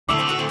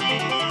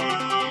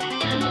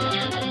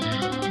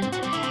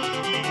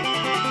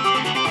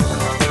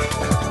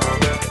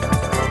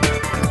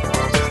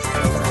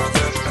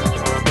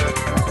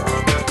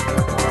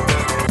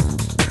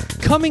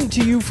Coming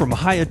to you from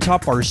high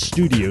atop our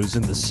studios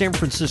in the San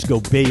Francisco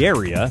Bay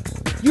Area,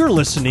 you're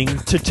listening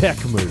to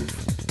Tech Move.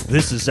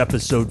 This is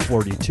episode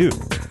 42.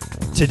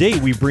 Today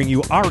we bring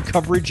you our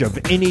coverage of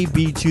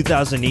NAB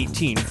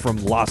 2018 from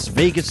Las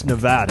Vegas,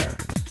 Nevada.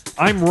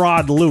 I'm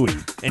Rod Louie,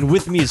 and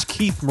with me is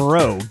Keith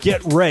Moreau.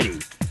 Get ready.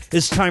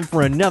 It's time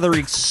for another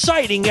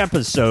exciting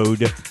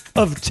episode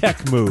of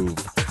Tech Move.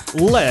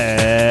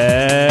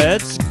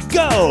 Let's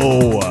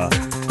go!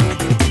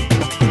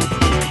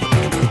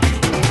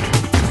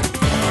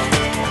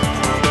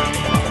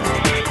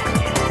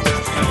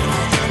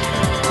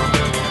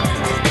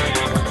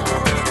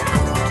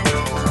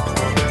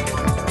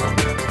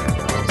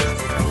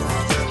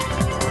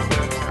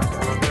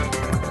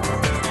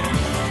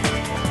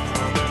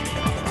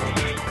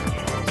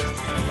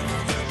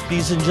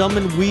 Ladies and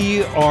gentlemen,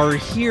 we are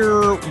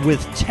here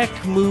with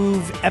Tech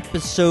Move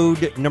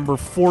episode number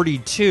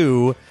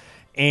 42,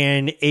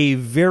 and a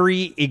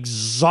very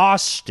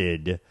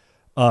exhausted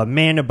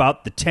man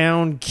about the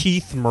town,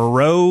 Keith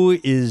Moreau,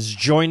 is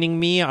joining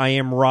me. I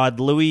am Rod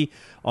Louie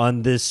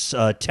on this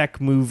Tech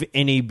Move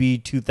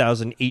NAB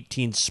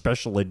 2018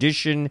 special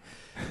edition.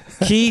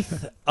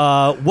 Keith,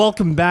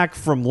 welcome back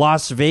from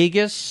Las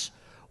Vegas.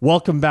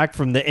 Welcome back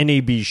from the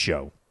NAB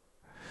show.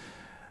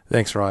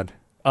 Thanks, Rod.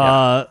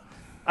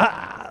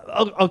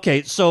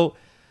 Okay, so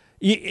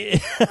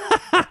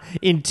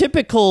in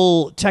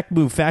typical Tech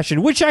Move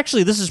fashion, which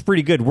actually this is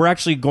pretty good, we're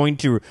actually going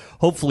to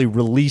hopefully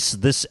release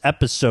this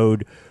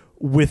episode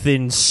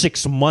within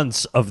 6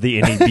 months of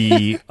the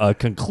NAB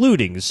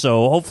concluding.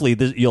 So hopefully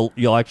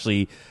you'll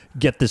actually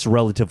get this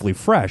relatively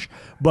fresh.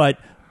 But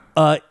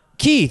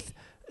Keith,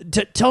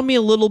 tell me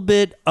a little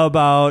bit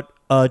about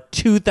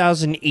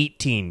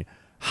 2018.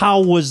 How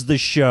was the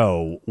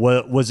show?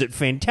 Was it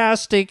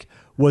fantastic?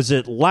 Was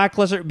it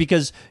lackluster?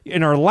 Because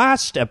in our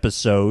last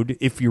episode,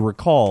 if you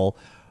recall,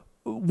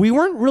 we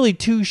weren't really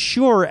too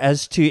sure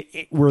as to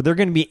were there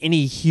going to be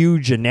any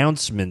huge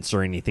announcements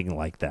or anything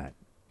like that.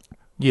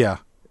 Yeah.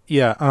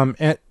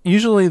 And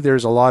usually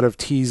there's a lot of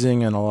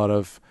teasing and a lot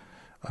of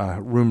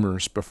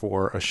rumors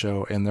before a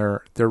show, and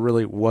there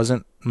really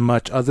wasn't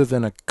much other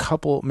than a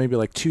couple, maybe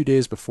like 2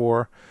 days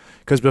before,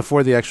 because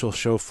before the actual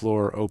show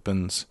floor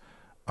opens,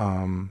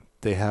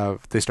 they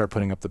start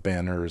putting up the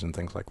banners and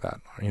things like that,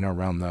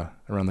 around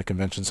the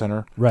convention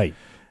center. Right.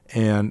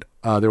 And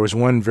there was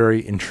one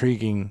very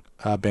intriguing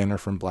banner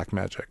from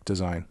Blackmagic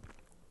Design,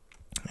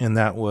 and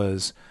that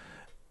was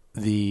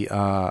the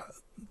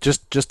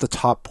just the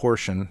top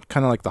portion,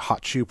 kind of like the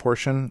hot shoe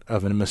portion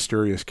of a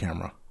mysterious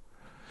camera,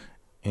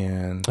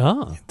 and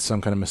some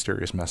kind of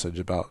mysterious message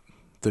about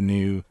the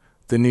new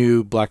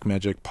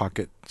Blackmagic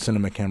Pocket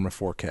Cinema Camera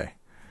 4K.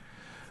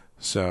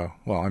 So,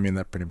 well, I mean,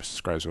 that pretty much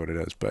describes what it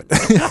is, but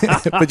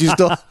but you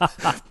still,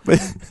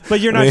 but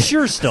you're not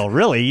sure still,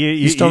 really.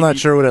 You're still not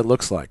sure what it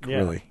looks like,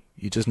 really.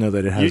 You just know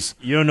that it has.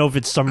 You don't know if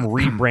it's some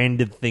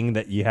rebranded thing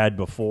that you had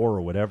before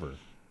or whatever.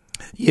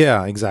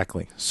 Yeah,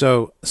 exactly.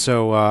 So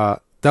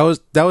that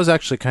was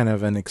actually kind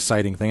of an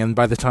exciting thing, and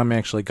by the time I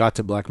actually got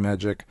to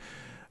Blackmagic,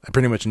 I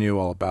pretty much knew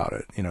all about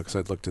it, because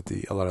I'd looked at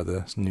a lot of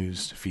the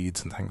news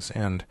feeds and things,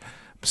 and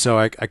so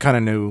I kind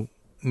of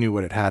knew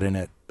what it had in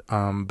it.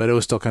 But it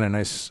was still kind of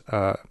nice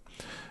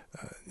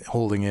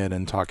holding it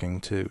and talking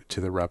to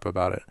the rep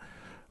about it.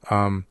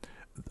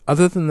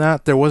 Other than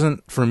that, there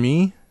wasn't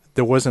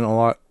a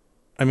lot.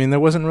 I mean, there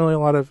wasn't really a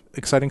lot of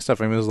exciting stuff.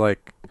 I mean, it was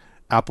like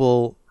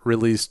Apple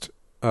released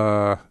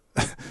ProRes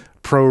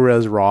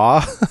RAW.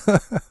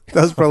 That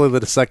was probably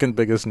the second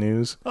biggest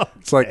news. Okay.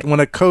 It's like when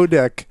a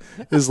codec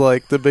is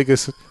like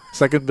the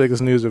second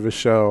biggest news of a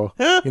show,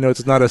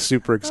 it's not a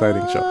super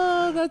exciting show.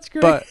 Oh, that's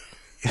great. But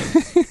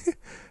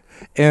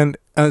And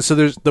so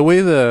there's the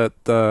way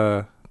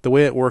the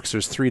way it works.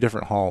 There's 3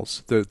 different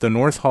halls. The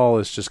North Hall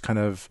is just kind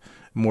of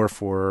more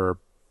for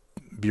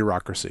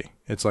bureaucracy.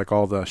 It's like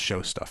all the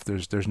show stuff.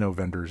 There's no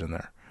vendors in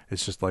there.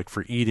 It's just like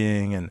for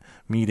eating and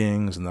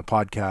meetings and the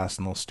podcast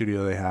and the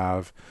studio they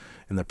have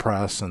and the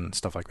press and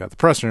stuff like that. The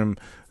press room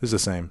is the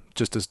same,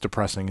 just as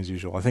depressing as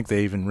usual. I think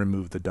they even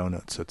removed the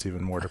donuts, so it's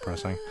even more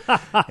depressing.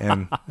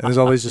 and there's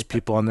always just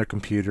people on their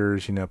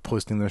computers,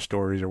 posting their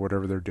stories or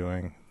whatever they're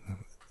doing.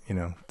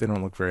 They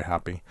don't look very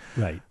happy.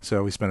 Right.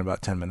 So we spent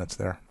about 10 minutes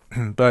there.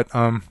 But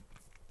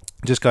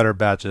just got our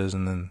badges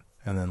and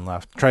then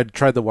left. Tried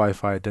the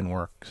Wi-Fi, it didn't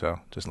work,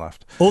 so just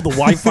left. Oh, the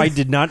Wi-Fi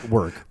did not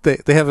work.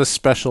 They have a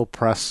special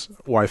press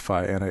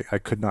Wi-Fi, and I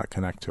could not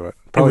connect to it.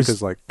 Probably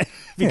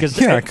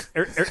because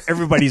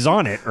everybody's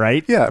on it,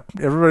 right? Yeah,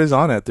 everybody's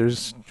on it.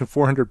 There's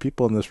 400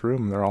 people in this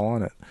room, and they're all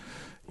on it.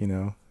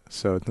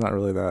 So it's not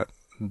really that.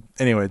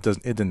 Anyway, it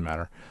didn't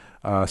matter.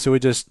 So we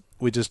just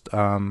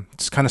kind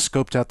of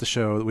scoped out the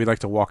show. We'd like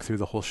to walk through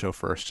the whole show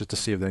first just to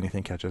see if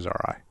anything catches our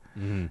eye,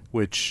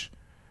 which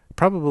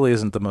probably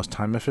isn't the most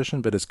time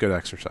efficient, but it's good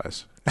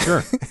exercise.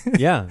 Sure.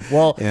 Yeah.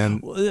 Well,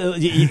 and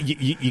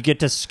you get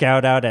to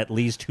scout out at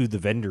least who the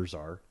vendors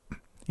are.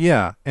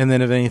 Yeah. And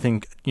then if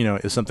anything,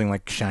 is something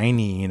like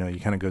shiny, you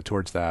kind of go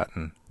towards that,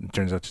 and it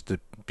turns out to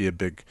be a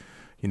big,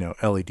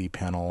 LED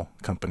panel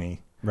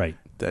company. Right.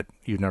 That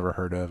you've never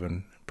heard of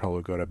and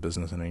probably go out of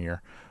business in a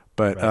year.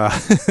 But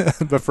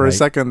but for a Right.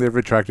 second, they've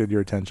attracted your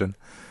attention.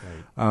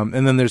 Right.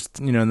 And then there's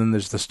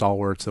there's the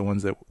stalwarts, the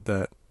ones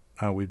that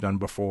we've done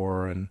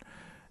before,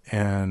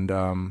 and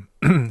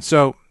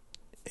so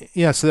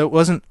yeah, so it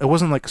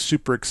wasn't like a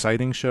super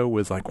exciting show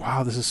with like,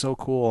 wow, this is so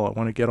cool, I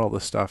want to get all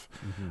this stuff,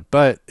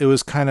 but it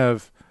was kind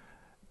of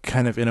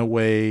in a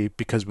way,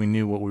 because we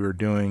knew what we were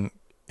doing,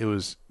 it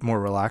was more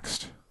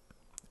relaxed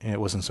and it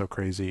wasn't so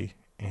crazy,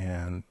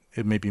 and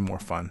it may be more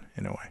fun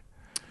in a way.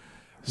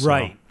 So,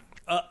 Right.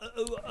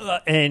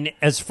 And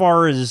as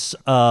far as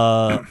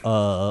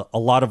a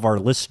lot of our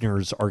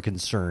listeners are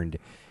concerned,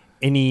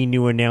 any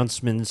new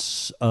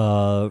announcements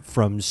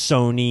from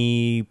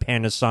Sony,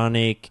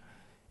 Panasonic,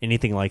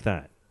 anything like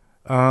that?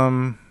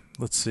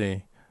 let's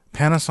see.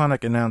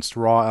 Panasonic announced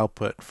raw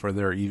output for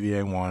their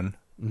EVA-1.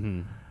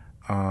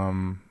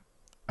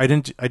 I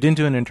didn't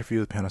do an interview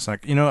with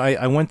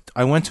Panasonic.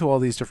 I went to all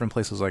these different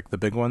places, like the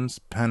big ones,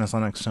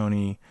 Panasonic,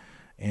 Sony,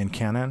 and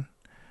Canon,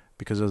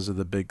 because those are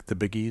the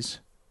biggies,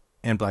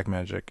 and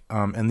Blackmagic.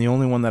 And the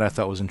only one that I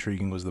thought was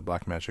intriguing was the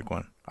Blackmagic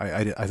one.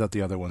 I thought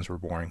the other ones were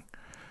boring.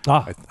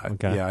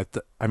 Okay. Yeah,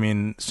 I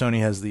mean,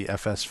 Sony has the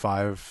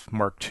FS5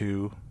 Mark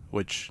II,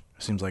 which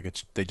seems like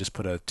they just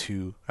put a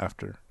 2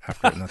 after it,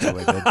 and that's all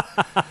they did.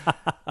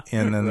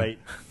 And then Right.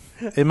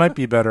 it might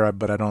be better,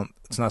 but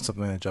it's not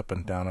something I jump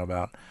and down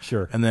about.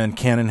 Sure. And then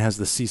Canon has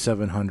the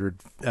C700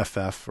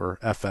 FF or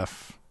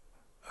FF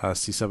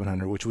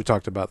C700, which we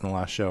talked about in the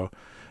last show.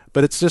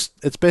 But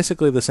it's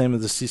basically the same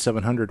as the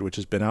C700, which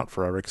has been out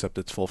forever, except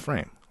it's full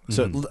frame.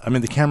 So I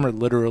mean, the camera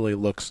literally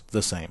looks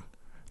the same.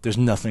 There's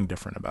nothing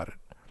different about it.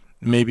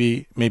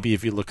 Maybe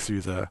if you look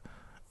through the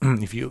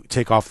if you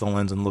take off the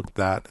lens and look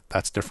at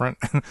that's different.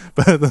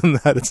 But other than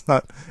that, it's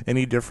not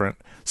any different.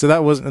 So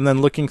that was, and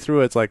then looking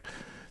through it, it's like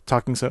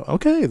talking, so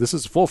okay, this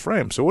is full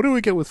frame. So what do we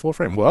get with full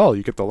frame? Well,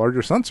 you get the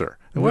larger sensor.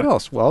 And what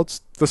else? Well,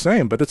 it's the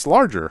same, but it's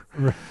larger.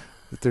 Right.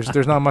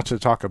 There's not much to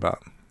talk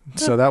about.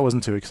 So that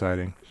wasn't too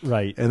exciting.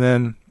 Right. And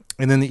then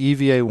the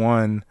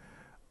EVA-1,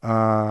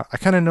 I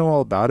kind of know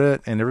all about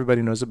it, and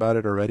everybody knows about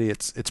it already.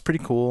 It's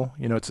pretty cool.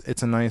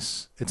 It's a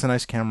nice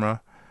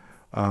camera.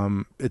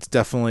 It's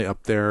definitely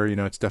up there.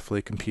 It's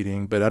definitely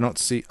competing, but I don't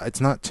see.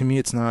 It's not, to me.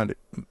 It's not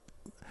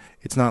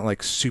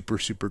like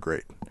super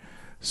great.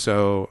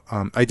 So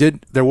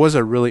there was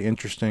a really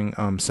interesting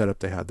setup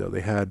they had, though.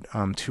 They had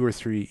 2 or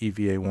 3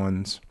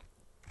 EVA-1s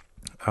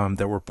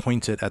that were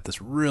pointed at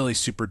this really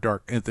super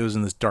dark. It was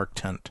in this dark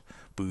tent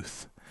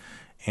booth,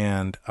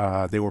 and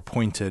they were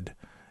pointed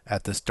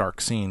at this dark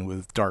scene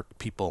with dark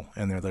people,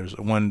 and there's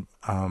one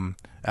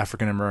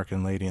African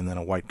American lady and then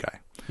a white guy,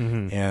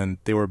 and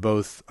they were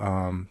both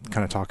kind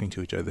of talking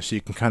to each other. So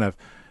you can kind of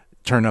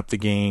turn up the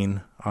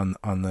gain on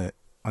the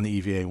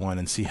EVA-1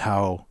 and see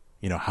how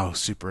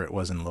super it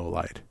was in low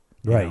light.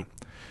 Right.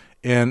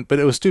 But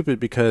it was stupid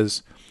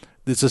because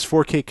it's this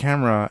 4K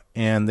camera,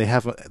 and they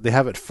have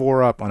it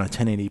 4 up on a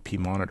 1080p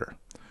monitor.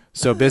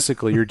 So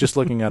basically, you're just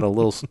looking at a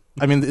little.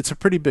 I mean, it's a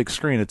pretty big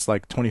screen. It's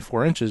like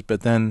 24 inches,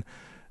 but then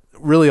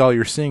really all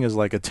you're seeing is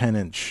like a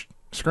 10-inch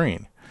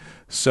screen.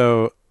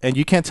 So, and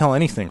you can't tell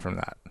anything from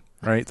that,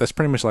 right? That's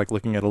pretty much like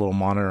looking at a little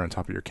monitor on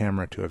top of your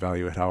camera to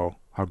evaluate how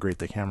great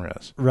the camera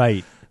is.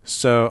 Right.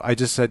 So I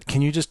just said,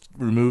 can you just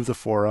remove the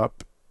 4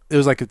 up? It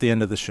was like at the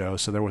end of the show,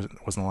 so there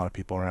wasn't a lot of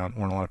people around.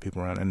 Weren't a lot of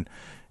people around,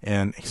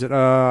 and he said,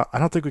 I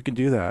don't think we can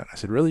do that. I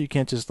said, really? You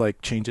can't just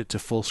like change it to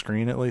full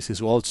screen at least? He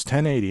said, well, it's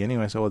 1080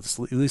 anyway, so at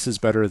least it's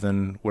better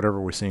than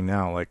whatever we're seeing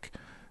now, like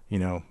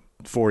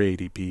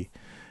 480p.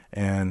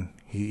 And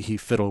he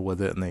fiddled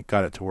with it, and they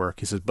got it to work.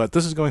 He said, but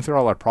this is going through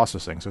all our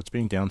processing, so it's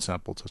being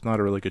downsampled, so it's not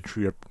a really good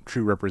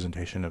true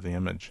representation of the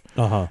image.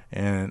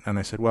 And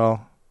I said,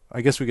 well, I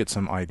guess we get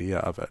some idea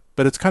of it.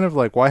 But it's kind of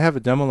like, why have a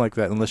demo like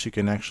that unless you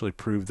can actually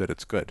prove that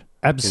it's good?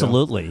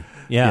 Absolutely.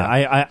 Yeah.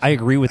 I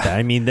agree with that.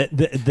 I mean,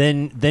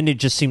 then it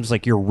just seems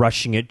like you're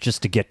rushing it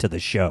just to get to the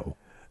show.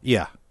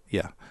 Yeah.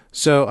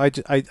 So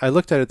I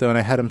looked at it, though, and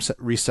I had him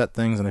reset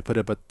things, and I put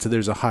it, but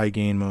there's a high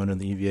gain mode in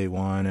the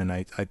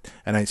EVA-1,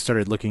 and I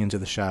started looking into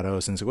the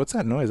shadows and said, what's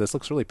that noise? This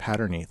looks really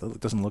patterny. It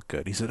doesn't look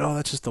good. He said, oh,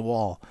 that's just the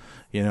wall,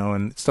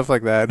 and stuff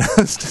like that.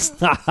 It's just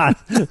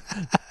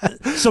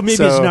So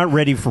maybe it's not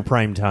ready for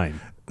prime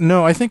time.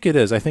 No, I think it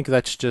is. I think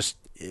that's just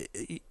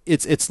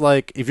it's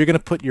like, if you're going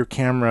to put your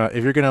camera,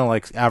 if you're going to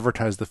like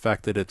advertise the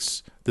fact that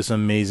it's this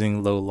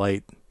amazing low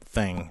light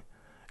thing,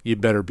 you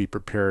better be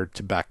prepared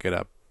to back it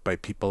up by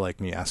people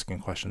like me asking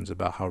questions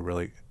about how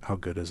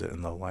good is it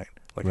in low light,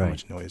 like Right. how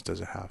much noise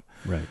does it have.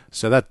 Right.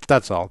 So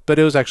that's all. But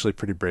it was actually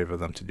pretty brave of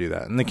them to do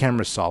that. And the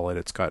camera's solid.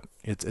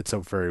 It's a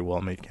very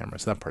well made camera.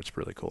 So that part's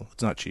really cool.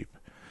 It's not cheap.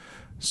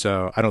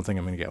 So I don't think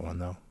I'm going to get one,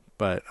 though.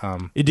 But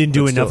It didn't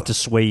do but enough still. to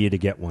sway you to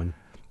get one.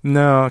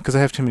 No, because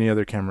I have too many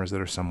other cameras that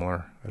are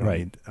similar. I don't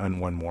Right. need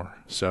one more.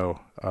 So,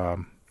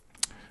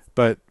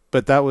 but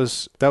that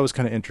was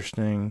kind of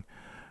interesting.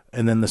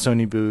 And then the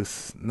Sony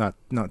booth, not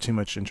too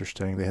much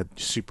interesting. They had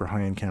super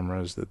high end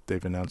cameras that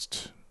they've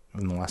announced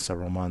in the last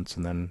several months,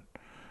 and then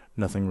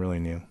nothing really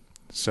new.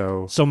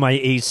 So So my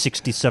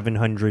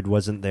A6700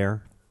 wasn't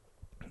there.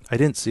 I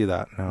didn't see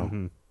that.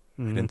 No.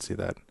 I didn't see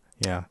that.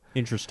 Yeah,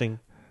 Interesting.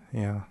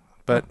 yeah.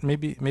 But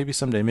maybe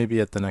someday, maybe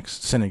at the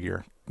next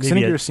Cinegear.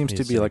 Maybe Cinegear at- seems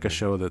maybe to be like a Cinegear.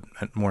 show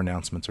that more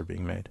announcements are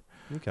being made.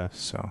 Okay.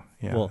 So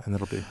yeah, Well, and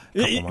it'll be a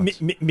couple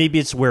months. Maybe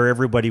it's where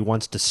everybody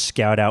wants to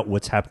scout out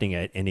what's happening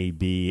at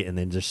NAB and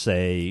then just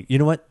say, you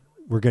know what,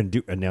 we're going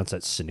to announce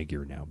that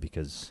Cinegear now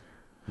because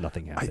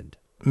nothing happened.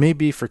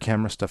 Maybe for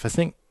camera stuff. I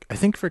think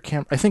for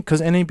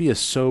because NAB is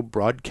so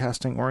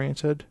broadcasting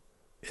oriented,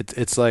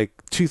 it's like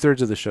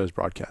 2/3 of the show is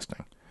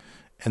broadcasting,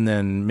 and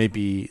then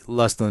maybe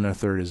less than a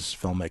third is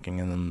filmmaking,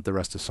 and then the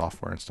rest is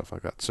software and stuff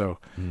like that. So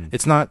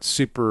it's not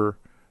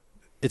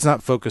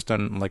focused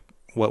on like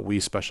what we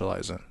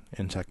specialize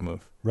in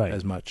TechMove Right.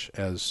 as much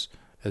as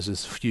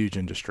this huge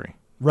industry.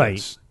 Right.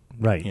 That's-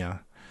 Right. Yeah.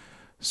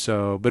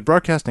 So, but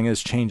broadcasting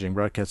is changing.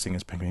 Broadcasting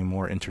is becoming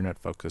more internet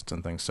focused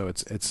and things. So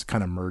it's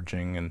kind of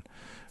merging,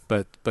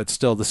 but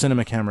still the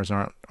cinema cameras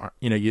aren't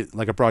you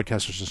like a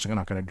broadcaster's just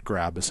not going to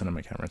grab a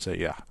cinema camera and say,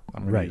 yeah,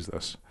 I'm going Right. to use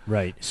this.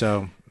 Right.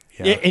 So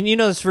yeah. Yeah, and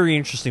it's very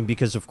interesting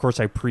because, of course,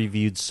 I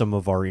previewed some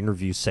of our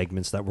interview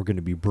segments that we're going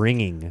to be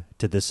bringing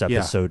to this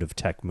episode of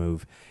Tech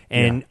Move,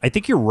 and I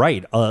think you're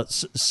right.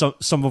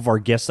 Some of our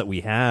guests that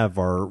we have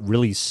are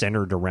really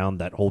centered around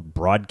that whole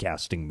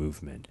broadcasting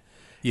movement.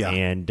 Yeah.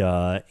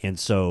 and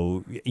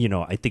so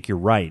I think you're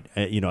right.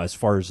 As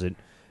far as it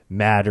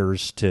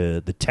matters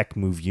to the Tech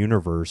Move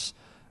universe,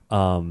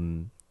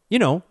 some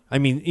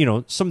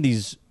of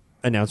these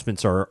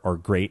announcements are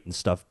great and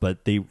stuff,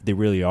 but they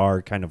really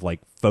are kind of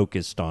like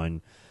focused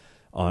on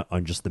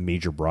just the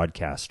major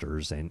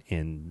broadcasters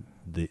and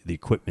the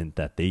equipment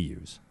that they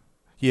use.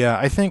 Yeah,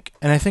 I think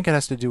it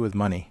has to do with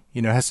money.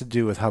 It has to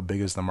do with how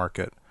big is the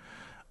market.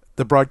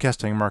 The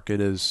broadcasting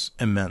market is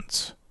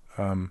immense.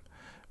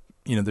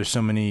 There's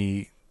so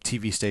many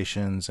TV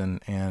stations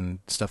and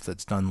stuff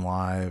that's done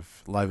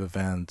live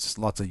events,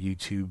 lots of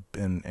YouTube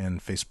and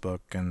Facebook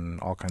and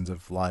all kinds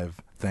of live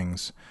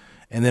things.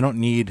 And they don't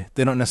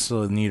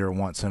necessarily need or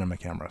want cinema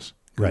cameras.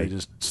 Right. They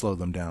just slow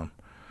them down.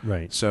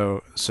 Right.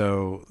 So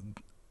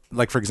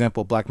like for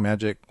example,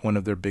 Blackmagic, one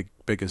of their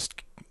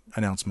biggest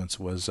announcements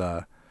was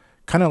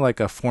kind of like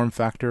a form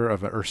factor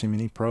of an Ursa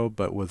Mini Pro,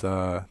 but with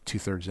a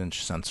 2/3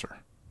 inch sensor,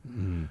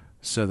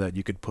 so that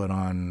you could put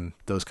on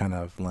those kind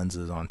of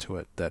lenses onto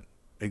it that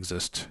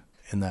exist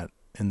in that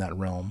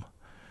realm,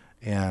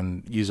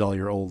 and use all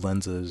your old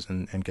lenses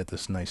and get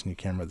this nice new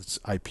camera that's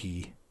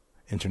IP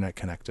internet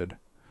connected,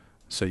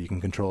 so you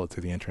can control it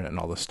through the internet and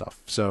all this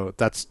stuff. So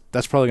that's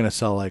probably going to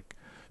sell like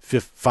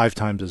 5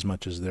 times as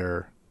much as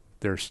their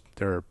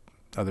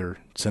other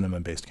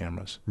cinema-based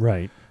cameras.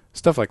 Right.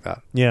 Stuff like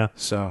that. Yeah.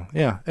 So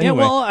yeah. Yeah. Anyway,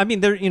 Well, I mean,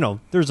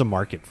 there's a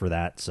market for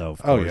that. So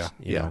of course,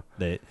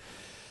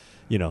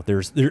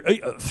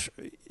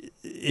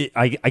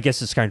 I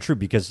guess it's kind of true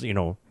because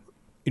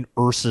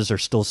Ursas are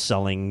still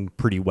selling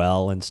pretty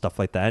well and stuff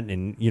like that,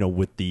 and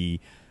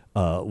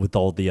with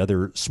all the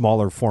other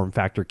smaller form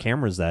factor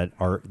cameras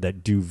that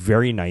do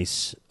very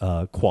nice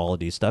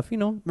quality stuff,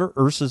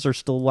 Ursas are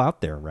still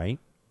out there, right?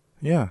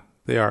 yeah,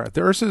 they are.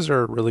 The Ursas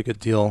are a really good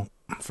deal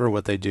for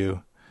what they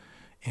do,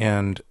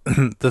 and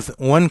the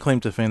one claim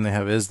to fame they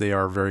have is they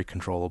are very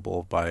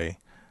controllable by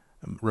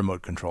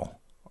remote control.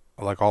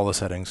 Like all the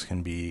settings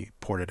can be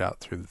ported out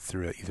through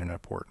an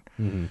Ethernet port,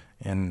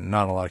 and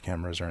not a lot of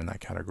cameras are in that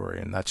category.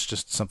 And that's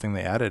just something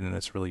they added, and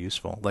it's really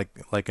useful.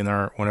 Like in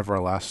one of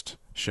our last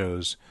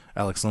shows,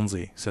 Alex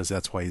Lindsay says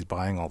that's why he's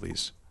buying all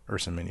these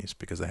Ursa Minis,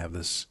 because they have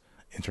this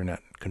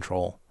internet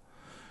control.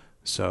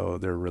 So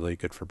they're really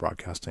good for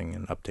broadcasting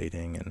and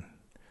updating and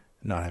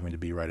not having to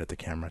be right at the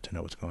camera to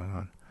know what's going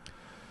on.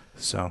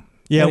 So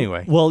yeah.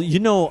 Anyway, Well,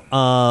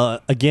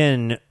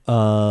 again,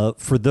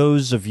 for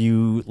those of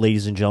you,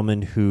 ladies and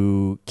gentlemen,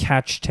 who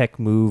catch Tech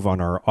Move on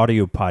our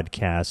audio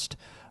podcast,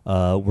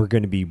 we're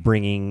going to be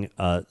bringing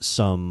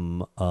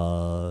some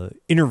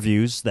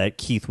interviews that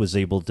Keith was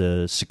able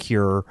to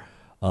secure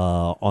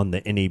on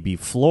the NAB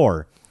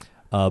floor.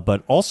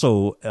 But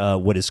also,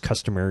 what is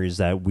customary is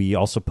that we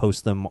also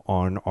post them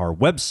on our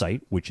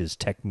website, which is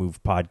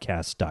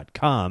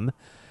techmovepodcast.com.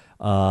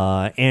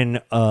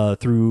 And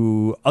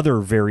through other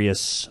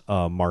various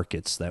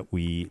markets that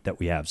we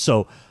have.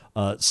 So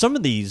some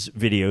of these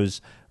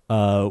videos,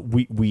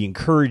 we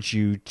encourage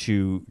you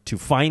to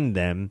find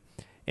them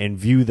and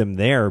view them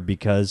there,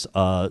 because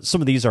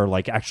some of these are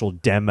like actual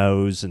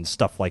demos and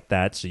stuff like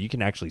that. So you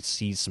can actually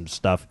see some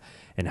stuff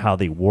and how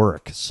they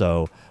work.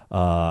 So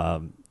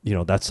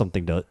that's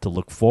something to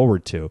look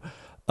forward to.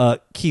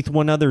 Keith,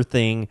 one other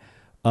thing,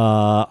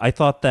 I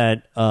thought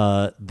that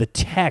the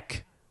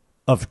tech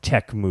of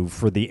Tech Move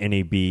for the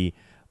NAB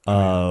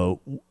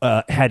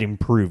had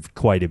improved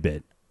quite a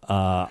bit.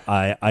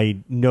 I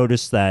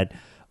noticed that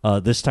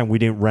this time we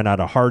didn't run out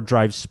of hard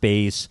drive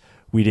space.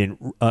 We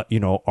didn't,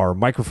 our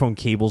microphone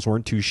cables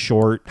weren't too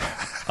short.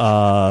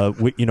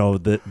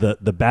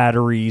 The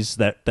batteries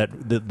the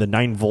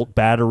 9-volt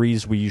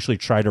batteries we usually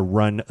try to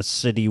run a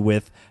city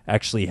with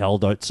actually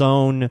held its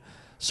own,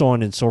 so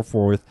on and so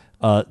forth.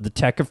 The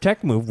tech of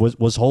Tech Move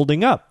was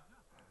holding up.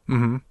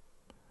 Mm-hmm.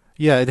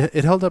 Yeah,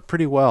 it held up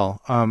pretty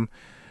well.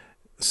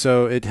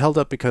 So it held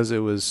up because it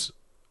was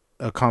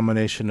a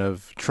combination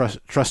of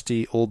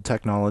trusty old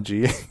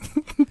technology,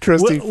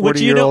 trusty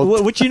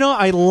 40-year-old. Which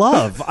I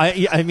love.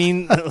 I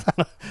mean,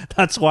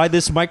 that's why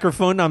this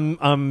microphone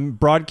I'm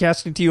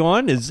broadcasting to you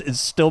on is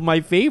still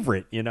my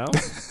favorite.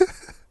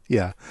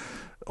 Yeah.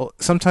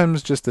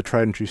 Sometimes just the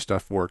tried and true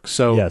stuff works.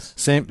 So yes.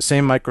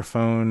 same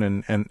microphone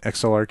and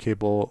XLR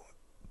cable,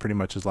 pretty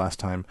much as last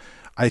time.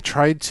 I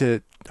tried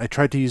to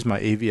use my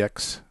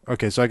AVX.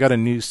 Okay, so I got a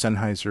new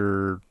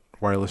Sennheiser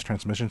wireless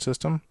transmission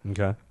system.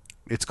 Okay.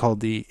 It's called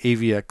the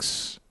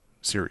AVX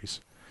series,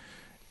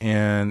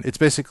 and it's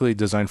basically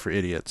designed for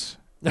idiots.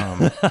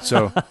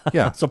 So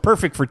yeah, so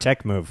perfect for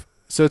Tech Move.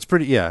 So it's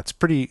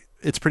pretty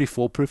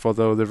foolproof.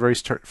 Although the very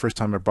first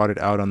time I brought it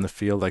out on the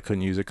field, I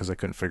couldn't use it because I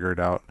couldn't figure it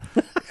out,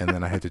 and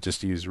then I had to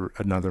just use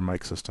another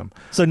mic system.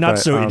 So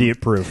not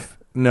idiot proof.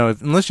 No,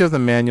 unless you have the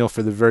manual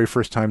for the very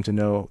first time to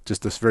know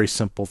just this very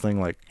simple thing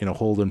like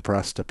hold and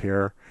press to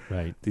pair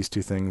these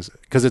two things,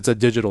 because it's a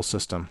digital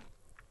system.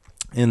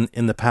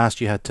 In the past,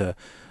 you had to.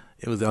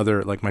 It was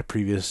other, like my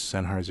previous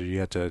Sennheiser, you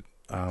had to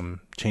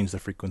change the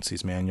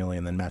frequencies manually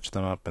and then match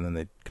them up, and then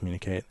they'd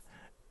communicate.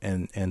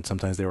 And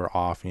sometimes they were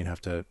off, and you'd have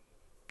to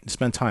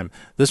spend time.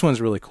 This one's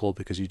really cool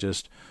because you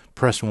just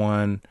press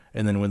one,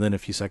 and then within a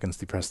few seconds,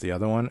 you press the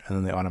other one, and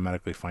then they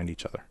automatically find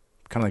each other,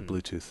 kind of like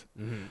Bluetooth.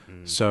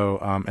 Mm-hmm. So,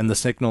 and the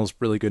signal's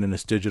really good, and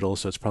it's digital,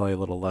 so it's probably a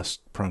little less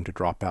prone to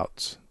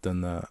dropouts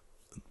than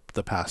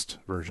the past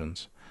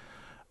versions.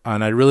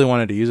 And I really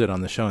wanted to use it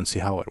on the show and see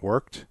how it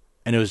worked.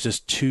 And it was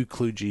just too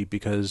kludgy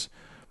because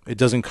it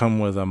doesn't come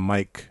with a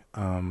mic.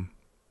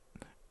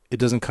 It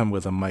doesn't come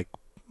with a mic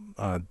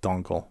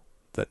dongle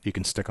that you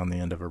can stick on the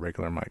end of a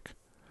regular mic.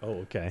 Oh,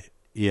 okay.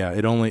 Yeah,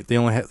 they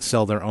only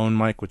sell their own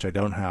mic, which I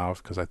don't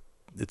have because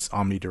it's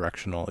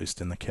omnidirectional, at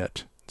least in the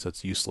kit, so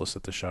it's useless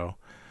at the show.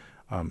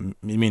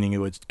 Meaning it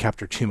would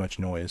capture too much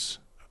noise.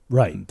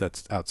 Right.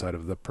 That's outside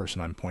of the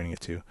person I'm pointing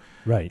it to.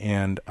 Right.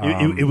 And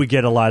it would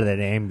get a lot of that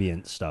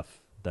ambient stuff.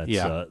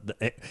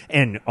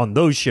 And on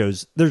those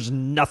shows, there's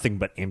nothing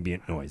but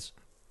ambient noise.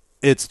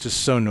 It's just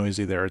so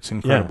noisy there. It's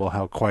incredible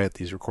how quiet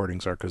these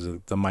recordings are because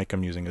the mic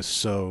I'm using is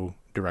so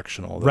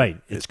directional.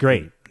 Right. It's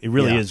great. It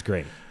really is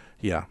great.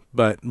 Yeah.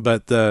 But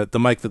the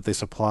mic that they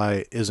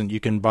supply isn't. You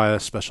can buy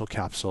a special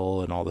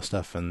capsule and all the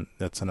stuff, and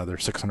that's another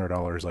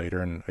 $600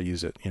 later. And I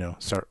use it,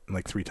 start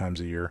like 3 times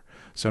a year.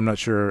 So I'm not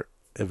sure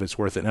if it's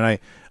worth it. And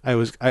I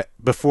was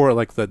before,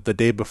 like the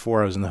day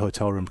before, I was in the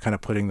hotel room kind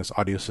of putting this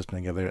audio system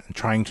together and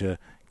trying to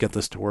get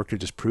this to work to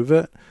just prove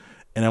it.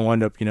 And I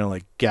wound up,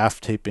 like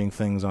gaff taping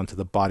things onto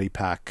the body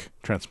pack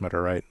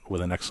transmitter, right, with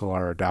an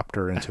XLR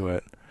adapter into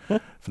it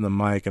from the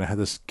mic. And I had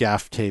this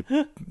gaff tape,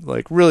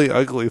 like really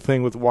ugly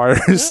thing with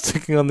wires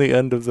sticking on the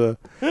end of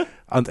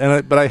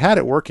but I had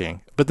it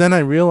working. But then I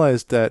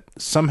realized that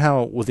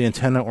somehow with the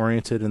antenna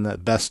oriented in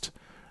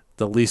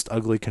the least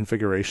ugly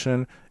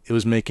configuration, it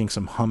was making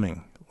some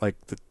humming, like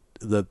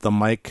the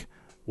mic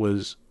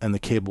was, and the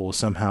cable was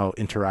somehow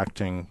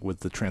interacting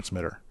with the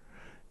transmitter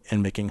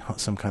and making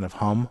some kind of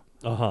hum.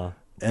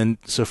 And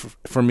so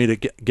for me to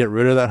get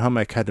rid of that hum,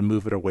 I had to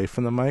move it away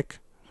from the mic.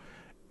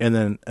 And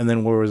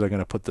then where was I going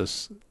to put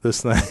this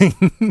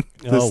thing,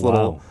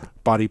 little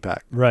body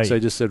pack? Right. So I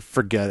just said,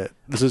 forget it.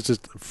 This is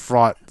just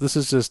fraught. This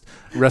is just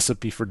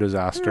recipe for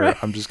disaster. Right.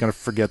 I'm just going to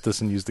forget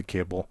this and use the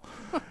cable.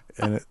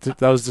 And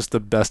that was just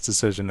the best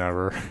decision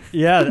ever.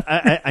 Yeah,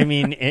 I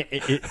mean,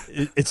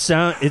 it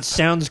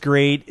sounds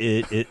great.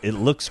 It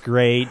looks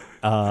great.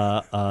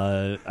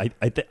 I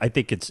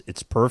think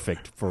it's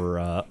perfect for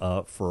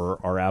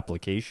our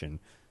application.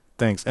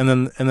 Thanks. And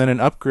then an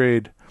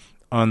upgrade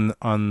on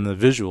the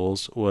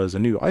visuals was a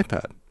new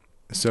iPad.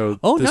 So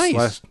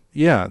nice.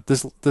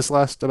 This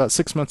last about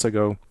 6 months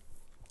ago,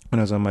 when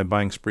I was on my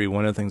buying spree,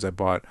 one of the things I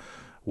bought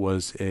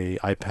was a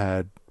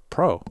iPad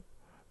Pro.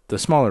 The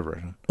smaller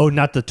version. Oh,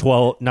 not the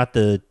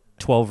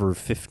 12 or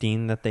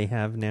 15 that they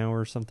have now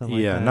or something like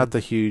that? Yeah, not the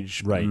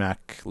huge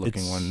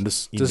Mac-looking one.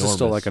 This is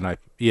still like an iPad.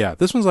 Yeah,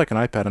 this one's like an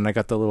iPad, and I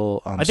got the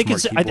little I think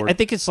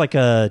it's like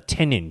a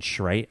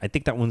 10-inch, right? I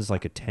think that one's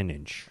like a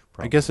 10-inch.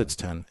 I guess it's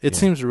 10. It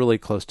seems really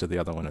close to the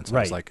other one. It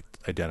sounds like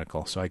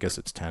identical, so I guess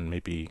it's 10,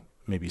 maybe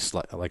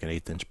like an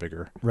 1/8 inch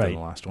bigger than the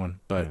last one.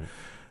 But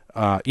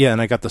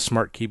and I got the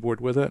smart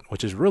keyboard with it,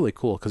 which is really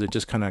cool because it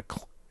just kind of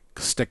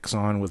sticks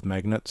on with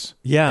magnets.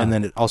 Yeah, and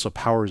then it also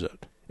powers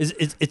it.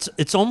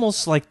 It's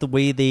almost like the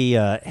way they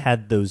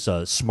had those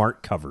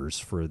smart covers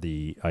for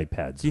the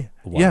iPads a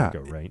while ago,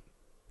 right?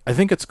 I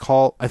think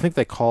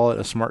they call it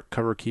a smart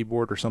cover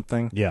keyboard or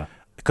something. Yeah,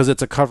 because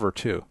it's a cover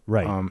too,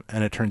 right?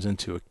 And it turns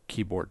into a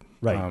keyboard,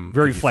 right?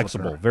 Very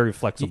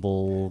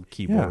flexible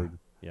keyboard.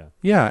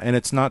 Yeah, and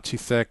it's not too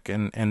thick,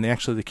 and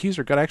actually the keys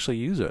are good. I actually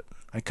use it.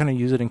 I kind of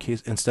use it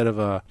instead of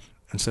a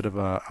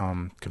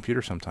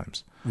computer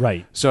sometimes.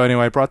 Right. So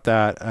anyway, I brought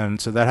that, and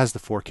so that has the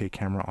 4K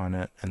camera on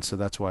it, and so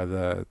that's why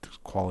the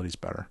quality's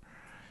better.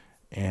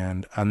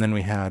 And then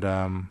we had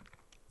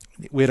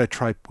we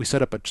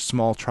set up a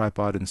small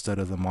tripod instead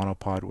of the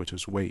monopod, which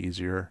was way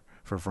easier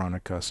for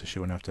Veronica, so she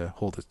wouldn't have to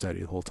hold it steady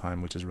the whole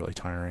time, which is really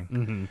tiring.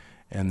 Mm-hmm.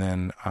 And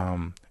then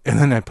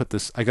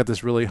I got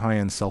this really high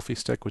end selfie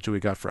stick, which we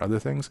got for other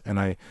things, and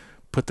I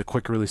put the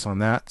quick release on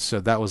that, so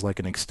that was like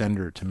an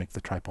extender to make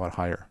the tripod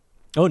higher.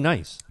 Oh,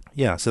 nice.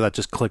 Yeah, so that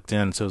just clicked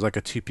in, so it was like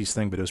a 2-piece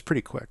thing, but it was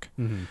pretty quick.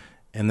 Mm-hmm.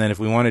 And then if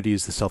we wanted to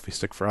use the selfie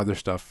stick for other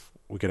stuff,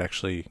 we could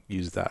actually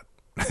use that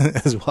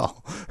as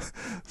well.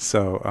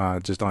 So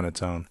just on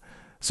its own.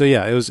 So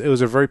yeah, it was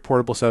a very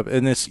portable setup.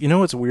 And it's,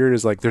 what's weird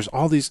is like there's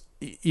all these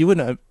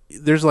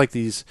there's like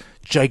these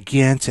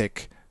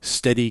gigantic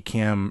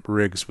Steadicam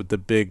rigs with the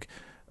big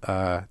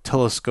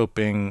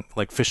telescoping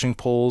like fishing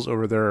poles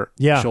over their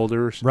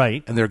shoulders,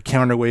 right? And they're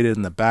counterweighted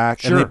in the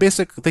back, sure. And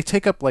they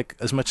take up like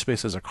as much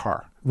space as a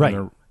car, right?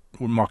 When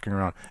they're walking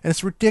around, and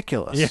it's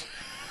ridiculous. Yeah.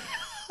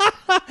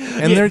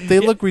 And they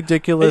look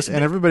ridiculous,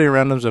 and everybody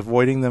around them's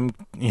avoiding them.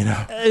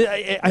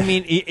 I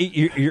mean,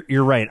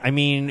 you're right. I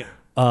mean,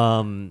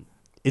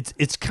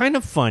 it's kind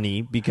of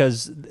funny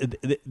because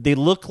they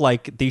look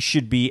like they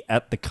should be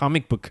at the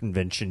comic book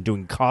convention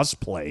doing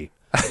cosplay.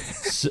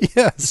 So,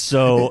 yes.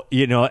 So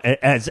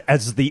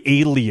as the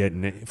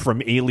alien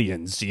from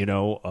Aliens,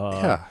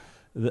 yeah.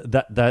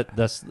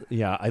 That's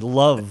I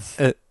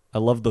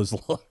love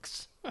those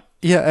looks.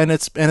 Yeah, and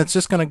it's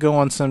just going to go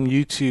on some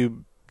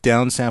YouTube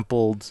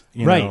downsampled,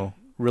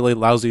 really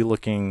lousy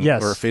looking,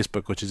 or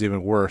Facebook, which is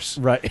even worse.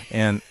 Right.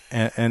 And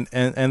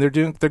they're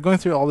going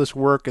through all this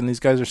work, and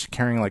these guys are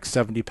carrying like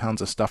 70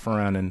 pounds of stuff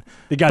around, and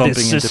they got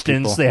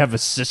assistants. They have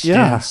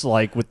assistants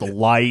like with the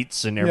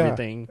lights and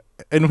everything. Yeah.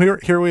 And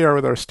here we are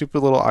with our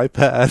stupid little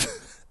iPad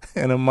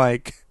and a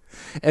mic,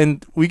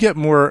 and nobody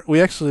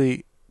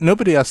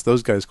asks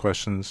those guys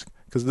questions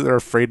because they're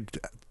afraid.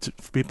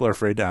 People are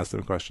afraid to ask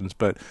them questions,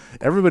 but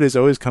everybody's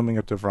always coming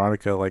up to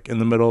Veronica like in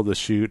the middle of the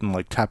shoot and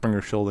like tapping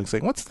her shoulder and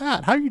saying, "What's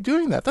that? How are you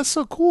doing that? That's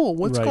so cool.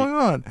 What's going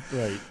on?"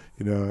 Right.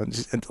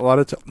 And a lot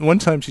of one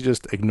time she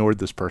just ignored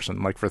this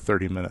person like for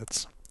 30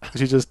 minutes.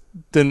 She just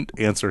didn't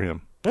answer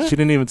him. She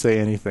didn't even say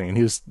anything, and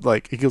he was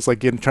like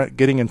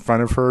getting in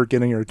front of her,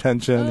 getting her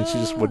attention, and she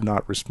just would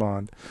not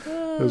respond.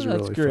 It was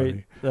really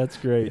funny. That's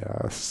great.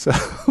 Yeah. So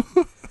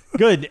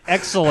good.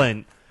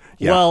 Excellent.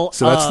 Yeah. Well,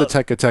 so that's the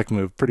tech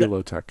move. Pretty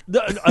low tech.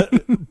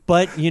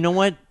 But you know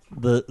what?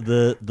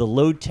 The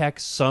low tech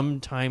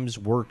sometimes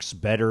works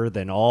better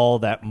than all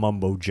that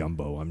mumbo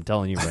jumbo. I'm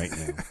telling you right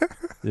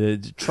now,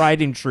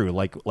 tried and true,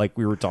 like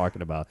we were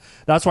talking about.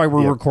 That's why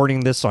we're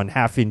recording this on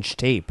 1/2-inch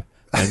tape.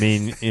 I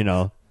mean,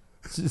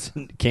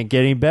 can't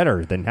get any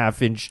better than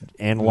 1/2-inch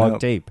analog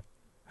tape.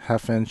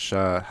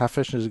 1/2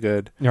 inch is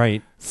good.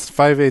 Right.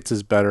 5/8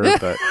 is better,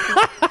 but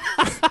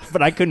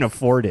but I couldn't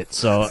afford it,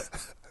 so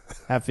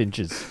 1/2 inch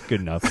is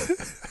good enough.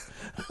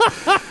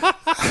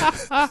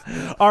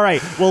 All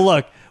right. Well,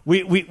 look,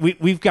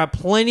 we've got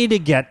plenty to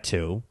get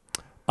to.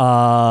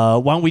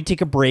 Why don't we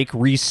take a break,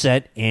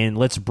 reset, and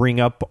let's bring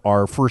up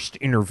our first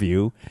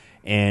interview,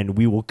 and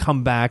we will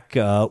come back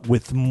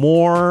with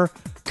more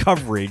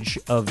coverage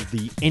of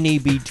the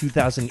NAB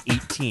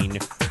 2018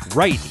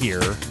 right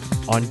here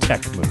on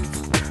Tech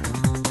Move.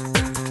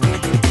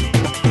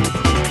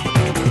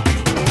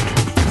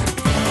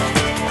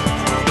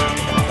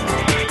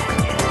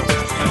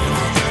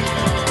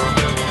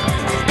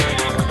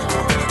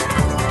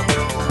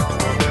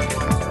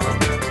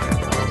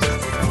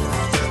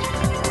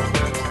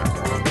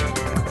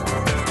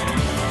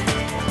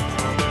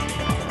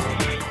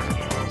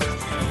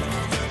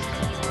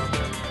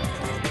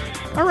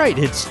 All right,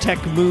 it's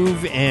Tech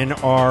Move and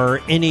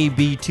our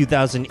NAB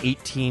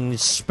 2018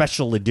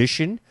 special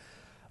edition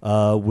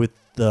with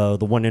the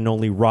one and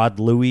only Rod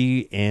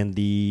Louie and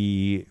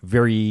the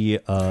very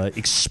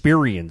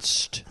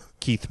experienced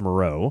Keith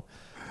Moreau.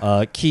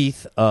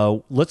 Keith,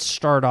 let's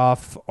start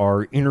off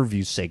our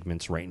interview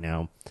segments right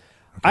now. Okay.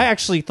 I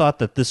actually thought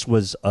that this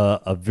was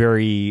a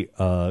very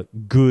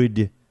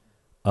good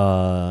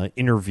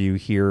interview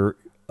here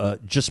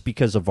just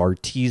because of our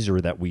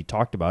teaser that we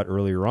talked about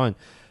earlier on.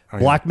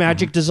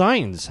 Blackmagic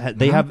Designs.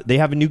 They have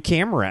a new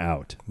camera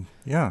out.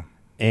 Yeah.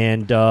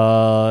 And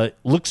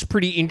looks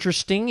pretty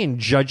interesting, and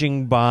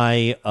judging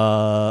by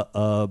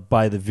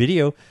the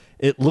video,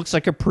 it looks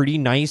like a pretty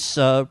nice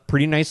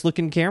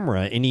looking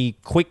camera. Any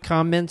quick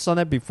comments on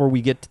that before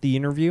we get to the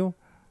interview?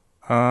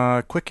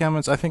 Quick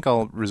comments. I think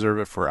I'll reserve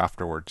it for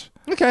afterwards.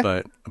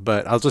 Okay.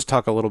 But I'll just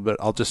talk a little bit.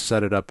 I'll just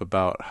set it up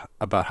about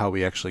how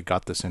we actually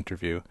got this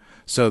interview.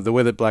 So the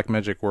way that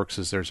Blackmagic works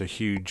is there's a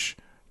huge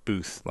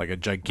booth, like a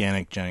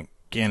gigantic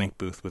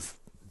booth with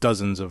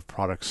dozens of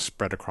products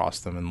spread across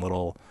them in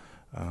little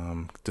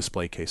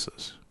display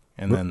cases,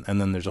 and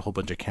then there's a whole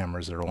bunch of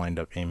cameras that are lined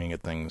up aiming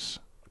at things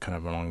kind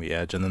of along the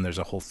edge, and then there's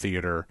a whole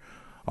theater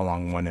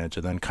along one edge,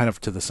 and then kind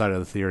of to the side of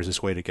the theater is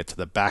this way to get to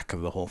the back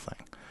of the whole thing,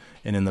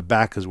 and in the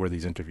back is where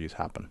these interviews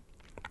happen,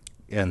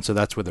 and so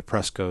that's where the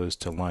press goes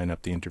to line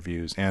up the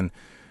interviews. And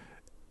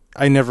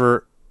I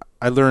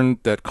learned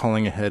that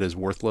calling ahead is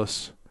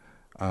worthless.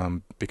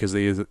 Because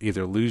they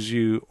either lose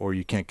you or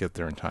you can't get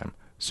there in time.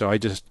 So I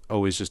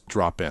always just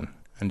drop in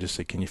and just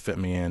say, "Can you fit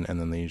me in?"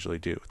 And then they usually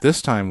do.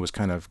 This time was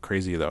kind of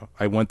crazy though.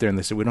 I went there and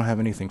they said, "We don't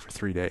have anything for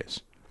 3 days."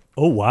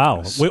 Oh,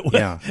 wow.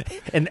 Yeah.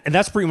 And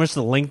that's pretty much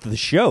the length of the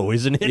show,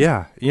 isn't it?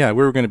 Yeah,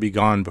 we were going to be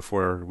gone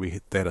before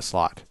they had a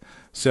slot.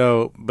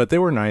 So, but they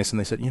were nice, and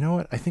they said, you know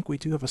what? I think we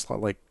do have a slot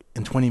like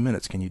in 20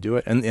 minutes. Can you do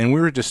it? And we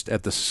were just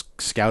at the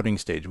scouting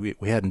stage. We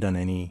hadn't done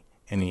any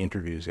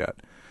interviews yet.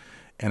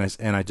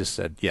 And I just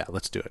said, yeah,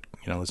 let's do it.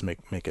 Let's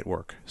make it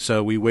work.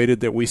 So we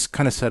waited there. We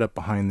kind of set up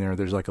behind there.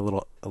 There's like a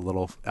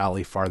little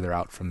alley farther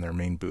out from their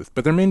main booth.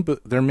 But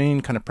their main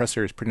kind of press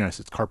area is pretty nice.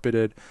 It's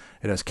carpeted.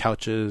 It has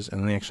couches,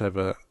 and they actually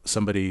have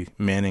somebody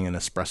manning an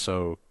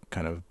espresso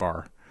kind of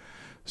bar.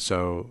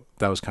 So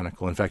that was kind of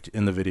cool. In fact,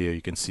 in the video,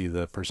 you can see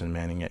the person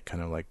manning it,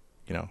 kind of like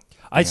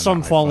I saw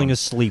him falling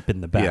asleep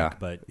in the back,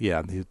 but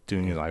he's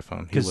doing his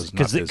iPhone.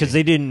 Because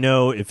they didn't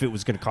know if it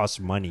was going to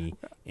cost money,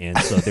 and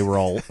so they were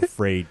all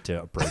afraid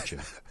to approach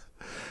him.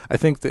 I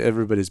think that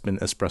everybody's been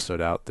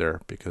espressoed out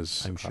there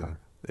because I'm sure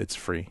it's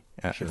free.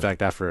 Sure. In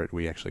fact, after it,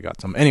 we actually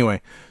got some.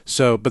 Anyway,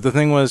 but the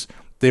thing was,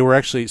 they were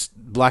actually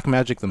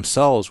Blackmagic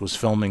themselves was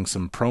filming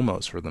some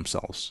promos for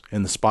themselves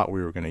in the spot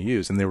we were going to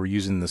use, and they were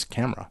using this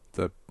camera,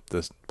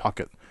 this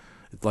Pocket.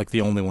 It's like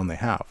the only one they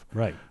have.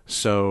 Right.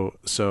 So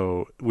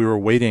we were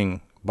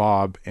waiting.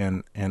 Bob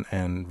and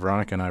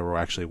Veronica and I were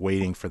actually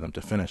waiting for them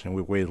to finish, and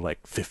we waited like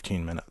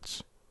 15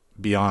 minutes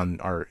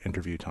beyond our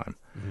interview time.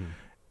 Mm-hmm.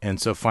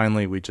 And so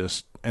finally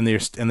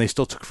they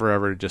still took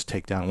forever to just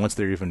take down once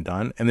they're even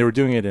done. And they were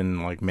doing it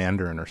in like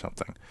Mandarin or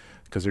something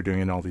because they're doing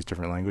it in all these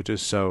different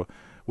languages. So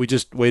we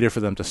just waited for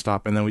them to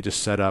stop, and then we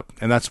just set up.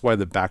 And that's why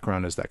the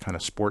background is that kind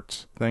of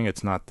sports thing.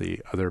 It's not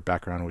the other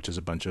background, which is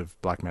a bunch of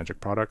Blackmagic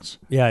products.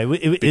 Yeah,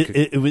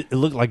 it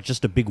looked like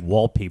just a big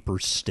wallpaper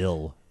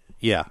still.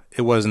 Yeah,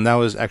 it was. And that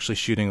was actually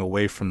shooting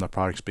away from the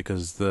products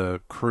because the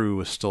crew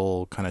was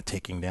still kind of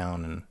taking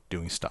down and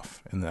doing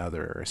stuff in the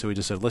other area. So we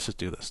just said, let's just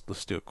do this.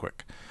 Let's do it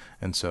quick.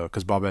 And so,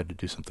 because Bob had to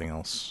do something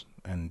else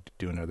and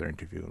do another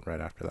interview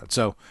right after that.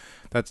 So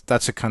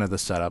that's a kind of the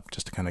setup,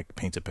 just to kind of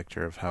paint a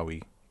picture of how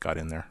we got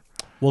in there.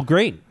 Well,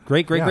 great.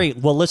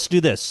 Well, let's do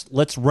this.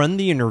 Let's run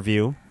the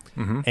interview.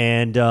 Mm-hmm.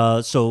 And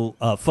so,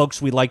 folks,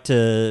 we'd like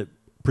to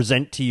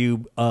present to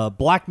you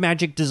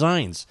Blackmagic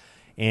Designs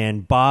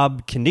and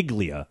Bob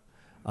Caniglia.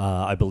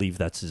 I believe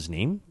that's his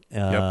name.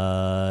 Yep.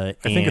 I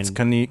think it's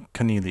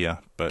Caniglia.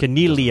 But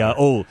Caniglia.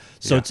 Oh,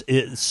 so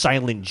it's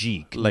silent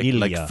G.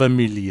 Like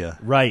familia.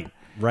 Right.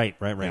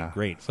 Yeah,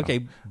 great. So.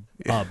 Okay,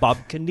 Bob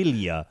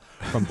Caniglia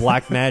from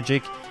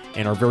Blackmagic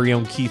and our very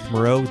own Keith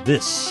Moreau.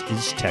 This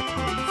is Tech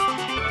Move.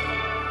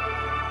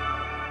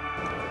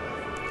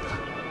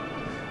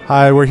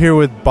 Hi, we're here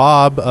with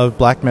Bob of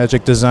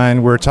Blackmagic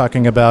Design. We're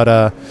talking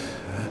about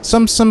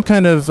some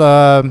kind of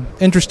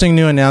interesting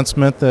new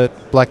announcement that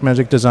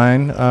Blackmagic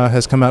Design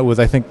has come out with,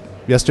 I think,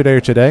 yesterday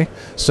or today.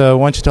 So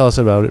why don't you tell us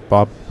about it,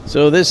 Bob?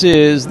 So this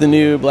is the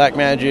new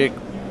Blackmagic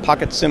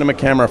Pocket Cinema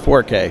Camera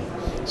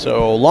 4K.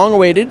 So long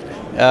awaited,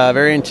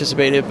 very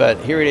anticipated, but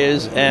here it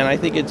is, and I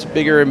think it's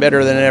bigger and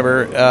better than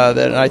ever.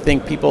 That I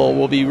think people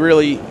will be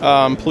really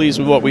pleased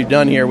with what we've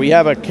done here. We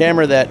have a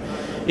camera that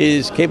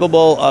is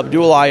capable of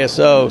dual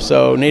ISO,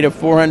 so native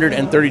 400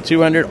 and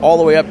 3200, all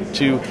the way up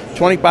to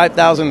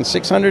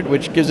 25,600,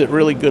 which gives it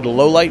really good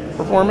low light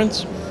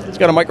performance. It's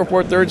got a Micro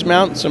Four Thirds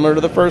mount, similar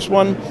to the first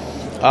one.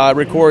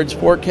 Records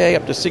 4K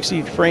up to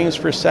 60 frames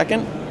per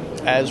second,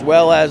 as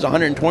well as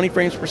 120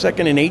 frames per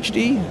second in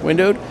HD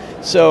windowed.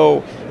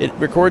 So it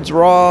records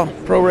RAW,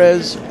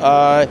 ProRes.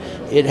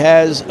 It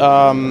has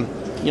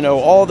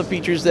all the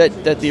features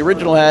that the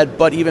original had,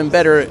 but even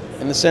better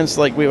in the sense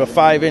like we have a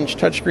 5-inch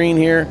touchscreen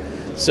here.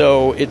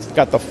 So it's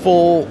got the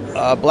full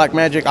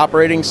Blackmagic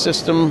operating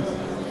system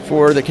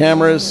for the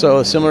cameras,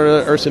 so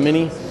similar to Ursa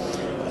Mini.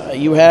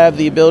 You have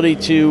the ability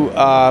to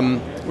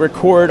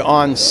record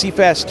on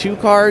CFast 2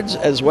 cards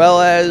as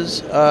well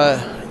as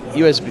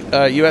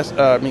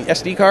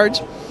SD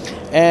cards.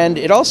 And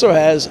it also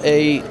has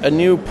a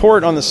new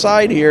port on the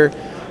side here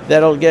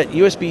that'll get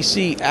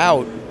USB-C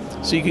out.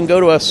 So you can go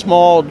to a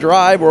small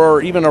drive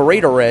or even a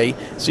RAID array,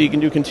 so you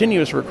can do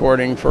continuous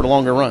recording for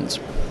longer runs.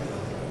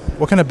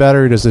 What kind of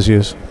battery does this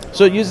use?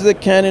 So it uses the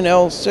Canon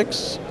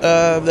L6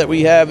 that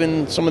we have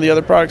in some of the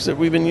other products that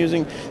we've been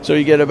using. So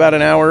you get about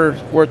an hour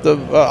worth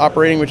of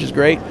operating, which is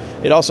great.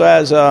 It also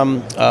has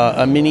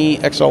a mini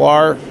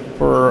XLR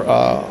for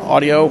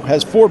audio.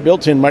 Has 4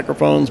 built-in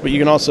microphones, but you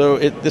can also,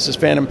 this is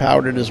phantom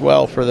powered as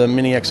well for the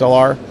mini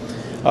XLR.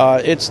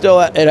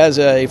 It has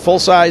a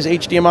full-size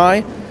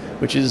HDMI,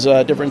 which is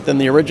different than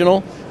the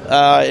original.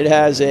 It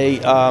has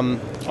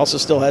also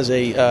still has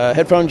a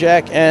headphone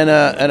jack and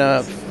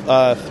a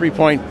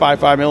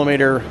 3.55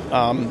 millimeter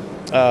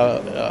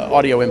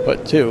audio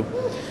input too,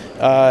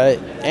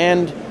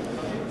 and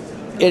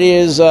it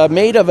is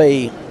made of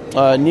a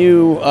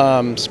new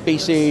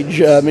space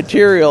age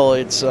material.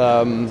 It's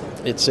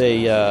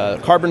a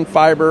carbon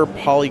fiber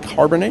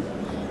polycarbonate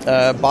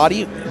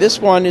body. This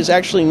one is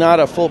actually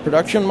not a full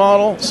production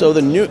model, so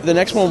the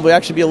next one will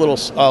actually be a little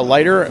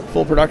lighter,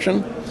 full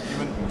production. Do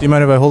you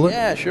mind if I hold it?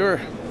 Yeah, sure.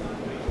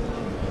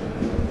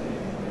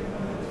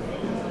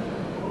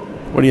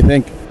 What do you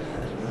think?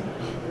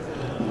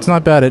 It's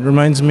not bad. It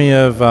reminds me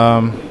of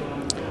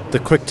the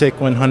Quick Take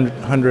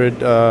 100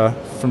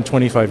 from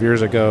 25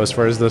 years ago as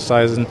far as the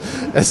size and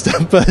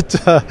stuff. But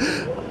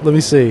let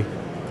me see.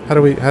 How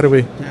do we?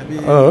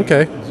 Oh,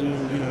 okay.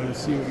 Zoom, to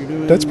see what you're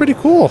doing. That's pretty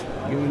cool.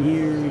 Go in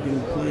here. You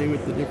can play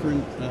with the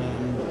different, the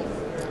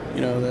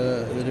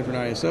different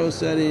ISO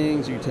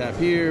settings. You tap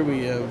here.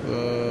 We have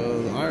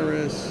the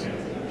iris,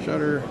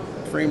 shutter,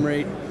 frame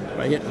rate. If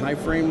I hit high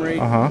frame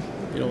rate,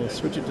 it'll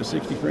switch it to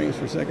 60 frames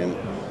per second.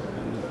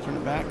 Turn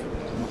it back.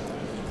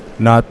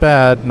 Not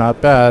bad.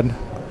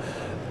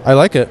 I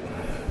like it.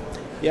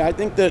 Yeah, I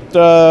think that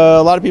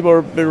a lot of people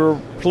are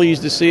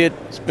pleased to see it.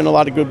 It's been a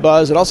lot of good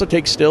buzz. It also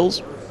takes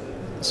stills.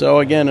 So,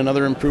 again,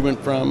 another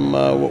improvement from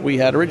what we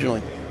had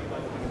originally.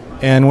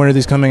 And when are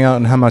these coming out,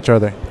 and how much are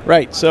they?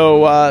 Right.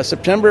 So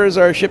September is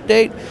our ship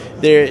date.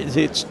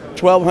 It's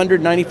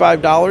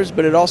 $1,295,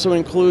 but it also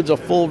includes a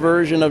full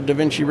version of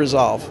DaVinci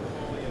Resolve.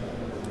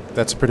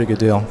 That's a pretty good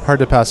deal. Hard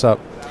to pass up.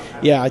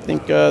 Yeah, I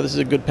think this is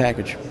a good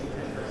package.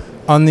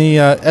 On the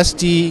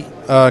SD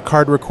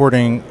card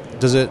recording,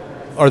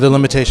 are there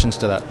limitations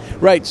to that?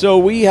 Right. So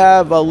we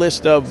have a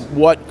list of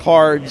what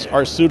cards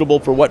are suitable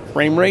for what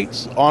frame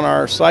rates on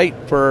our site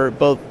for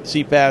both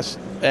CPAS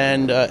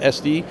and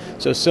SD.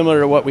 So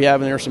similar to what we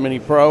have in the Ursa Mini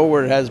Pro,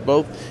 where it has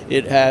both.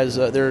 It has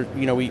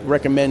we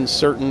recommend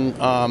certain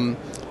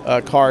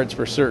cards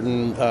for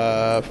certain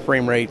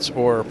frame rates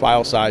or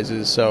file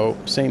sizes. So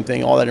same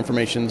thing. All that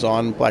information's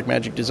on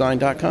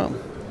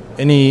blackmagicdesign.com.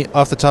 Any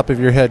off the top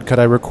of your head? Could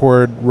I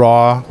record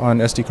RAW on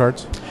SD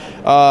cards?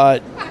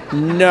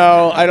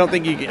 No, I don't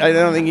think you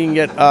can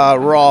get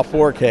RAW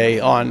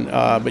 4K on,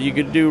 but you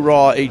could do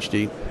RAW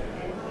HD.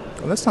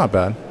 Well, that's not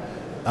bad.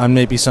 On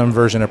maybe some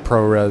version of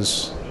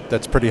ProRes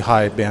that's pretty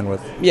high bandwidth.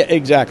 Yeah,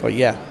 exactly.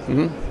 Yeah,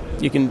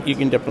 you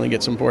can definitely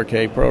get some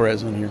 4K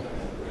ProRes on here.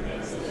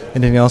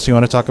 Anything else you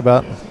want to talk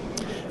about?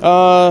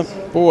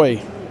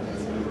 Boy,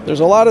 there's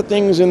a lot of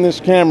things in this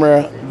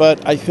camera,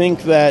 but I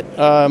think that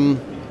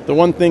the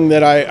one thing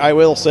that I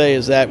will say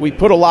is that we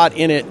put a lot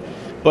in it.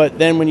 But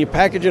then when you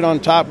package it on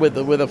top with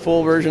a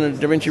full version of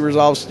DaVinci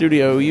Resolve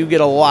Studio, you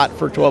get a lot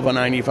for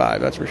 $1,295,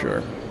 that's for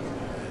sure.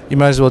 You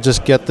might as well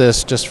just get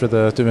this just for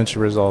the DaVinci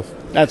Resolve.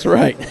 That's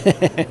right.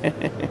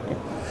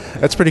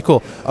 That's pretty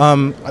cool.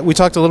 We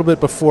talked a little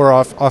bit before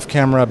off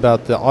camera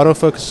about the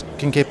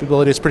autofocusing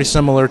capability. It's pretty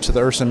similar to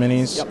the Ursa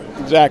Minis. Yep,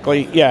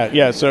 exactly.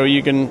 Yeah. So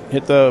you can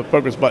hit the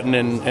focus button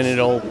and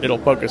it'll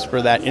focus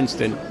for that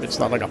instant. It's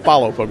not like a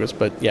follow focus,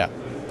 but yeah.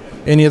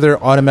 Any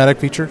other automatic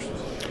features?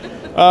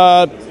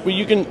 Well,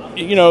 you can,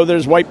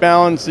 there's white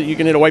balance. That you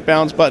can hit a white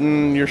balance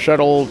button, your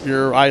shuttle,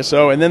 your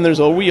ISO, and then there's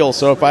a wheel.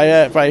 So if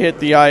I hit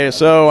the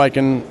ISO, I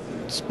can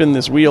spin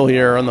this wheel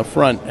here on the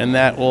front, and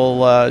that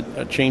will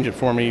change it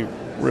for me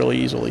really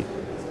easily.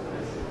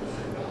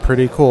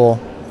 Pretty cool.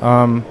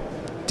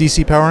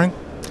 DC powering?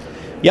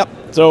 Yep.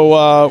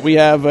 So we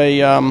have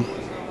a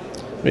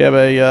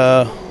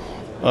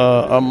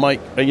mic.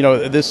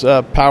 This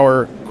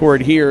power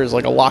cord here is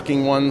like a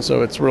locking one,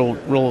 so it's real,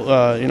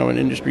 an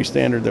industry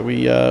standard that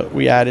we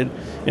added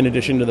in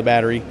addition to the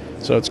battery.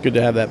 So it's good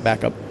to have that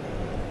backup.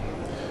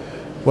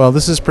 Well,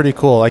 this is pretty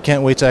cool. I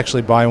can't wait to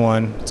actually buy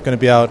one. It's going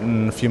to be out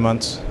in a few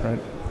months, right?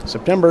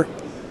 September.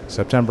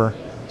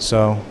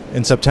 So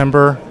in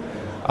September,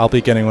 I'll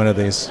be getting one of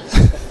these.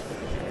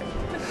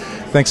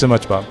 Thanks so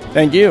much, Bob.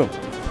 Thank you.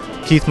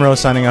 Keith Moreau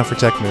signing off for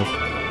TechMove.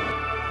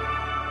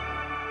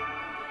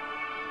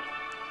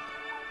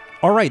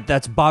 All right,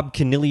 that's Bob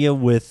Caniglia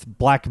with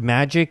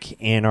Blackmagic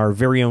and our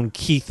very own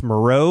Keith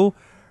Moreau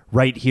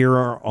right here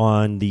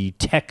on the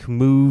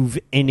TechMove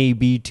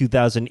NAB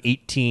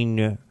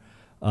 2018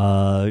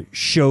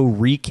 show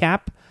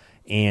recap.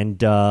 And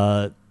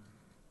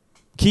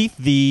Keith,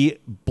 the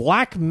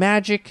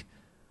Blackmagic,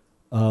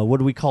 what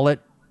do we call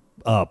it?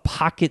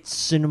 Pocket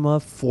Cinema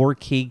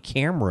 4K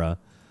camera.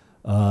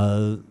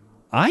 I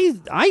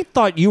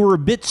thought you were a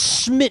bit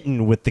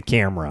smitten with the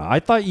camera.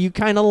 I thought you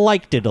kind of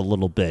liked it a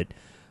little bit.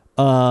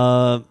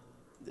 Now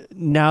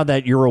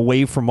that you're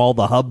away from all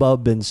the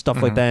hubbub and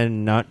stuff like that,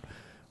 and not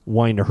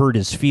wanting to hurt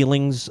his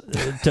feelings,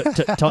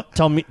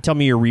 tell me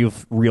your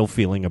real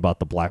feeling about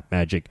the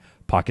Blackmagic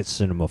Pocket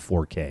Cinema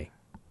 4K.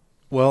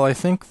 Well, I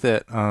think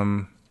that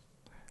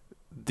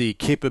the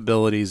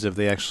capabilities, if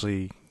they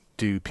actually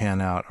do pan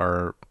out,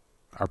 are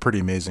pretty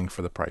amazing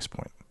for the price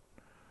point.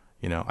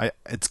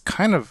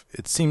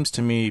 It seems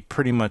to me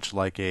pretty much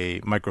like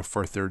a Micro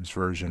Four Thirds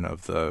version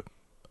of the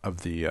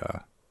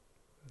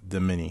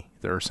Mini,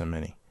 the Ursa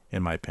Mini,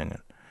 in my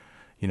opinion.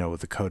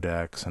 With the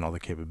codecs and all the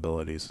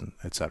capabilities, and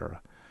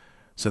etc.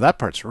 So that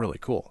part's really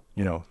cool.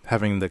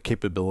 Having the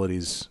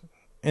capabilities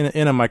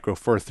in a Micro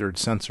Four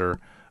Thirds sensor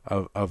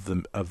of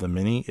the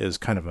Mini is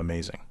kind of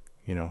amazing.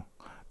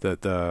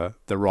 The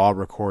raw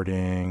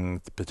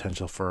recording, the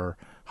potential for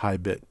high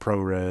bit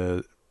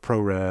ProRes,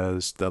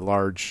 the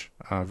large,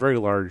 very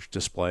large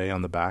display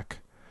on the back,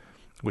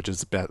 which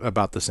is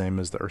about the same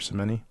as the Ursa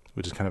Mini,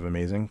 which is kind of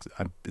amazing.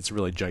 It's a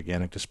really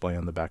gigantic display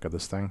on the back of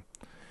this thing.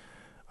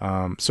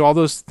 So all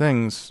those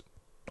things,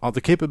 all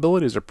the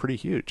capabilities are pretty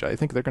huge. I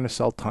think they're going to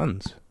sell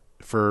tons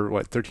for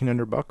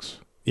 $1,300.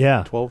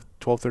 Yeah.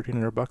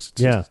 1,300 bucks.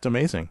 Yeah. It's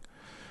amazing.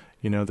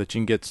 That you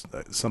can get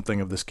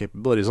something of this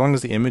capability. As long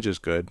as the image is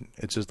good,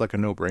 it's just like a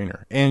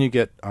no-brainer. And you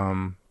get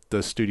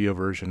the studio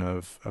version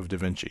of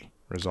DaVinci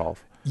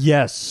Resolve.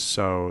 Yes.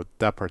 So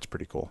that part's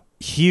pretty cool.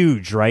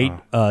 Huge, right?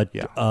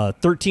 Yeah.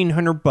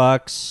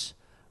 $1,300.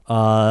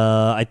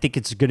 I think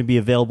it's going to be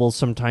available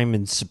sometime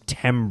in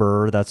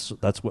September. That's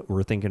what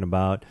we're thinking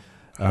about.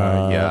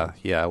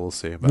 Yeah, we'll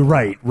see about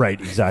Right,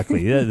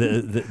 exactly.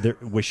 the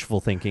wishful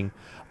thinking.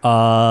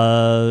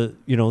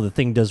 The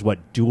thing does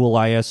what? Dual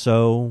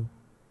ISO?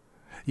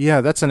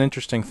 Yeah, that's an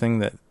interesting thing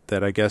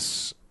that I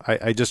guess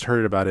I just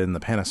heard about it in the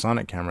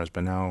Panasonic cameras,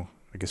 but now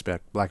I guess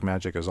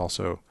Blackmagic is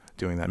also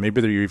doing that.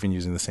 Maybe they're even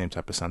using the same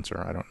type of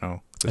sensor. I don't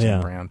know. The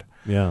same brand.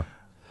 Yeah.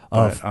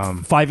 But,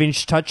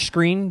 5-inch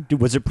touchscreen?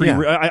 Was it pretty...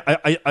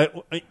 I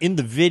in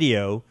the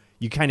video,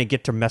 you kind of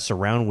get to mess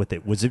around with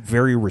it. Was it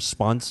very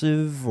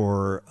responsive?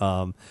 Or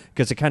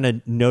because I kind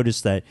of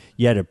noticed that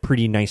you had a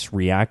pretty nice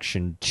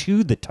reaction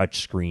to the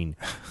touchscreen.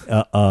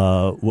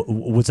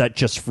 Was that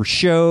just for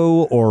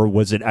show, or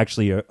was it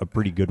actually a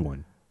pretty good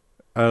one?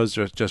 It was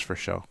just for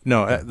show.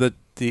 No,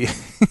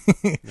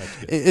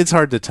 it's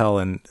hard to tell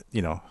in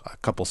a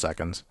couple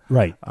seconds.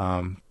 Right.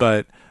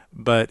 But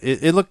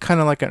it looked kind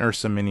of like an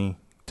Ursa Mini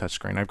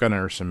touchscreen. I've got an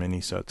Ursa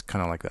Mini, so it's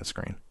kind of like that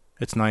screen.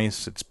 It's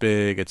nice. It's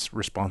big. It's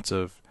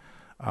responsive.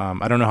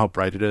 I don't know how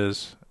bright it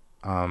is.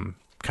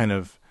 Kind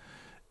of,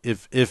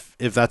 if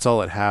that's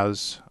all it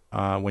has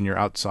when you're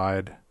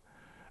outside.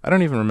 I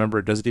don't even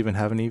remember. Does it even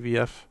have an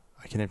EVF?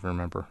 I can't even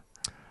remember.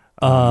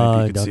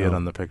 Maybe you can see it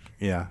on the picture.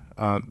 Yeah.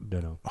 Don't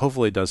know.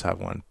 Hopefully it does have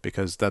one,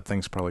 because that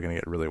thing's probably going to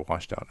get really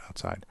washed out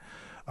outside.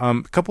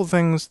 A couple of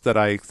things that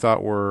I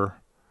thought were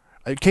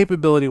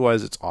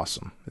capability-wise, it's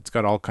awesome. It's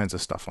got all kinds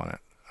of stuff on it.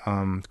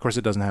 Of course,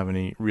 it doesn't have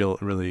any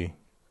really.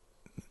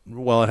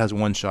 Well, it has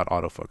one-shot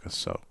autofocus,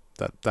 so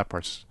that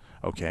part's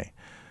okay.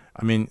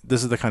 I mean,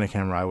 this is the kind of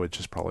camera I would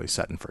just probably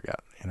set and forget.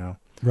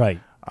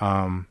 Right.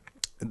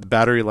 The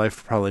battery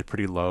life probably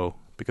pretty low,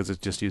 because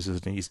it just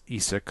uses an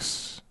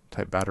E6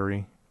 type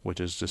battery, which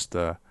is just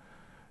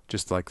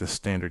like the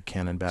standard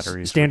Canon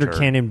batteries. Standard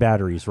Canon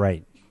batteries,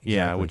 right?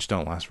 Yeah, Exactly. which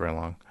don't last very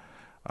long.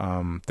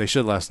 They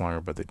should last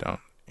longer, but they don't.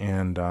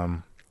 And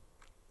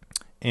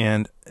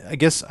I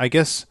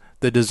guess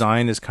the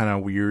design is kind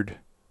of weird,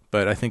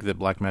 but I think that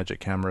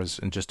Blackmagic cameras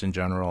and just in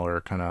general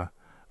are kind of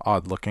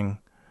odd looking.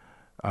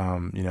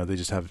 They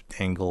just have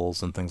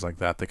angles and things like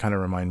that. They kind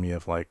of remind me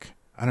of, like,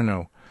 I don't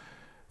know.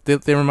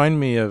 They remind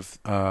me of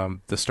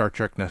the Star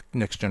Trek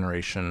Next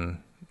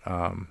Generation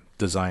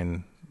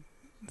design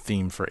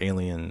theme for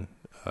alien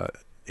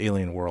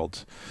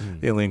worlds,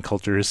 alien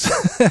cultures.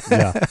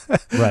 Yeah,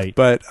 right.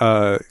 But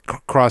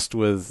crossed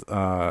with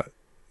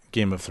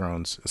Game of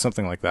Thrones,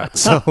 something like that.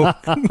 So,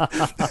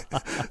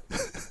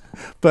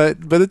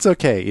 but it's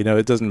okay.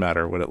 It doesn't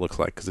matter what it looks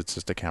like, because it's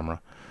just a camera.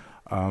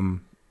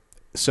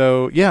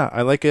 So yeah,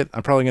 I like it.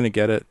 I'm probably going to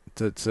get it.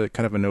 It's a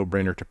kind of a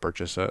no-brainer to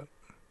purchase it.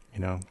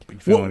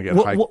 If you want to get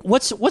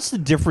what's the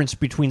difference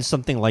between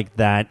something like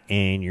that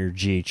and your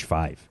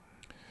GH5?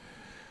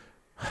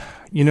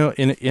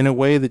 In a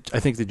way that I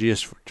think the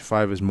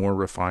GH5 is more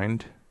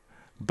refined,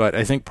 but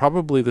I think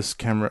probably this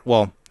camera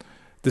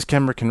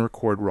can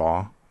record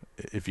RAW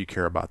if you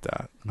care about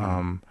that.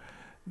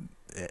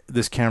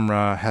 This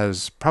camera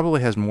probably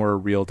has more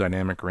real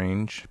dynamic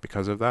range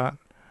because of that,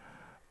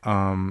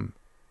 and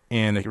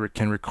it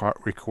can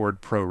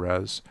record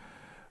ProRes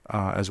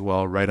as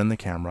well right on the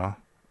camera.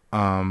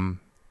 But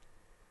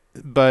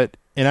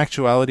in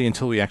actuality,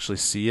 until we actually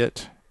see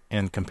it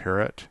and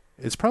compare it,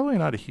 it's probably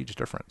not a huge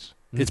difference.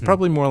 It's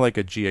probably more like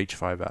a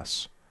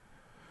GH5S.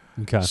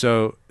 Okay.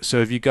 So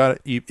if you got a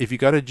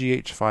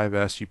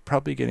GH5S, you're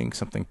probably getting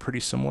something pretty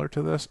similar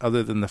to this,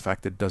 other than the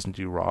fact that it doesn't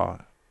do RAW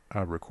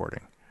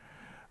recording.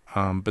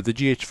 But the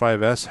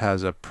GH5S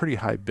has a pretty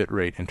high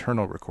bitrate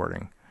internal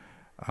recording,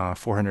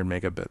 400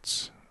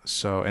 megabits.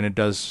 So, and it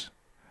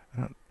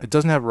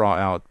doesn't have RAW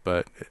out,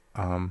 but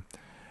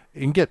it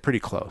can get pretty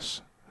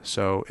close.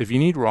 So if you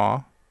need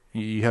RAW,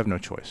 you have no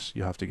choice.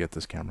 You have to get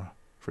this camera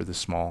for this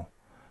small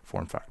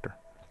form factor.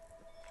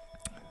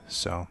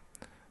 So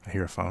I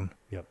hear a phone.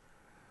 Yep.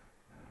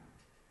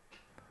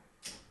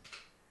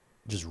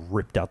 Just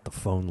ripped out the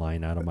phone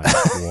line out of my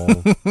wall.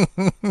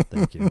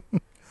 Thank you.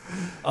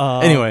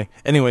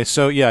 Anyway,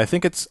 so yeah, I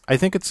think they're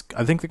going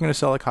to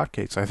sell like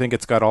hotcakes. I think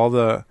it's got all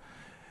the,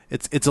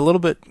 it's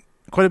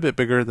quite a bit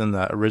bigger than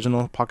the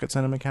original Pocket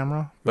Cinema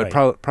camera, but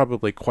Right.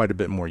 probably quite a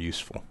bit more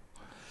useful.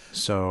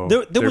 So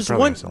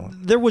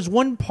there was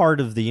one part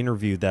of the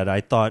interview that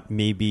I thought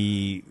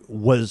maybe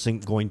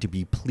wasn't going to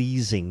be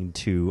pleasing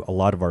to a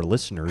lot of our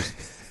listeners,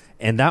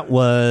 and that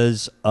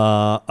was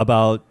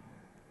about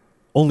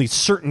only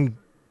certain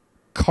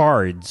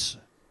cards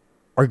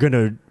are going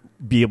to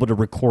be able to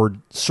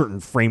record certain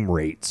frame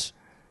rates.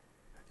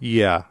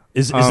 Yeah,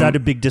 is that a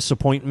big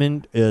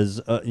disappointment?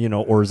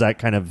 Or is that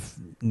kind of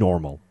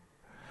normal?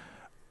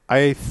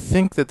 I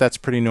think that's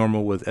pretty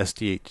normal with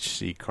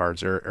SDHC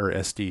cards or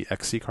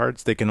SDXC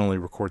cards. They can only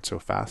record so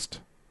fast,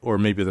 or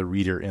maybe the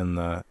reader in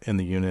the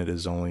unit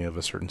is only of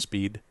a certain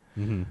speed.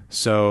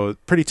 So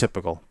pretty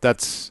typical.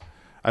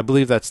 I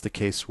believe that's the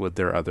case with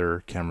their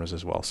other cameras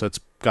as well. So it's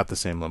got the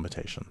same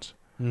limitations.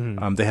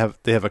 They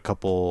have a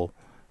couple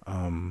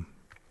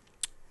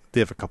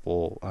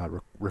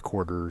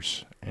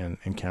recorders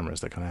and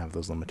cameras that kind of have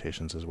those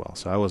limitations as well.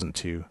 So I wasn't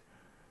too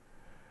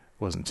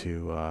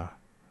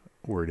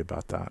worried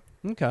about that.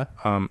 Okay.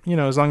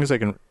 As long as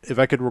if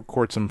I could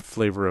record some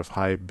flavor of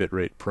high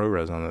bitrate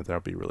ProRes on it, that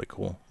would be really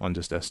cool on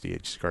just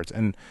SDHC cards.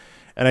 And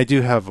I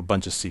do have a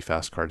bunch of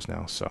CFast cards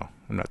now, so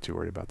I'm not too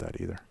worried about that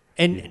either.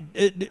 And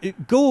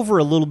go over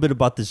a little bit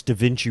about this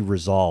DaVinci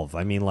Resolve.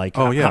 I mean, like,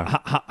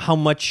 how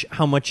much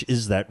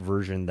is that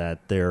version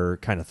that they're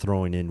kind of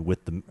throwing in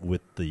with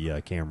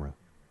the camera?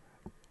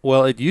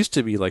 Well, it used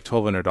to be like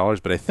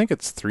 $1,200, but I think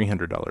it's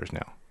 $300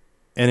 now.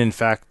 And in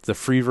fact, the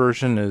free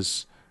version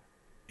is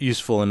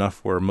useful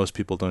enough where most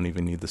people don't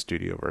even need the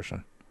studio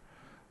version.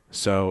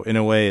 So in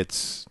a way,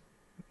 it's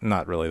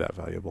not really that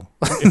valuable.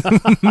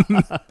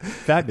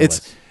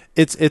 Fabulous.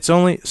 It's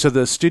only so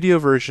the studio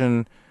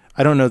version.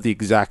 I don't know the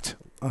exact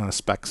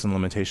specs and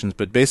limitations,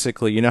 but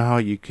basically, you know how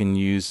you can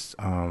use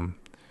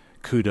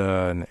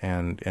CUDA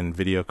and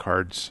video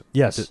cards,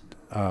 yes,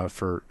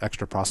 for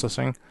extra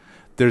processing.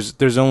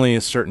 There's only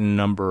a certain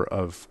number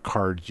of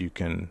cards you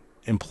can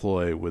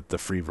employ with the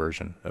free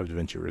version of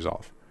DaVinci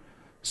Resolve.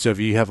 So if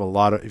you have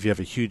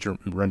a huge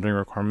rendering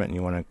requirement and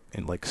you want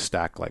to like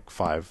stack like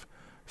five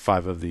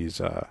of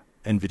these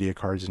NVIDIA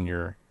cards in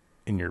your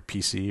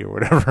PC or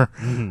whatever,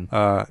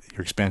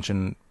 your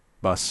expansion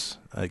box,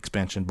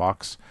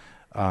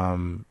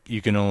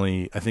 you can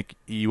only, I think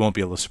you won't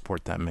be able to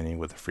support that many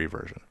with the free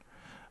version.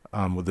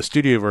 With the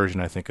studio version,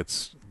 I think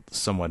it's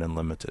somewhat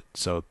unlimited.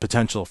 So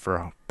potential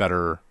for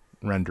better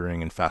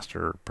rendering and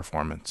faster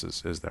performance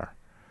is there.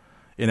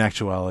 In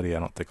actuality, I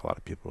don't think a lot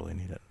of people really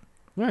need it.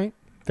 All right.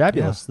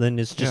 Fabulous. Yeah. Then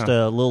it's just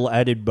a little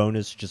added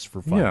bonus just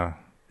for fun. Yeah,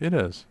 it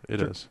is.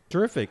 It is.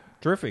 Terrific.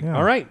 Yeah.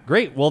 All right,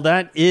 great. Well,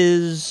 that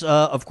is,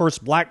 of course,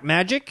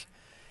 Blackmagic.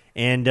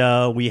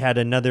 And we had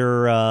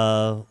another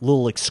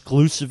little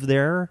exclusive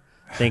there.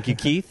 Thank you,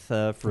 Keith,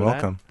 for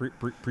welcome. that.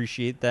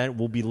 Appreciate that.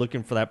 We'll be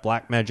looking for that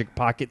Blackmagic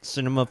Pocket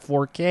Cinema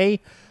 4K,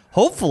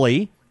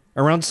 hopefully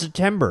around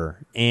September.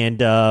 And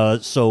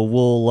so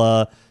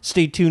we'll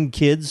stay tuned,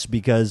 kids,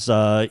 because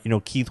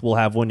Keith will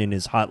have one in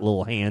his hot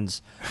little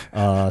hands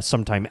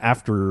sometime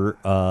after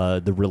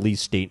the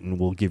release date, and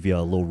we'll give you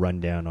a little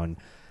rundown on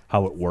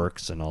how it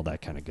works and all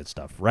that kind of good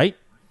stuff, right?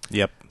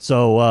 Yep.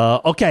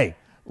 So, okay.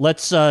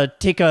 Let's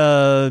take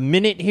a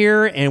minute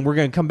here, and we're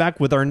going to come back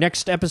with our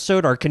next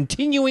episode, our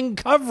continuing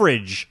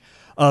coverage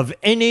of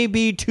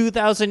NAB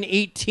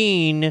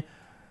 2018.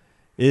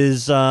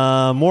 Is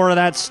more of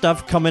that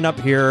stuff coming up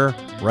here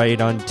right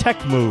on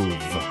Tech Move.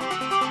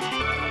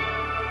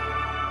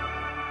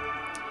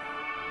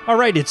 All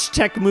right, it's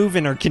Tech Move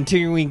and our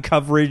continuing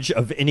coverage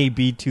of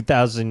NAB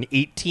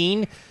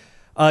 2018.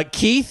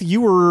 Keith,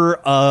 you were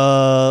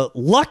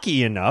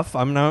lucky enough,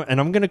 I'm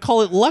going to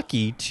call it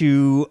lucky,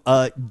 to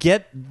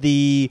get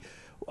the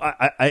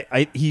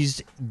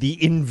he's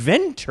the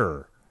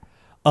inventor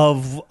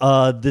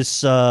of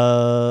this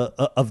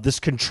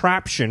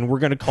contraption we're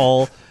going to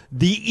call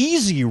the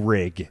Easy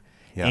Rig.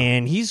 Yeah.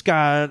 And he's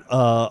got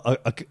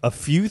a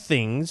few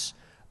things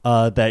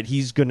that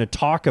he's going to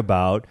talk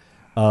about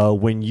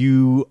when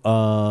you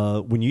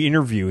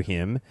interview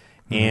him.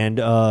 And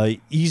and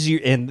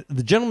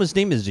the gentleman's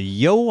name is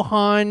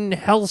Johan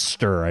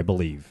Helster, I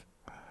believe.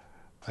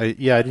 I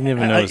didn't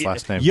even know his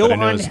last name.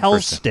 Johan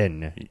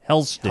Helston.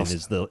 Helston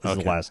is the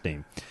last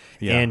name.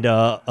 Yeah.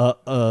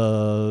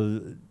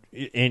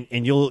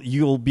 And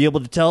you'll be able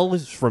to tell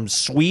it's from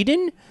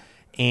Sweden.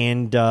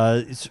 And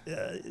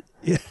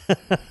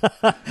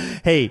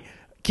hey,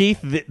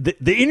 Keith,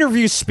 the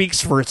interview speaks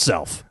for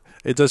itself.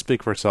 It does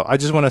speak for itself. I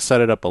just want to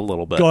set it up a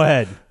little bit. Go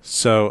ahead.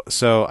 So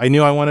I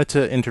knew I wanted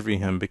to interview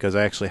him because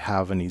I actually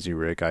have an Easy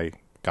Rig. I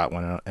got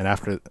one, and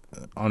after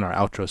on our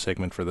outro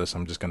segment for this,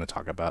 I'm just going to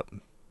talk about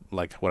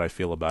like what I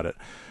feel about it.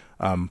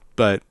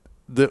 But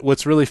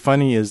what's really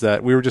funny is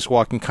that we were just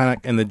walking kind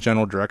of in the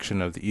general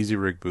direction of the Easy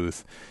Rig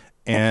booth,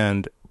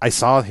 and I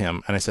saw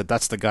him, and I said,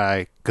 "That's the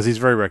guy," because he's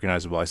very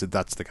recognizable. I said,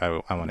 "That's the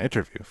guy I want to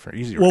interview for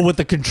Easy Rig." Well, with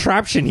the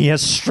contraption he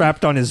has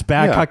strapped on his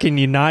back, how can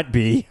you not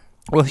be?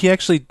 Well, he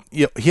actually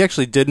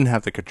didn't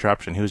have the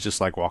contraption. He was just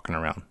like walking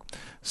around.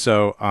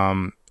 So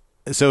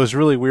it was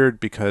really weird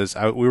because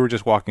we were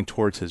just walking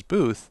towards his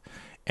booth,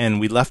 and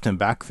we left him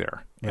back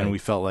there. Right. And we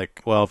felt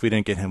like, well, if we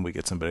didn't get him, we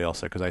get somebody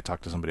else there, because I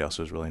talked to somebody else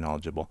who was really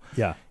knowledgeable.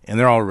 Yeah. And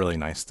they're all really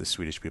nice. The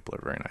Swedish people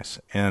are very nice.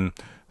 And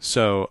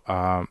so,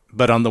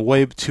 but on the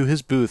way to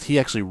his booth, he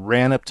actually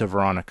ran up to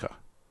Veronica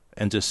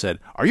and just said,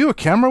 "Are you a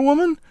camera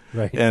woman?"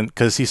 Right. And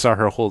because he saw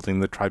her holding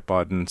the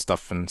tripod and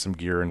stuff and some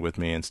gear and with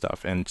me and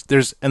stuff. And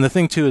the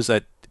thing too is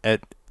that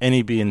at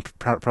NAB and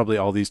probably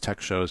all these tech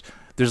shows,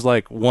 there's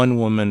like one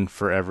woman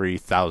for every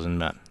 1,000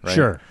 men, right?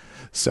 Sure.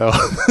 So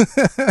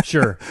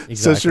sure. Exactly.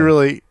 So she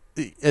really,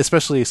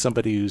 especially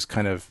somebody who's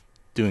kind of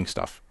doing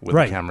stuff with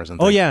the cameras and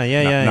things. Oh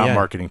yeah, not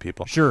marketing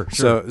people. Sure.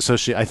 So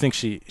I think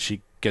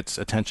she gets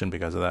attention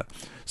because of that.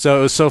 So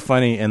it was so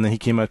funny. And then he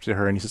came up to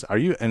her and he says, "Are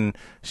you?" And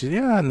she said,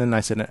 "Yeah." And then I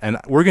said, "And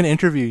we're going to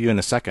interview you in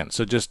a second.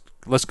 So just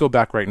let's go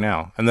back right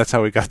now." And that's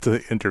how we got to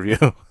the interview.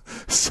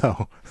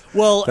 So.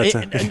 Well,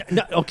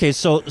 okay,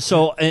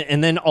 so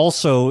and then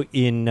also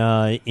in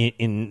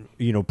previewing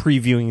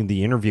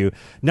the interview,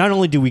 not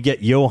only do we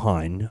get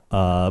Johan,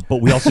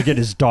 but we also get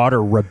his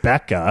daughter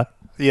Rebecca.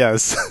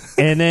 Yes,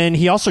 and then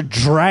he also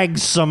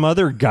drags some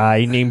other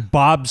guy named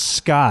Bob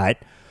Scott.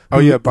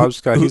 Bob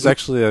Scott. He's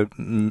actually a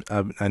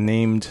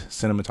named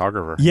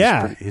cinematographer.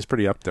 Yeah, he's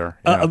pretty up there.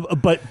 Yeah.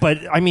 But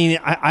I mean,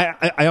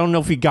 I don't know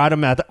if he got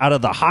him out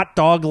of the hot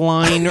dog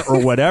line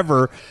or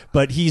whatever.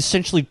 But he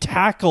essentially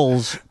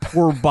tackles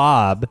poor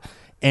Bob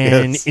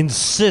and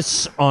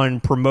insists on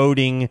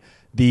promoting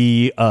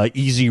the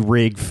Easy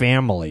Rig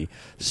family.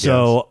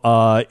 So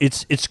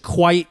it's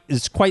quite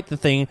the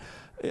thing.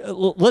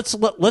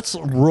 Let's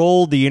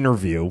roll the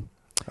interview.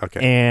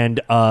 Okay.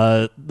 And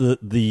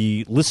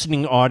the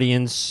listening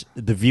audience,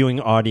 the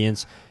viewing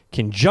audience,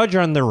 can judge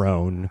on their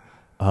own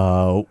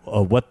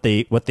what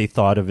they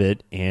thought of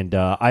it. And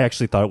I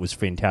actually thought it was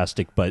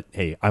fantastic, but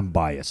hey, I'm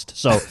biased.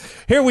 So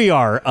here we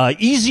are,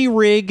 Easy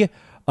Rig,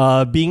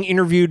 being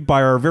interviewed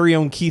by our very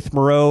own Keith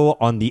Moreau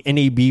on the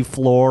NAB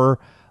floor,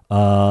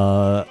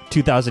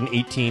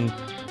 2018,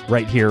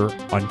 right here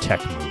on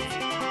Tech Move.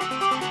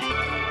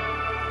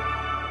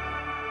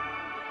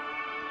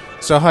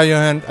 So hi,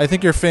 Johan. I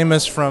think you're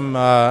famous from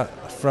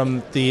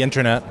the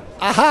internet.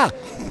 Aha!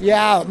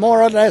 Yeah,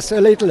 more or less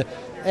a little.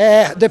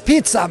 The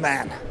Pizza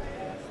Man.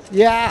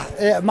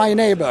 Yeah, my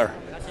neighbor.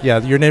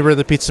 Yeah, your neighbor,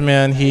 the Pizza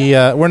Man. He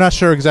we're not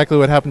sure exactly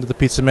what happened to the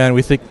Pizza Man.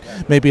 We think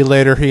maybe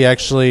later he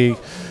actually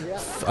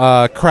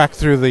cracked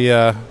through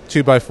the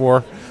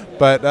 2x4.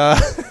 But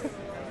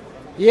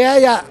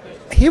yeah.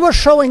 He was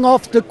showing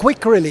off the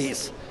quick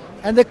release,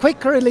 and the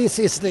quick release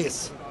is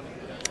this.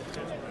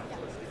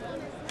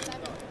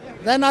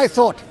 Then I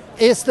thought,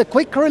 is the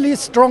quick release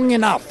strong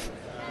enough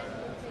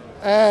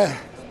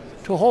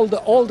to hold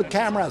all the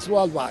cameras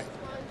worldwide?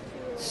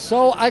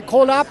 So I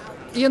call up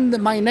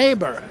my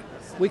neighbor.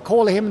 We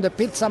call him the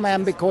Pizza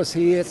Man because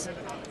he is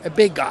a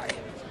big guy.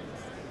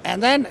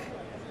 And then...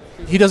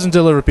 He doesn't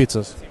deliver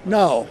pizzas.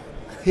 No,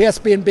 he has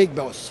been big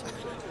boss.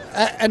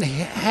 And he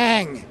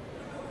hang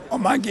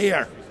on my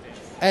gear.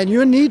 And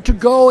you need to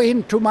go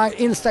into my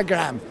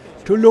Instagram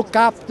to look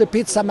up the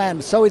Pizza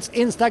Man. So it's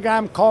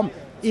Instagram.com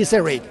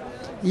Easy Rig.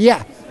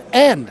 Yeah,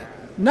 and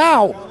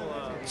now,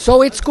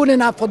 so it's good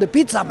enough for the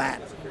Pizza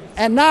Man.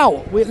 And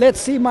now, let's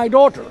see my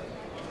daughter.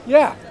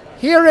 Yeah,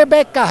 here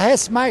Rebecca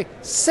has my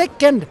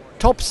second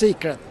top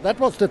secret. That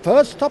was the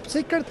first top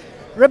secret.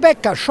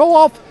 Rebecca, show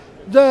off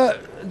the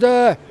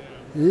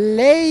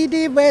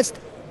Lady West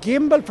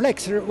Gimbal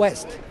Flex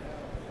Vest.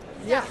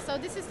 Yeah, so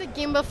this is the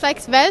Gimbal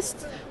Flex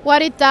Vest.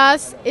 What it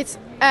does, it's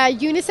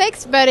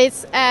unisex, but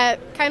it's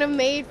kind of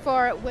made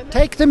for women.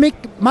 Take the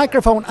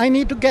microphone. I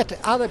need to get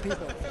other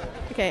people.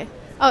 Okay.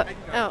 Oh,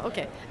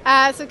 okay.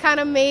 So kind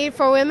of made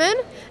for women.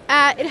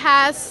 It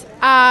has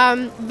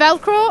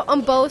Velcro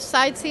on both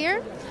sides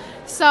here.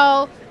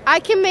 So I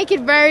can make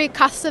it very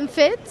custom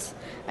fit.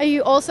 And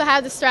you also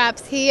have the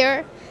straps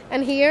here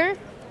and here.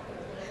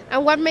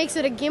 And what makes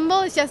it a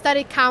gimbal is just that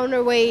it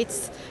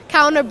counterbalances.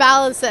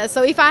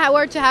 So if I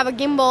were to have a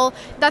gimbal,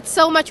 that's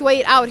so much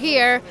weight out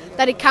here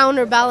that it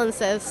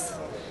counterbalances.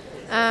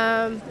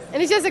 And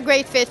it's just a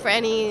great fit for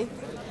any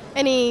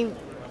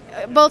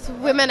both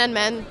women and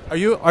men. Are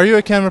you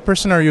a camera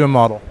person or are you a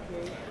model?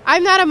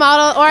 I'm not a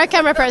model or a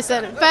camera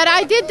person, but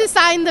I did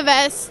design the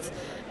vest.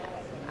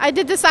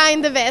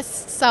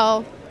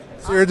 So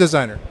you're a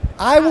designer.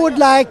 I would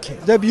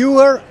like the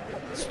viewer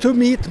to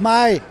meet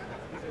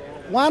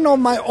one of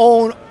my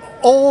own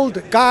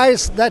old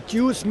guys that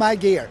use my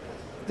gear.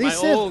 This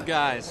is old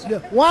guys.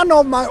 One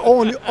of my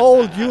own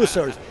old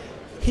users.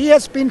 He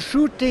has been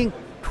shooting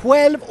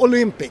 12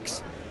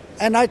 Olympics.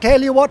 And I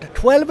tell you what,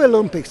 12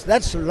 Olympics,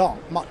 that's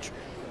much.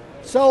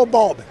 So,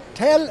 Bob,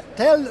 tell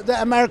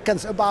the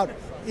Americans about it.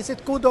 Is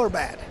it good or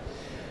bad?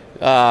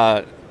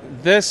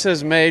 This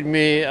has made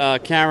me a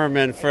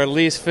cameraman for at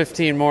least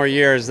 15 more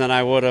years than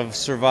I would have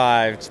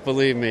survived,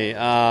 believe me.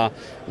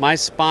 My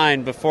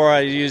spine, before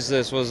I used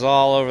this, was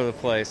all over the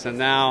place, and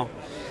now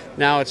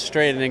it's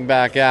straightening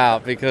back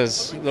out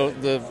because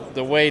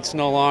the weight's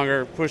no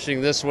longer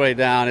pushing this way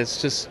down.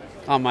 It's just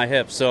on my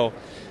hips. So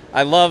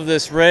I love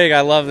this rig.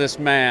 I love this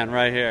man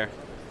right here.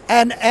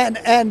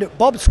 And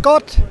Bob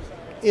Scott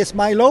is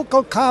my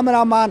local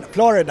cameraman,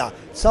 Florida.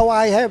 So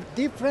I have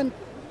different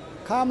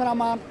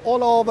cameraman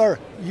all over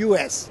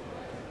U.S.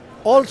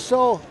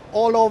 Also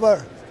all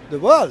over the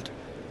world.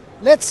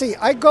 Let's see.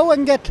 I go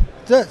and get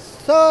the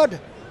third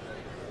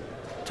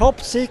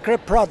top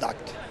secret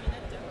product.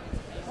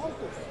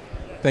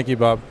 Thank you,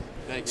 Bob.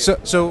 Thank you.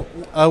 So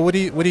what do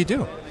you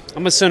do?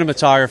 I'm a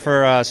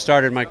cinematographer.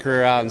 Started my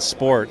career out in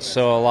sports,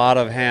 so a lot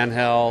of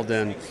handheld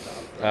and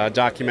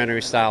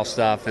documentary style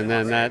stuff, and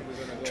then that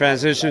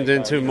transitioned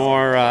into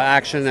more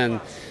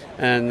action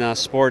and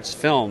sports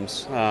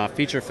films,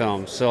 feature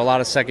films. So a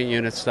lot of second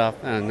unit stuff,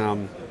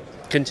 and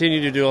continue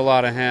to do a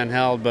lot of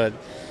handheld, but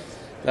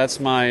That's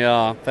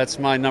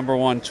my number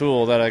one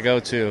tool that I go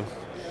to,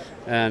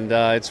 and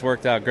it's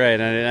worked out great.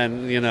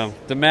 And you know,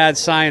 the mad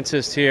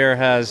scientist here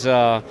has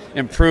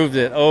improved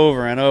it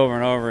over and over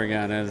and over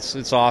again, and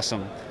it's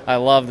awesome. I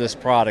love this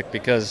product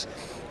because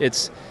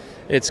it's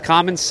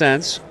common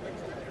sense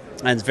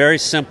and it's very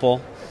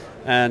simple.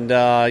 And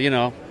you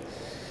know,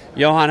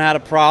 Johan had a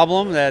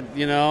problem that,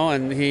 you know,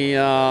 and he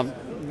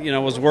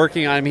was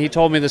working. I mean, he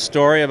told me the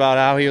story about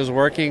how he was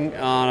working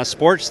on a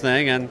sports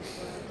thing and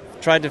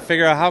tried to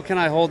figure out, how can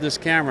I hold this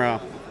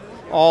camera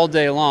all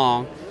day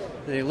long?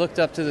 And he looked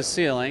up to the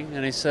ceiling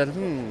and he said,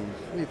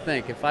 let me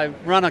think. If I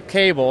run a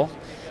cable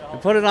and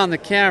put it on the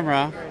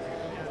camera,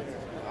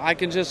 I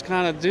can just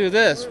kind of do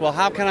this. Well,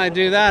 how can I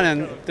do that?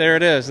 And there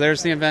it is.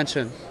 There's the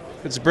invention.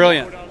 It's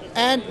brilliant.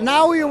 And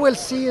now you will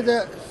see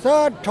the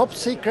third top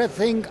secret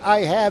thing I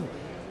have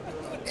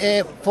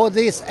for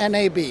this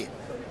NAB.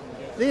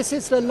 This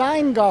is the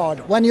line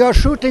guard. When you are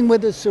shooting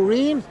with the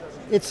Serene,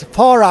 it's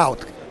far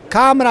out.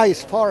 Camera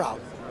is far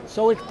out.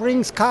 So it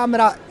brings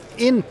camera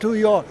into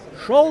your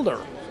shoulder.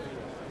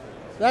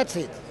 That's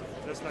it.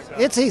 Just like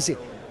that. It's easy.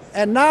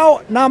 And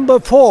now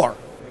number 4.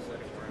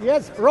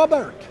 Yes,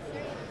 Robert.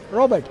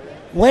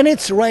 When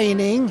it's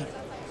raining,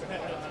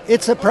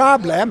 it's a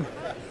problem.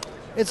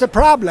 It's a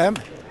problem.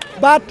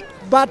 But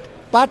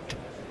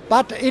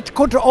it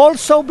could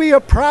also be a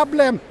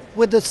problem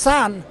with the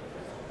sun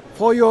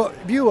for your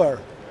viewer.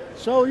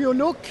 So you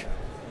look,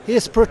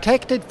 he's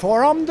protected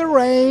from the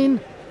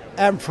rain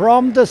and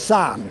from the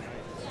sun.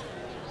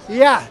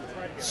 Yeah,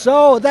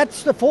 so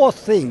that's the 4th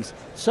thing.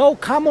 So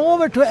come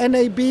over to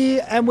NAB,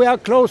 and we are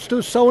close to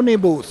Sony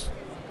booth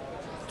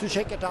to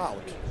check it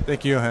out.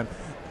 Thank you, Johan.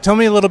 Tell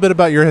me a little bit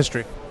about your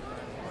history.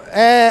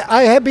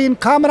 I have been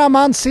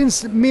cameraman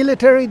since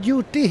military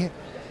duty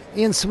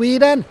in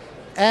Sweden,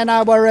 and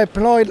I was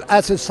employed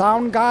as a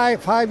sound guy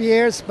 5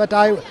 years, but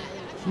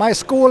my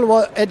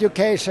school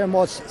education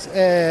was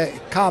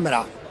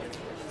camera.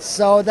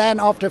 So then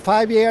after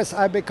 5 years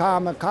I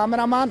became a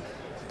cameraman,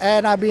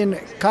 and I've been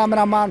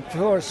cameraman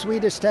for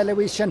Swedish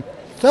television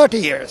 30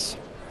 years.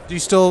 Do you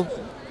still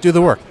do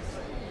the work?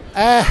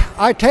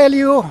 I tell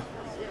you,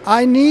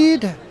 I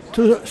need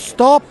to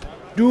stop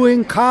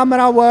doing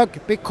camera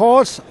work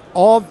because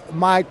of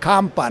my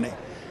company.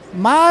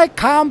 My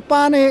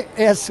company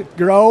has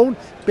grown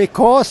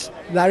because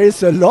there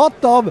is a lot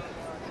of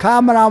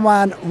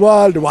cameramen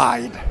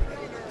worldwide.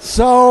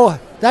 So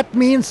that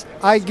means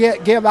I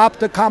give up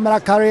the camera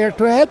career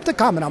to help the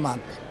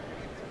cameraman.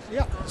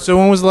 Yeah. So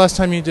when was the last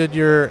time you did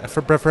your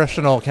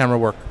professional camera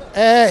work?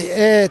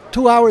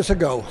 2 hours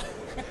ago.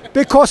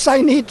 Because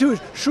I need to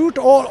shoot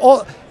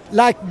all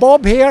like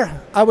Bob here.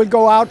 I will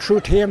go out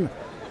shoot him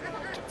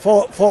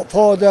for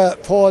the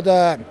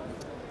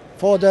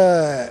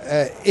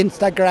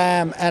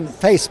Instagram and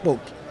Facebook.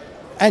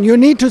 And you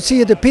need to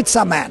see the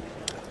Pizza Man.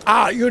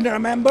 You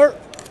remember?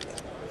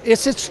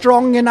 Is it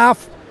strong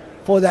enough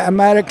for the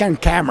American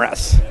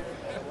cameras?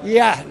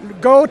 Yeah,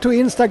 go to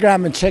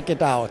Instagram and check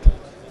it out.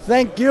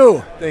 Thank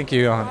you. Thank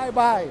you, Johan.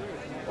 Bye-bye.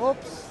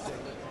 Oops.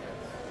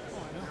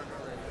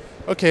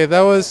 Okay,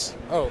 that was...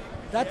 Oh,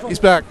 he's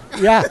back.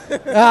 Yeah.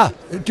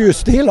 Do you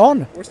still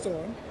on? We're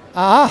still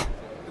on.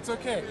 It's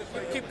okay.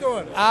 Keep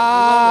going. We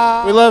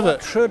love it.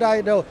 What should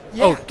I do?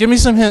 Yeah. Oh, give me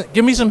some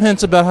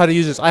hints about how to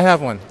use this. I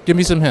have one. Give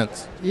me some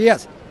hints.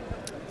 Yes.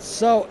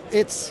 So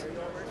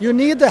you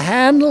need the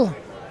handle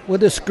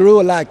with a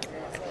screw like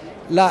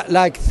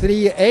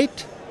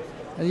 3/8,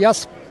 and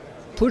just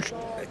push,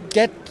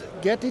 get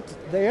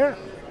it there,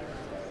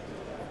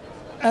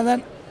 and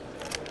then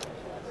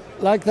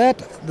like that.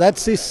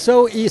 That's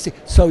so easy.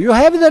 So you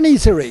have an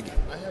easy rig.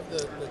 I have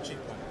the cheap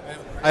one.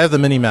 I have the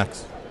Mini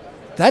Max.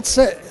 That's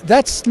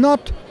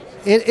not.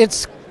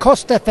 It's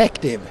cost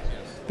effective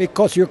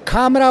because your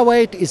camera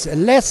weight is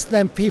less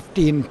than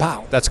 15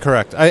 pounds. That's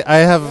correct. I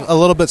have a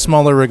little bit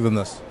smaller rig than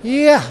this.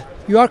 Yeah,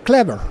 you are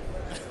clever.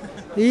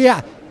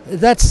 Yeah,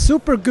 that's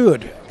super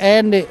good,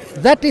 and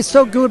that is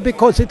so good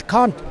because it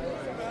can't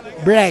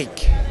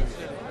break.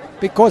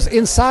 Because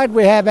inside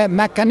we have a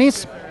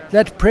mechanism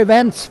that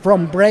prevents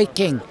from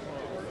breaking.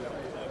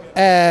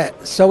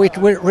 So it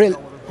will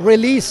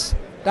release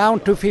down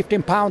to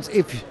 15 pounds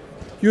if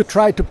you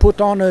try to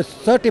put on a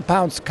 30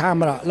 pounds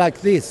camera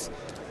like this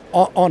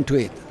onto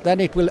it. Then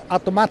it will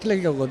automatically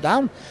go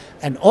down.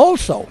 And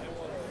also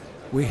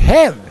we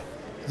have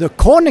the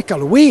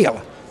conical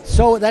wheel.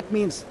 So that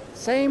means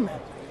same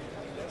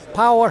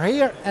power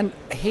here and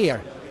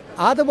here.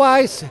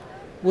 Otherwise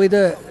with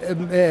a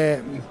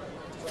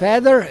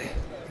feather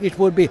it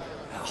would be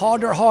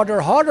harder,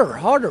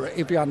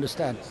 if you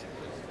understand.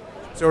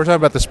 So we're talking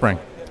about the spring.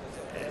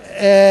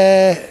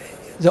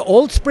 The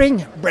old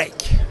spring break.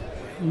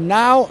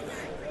 Now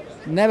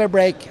never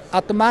break.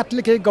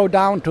 Automatically go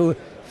down to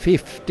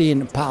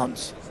 15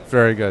 pounds.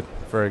 Very good.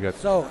 Very good.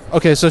 So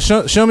okay, so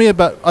show me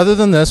about, other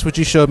than this, which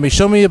you showed me,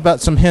 show me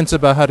about some hints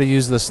about how to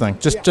use this thing.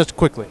 Just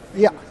quickly.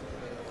 Yeah.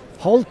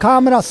 Hold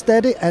camera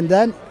steady, and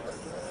then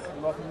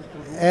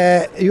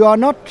you are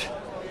not,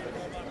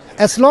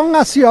 as long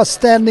as you are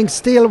standing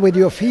still with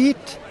your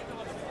feet,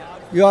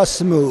 you are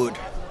smooth.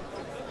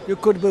 you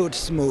could do it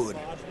smooth.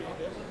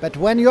 But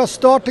when you're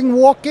starting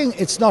walking,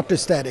 it's not a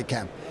steady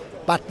cam.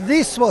 But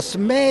this was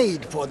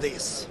made for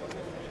this.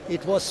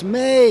 It was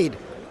made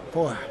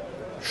for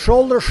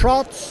shoulder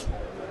shots,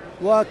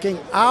 working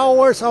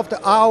hours after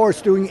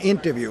hours doing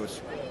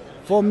interviews.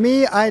 For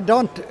me, I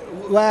don't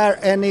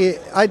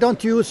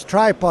use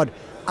tripod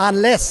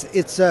unless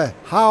it's a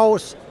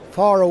house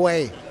far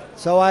away.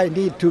 So I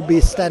need to be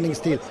standing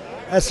still.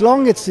 As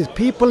long as it's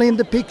people in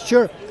the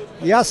picture,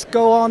 just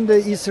go on the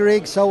Easy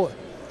Rig. So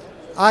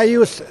I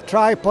use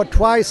tripod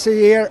twice a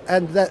year,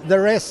 and the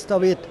rest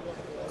of it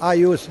I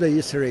use the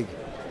Easy Rig.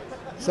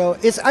 So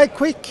it's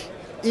quick,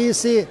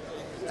 easy,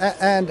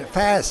 and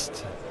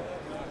fast.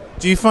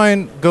 Do you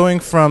find going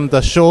from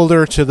the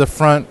shoulder to the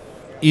front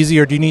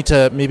easier? Do you need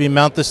to maybe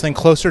mount this thing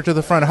closer to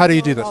the front? How do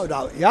you do this?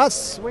 No.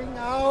 Just swing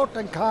out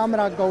and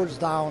camera goes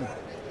down.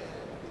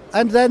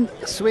 And then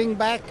swing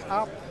back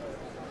up.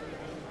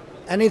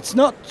 And it's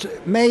not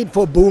made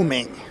for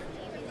booming,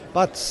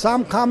 but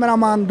some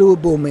cameramen do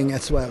booming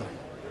as well.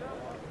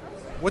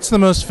 What's the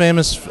most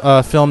famous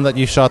film that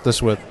you shot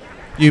this with,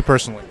 you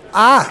personally?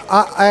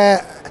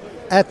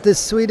 At the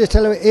Swedish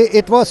television,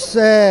 it was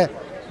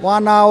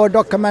 1 hour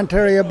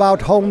documentary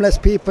about homeless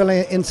people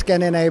in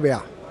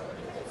Scandinavia.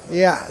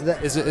 Yeah.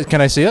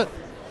 Can I see it?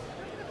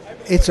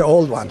 It's an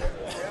old one.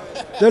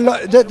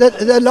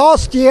 The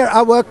last year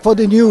I worked for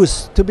the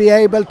news to be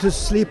able to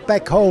sleep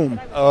back home.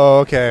 Oh,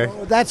 okay.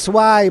 So that's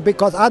why,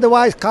 because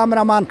otherwise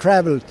cameraman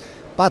traveled.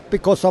 But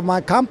because of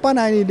my company,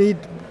 I need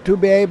to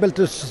be able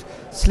to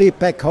sleep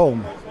back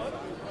home.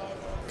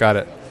 Got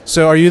it.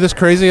 So are you this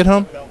crazy at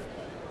home?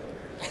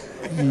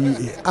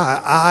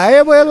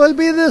 I will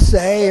be the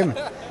same,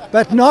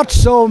 but not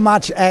so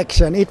much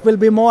action. It will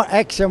be more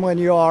action when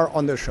you are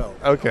on the show.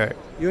 Okay.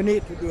 You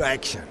need to do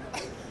action.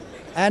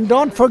 And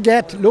don't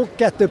forget,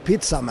 look at the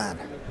pizza man.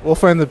 We'll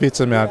find the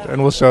pizza man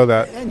and we'll show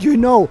that. And you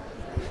know,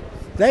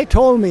 they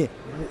told me,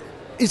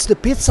 is the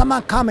pizza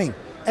man coming?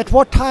 At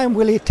what time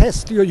will he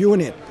test your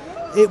unit?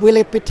 Will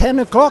it be 10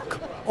 o'clock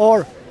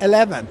or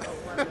 11?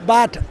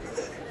 But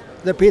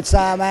the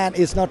pizza man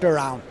is not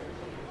around.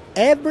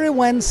 Every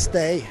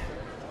Wednesday,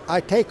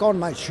 I take on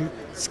my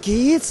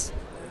skis,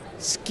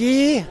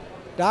 ski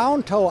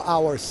down to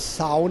our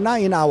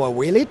sauna in our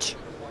village,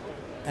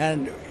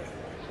 and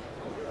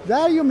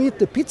there you meet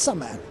the pizza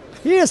man.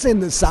 He is in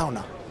the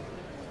sauna.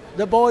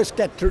 The boys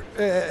get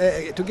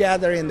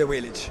together in the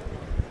village.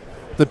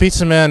 The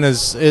pizza man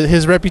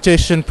his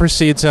reputation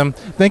precedes him.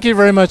 Thank you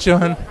very much,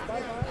 Johan.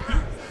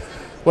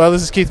 Well,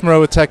 this is Keith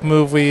Moreau with Tech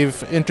Move.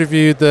 We've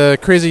interviewed the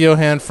crazy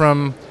Johan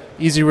from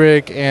Easy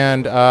Rig,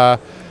 and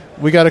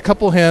we got a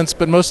couple hints,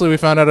 but mostly we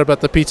found out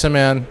about the pizza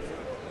man,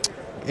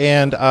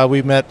 and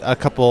we met a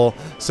couple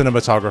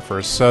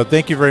cinematographers. So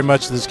thank you very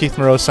much. This is Keith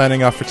Moreau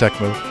signing off for Tech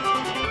Move.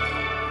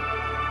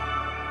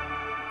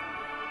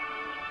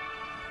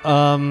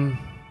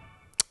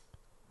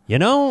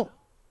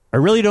 I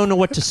really don't know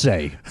what to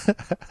say.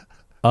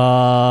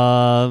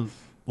 Well,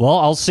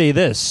 I'll say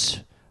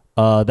this.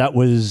 That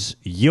was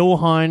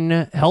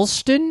Johan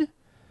Helston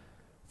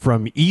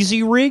from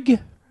Easy Rig.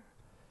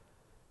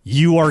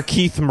 You are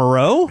Keith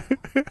Moreau.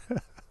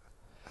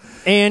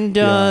 And,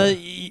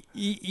 It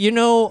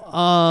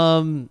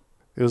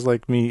was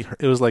like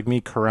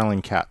me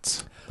corralling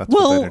cats. That's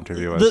what that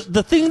interview was.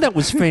 The thing that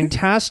was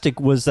fantastic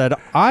was that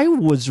I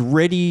was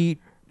ready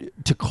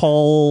to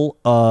call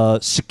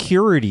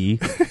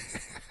security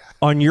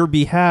on your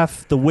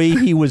behalf, the way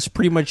he was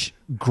pretty much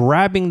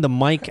grabbing the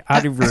mic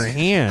out of your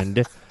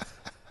hand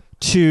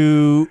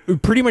to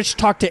pretty much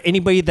talk to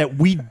anybody that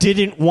we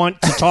didn't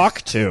want to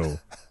talk to.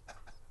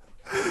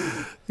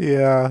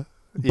 Yeah.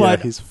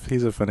 But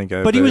he's a funny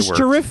guy. But he was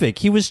terrific.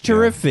 He was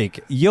terrific.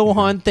 Yeah.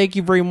 Johan, thank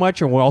you very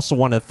much. And we also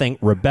want to thank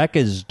Rebecca,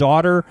 his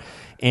daughter,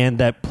 and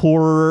that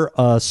poor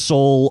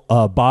soul,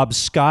 Bob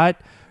Scott,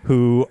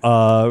 who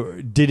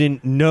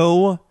didn't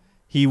know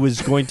he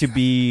was going to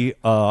be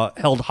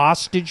held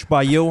hostage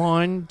by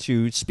Johan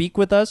to speak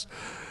with us.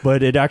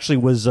 But it actually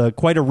was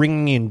quite a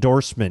ringing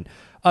endorsement.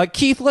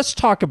 Keith, let's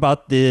talk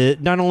about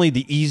not only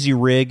the Easy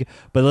Rig,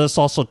 but let's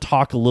also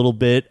talk a little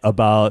bit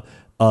about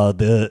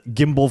the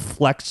Gimbal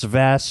Flex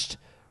Vest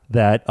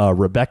that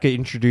Rebecca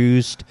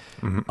introduced.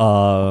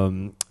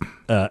 Mm-hmm.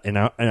 And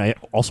I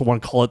also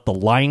want to call it the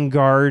Line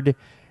Guard,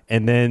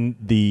 and then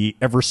the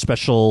ever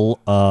special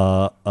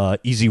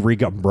Easy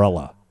Rig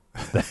umbrella.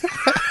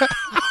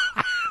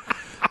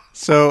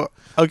 So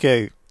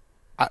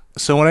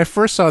when I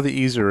first saw the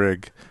Easy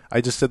Rig, I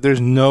just said, there's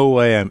no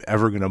way I'm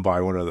ever going to buy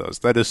one of those.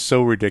 That is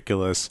so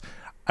ridiculous.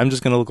 I'm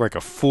just going to look like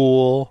a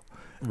fool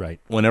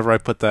whenever I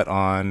put that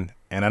on,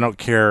 and I don't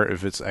care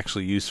if it's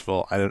actually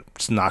useful. I'm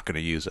just not going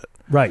to use it.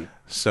 Right.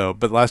 So,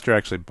 but last year I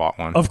actually bought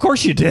one. Of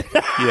course you did.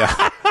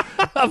 Yeah.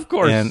 Of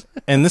course.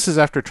 And this is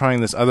after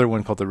trying this other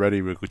one called the Ready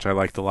Rig, which I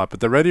liked a lot. But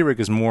the Ready Rig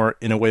is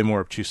in a way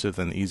more obtrusive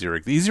than the Easy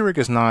Rig. The Easy Rig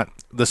is not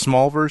the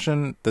small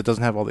version that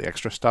doesn't have all the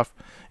extra stuff,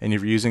 and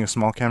if you're using a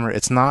small camera,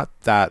 it's not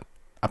that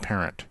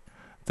apparent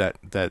that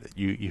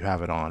you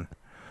have it on.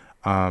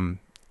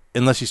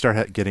 unless you start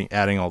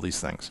adding all these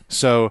things.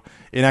 So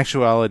in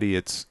actuality,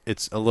 it's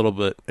a little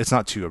bit, it's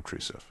not too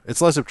obtrusive.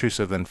 It's less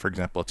obtrusive than, for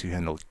example, a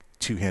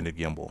two-handed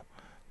gimbal.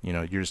 You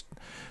know,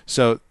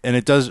 and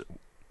it does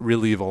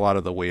relieve a lot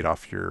of the weight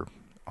off your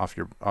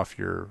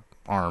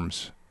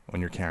arms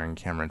when you're carrying a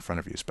camera in front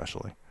of you,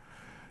 especially.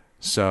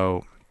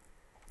 So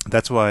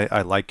that's why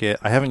I like it.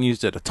 I haven't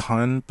used it a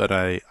ton, but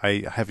I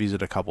have used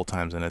it a couple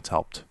times and it's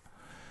helped.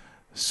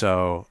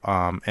 So,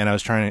 and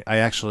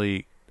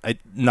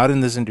not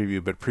in this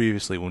interview, but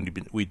previously when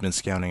we'd been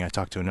scouting, I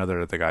talked to another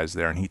of the guys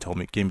there, and he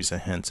gave me some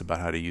hints about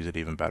how to use it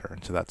even better.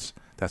 And so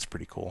that's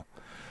pretty cool.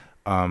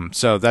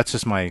 So that's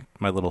just my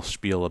little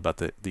spiel about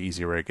the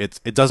Easy Rig.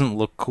 It doesn't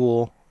look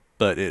cool,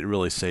 but it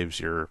really saves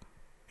your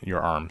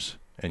arms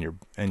and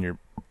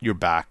your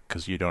back,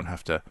 because you don't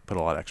have to put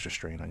a lot of extra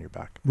strain on your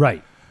back.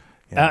 Right.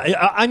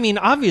 Yeah. I mean,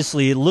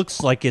 obviously, it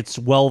looks like it's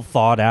well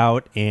thought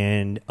out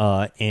and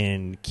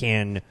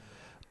can,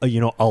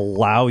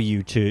 allow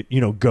you to,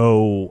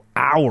 go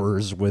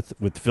hours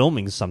with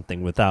filming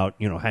something without,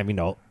 having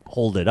to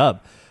hold it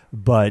up.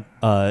 But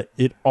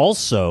it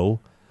also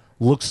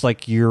looks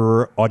like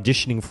you're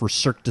auditioning for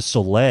Cirque du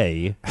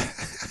Soleil.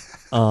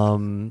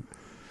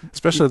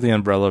 Especially the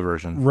umbrella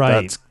version.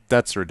 Right.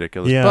 That's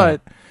ridiculous. Yeah.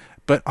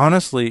 But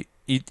honestly,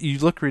 you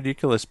look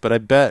ridiculous, but I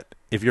bet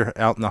if you're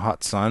out in the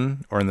hot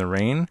sun or in the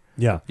rain,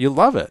 Yeah. you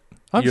love it.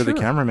 I'm You're sure. the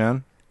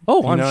cameraman.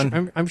 Oh,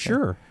 I'm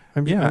sure.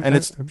 I'm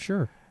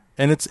sure.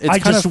 And it's I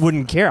kind just of,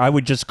 wouldn't care. I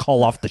would just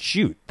call off the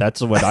shoot.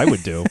 That's what I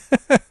would do.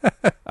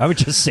 I would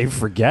just say,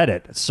 forget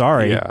it.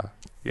 Sorry. Yeah.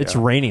 It's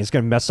raining. It's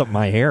going to mess up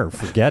my hair.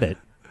 Forget it.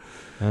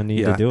 I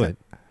need to do it.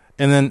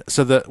 And then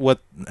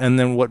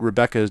what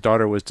Rebecca's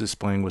daughter was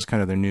displaying was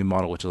kind of their new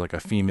model, which is like a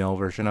female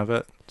version of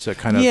it. So it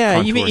kind of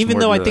even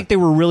though I think they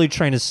were really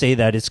trying to say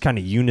that it's kind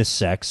of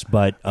unisex,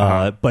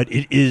 but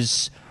it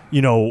is,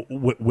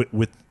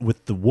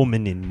 with the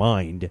woman in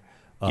mind.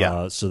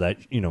 So that,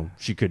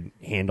 she could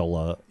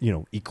handle,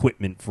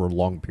 equipment for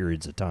long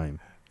periods of time.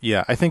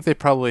 Yeah, I think they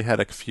probably had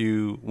a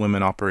few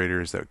women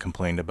operators that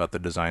complained about the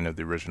design of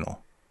the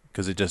original,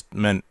 because it just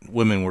meant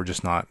women were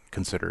just not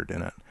considered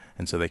in it.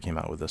 And so they came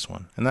out with this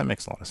one. And that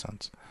makes a lot of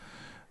sense.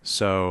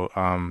 So,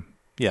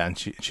 and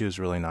she was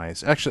really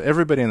nice. Actually,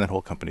 everybody in that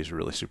whole company is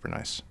really super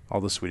nice.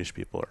 All the Swedish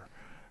people are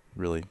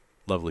really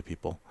lovely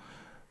people.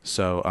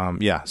 So,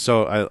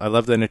 So I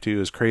loved the interview. It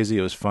was crazy.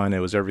 It was fun. It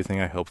was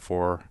everything I hoped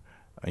for.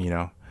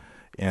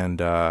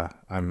 And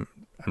I'm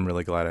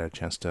really glad I had a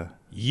chance to.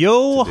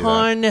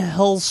 Johan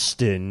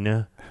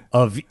Helston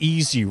of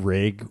Easy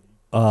Rig,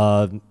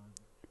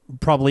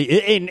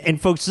 probably, and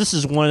folks, this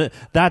is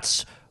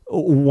that's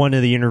one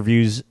of the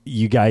interviews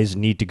you guys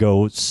need to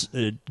go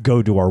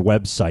to our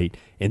website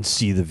and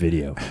see the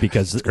video,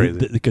 because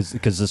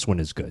because this one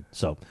is good.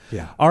 So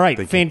yeah, all right,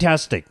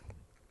 fantastic.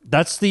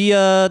 That's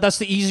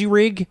the Easy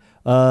Rig.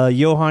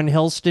 Johan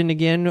Helston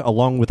again,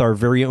 along with our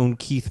very own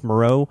Keith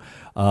Moreau.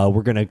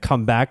 We're going to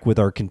come back with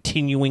our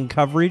continuing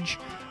coverage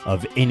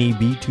of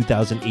NAB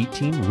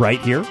 2018 right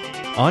here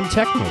on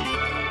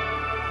TechMove.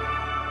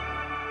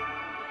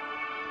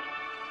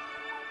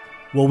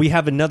 Well, we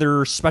have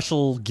another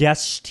special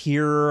guest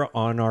here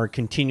on our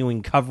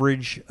continuing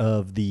coverage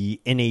of the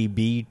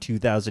NAB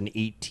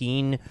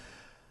 2018.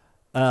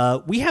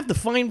 We have the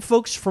fine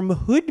folks from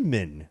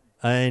Hoodman.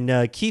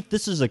 And Keith,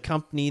 this is a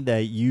company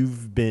that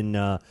you've been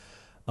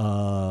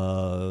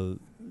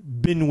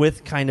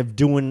with, kind of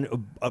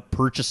doing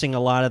purchasing a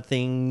lot of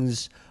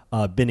things,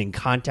 been in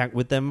contact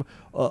with them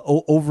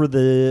over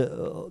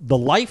the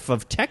life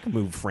of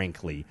TechMove,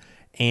 frankly.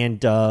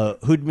 And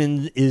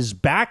Hoodman is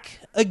back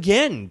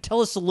again. Tell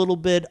us a little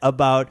bit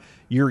about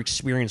your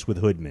experience with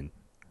Hoodman.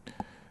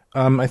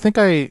 I think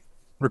I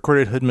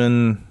recorded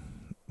Hoodman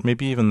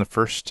maybe even the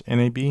first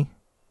NAB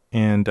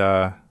and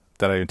that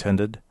I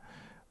attended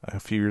a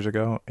few years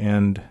ago,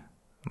 and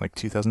like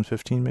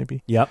 2015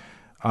 maybe. Yep.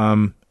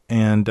 And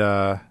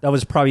that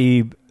was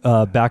probably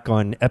back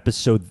on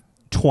episode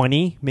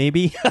 20,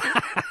 maybe.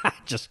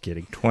 Just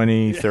kidding.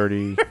 20,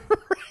 30.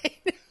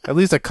 Right. At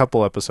least a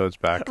couple episodes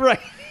back. Right.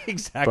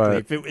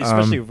 Exactly. But,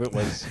 especially if it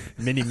was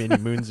many, many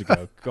moons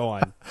ago. Go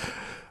on.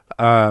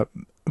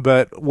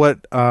 But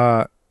what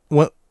I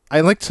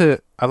like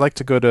to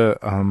go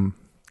to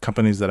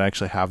companies that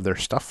actually have their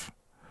stuff,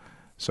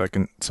 so I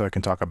can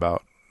talk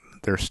about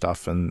their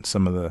stuff and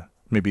some of the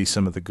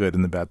good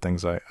and the bad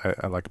things I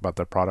like about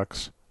their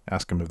products.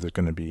 Ask them if there's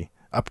going to be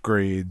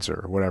upgrades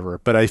or whatever.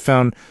 But we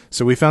found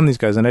these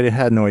guys, and I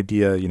had no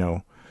idea,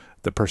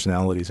 the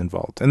personalities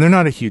involved. And they're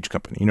not a huge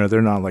company,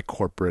 they're not like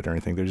corporate or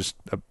anything. They're just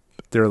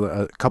they're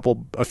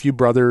a few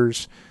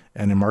brothers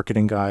and a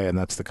marketing guy, and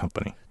that's the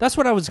company. That's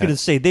what I was going to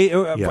say. They,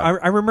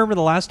 I remember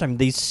the last time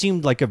they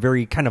seemed like a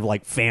very kind of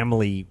like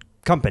family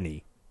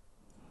company.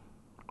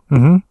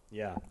 Mm-hmm.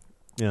 Yeah.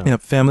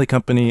 Family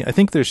company. I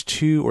think there's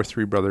 2 or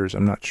 3 brothers.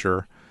 I'm not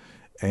sure.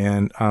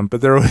 And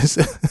but they're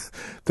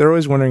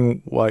always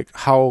wondering like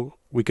how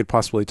we could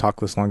possibly talk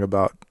this long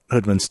about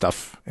Hoodman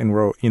stuff, and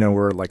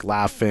we're like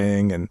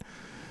laughing and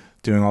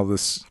doing all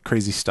this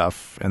crazy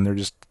stuff, and they're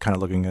just kind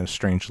of looking at us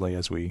strangely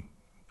as we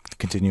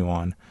continue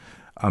on.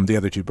 the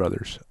other two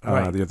brothers,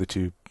 Right. the other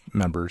two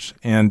members.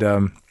 And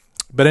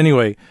but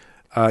anyway,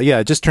 yeah,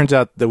 it just turns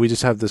out that we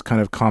just have this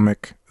kind of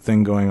comic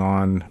thing going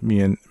on, me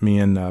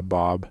and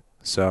Bob.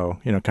 So,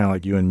 you know, kind of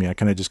like you and me, I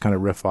kind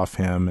of riff off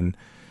him and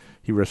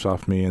he riffs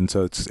off me, and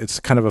so it's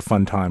kind of a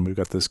fun time. We've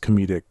got this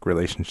comedic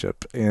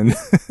relationship, and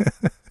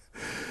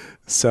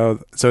so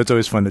it's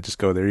always fun to just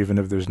go there, even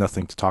if there's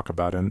nothing to talk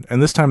about. And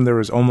this time there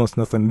was almost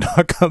nothing to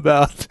talk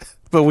about,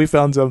 but we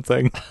found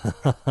something,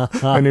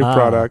 a new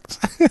product.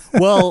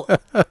 well,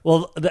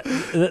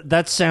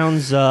 that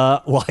sounds.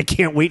 Well, I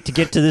can't wait to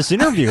get to this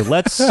interview.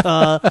 Let's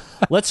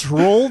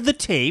roll the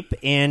tape,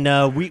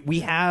 and we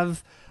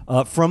have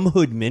from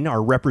Hoodman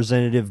our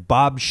representative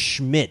Bob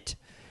Schmidt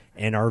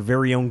and our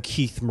very own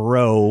Keith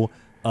Moreau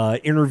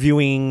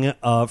interviewing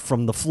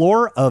from the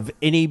floor of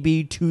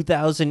NAB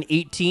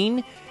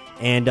 2018,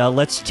 and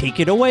let's take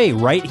it away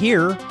right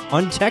here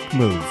on Tech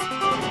Move.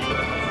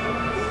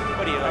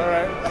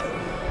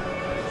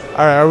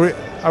 All right,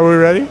 are we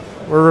ready?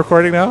 We're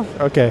recording now?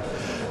 Okay.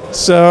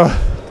 So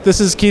this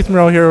is Keith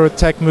Moreau here with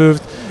Tech Move,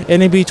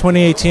 NAB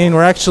 2018.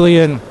 We're actually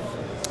in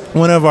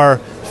one of our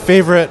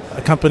favorite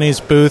companies'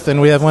 booth,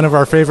 and we have one of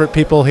our favorite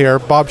people here,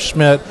 Bob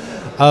Schmidt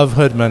of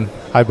Hoodman.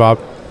 Hi, Bob.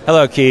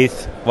 Hello,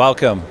 Keith.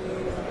 Welcome.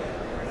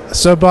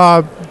 So,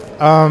 Bob,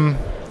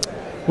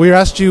 we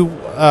asked you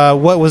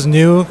what was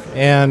new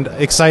and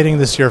exciting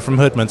this year from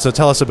Hoodman, so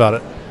tell us about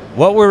it.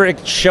 What we're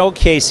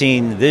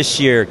showcasing this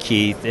year,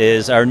 Keith,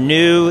 is our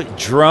new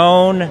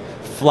drone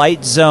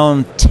flight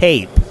zone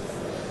tape.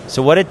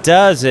 So what it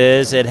does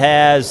is it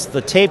has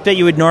the tape that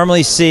you would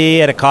normally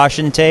see at a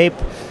caution tape,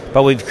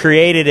 but we've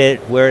created it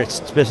where it's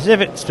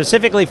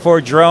specifically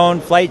for drone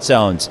flight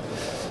zones.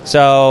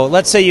 So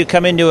let's say you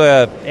come into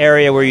an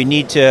area where you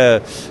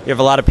have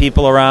a lot of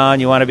people around,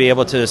 you want to be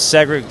able to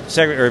segregate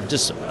or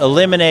just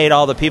eliminate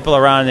all the people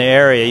around the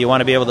area. You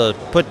want to be able to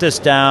put this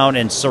down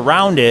and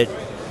surround it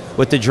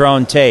with the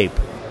drone tape.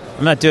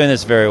 I'm not doing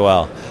this very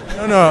well.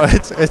 No,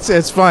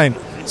 it's fine.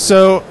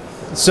 So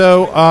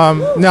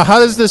now how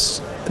does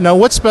this? Now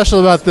what's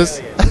special about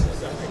this?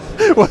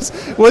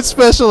 What's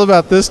special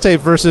about this tape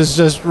versus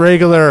just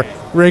regular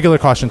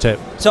caution tape?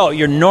 So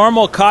your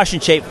normal caution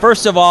tape,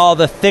 first of all,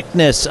 the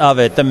thickness of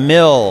it, the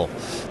mil.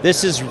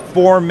 This is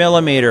 4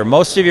 millimeter.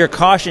 Most of your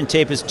caution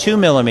tape is 2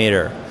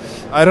 millimeter.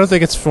 I don't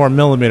think it's 4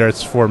 millimeter.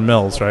 It's 4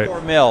 mils, right?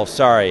 4 mil.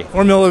 Sorry.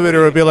 4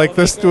 millimeter would be like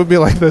this. It would be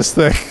like this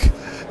thick.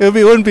 It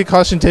wouldn't be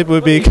caution tape.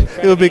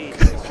 It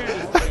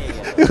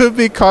would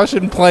be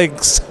caution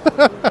planks.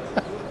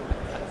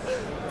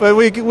 But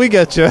we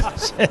get you.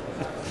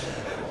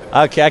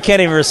 Okay, I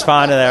can't even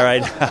respond to that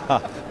right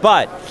now.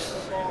 But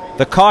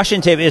the caution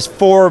tape is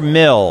 4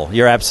 mil.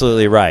 You're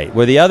absolutely right.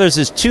 Where the others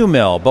is 2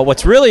 mil. But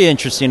what's really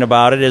interesting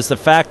about it is the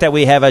fact that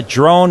we have a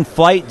drone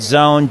flight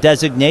zone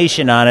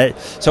designation on it.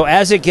 So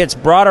as it gets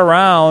brought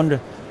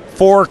around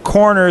 4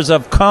 corners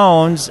of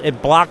cones,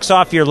 it blocks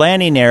off your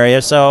landing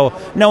area. So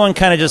no one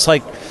kind of just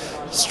like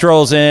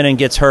strolls in and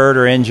gets hurt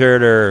or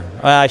injured, or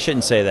I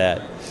shouldn't say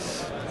that.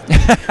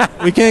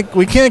 We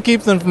can't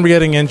keep them from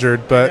getting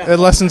injured, but it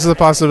lessens the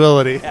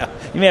possibility. Yeah,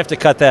 you may have to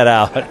cut that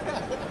out.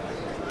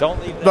 Don't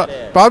leave that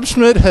in. Bob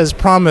Schmidt has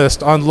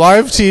promised on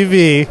live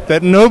TV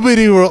that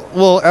nobody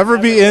will ever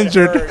be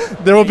injured.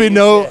 There will be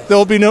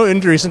no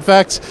injuries. In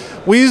fact,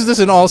 we use this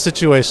in all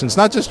situations,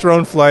 not just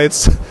drone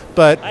flights,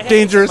 but I have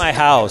dangerous. this in my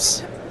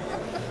house.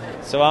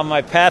 So on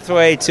my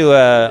pathway to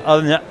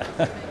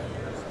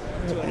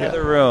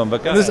another room,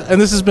 but go ahead. And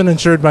this has been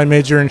insured by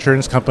major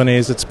insurance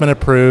companies. It's been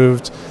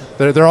approved.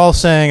 They're all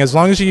saying as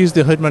long as you use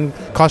the Hoodman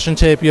caution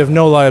tape, you have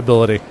no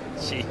liability.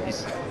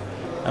 Jeez,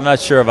 I'm not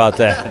sure about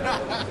that.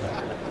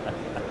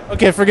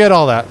 Okay, forget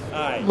all that.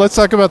 right. Let's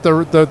talk about the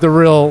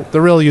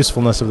real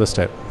usefulness of this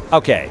tape.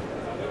 Okay,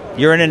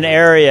 you're in an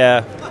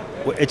area.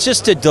 It's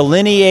just to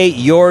delineate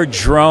your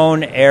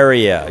drone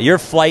area. Your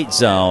flight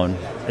zone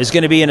is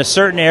going to be in a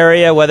certain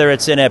area, whether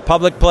it's in a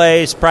public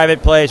place,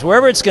 private place,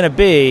 wherever it's going to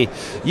be.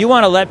 You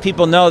want to let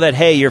people know that,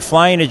 hey, you're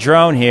flying a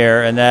drone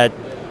here, and that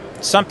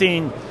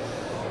something...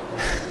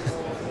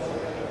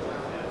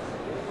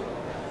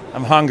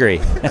 I'm hungry.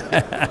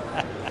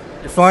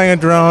 You're flying a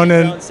drone,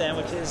 and Drone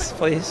sandwiches,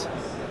 please.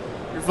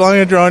 you're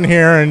flying a drone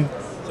here, and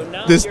So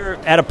now This- you're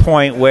at a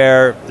point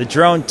where the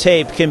drone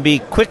tape can be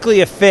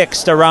quickly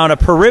affixed around a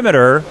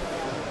perimeter,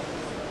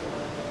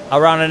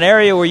 around an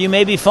area where you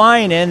may be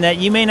flying in that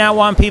you may not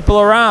want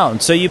people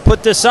around. So you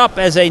put this up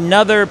as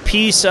another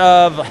piece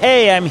of,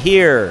 hey, I'm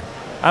here.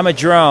 I'm a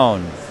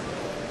drone.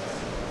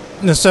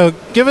 so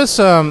give us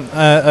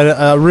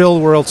a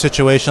real-world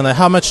situation. Like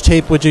how much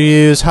tape would you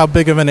use? How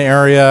big of an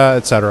area,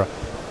 etc.?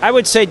 I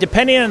would say,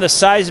 depending on the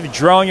size of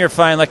drone you're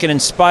flying, like an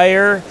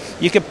Inspire,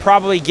 you could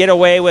probably get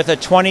away with a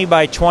 20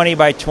 by 20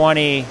 by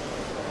 20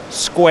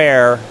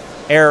 square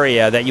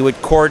area that you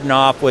would cordon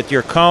off with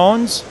your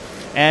cones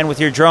and with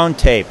your drone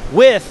tape,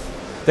 with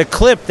the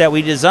clip that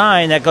we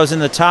designed that goes in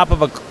the top of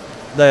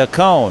the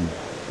cone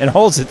and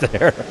holds it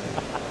there.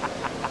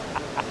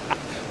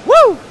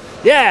 Woo!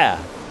 Yeah.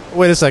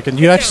 Wait a second.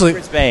 You actually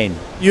Brisbane.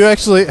 you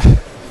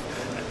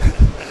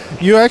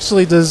You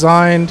actually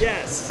designed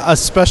a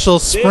special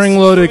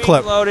spring-loaded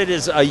clip. Spring-loaded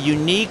is a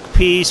unique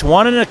piece,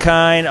 one in a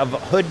kind of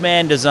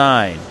Hoodman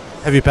design.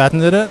 Have you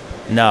patented it?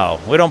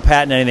 No, we don't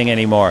patent anything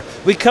anymore.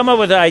 We come up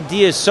with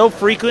ideas so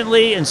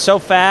frequently and so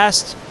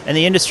fast, and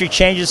the industry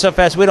changes so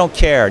fast, we don't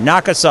care.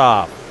 Knock us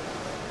off.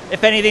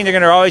 If anything, they're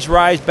going to always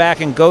rise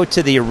back and go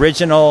to the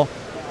original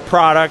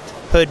product,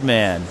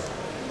 Hoodman.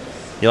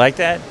 You like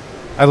that?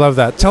 I love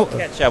that.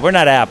 Catch up. We're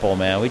not Apple,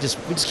 man. We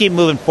just keep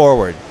moving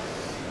forward.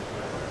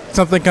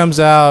 Something comes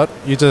out,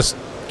 you just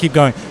keep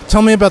going.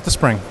 Tell me about the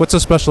spring. What's so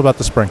special about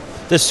the spring?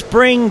 The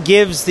spring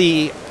gives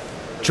the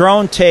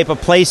drone tape a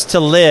place to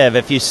live.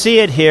 If you see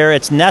it here,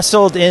 it's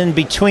nestled in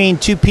between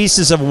two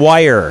pieces of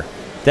wire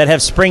that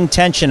have spring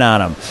tension on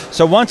them.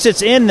 So once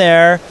it's in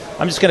there,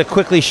 I'm just going to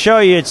quickly show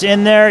you. It's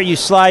in there. You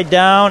slide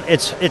down.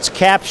 It's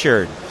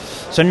captured.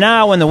 So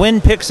now when the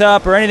wind picks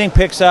up or anything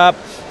picks up,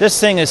 this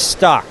thing is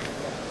stuck.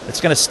 It's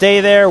going to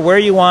stay there where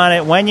you want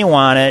it, when you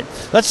want it.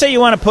 Let's say you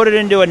want to put it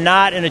into a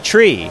knot in a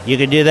tree. You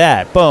can do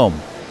that. Boom.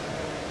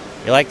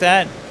 You like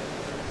that?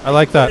 I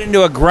like that. Put it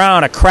into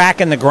a crack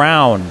in the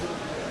ground.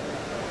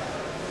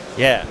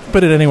 Yeah.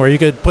 Put it anywhere. You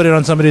could put it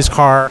on somebody's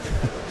car.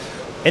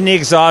 In the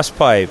exhaust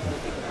pipe.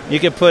 You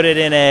could put it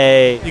in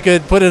a... You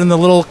could put it in the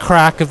little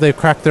crack if they've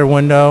cracked their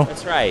window.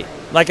 That's right.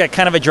 Like a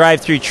kind of a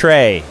drive-through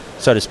tray,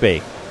 so to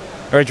speak.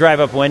 Or a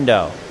drive-up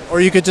window.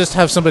 Or you could just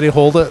have somebody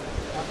hold it.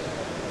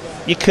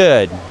 You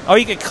could. Or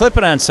you could clip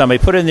it on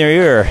somebody, put it in their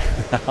ear.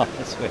 Oh,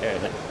 that's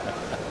weird.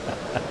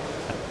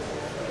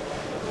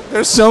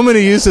 There's so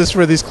many uses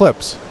for these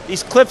clips.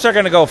 These clips are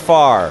going to go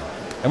far.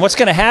 And what's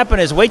going to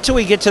happen is wait till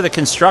we get to the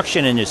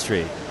construction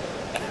industry.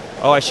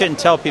 Oh, I shouldn't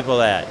tell people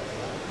that.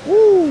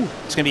 Woo!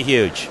 It's going to be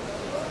huge.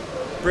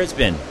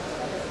 Brisbane.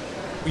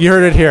 You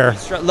heard it here.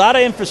 A lot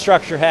of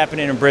infrastructure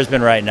happening in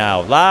Brisbane right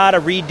now. A lot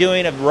of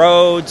redoing of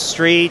roads,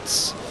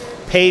 streets,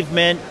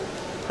 pavement.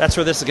 That's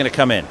where this is going to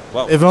come in.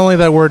 Whoa. If only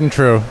that weren't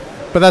true.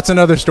 But that's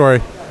another story.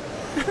 Do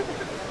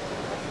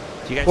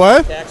you guys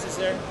What? pay taxes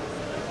there?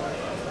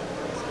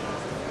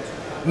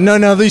 No,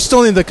 you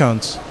still need the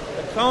cones.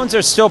 The cones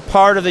are still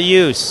part of the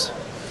use.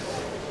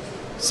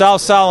 Sal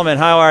Solomon,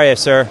 how are you,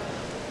 sir?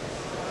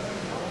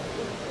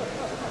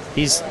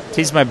 He's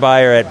my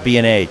buyer at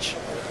B&H.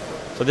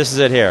 So this is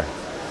it here.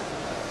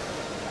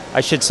 I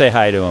should say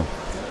hi to him.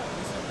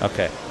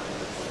 Okay.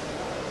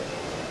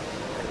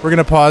 We're going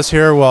to pause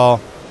here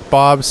while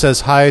Bob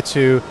says hi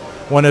to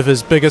one of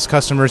his biggest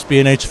customers,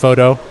 B&H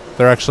Photo.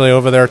 They're actually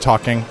over there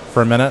talking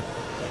for a minute.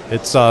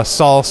 It's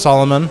Sal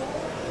Solomon,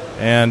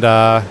 and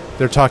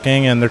they're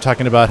talking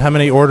about how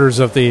many orders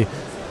of the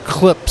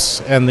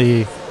clips and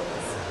the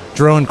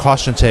drone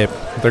caution tape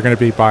they're going to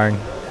be buying.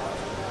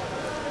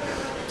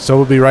 So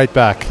we'll be right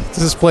back.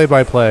 This is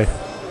play-by-play.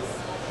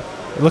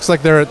 It looks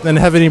like they're in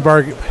heavy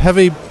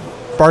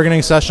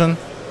bargaining session.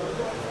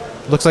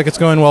 Looks like it's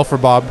going well for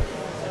Bob.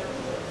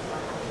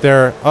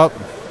 They're up.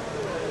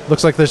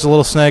 Looks like there's a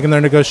little snag in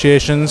their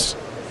negotiations,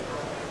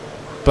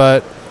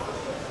 but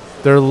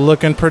they're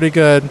looking pretty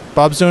good.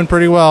 Bob's doing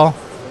pretty well.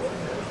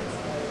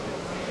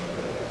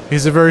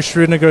 He's a very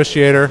shrewd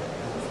negotiator.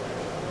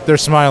 They're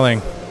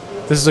smiling.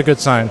 This is a good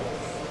sign.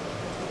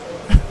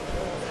 I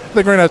think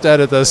we're going to have to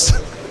edit this.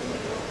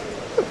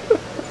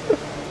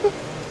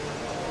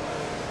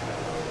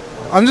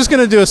 I'm just going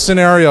to do a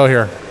scenario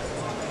here.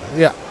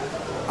 Yeah.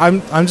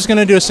 I'm just going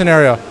to do a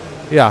scenario.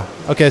 Yeah.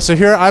 Okay, so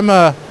here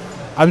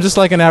I'm just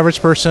like an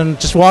average person,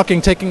 just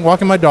walking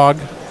my dog.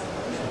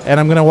 And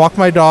I'm going to walk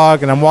my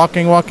dog, and I'm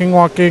walking.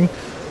 And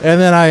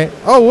then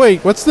oh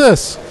wait, what's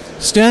this?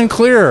 Stand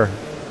clear.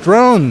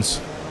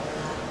 Drones.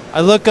 I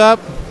look up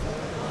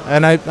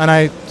and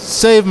I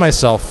save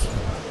myself.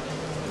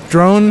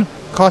 Drone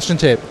caution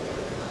tape.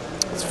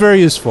 It's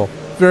very useful.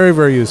 Very,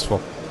 very useful.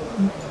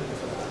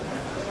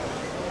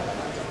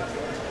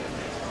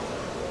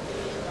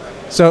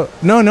 So,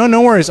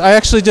 no worries. I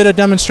actually did a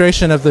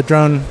demonstration of the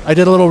drone. I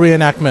did a little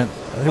reenactment.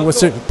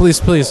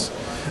 Please.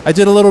 I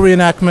did a little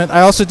reenactment.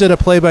 I also did a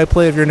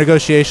play-by-play of your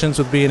negotiations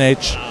with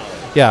B&H.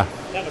 Yeah.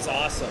 That was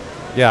awesome.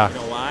 Yeah. You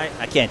know why?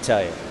 I can't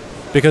tell you.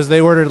 Because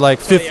they ordered like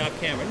 50. Off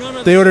camera.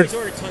 No, they ordered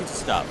tons of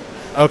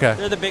stuff. Okay.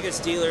 They're the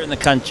biggest dealer in the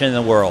country, in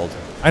the world.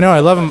 I know. I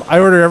love them. I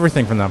order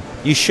everything from them.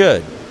 You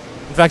should.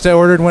 In fact, I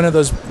ordered one of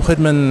those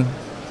Hoodman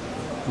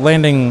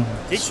landing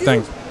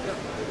things.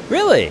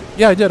 Really?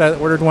 Yeah, I did. I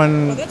ordered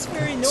one that's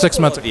very noble 6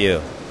 months of ago.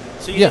 you.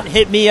 So you didn't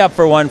hit me up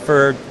for one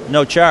for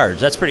no charge.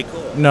 That's pretty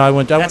cool. No, I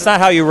went. That's not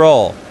how you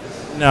roll.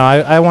 No,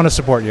 I want to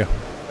support you.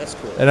 That's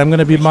cool. And I'm going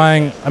to be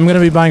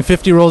buying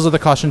 50 rolls of the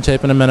caution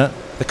tape in a minute.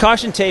 The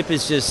caution tape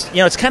is just,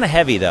 it's kind of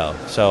heavy though,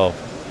 so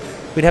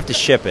we'd have to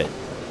ship it.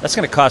 That's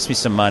going to cost me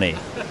some money.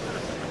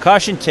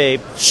 Caution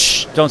tape,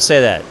 shh, don't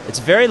say that. It's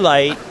very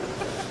light.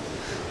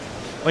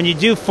 When you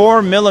do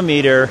 4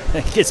 millimeter,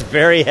 it gets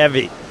very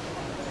heavy.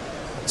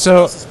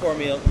 So this is 4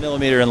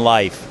 millimeter in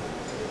life.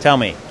 Tell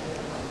me.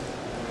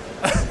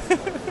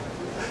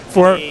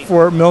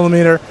 4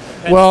 millimeter.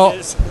 Well,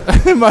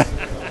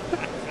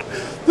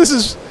 this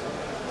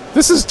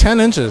is 10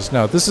 inches.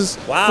 No, this is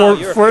wow.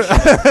 four.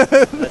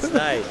 That's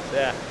nice.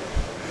 Yeah.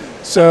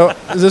 So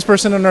is this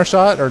person in our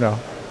shot or no?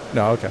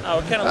 No, okay. Oh,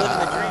 we're kind of living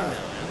the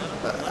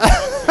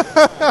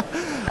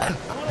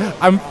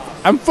dream now.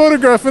 I'm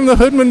photographing the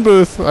Hoodman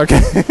booth.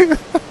 Okay.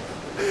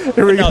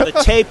 Here we No, go. the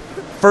tape,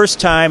 first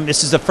time,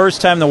 this is the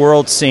first time the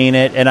world's seen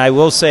it, and I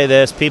will say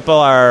this, people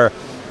are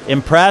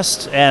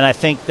impressed, and I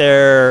think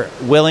they're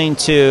willing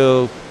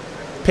to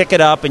pick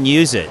it up and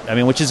use it. I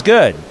mean, which is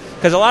good,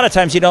 because a lot of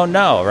times you don't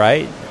know,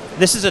 right?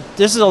 This is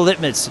a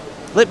litmus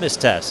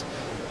test.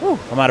 Whew,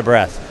 I'm out of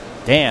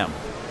breath. Damn.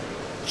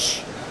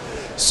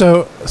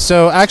 So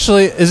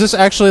actually, is this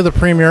actually the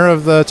premiere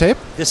of the tape?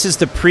 This is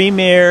the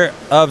premiere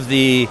of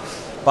the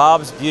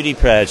Bob's Beauty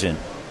Pageant.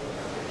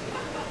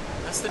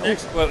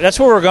 That's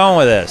where we're going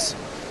with this.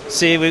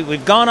 See,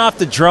 we've gone off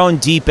the drone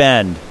deep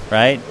end,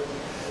 right?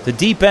 The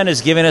deep end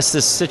is giving us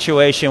this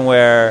situation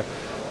where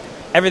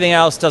everything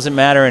else doesn't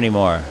matter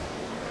anymore.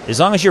 As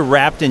long as you're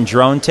wrapped in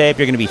drone tape,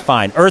 you're going to be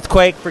fine.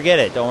 Earthquake, forget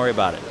it. Don't worry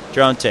about it.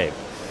 Drone tape.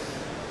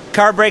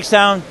 Car breaks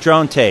down,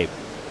 drone tape.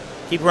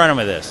 Keep running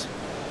with this.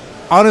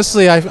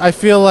 Honestly, I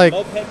feel like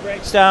Moped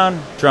breaks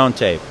down, drone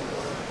tape.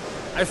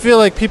 I feel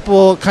like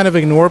people kind of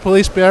ignore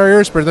police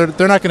barriers, but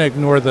they're not going to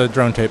ignore the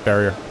drone tape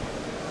barrier.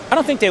 I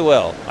don't think they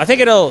will. I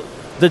think it'll.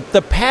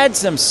 The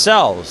pads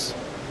themselves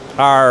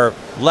are,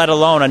 let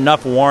alone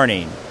enough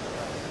warning.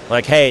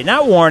 Like, hey,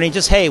 not warning,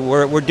 just hey,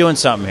 we're doing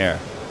something here.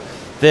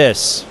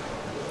 This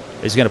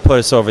is going to put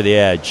us over the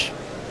edge.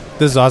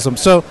 This is awesome.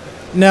 So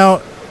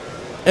now,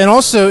 and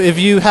also, if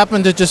you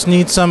happen to just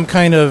need some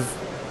type of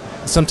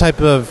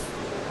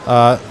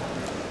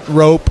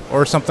rope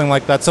or something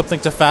like that, something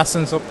to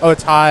fasten a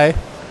tie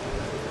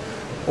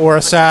or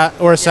a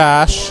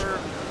sash.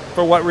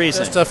 For what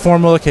reason? Just a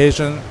formal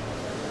occasion.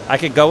 I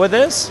could go with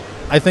this.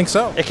 I think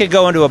so. It could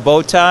go into a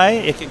bow tie.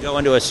 It could go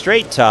into a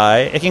straight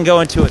tie. It can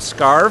go into a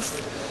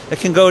scarf. It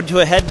can go into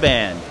a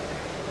headband.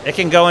 It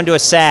can go into a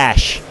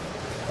sash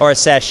or a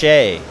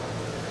sachet.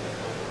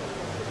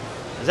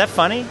 Is that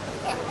funny?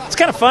 It's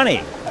kind of funny.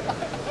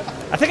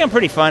 I think I'm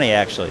pretty funny,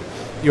 actually.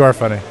 You are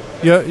funny.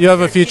 You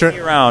have a future. Keep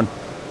me around.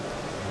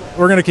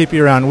 We're going to keep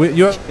you around.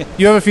 You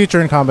have a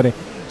future in comedy.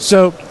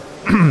 So,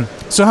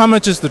 so how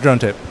much is the drone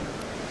tape?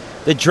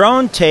 The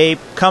drone tape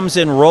comes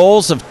in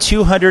rolls of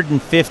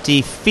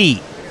 250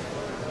 feet.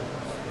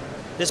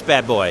 This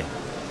bad boy.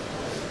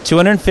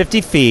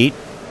 250 feet.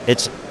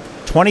 It's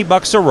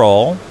 $20 a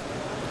roll.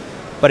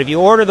 But if you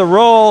order the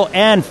roll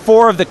and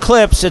 4 of the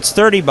clips, it's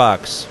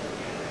 $30.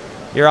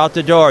 You're out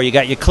the door. You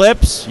got your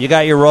clips, you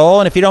got your roll,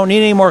 and if you don't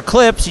need any more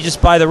clips, you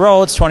just buy the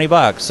roll. It's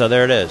 $20. So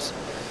there it is.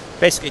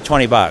 Basically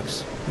 $20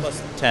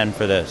 plus 10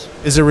 for this.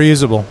 Is it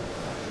reusable?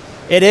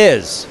 It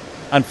is,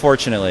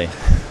 unfortunately.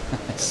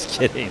 Just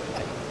kidding.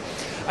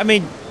 I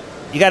mean,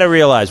 you got to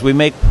realize we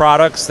make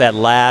products that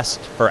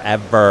last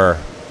forever.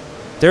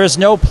 There is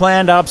no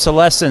planned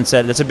obsolescence.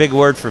 That's a big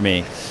word for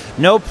me.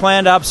 No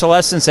planned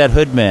obsolescence at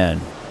Hoodman.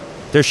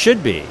 There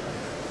should be.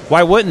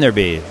 Why wouldn't there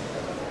be?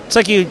 It's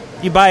like you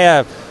buy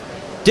a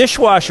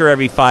dishwasher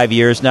every 5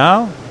 years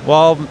now.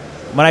 Well,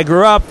 when I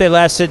grew up, they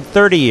lasted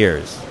 30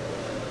 years.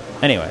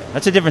 Anyway,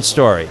 that's a different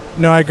story.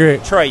 No, I agree.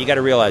 Detroit, you got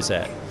to realize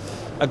that.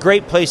 A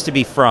great place to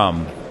be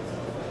from.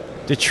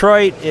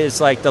 Detroit is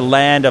like the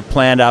land of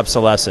planned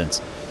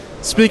obsolescence.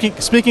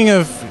 Speaking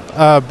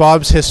of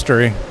Bob's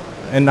history,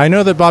 and I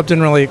know that Bob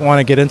didn't really want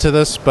to get into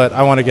this, but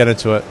I want to get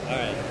into it. All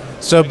right.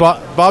 So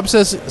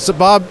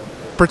Bob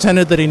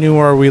pretended that he knew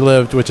where we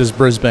lived, which is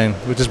Brisbane,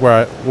 which is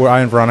where I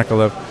and Veronica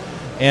live,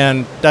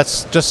 and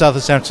that's just south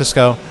of San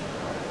Francisco.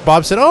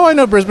 Bob said, "Oh, I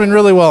know Brisbane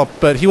really well,"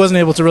 but he wasn't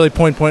able to really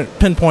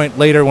pinpoint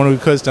later when we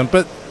quizzed him.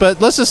 But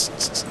let's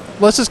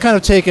just kind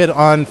of take it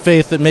on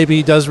faith that maybe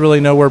he does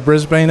really know where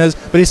Brisbane is.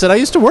 But he said, "I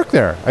used to work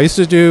there. I used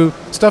to do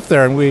stuff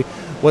there." And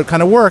what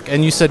kind of work?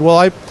 And you said, "Well,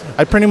 I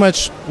pretty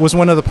much was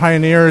one of the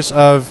pioneers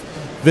of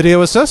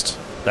video assist."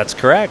 That's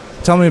correct.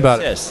 Tell me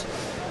about it.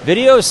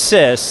 Video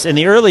assist in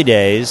the early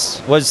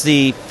days was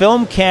the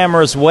film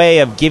camera's way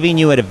of giving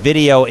you a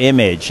video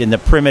image in the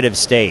primitive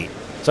state.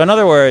 So in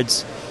other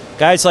words,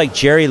 guys like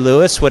Jerry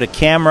Lewis with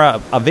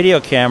a video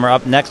camera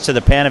up next to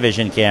the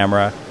Panavision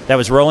camera that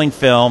was rolling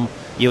film.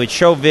 You would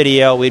show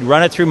video. We'd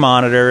run it through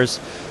monitors.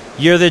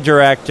 You're the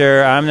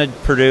director. I'm the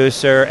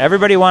producer.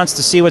 Everybody wants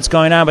to see what's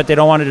going on, but they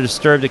don't want to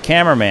disturb the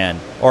cameraman,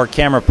 or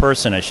camera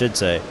person, I should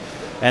say.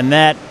 And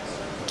that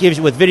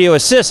with video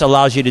assist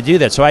allows you to do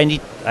that. So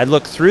I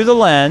look through the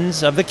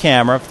lens of the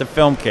camera, the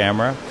film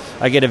camera.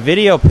 I get a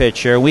video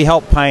picture. We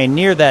help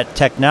pioneer that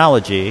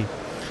technology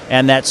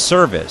and that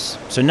service.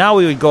 So now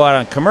we would go out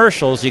on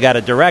commercials. You got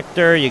a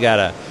director, you got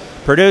a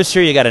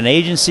producer, you got an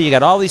agency, you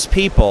got all these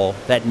people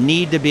that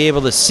need to be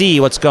able to see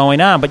what's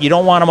going on, but you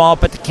don't want them all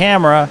up at the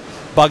camera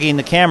bugging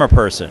the camera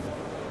person.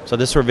 So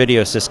this is where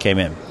video assist came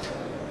in.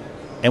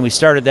 And we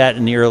started that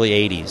in the early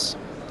 80s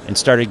and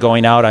started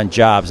going out on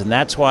jobs, and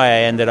that's why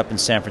I ended up in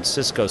San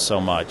Francisco so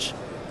much.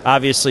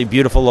 Obviously,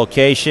 beautiful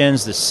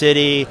locations, the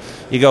city,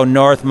 you go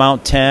north,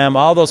 Mount Tem,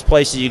 all those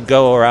places you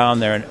go around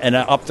there and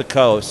up the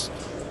coast,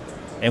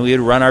 and we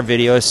would run our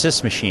video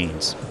assist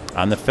machines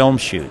on the film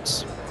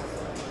shoots.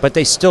 But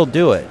they still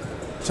do it.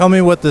 Tell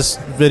me what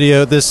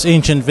this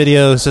ancient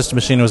video system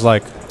machine was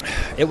like.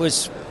 It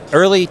was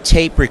early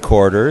tape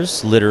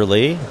recorders,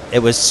 literally. It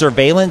was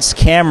surveillance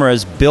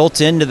cameras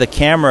built into the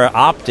camera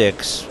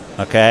optics,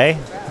 okay?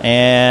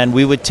 And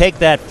we would take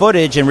that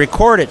footage and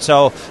record it.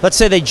 So let's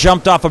say they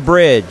jumped off a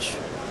bridge,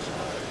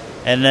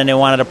 and then they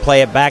wanted to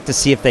play it back to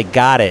see if they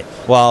got it.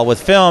 Well,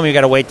 with film, you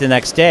got to wait the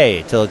next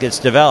day till it gets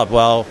developed.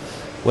 Well,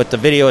 with the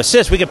video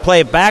assist, we could play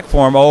it back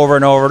for them over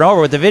and over and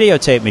over with the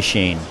videotape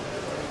machine.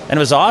 And it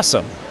was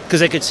awesome because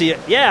they could see it.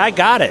 Yeah, I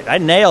got it. I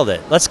nailed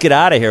it. Let's get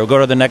out of here. We'll go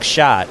to the next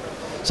shot.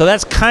 So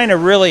that's kind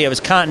of really, it was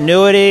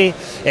continuity,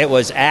 it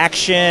was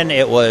action,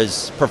 it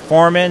was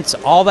performance,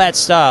 all that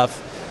stuff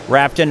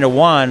wrapped into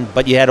one,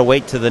 but you had to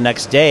wait till the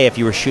next day if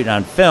you were shooting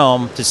on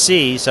film to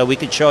see, so we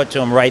could show it to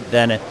them right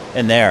then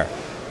and there.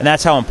 And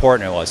that's how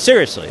important it was.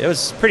 Seriously, it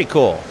was pretty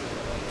cool.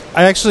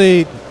 I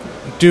actually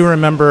do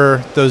remember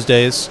those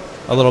days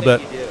a little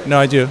bit. No,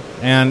 I do.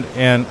 And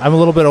I'm a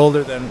little bit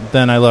older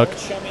than I look.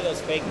 Show me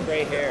those fake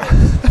gray hairs.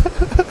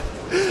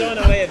 It's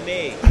going the way of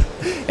me.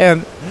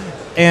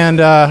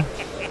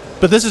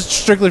 But this is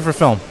strictly for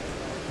film.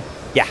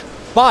 Yeah.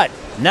 But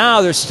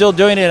now they're still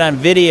doing it on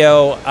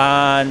video,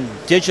 on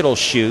digital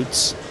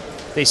shoots.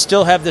 They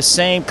still have the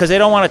same, because they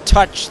don't want to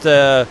touch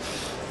the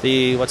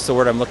what's the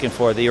word I'm looking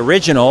for? The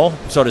original,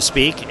 so to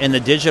speak, in the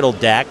digital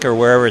deck or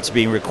wherever it's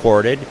being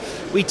recorded.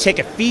 We take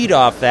a feed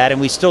off that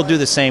and we still do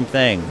the same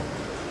thing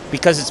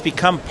because it's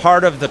become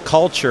part of the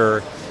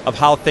culture of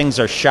how things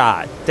are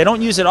shot. They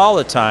don't use it all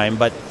the time,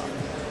 but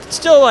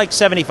still like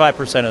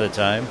 75% of the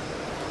time.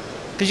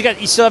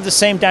 Because you still have the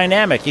same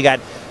dynamic. You got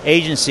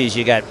agencies,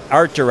 you got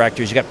art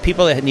directors, you got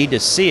people that need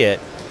to see it,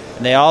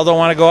 and they all don't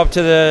want to go up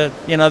to the,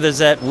 there's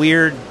that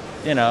weird,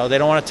 they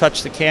don't want to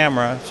touch the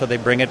camera, so they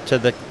bring it to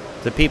the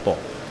people.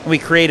 And we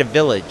create a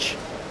village,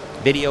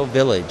 Video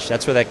Village.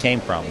 That's where that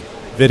came from.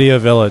 Video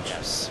Village.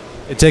 Yes.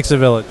 It takes a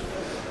village.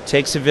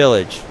 Takes a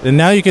village. And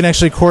now you can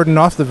actually cordon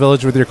off the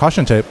village with your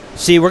caution tape.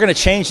 See, we're going to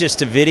change this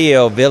to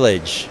Video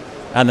Village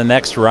on the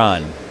next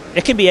run.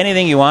 It can be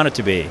anything you want it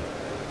to be.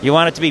 You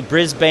want it to be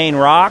Brisbane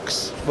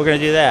Rocks? We're going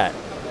to do that.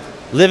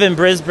 Live in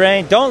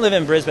Brisbane? Don't live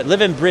in Brisbane.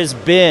 Live in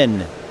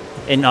Brisbane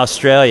in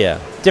Australia.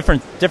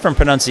 Different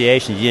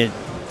pronunciation.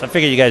 I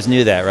figured you guys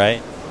knew that,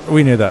 right?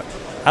 We knew that.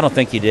 I don't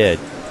think you did.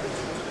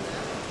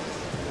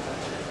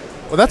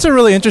 Well, that's a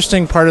really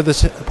interesting part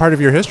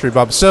of your history,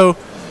 Bob. So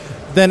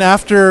then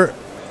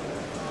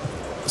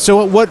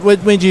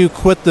what made you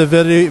quit the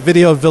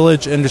video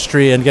village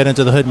industry and get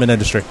into the Hoodman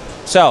industry?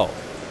 So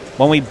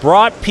when we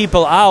brought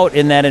people out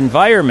in that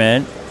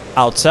environment,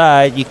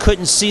 outside, you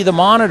couldn't see the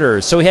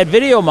monitors. So we had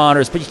video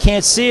monitors, but you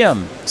can't see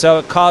them. So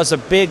it caused a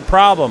big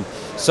problem.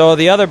 So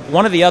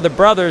one of the other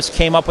brothers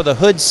came up with a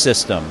hood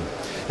system.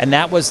 And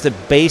that was the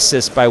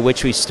basis by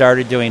which we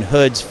started doing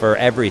hoods for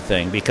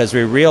everything, because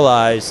we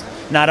realized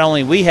not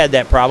only we had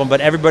that problem,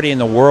 but everybody in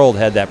the world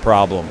had that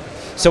problem.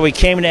 So we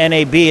came to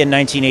NAB in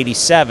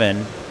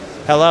 1987.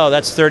 Hello,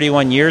 that's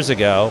 31 years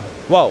ago.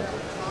 Whoa,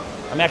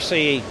 I'm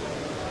actually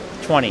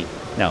 20.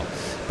 No.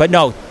 But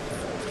no,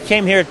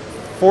 came here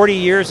 40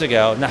 years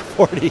ago, not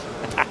 40.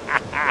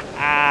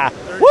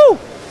 Woo!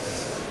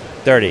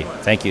 30.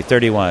 Thank you.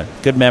 31.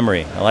 Good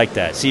memory. I like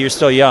that. See, you're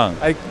still young.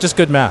 Just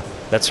good math.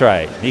 That's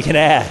right. You can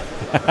add.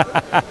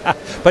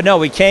 But no,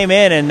 we came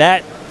in and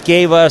that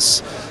gave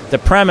us the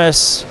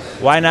premise,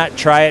 why not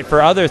try it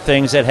for other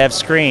things that have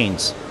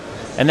screens?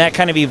 And that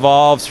kind of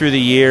evolved through the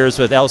years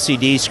with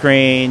LCD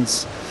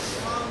screens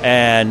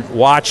and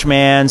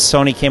Watchmans.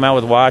 Sony came out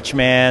with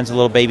Watchmans,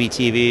 little baby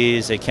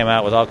TVs. They came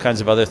out with all kinds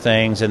of other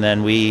things, and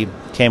then we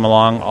came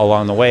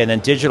along the way. And then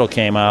digital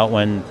came out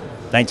when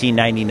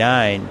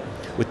 1999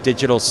 with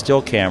digital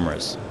still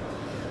cameras.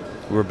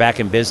 We were back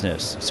in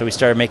business, so we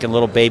started making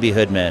little baby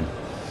hoodmen.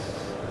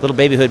 Little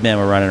baby hoodmen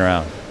were running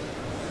around.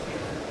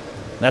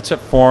 That's what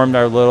formed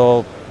our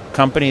little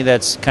company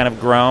that's kind of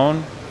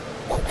grown.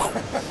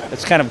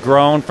 It's kind of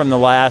grown from the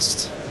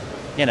last,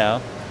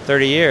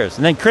 30 years.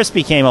 And then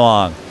Crispy came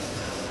along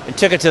and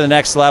took it to the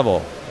next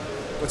level.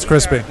 What's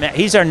Crispy?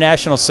 He's our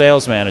national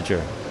sales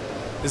manager.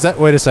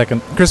 Wait a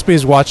second. Crispy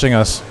is watching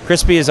us.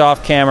 Crispy is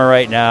off camera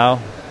right now.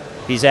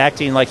 He's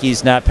acting like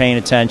he's not paying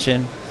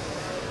attention.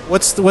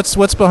 What's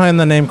behind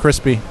the name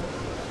Crispy?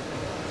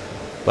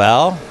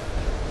 Well,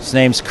 his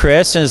name's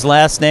Chris and his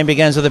last name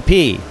begins with a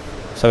P.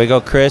 So we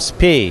go Chris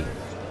P.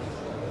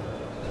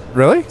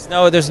 Really?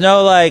 No, there's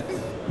no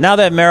now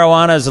that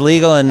marijuana is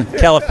illegal in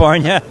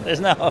California, there's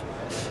no,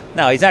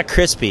 he's not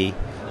Crispy.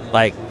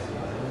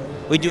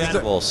 We do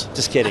edibles.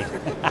 Just kidding.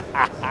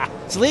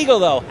 It's legal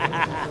though.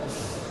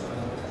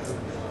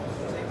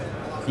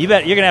 You're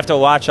gonna have to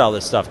watch all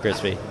this stuff,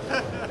 Crispy.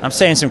 I'm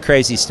saying some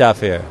crazy stuff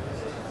here.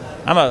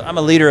 I'm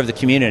a leader of the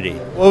community.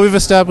 Well, we've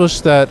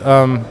established that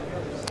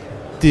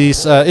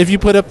if you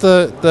put up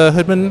the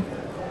Hoodman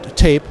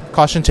tape,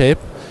 caution tape,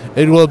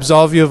 it will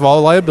absolve you of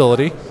all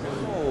liability.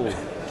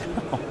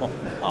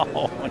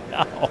 No.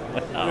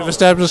 We've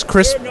established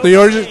the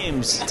origin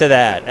names to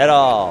that at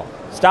all.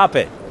 Stop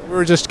it. We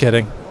were just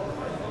kidding.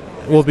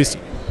 We'll be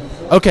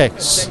okay.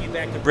 Send you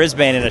back to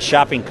Brisbane in a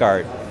shopping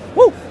cart.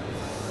 Woo!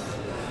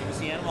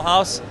 Animal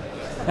House?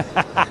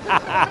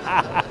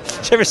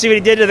 Did you ever see what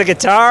he did to the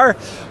guitar?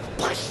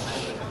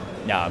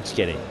 No, I'm just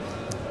kidding.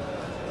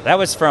 That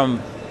was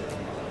from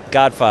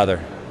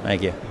Godfather.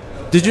 Thank you.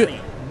 Did you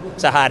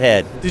It's a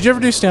hothead. Did you ever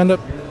do stand up?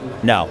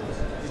 No.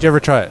 Did you ever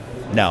try it?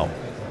 No.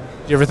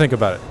 Did you ever think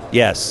about it?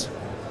 Yes.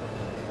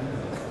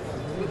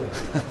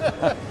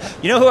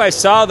 You know who I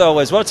saw, though,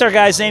 was, what's our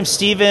guy's name?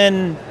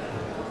 Steven,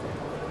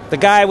 the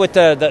guy with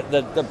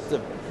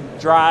the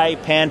dry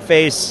pan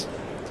face,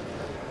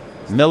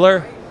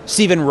 Miller?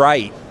 Stephen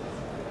Wright.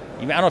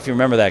 I don't know if you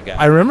remember that guy.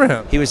 I remember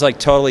him. He was like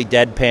totally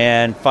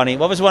deadpan, funny.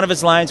 What was one of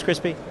his lines,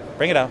 Crispy?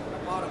 Bring it out.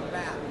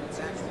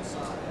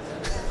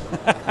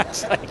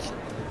 It's like,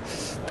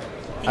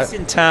 he's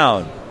in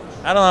town.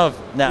 I don't know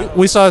if, no.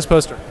 We saw his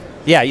poster.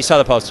 Yeah, you saw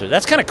the poster.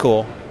 That's kind of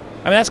cool.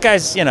 I mean, that's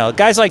guys,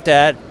 guys like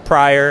that.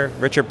 Pryor,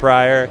 Richard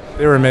Pryor.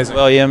 They were amazing.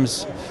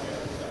 Williams.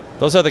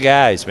 Those are the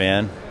guys,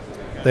 man.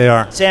 They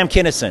are. Sam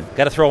Kinison.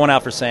 Got to throw one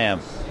out for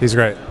Sam. He's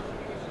great.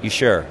 You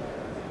sure?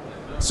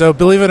 So,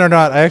 believe it or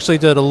not, I actually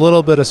did a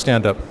little bit of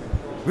stand-up.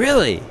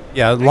 Really?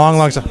 Yeah,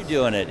 long time. You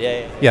doing it?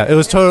 Yeah. Yeah, it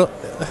was total.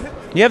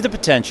 You have the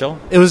potential.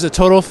 It was a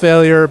total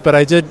failure, but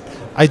I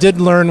did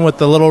learn what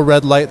the little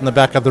red light in the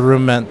back of the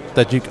room meant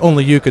that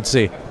only you could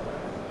see.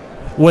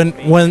 When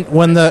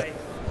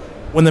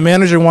the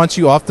manager wants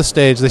you off the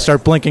stage, they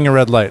start blinking a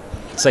red light.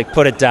 It's like,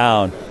 put it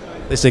down.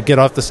 They say, get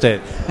off the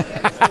stage.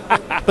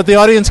 But the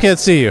audience can't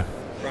see you.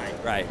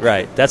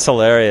 Right. That's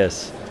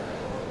hilarious.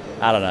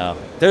 I don't know.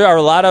 There are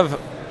a lot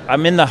of.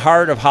 I'm in the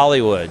heart of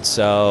Hollywood,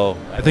 so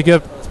I think you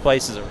have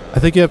places. I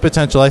think you have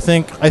potential. I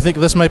think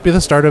this might be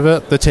the start of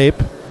it. The tape.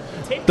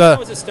 That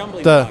was a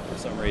stumbling block for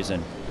some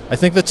reason. I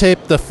think the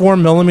tape, the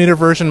 4mm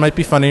version, might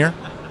be funnier.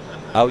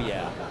 Oh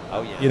yeah.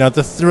 You know,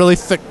 the really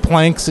thick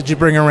planks that you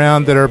bring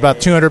around that are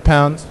about 200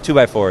 pounds.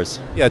 2x4s.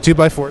 Yeah,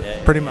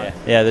 2x4, pretty much.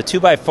 Yeah, the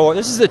 2x4.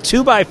 This is the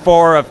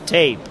 2x4 of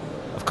tape,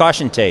 of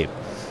caution tape.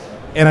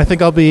 And I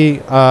think I'll be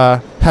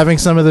having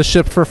some of this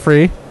shipped for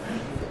free.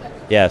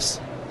 Yes.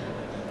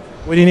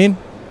 What do you need?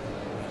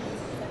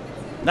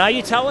 Now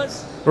you tell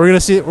us. We're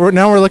gonna see.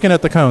 Now we're looking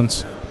at the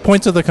cones.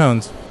 Points of the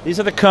cones. These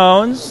are the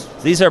cones.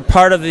 These are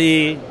part of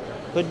the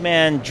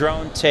Hoodman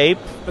drone tape.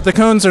 But the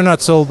cones are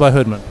not sold by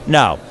Hoodman.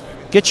 No.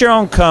 Get your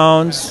own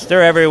cones.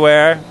 They're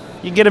everywhere.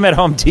 You can get them at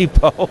Home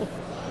Depot.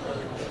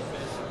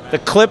 The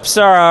clips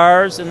are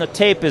ours, and the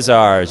tape is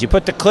ours. You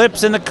put the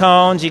clips in the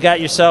cones, you got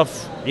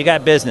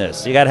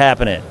business. You got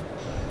happening.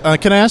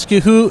 Can I ask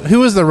you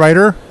who is the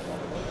writer?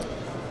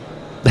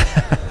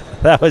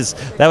 That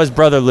was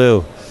Brother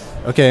Lou.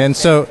 Okay, and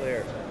so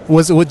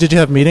did you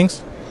have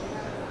meetings?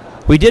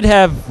 We did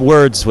have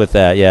words with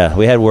that. Yeah,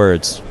 we had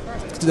words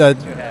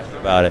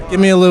about it. Give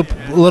me a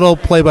little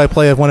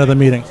play-by-play of one of the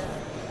meetings.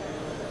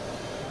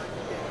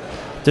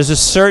 There's a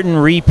certain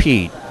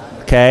repeat,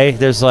 okay?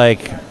 There's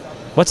like,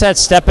 what's that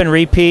step and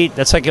repeat?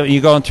 That's like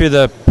you going through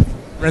the...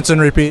 Rinse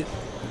and repeat?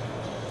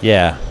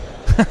 Yeah.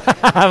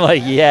 I'm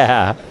like,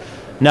 yeah.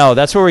 No,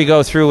 that's where we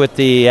go through with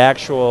the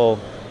actual...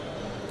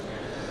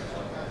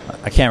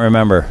 I can't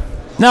remember.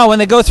 No, when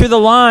they go through the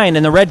line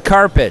in the red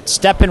carpet,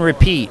 step and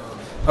repeat.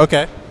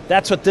 Okay.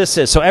 That's what this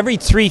is. So every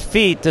 3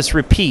 feet, this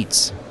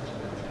repeats.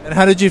 And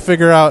how did you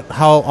figure out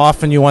how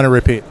often you want to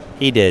repeat?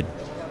 He did.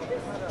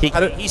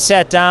 He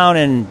sat down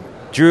and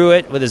drew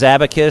it with his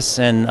abacus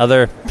and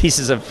other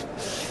pieces of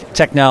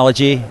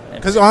technology.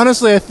 Because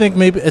honestly, I think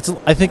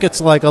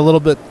it's like a little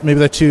bit, maybe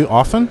they're too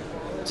often.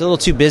 It's a little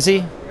too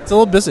busy. It's a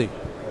little busy.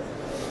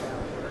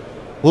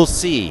 We'll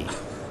see.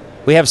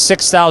 We have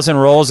 6,000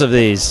 rolls of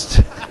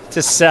these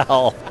to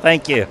sell.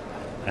 Thank you.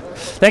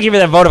 Thank you for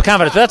that vote of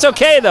confidence. But that's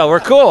okay, though.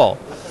 We're cool.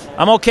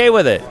 I'm okay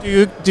with it. Do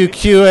you do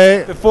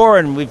QA before,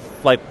 and we've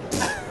like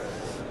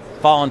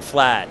fallen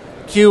flat.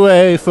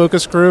 QA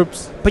focus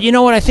groups. But you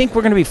know what? I think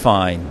we're going to be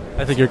fine.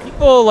 I think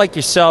people like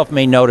yourself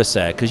may notice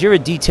that because you're a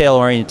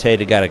detail-oriented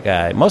kind of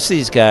guy. Most of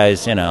these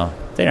guys, they're not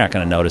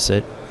going to notice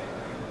it.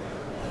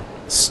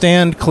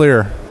 Stand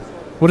clear.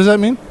 What does that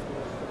mean?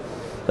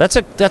 That's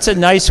a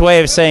nice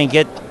way of saying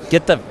get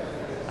the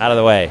out of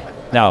the way.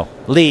 No,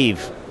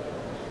 leave.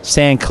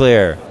 Stand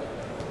clear.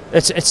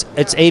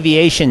 It's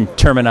aviation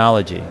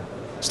terminology.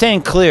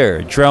 Stand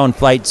clear. Drone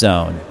flight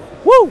zone.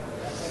 Woo!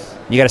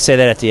 You got to say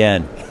that at the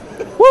end.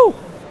 Woo!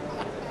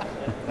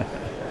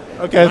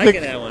 Okay, I think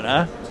that one,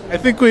 huh? I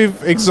think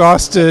we've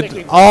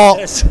exhausted all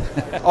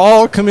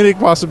comedic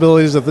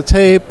possibilities of the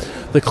tape,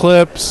 the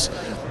clips,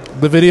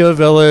 the video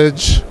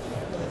village.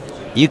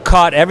 You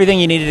caught everything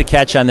you needed to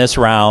catch on this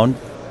round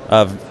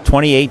of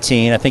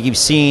 2018. I think you've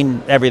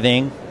seen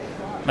everything.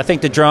 I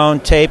think the drone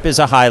tape is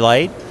a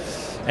highlight.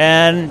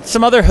 And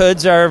some other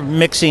hoods are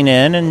mixing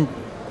in, and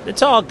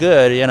it's all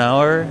good,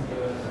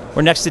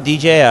 We're next to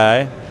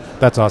DJI.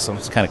 That's awesome.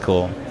 It's kind of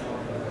cool.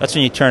 That's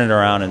when you turn it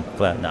around and...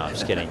 No, I'm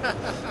just kidding.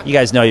 You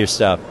guys know your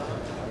stuff.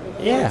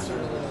 Yeah.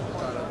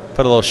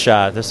 Put a little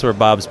shot. This is where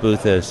Bob's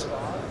booth is.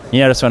 You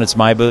notice when it's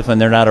my booth when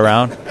they're not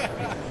around?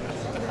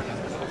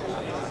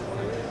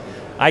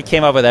 I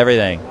came up with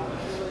everything.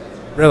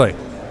 Really?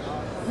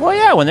 Well,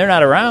 yeah, when they're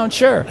not around,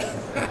 sure.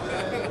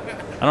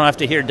 I don't have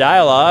to hear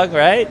dialogue,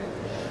 right?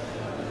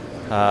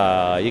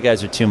 You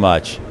guys are too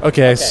much.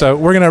 Okay, so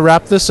we're gonna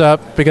wrap this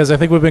up because I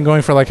think we've been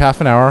going for like half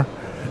an hour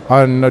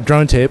on a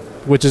drone tape,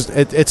 which is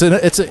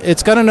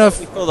it's got enough.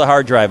 Fill the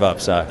hard drive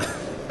up, so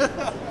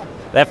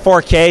that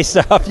 4K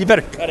stuff, you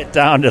better cut it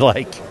down to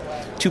like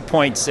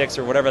 2.6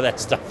 or whatever that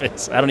stuff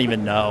is. I don't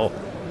even know.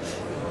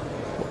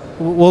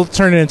 We'll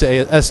turn it into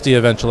SD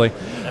eventually.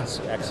 That's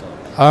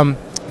excellent.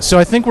 So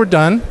I think we're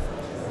done.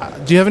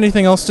 Do you have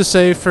anything else to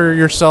say for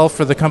yourself,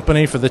 for the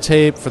company, for the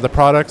tape, for the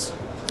products?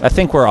 I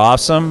think we're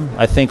awesome.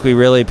 I think we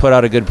really put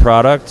out a good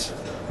product.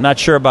 Not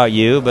sure about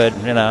you, but,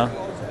 you know.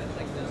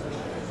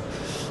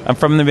 I'm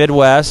from the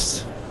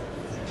Midwest,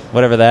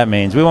 whatever that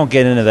means. We won't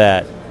get into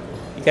that.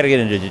 You got to get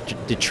into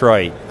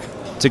Detroit.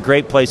 It's a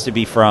great place to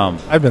be from.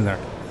 I've been there.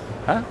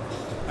 Huh?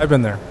 I've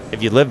been there.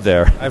 If you live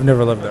there. I've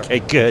never lived there. Okay,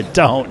 good.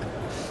 Don't.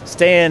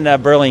 Stay in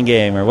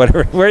Burlingame or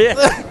whatever. Where are you?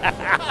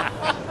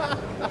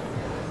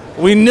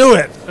 We knew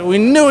it. We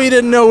knew he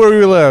didn't know where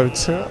we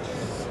lived.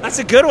 That's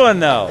a good one,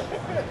 though.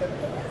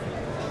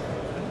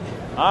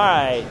 All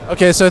right.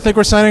 Okay, so I think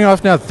we're signing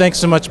off now. Thanks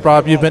so much,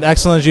 Bob. You've been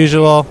excellent as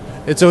usual.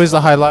 It's always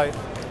the highlight.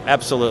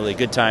 Absolutely.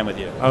 Good time with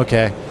you.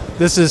 Okay.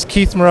 This is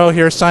Keith Moreau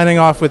here signing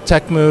off with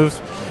TechMove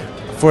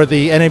for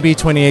the NAB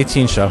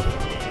 2018 show.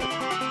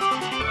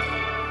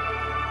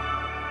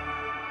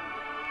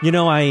 You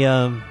know, I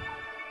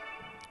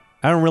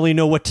don't really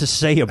know what to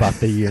say about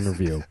the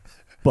interview,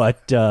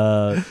 but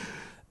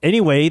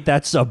anyway,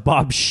 that's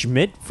Bob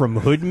Schmidt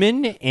from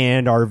Hoodman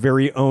and our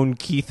very own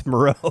Keith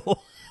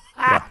Moreau.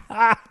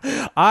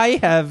 I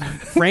have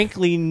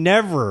frankly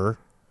never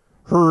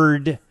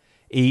heard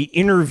a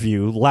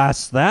interview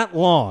last that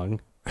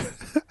long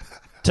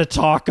to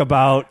talk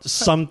about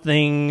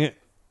something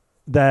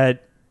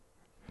that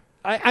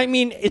I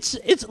mean it's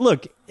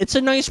look, it's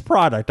a nice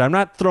product. I'm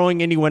not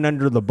throwing anyone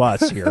under the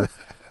bus here.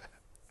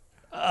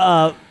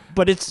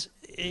 But it's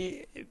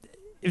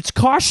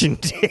caution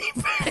tape.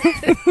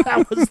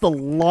 That was the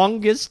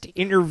longest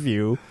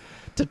interview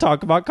to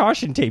talk about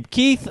caution tape.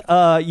 Keith,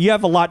 you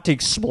have a lot to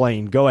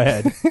explain. Go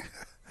ahead.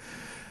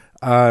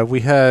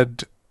 We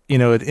had,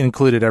 it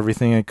included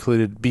everything. It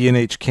included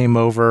B&H came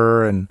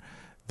over, and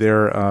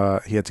there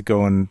he had to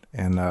go and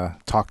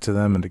talk to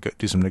them and to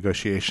do some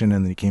negotiation,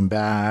 and then he came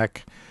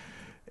back,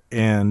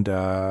 and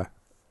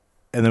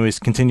then we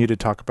continued to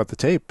talk about the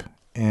tape.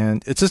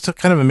 And it's just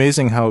kind of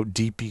amazing how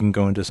deep you can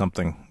go into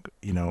something,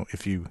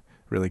 if you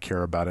really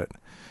care about it.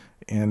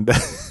 And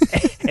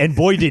and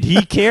boy, did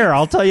he care!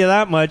 I'll tell you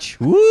that much.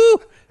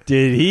 Woo!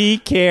 Did he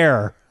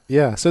care?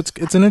 Yeah. So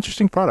it's an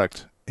interesting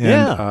product. And,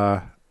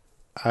 yeah.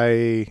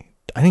 I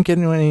didn't get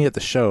any at the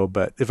show,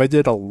 but if I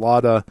did a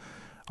lot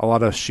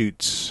of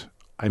shoots,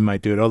 I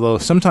might do it. Although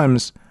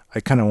sometimes I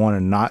kind of want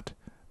to not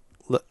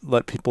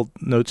let people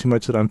know too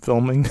much that I'm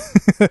filming.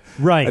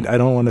 Right. I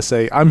don't want to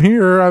say, I'm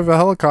here, I have a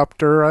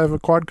helicopter, I have a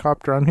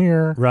quadcopter, I'm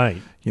here. Right.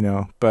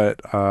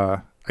 But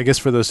I guess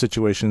for those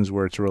situations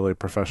where it's really a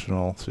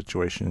professional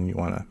situation, you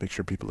want to make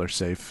sure people are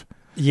safe.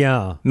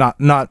 Yeah. Not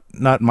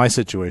my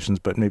situations,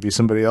 but maybe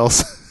somebody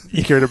else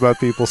cared about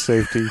people's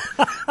safety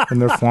when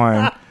they're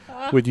flying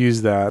would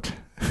use that.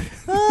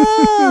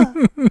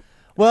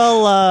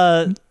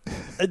 Well,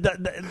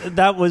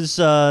 that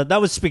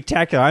was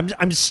spectacular.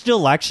 I'm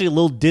still actually a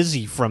little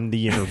dizzy from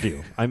the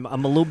interview. I'm a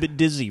little bit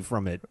dizzy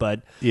from it,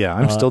 but yeah,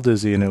 I'm still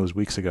dizzy, and it was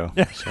weeks ago.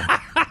 So.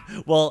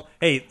 Well,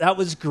 hey, that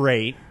was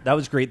great. That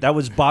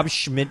was Bob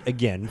Schmidt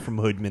again from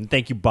Hoodman.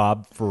 Thank you,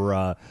 Bob,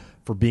 for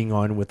being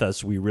on with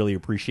us. We really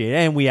appreciate it,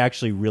 and we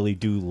actually really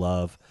do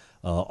love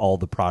all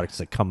the products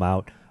that come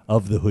out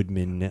of the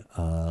Hoodman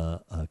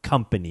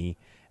company.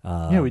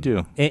 Yeah, we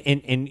do.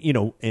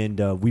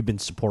 And we've been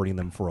supporting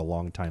them for a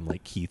long time,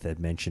 like Keith had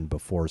mentioned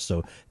before.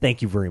 So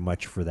thank you very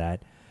much for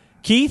that.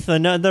 Keith,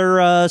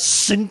 another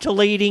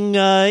scintillating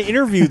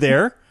interview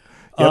there.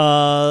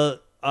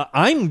 Yep.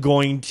 I'm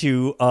going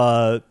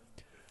to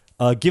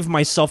give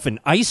myself an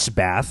ice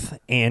bath,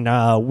 and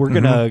we're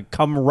going to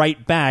come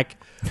right back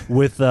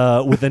with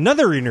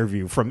another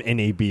interview from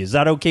NAB. Is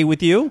that okay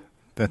with you?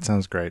 That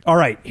sounds great. All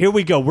right, here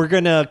we go. We're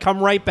going to come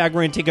right back.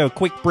 We're going to take a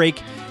quick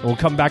break, and we'll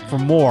come back for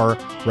more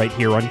right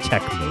here on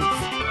Tech Move.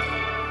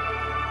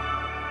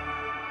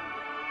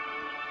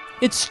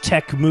 It's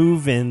Tech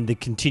Move and the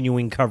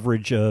continuing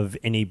coverage of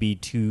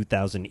NAB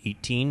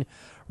 2018.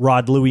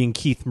 Rod Louie and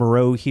Keith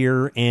Moreau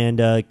here.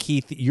 And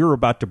Keith, you're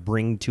about to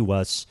bring to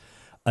us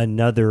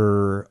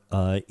another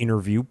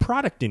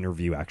product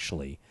interview,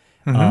 actually,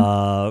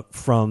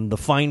 from the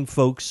fine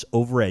folks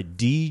over at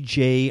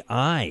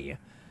DJI.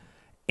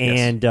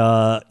 And,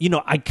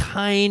 I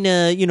kind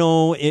of,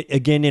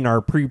 again, in our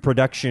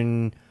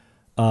pre-production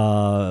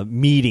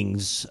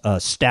meetings,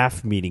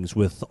 staff meetings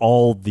with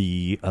all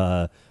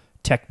the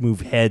Tech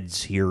Move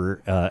heads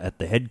here at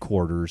the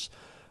headquarters,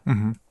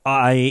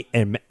 I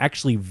am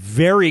actually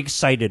very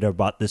excited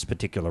about this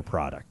particular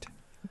product.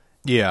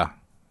 Yeah.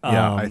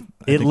 Yeah, I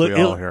think we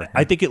all here.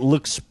 I think it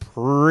looks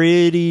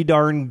pretty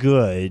darn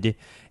good.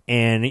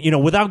 And,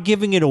 without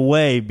giving it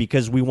away,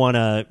 because we want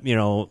to,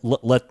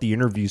 let the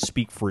interview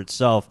speak for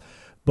itself.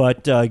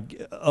 But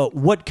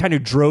what kind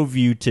of drove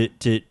you to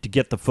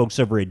get the folks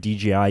over at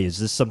DJI? Is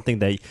this something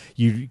that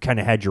you kind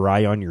of had your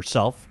eye on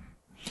yourself?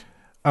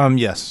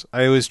 Yes,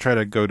 I always try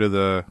to go to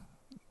the.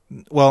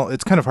 Well,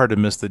 it's kind of hard to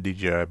miss the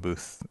DJI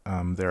booth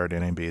there at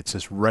NAB. It's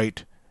just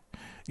right.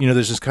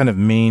 There's this kind of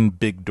main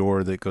big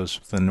door that goes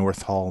from the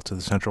North Hall to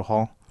the Central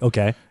Hall.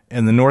 Okay.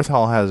 And the North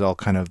Hall has all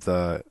kind of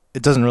the.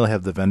 It doesn't really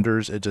have the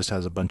vendors. It just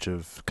has a bunch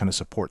of kind of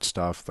support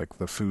stuff, like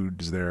the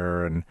food's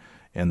there and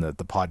the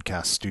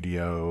podcast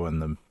studio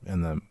and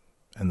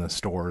the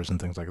stores and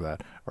things like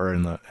that are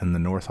in the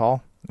North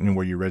Hall,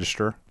 where you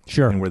register.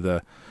 Sure. And where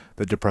the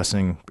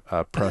depressing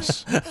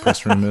press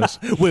room is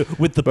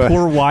with the poor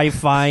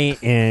Wi-Fi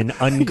and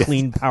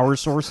unclean power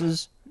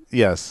sources.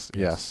 Yes.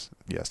 I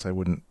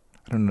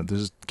don't know.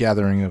 There's a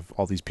gathering of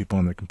all these people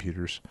on their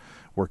computers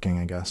working,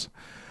 I guess.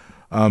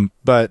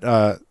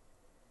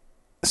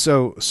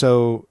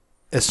 So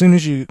as soon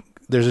as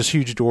there's this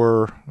huge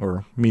door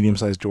or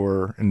medium-sized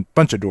door and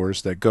bunch of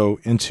doors that go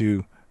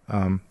into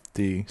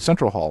the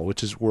Central Hall,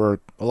 which is where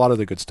a lot of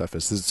the good stuff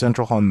is. There's the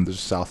Central Hall and there's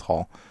the South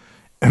Hall.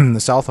 The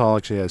South Hall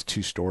actually has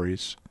 2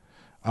 stories.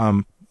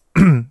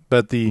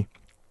 But the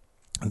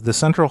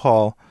Central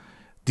Hall,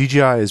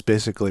 DJI is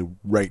basically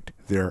right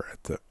there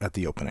at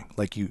the opening.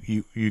 Like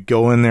you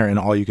go in there and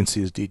all you can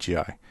see is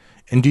DJI.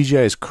 And DJI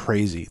is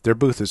crazy. Their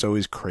booth is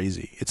always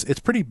crazy. It's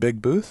pretty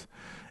big booth,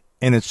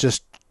 and it's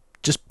just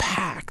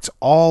packed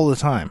all the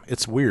time.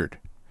 It's weird.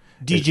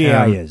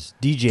 DJI is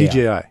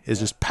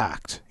just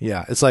packed.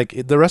 Yeah, it's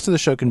like the rest of the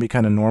show can be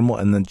kind of normal,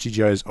 and then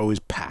DJI is always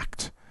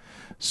packed.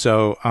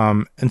 So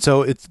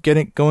so it's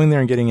going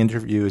there and getting an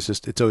interview is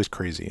it's always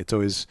crazy. It's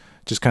always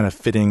just kind of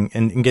fitting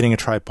and getting a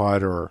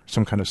tripod or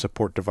some kind of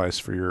support device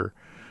for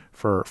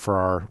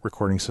our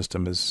recording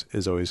system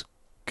is always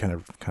kind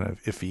of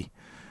iffy.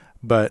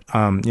 But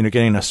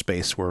getting enough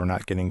space where we're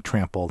not getting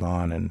trampled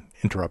on and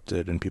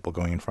interrupted and people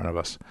going in front of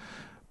us.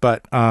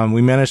 But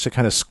we managed to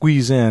kind of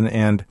squeeze in,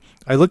 and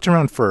I looked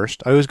around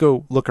first. I always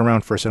go look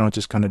around first. I don't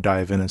just kind of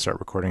dive in and start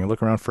recording. I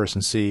look around first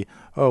and see,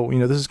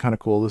 this is kind of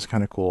cool. This is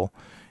kind of cool.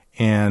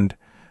 And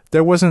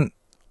there wasn't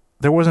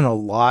a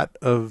lot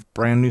of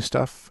brand new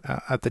stuff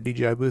at the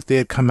DJI booth. They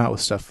had come out with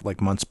stuff like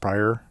months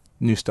prior,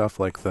 new stuff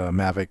like the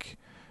Mavic,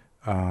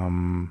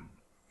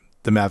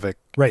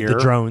 right? Air. The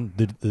drone,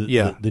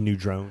 the new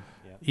drone.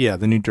 Yeah,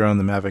 the new drone,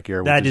 the Mavic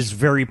Air. That is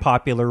very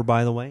popular,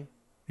 by the way.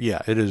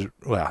 Yeah, it is.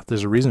 Well,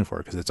 there's a reason for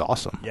it because it's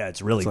awesome. Yeah,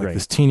 it's really great. Like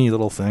this teeny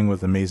little thing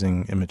with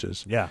amazing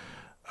images. Yeah.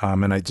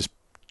 And I just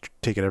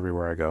take it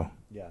everywhere I go.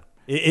 Yeah.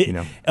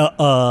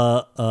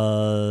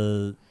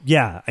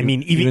 Yeah. I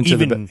mean,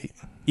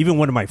 even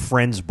one of my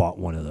friends bought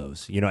one of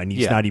those, and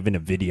he's not even a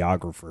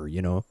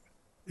videographer,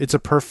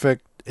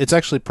 It's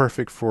actually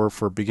perfect for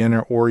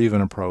beginner or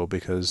even a pro,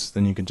 because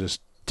then you can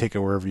just take it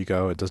wherever you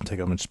go. It doesn't take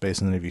up much space.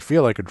 And then if you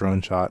feel like a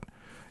drone shot,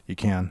 you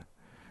can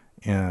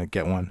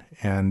get one.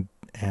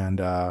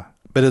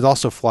 But it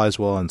also flies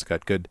well and it's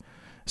got good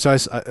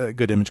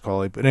image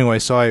quality. But anyway,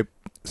 so I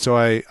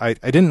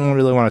didn't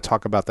really want to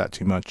talk about that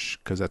too much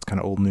because that's kind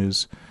of old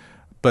news.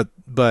 But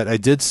I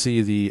did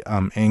see the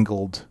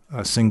angled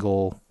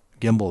single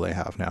gimbal they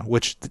have now,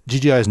 which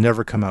DJI has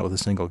never come out with a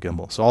single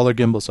gimbal. So all their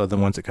gimbals are the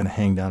ones that kind of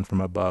hang down from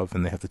above,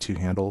 and they have the 2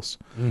 handles,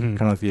 kind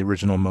of like the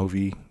original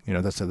Movi.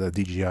 That's what the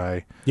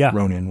DJI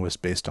Ronin was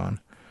based on,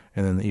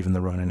 and then even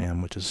the Ronin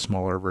M, which is a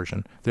smaller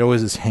version. They're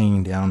always this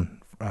hanging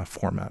down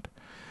format.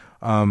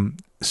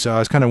 So I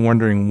was kind of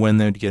wondering when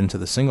they'd get into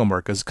the single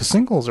market, because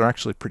singles are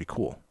actually pretty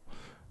cool.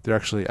 They're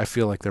actually, I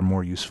feel like they're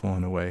more useful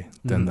in a way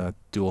than the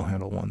dual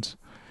handle ones.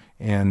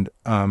 And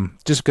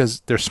just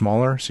because they're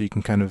smaller, so you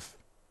can kind of,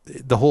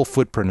 the whole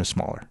footprint is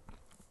smaller.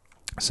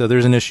 So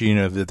there's an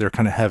issue, that they're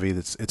kind of heavy.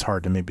 It's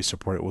hard to maybe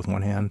support it with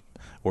one hand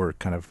or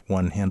kind of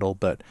one handle.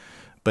 But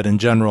in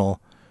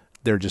general,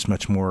 they're just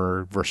much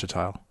more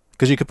versatile,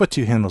 because you could put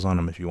 2 handles on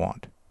them if you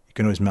want. You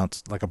can always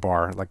mount like a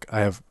bar. Like I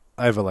have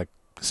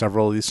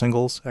several of these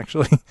singles,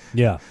 actually.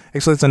 Yeah.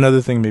 Actually, it's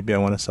another thing maybe I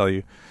want to sell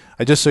you.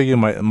 I just showed you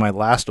my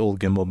last old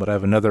gimbal, but I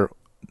have another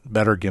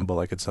better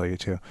gimbal I could sell you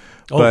too.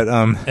 But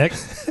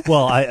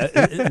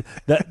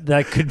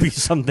that could be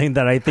something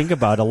that I think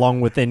about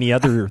along with any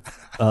other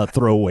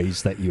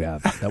throwaways that you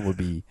have. That would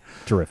be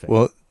terrific.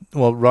 Well,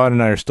 Rod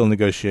and I are still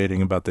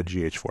negotiating about the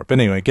GH4. But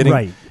anyway,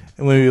 right.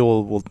 Maybe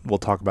we'll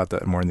talk about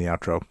that more in the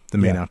outro, the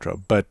main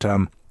outro. But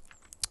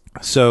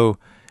so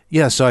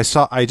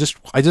I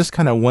just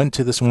kind of went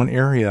to this one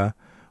area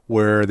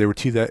where there were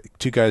two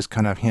guys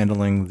kind of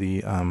handling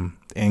the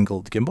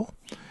angled gimbal.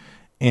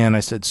 And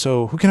I said,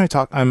 so who can I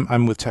talk?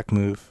 I'm with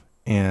TechMove.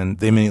 And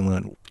they immediately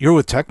went, "You're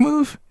with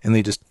TechMove?" And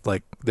they just,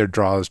 like, their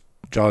jaws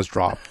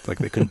dropped. Like,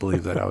 they couldn't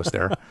believe that I was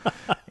there.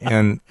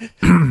 And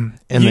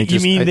they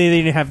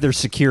didn't have their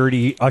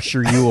security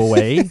usher you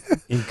away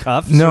in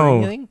cuffs or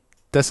anything?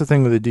 That's the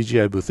thing with the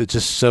DJI booth. It's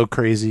just so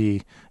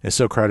crazy. It's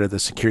so crowded the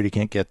security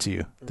can't get to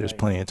you. There's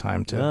plenty of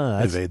time to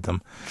evade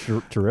them.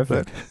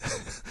 Terrific.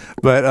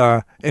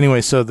 But anyway,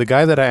 so the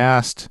guy that I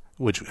asked,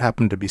 which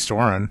happened to be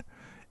Soren,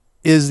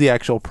 is the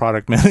actual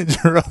product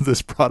manager of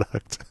this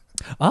product.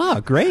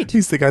 Great.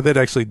 He's the guy that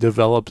actually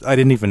developed. I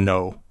didn't even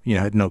know. I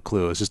had no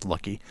clue. I was just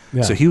lucky.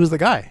 Yeah. So he was the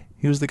guy.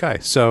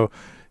 So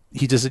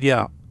he just said,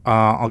 "Yeah,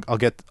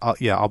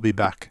 I'll be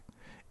back."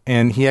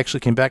 And he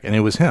actually came back, and it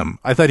was him.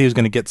 I thought he was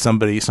going to get some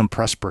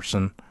press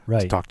person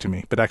to talk to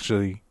me, but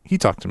actually he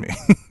talked to me.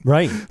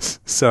 Right.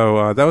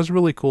 So that was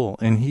really cool,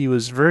 and he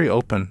was very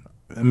open,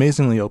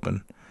 amazingly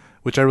open,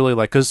 which I really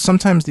like. Because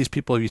sometimes these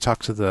people, if you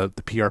talk to the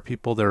PR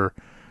people,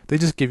 they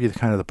just give you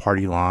the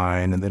party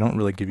line, and they don't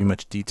really give you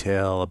much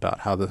detail about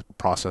how the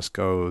process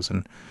goes.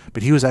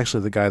 But he was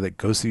actually the guy that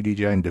goes through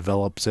DJI and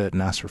develops it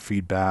and asks for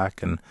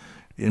feedback and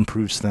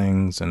improves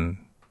things. And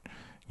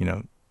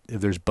if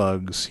there's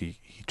bugs, he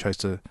tries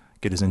to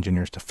get his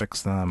engineers to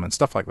fix them and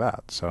stuff like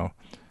that. So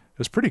it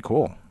was pretty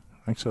cool.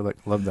 I actually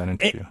loved that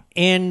interview.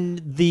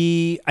 And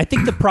I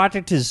think the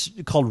project is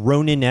called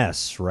Ronin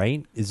S,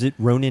 right? Is it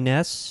Ronin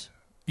S?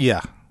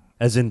 Yeah.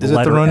 As in the is it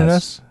letter the Ronin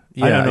S? S?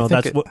 Yeah, I don't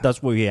know.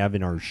 That's what we have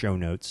in our show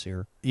notes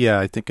here. Yeah,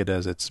 I think it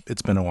is. It's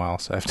been a while,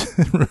 so I have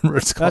to remember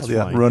it's called. That's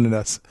fine. Ronin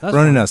S. That's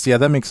Ronin fine. S. Yeah,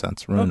 that makes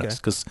sense. Ronin S,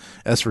 because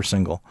S for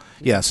single.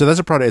 Yeah, so that's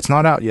a product. It's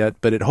not out yet,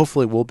 but it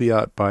hopefully will be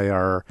out by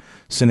our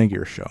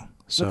Cinegear show.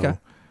 So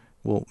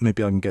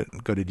maybe I can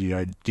go to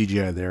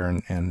DJI there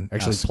and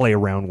actually play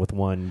around with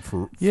one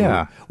for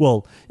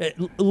well,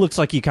 it looks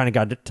like you kind of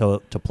got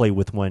to play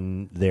with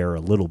one there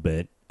a little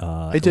bit.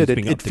 I did.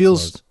 It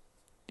feels.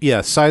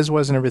 Yeah,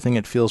 size-wise and everything,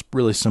 it feels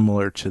really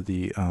similar to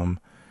the other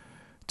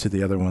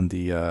one,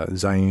 the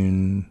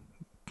Zhiyun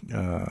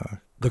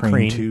the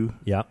Crane 2.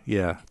 Yeah.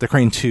 Yeah, the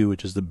Crane 2,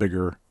 which is the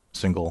bigger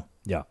single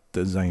that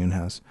Zhiyun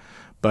has.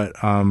 But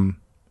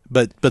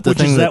the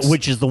thing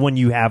which is the one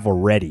you have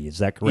already, is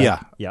that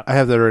correct? Yeah. I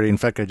have that already. In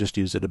fact, I just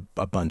used it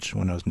a bunch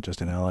when I was just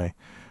in LA.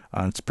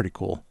 It's pretty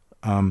cool.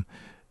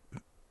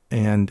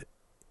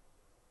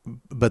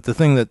 But the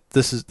thing that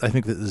I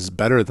think that this is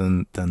better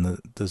than the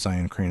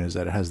Zhiyun Crane is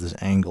that it has this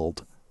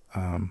angled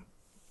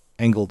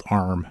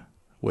arm,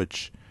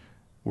 which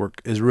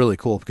is really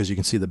cool because you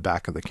can see the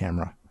back of the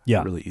camera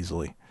really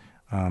easily,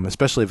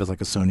 especially if it's like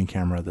a Sony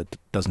camera that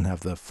doesn't have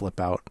the flip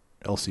out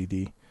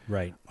LCD.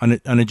 Right. On a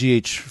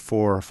GH4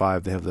 or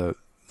 5, they have the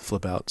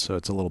flip out, so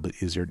it's a little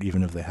bit easier,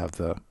 even if they have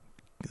the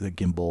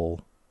gimbal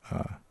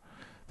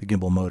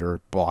motor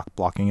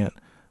blocking it.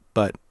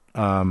 But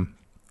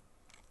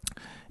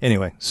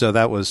anyway, so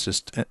that was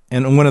just,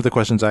 and one of the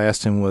questions I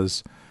asked him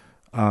was,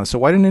 so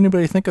why didn't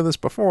anybody think of this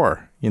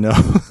before?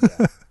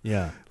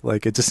 Yeah.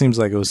 Like, it just seems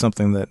like it was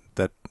something that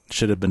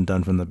should have been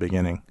done from the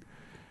beginning.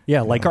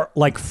 Yeah,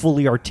 like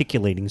fully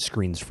articulating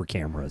screens for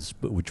cameras,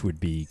 which would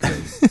be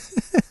great.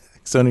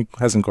 Sony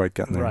hasn't quite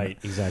gotten there. Right,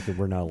 exactly.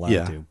 We're not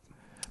allowed to.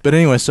 But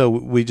anyway, so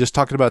we just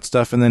talked about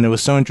stuff, and then it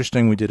was so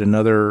interesting. We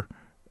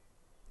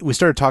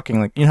started talking,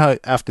 like, how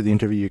after the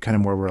interview you kind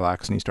of more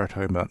relaxed and you start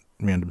talking about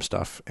random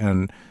stuff,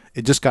 and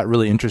it just got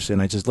really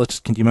interesting. I just, do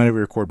you mind if we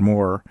record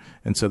more?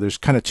 And so there's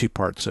kind of two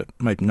parts that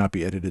might not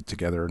be edited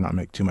together or not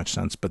make too much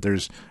sense, but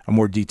there's a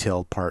more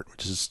detailed part,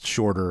 which is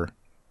shorter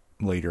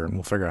later, and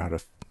we'll figure out how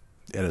to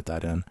edit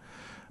that in.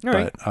 All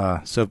right.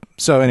 So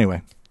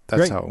anyway,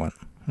 that's Great. how it went.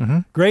 Mm-hmm.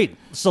 Great.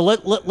 So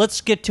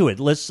let's get to it.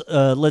 Let's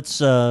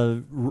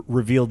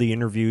reveal the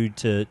interview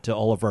to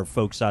all of our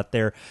folks out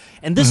there.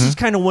 And this is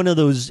kind of one of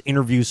those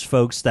interviews,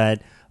 folks,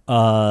 that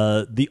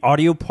the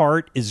audio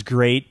part is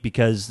great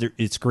because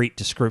it's great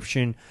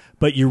description,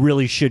 but you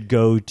really should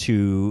go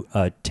to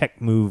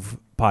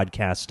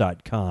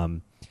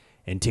techmovepodcast.com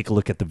and take a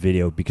look at the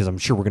video, because I'm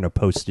sure we're going to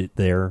post it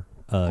there.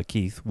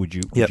 Keith, would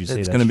you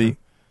say it's going to be?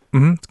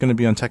 It's going to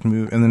be on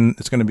TechMove, and then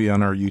it's going to be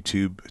on our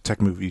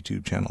TechMove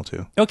YouTube channel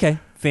too. Okay,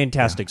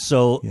 fantastic.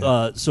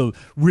 Yeah. So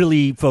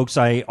really, folks,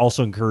 I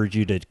also encourage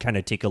you to kind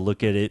of take a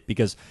look at it,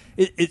 because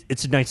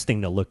it's a nice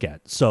thing to look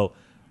at. So,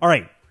 all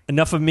right,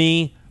 enough of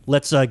me.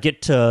 Let's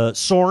get to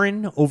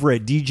Soren over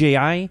at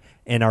DJI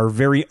and our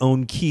very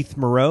own Keith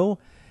Moreau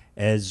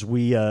as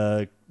we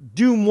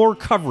do more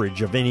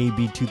coverage of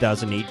NAB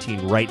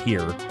 2018 right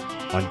here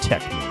on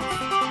TechMove.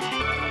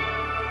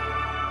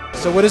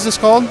 So what is this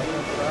called?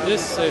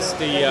 This is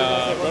the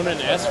Ronin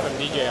S from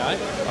DJI.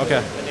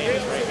 Okay. The name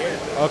is right here.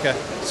 Okay,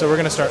 so we're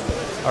going to start.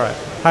 All right.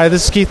 Hi,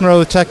 this is Keith Moreau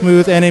with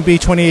TechMove NAB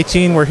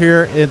 2018. We're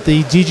here at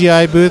the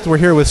DJI booth. We're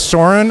here with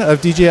Soren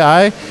of DJI,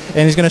 and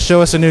he's going to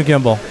show us a new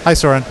gimbal. Hi,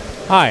 Soren.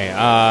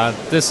 Hi,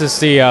 this is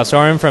the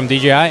Soren from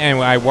DJI, and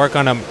I work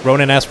on a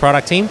Ronin S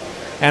product team,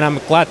 and I'm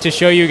glad to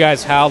show you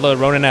guys how the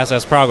Ronin S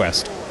has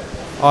progressed.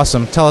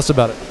 Awesome. Tell us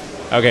about it.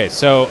 Okay,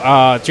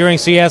 so during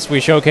CES,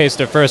 we showcased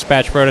the first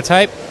batch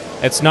prototype.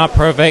 It's not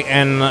perfect,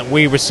 and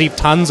we received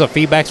tons of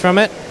feedbacks from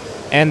it.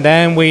 And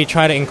then we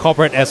try to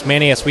incorporate as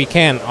many as we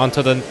can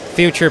onto the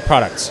future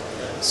products.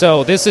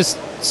 So this is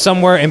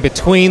somewhere in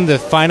between the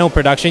final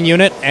production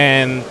unit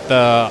and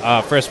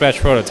the first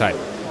batch prototype.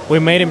 We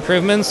made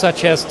improvements,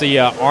 such as the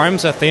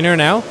arms are thinner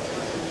now,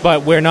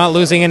 but we're not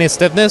losing any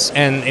stiffness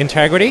and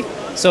integrity.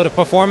 So the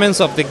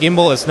performance of the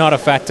gimbal is not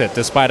affected,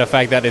 despite the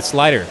fact that it's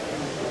lighter.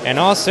 And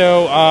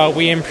also,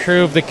 we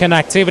improved the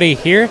connectivity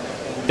here.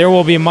 There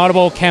will be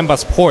multiple CAN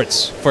bus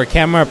ports for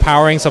camera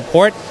powering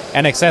support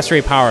and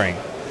accessory powering.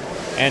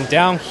 And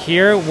down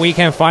here, we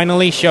can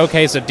finally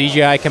showcase the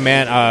DJI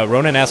Command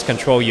Ronin S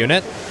control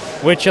unit,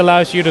 which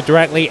allows you to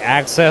directly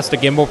access the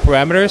gimbal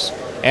parameters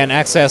and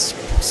access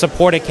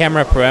supported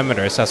camera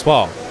parameters as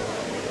well.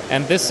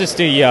 And this is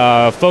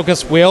the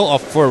focus wheel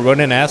for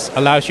Ronin S,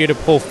 allows you to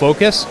pull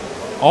focus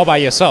all by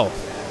yourself.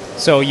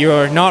 So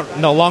you're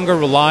no longer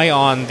rely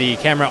on the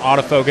camera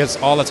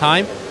autofocus all the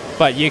time,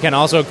 but you can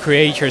also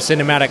create your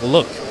cinematic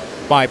look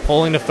by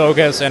pulling the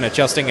focus and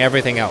adjusting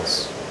everything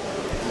else.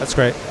 That's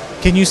great.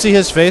 Can you see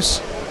his face,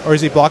 or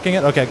is he blocking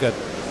it? Okay, good.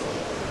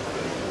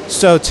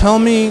 So tell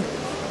me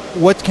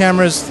what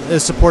cameras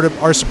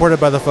are supported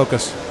by the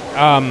Focus.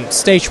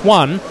 Stage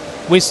 1,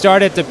 we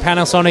started the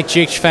Panasonic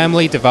GH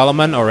family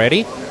development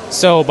already.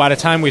 So by the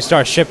time we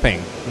start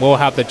shipping, we'll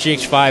have the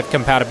GH5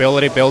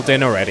 compatibility built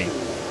in already.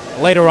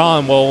 Later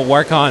on, we'll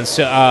work on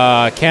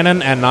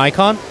Canon and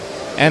Nikon.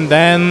 And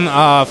then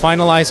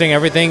finalizing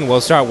everything, we'll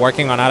start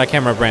working on other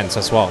camera brands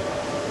as well.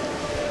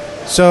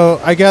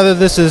 So I gather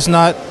this is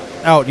not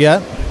out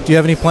yet. Do you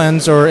have any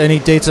plans or any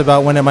dates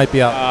about when it might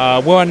be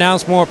out? We'll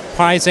announce more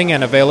pricing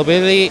and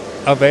availability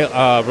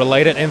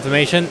related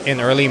information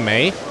in early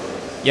May.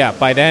 Yeah,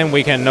 by then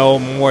we can know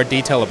more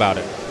detail about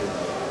it.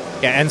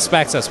 Yeah, and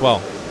specs as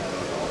well.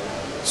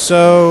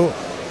 So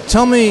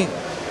tell me,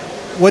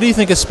 what do you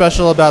think is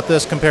special about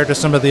this compared to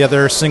some of the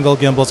other single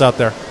gimbals out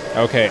there?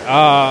 Okay,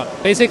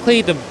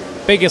 basically the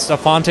biggest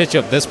advantage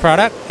of this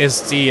product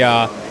is the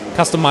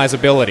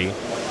customizability.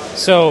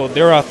 So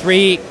there are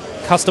 3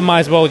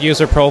 customizable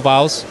user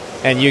profiles,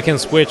 and you can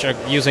switch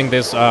using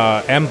this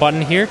M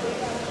button here.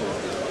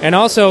 And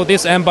also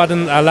this M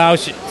button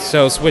allows you,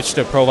 so switch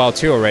to profile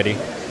 2 already.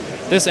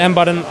 This M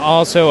button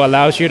also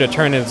allows you to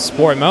turn into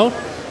sport mode,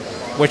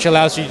 which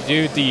allows you to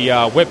do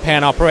the whip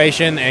pan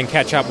operation and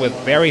catch up with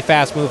very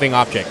fast moving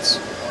objects.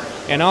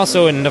 And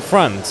also in the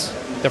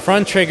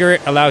front trigger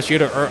allows you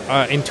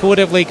to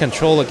intuitively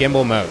control the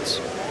gimbal modes.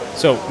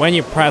 So when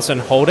you press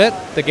and hold it,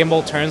 the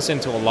gimbal turns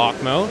into a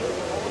lock mode,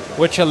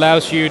 which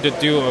allows you to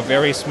do a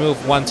very smooth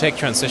one-take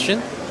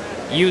transition.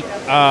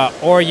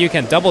 Or you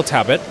can double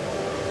tap it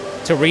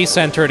to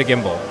recenter the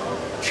gimbal.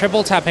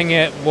 Triple tapping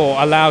it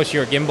will allow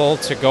your gimbal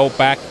to go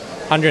back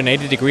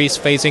 180 degrees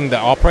facing the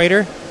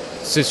operator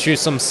to shoot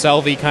some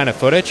selfie kind of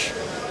footage,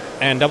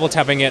 and double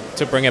tapping it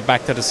to bring it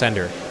back to the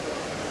center.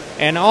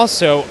 And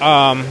also,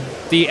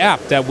 the app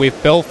that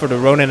we've built for the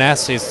Ronin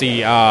S is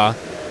the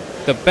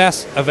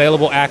best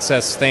available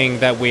access thing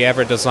that we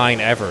ever designed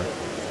ever.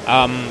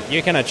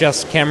 You can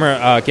adjust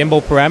camera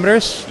gimbal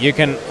parameters. You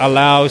can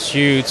allow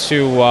you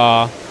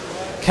to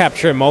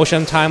capture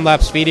motion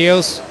time-lapse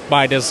videos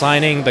by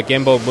designing the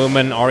gimbal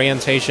movement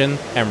orientation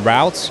and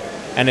routes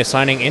and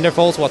assigning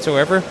intervals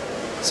whatsoever.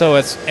 So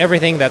it's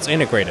everything that's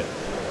integrated.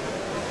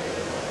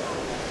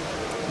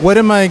 What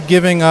am I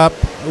giving up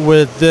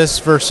with this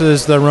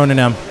versus the Ronin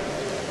M?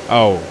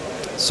 Oh,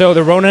 so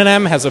the Ronin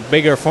M has a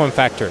bigger form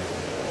factor.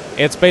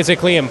 It's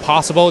basically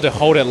impossible to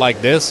hold it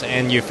like this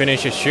and you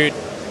finish a shoot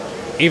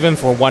even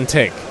for one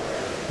take,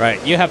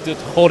 right? You have to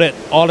hold it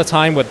all the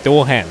time with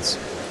dual hands.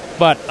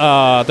 But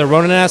the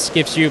Ronin S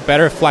gives you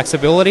better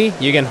flexibility.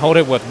 You can hold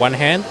it with one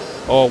hand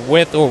or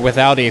with or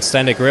without the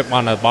extended grip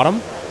on the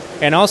bottom.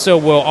 And also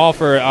will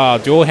offer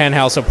dual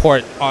handheld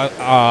support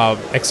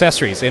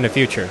accessories in the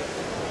future.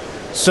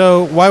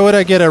 So why would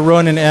I get a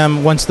Ronin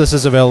M once this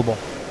is available?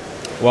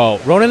 Well,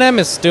 Ronin M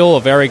is still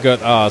a very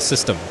good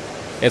system.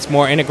 It's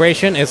more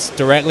integration. It's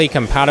directly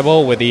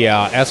compatible with the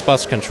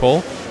S-Bus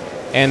control.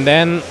 And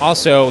then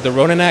also the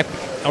Ronin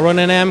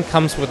M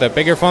comes with a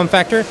bigger form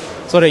factor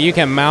so that you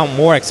can mount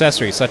more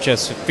accessories such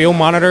as field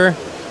monitor,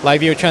 live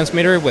view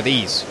transmitter with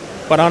ease.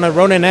 But on a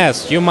Ronin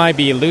S, you might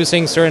be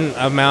losing certain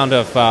amount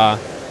of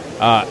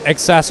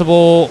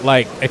accessible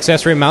like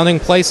accessory mounting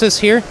places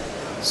here.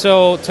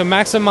 So to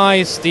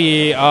maximize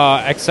the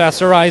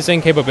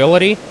accessorizing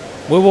capability,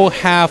 we will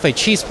have a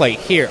cheese plate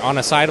here on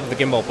the side of the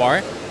gimbal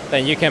bar.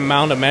 Then you can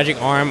mount a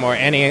magic arm or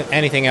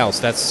anything else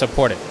that's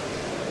supported.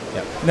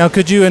 Yep. Now,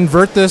 could you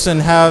invert this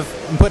and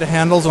put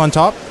handles on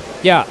top?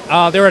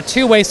 Yeah, there are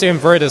 2 ways to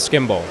invert this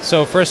gimbal.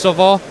 So first of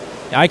all,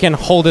 I can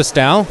hold this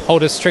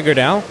trigger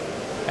down,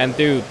 and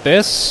do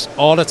this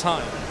all the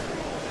time.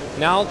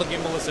 Now the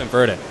gimbal is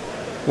inverted.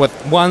 With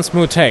one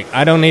smooth take,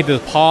 I don't need to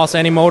pause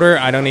any motor.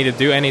 I don't need to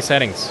do any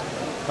settings.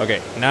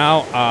 Okay,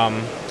 now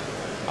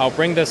I'll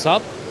bring this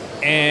up,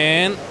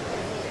 and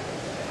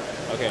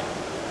okay.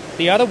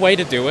 The other way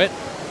to do it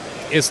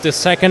is the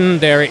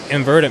secondary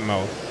inverted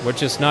mode,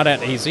 which is not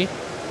that easy.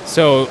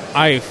 So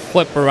I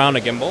flip around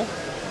the gimbal,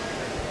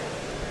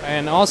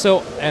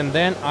 and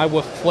then I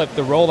will flip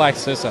the roll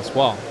axis as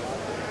well.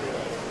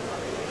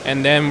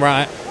 And then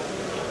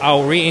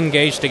I'll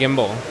re-engage the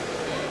gimbal.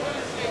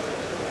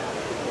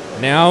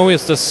 Now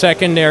is the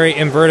secondary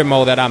inverted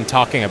mode that I'm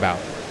talking about.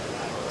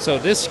 So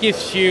this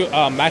gives you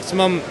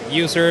maximum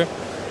user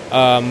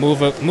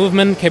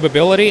movement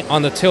capability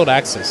on the tilt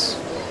axis.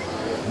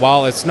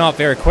 While it's not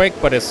very quick,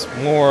 but it's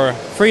more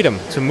freedom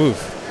to move,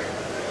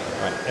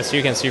 right, as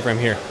you can see from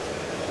here.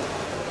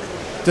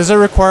 Does it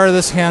require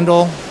this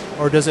handle,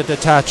 or does it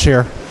detach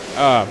here?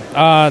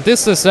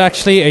 This is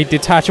actually a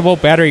detachable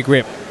battery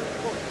grip.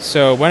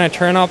 So when I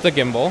turn off the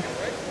gimbal,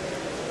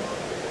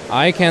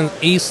 I can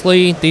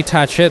easily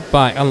detach it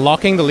by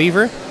unlocking the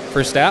lever,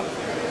 first step,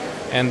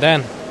 and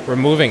then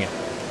removing it.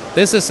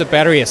 This is the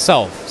battery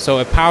itself, so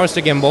it powers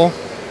the gimbal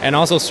and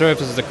also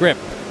serves as the grip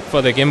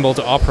for the gimbal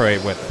to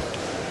operate with.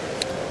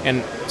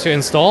 And to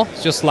install,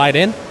 just slide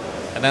in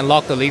and then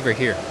lock the lever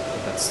here.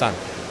 That's done.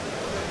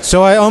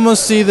 So I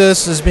almost see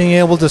this as being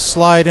able to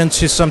slide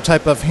into some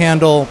type of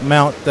handle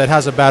mount that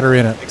has a battery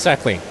in it.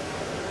 Exactly.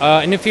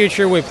 In the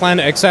future, we plan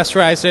to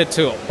accessorize it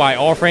by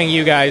offering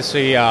you guys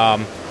a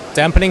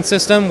dampening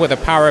system with a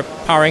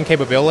powering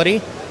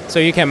capability, so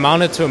you can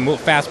mount it to a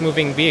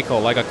fast-moving vehicle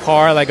like a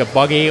car, like a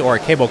buggy, or a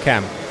cable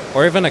cam,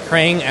 or even a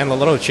crane and a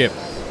little chip.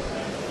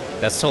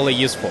 That's totally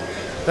useful.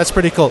 That's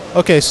pretty cool.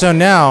 Okay, so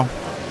now,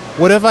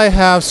 what if I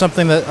have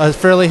something that a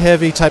fairly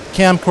heavy type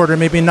camcorder,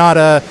 maybe not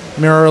a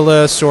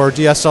mirrorless or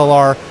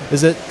DSLR?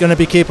 Is it going to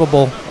be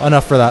capable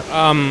enough for that?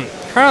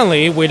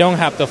 Currently, we don't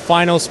have the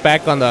final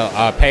spec on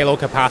the payload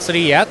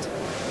capacity yet.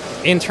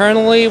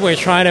 Internally, we're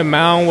trying to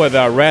mount with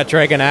a Red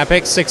Dragon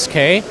Epic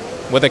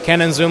 6K with a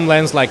Canon zoom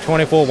lens like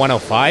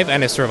 24-105,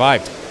 and it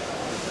survived.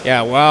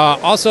 Yeah, well,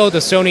 also the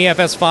Sony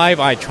FS5,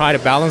 I tried to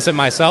balance it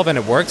myself and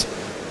it worked.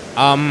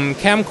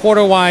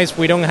 Camcorder-wise,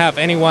 we don't have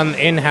anyone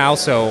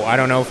in-house, so I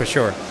don't know for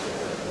sure.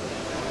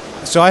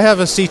 So I have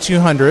a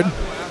C200,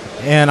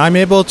 and I'm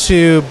able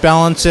to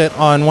balance it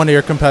on one of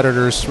your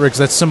competitors' rigs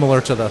that's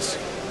similar to this.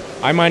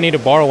 I might need to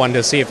borrow one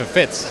to see if it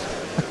fits.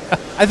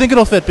 I think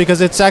it'll fit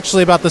because it's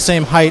actually about the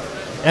same height,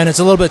 and it's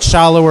a little bit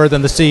shallower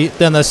than this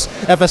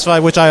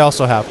FS5, which I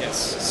also have.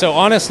 Yes. So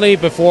honestly,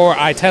 before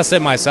I test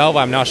it myself,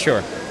 I'm not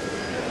sure.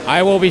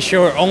 I will be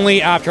sure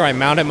only after I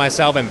mount it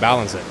myself and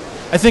balance it.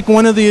 I think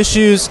one of the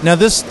issues, now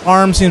this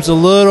arm seems a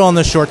little on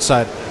the short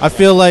side. I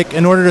feel like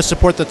in order to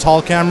support the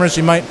tall cameras,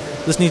 you might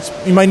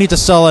need to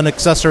sell an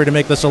accessory to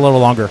make this a little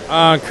longer.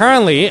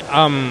 Currently,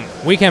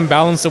 we can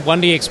balance the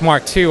 1DX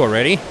Mark II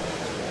already.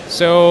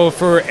 So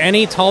for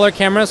any taller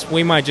cameras,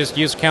 we might just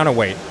use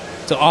counterweight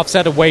to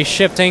offset the weight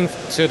shifting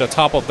to the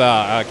top of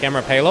the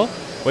camera payload.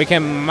 We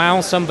can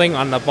mount something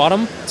on the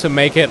bottom to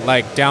make it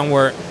like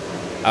downward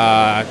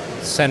heavy.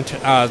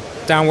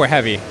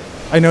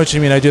 I know what you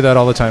mean. I do that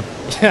all the time.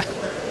 Yeah,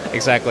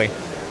 exactly.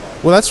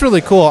 Well, that's really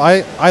cool.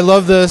 I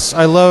love this.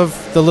 I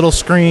love the little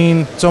screen.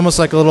 It's almost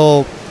like a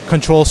little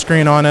control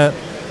screen on it.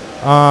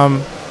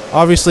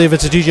 Obviously, if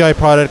it's a DJI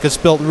product, it's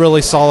built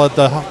really solid.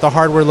 The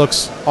hardware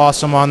looks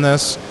awesome on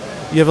this.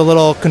 You have a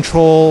little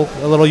control,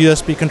 a little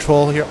USB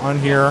control here on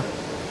here,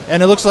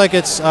 and it looks like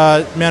it's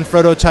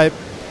Manfrotto type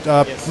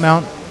yes.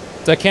 mount.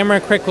 The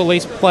camera quick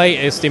release plate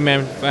is the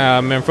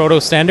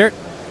Manfrotto standard,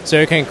 so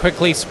you can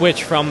quickly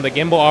switch from the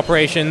gimbal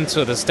operation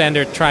to the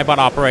standard tripod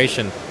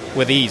operation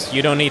with ease.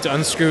 You don't need to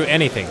unscrew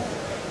anything.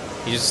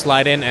 You just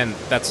slide in and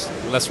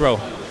let's roll.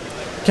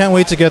 Can't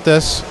wait to get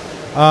this.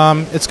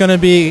 It's going to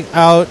be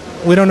out.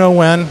 We don't know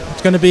when.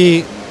 It's going to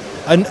be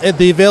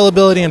the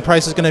availability and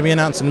price is going to be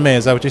announced in May.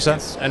 Is that what you said?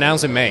 Yes,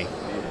 announced in May.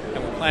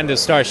 And we plan to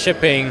start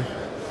shipping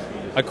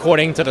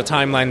according to the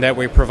timeline that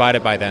we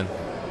provided by then.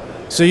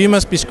 So you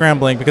must be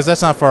scrambling because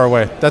that's not far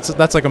away.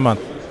 That's like a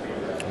month.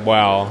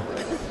 Well,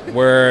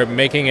 we're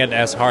making it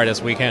as hard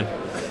as we can.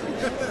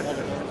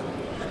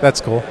 That's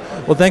cool.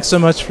 Well, thanks so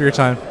much for your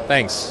time.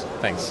 Thanks.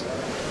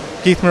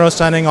 Keith Moreau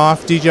signing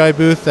off, DJI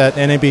booth at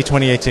NAB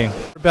 2018.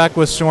 We're back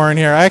with Soren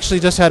here. I actually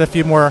just had a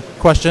few more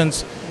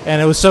questions,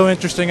 and it was so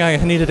interesting I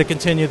needed to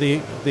continue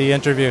the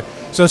interview.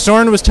 So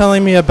Soren was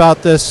telling me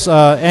about this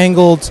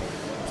angled,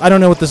 I don't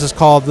know what this is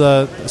called,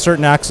 the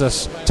certain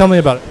axis. Tell me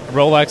about it.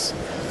 Rolex.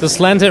 The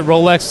slanted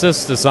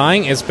Rolex's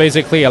design is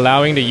basically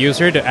allowing the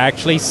user to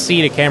actually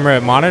see the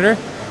camera monitor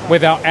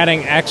without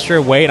adding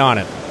extra weight on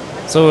it.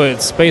 So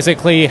it's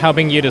basically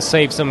helping you to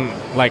save some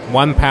like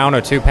 1 pound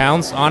or 2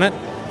 pounds on it.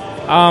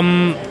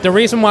 The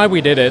reason why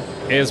we did it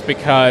is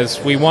because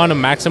we want to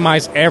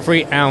maximize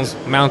every ounce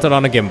mounted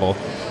on a gimbal.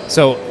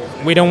 So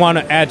we don't want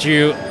to add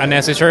you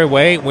unnecessary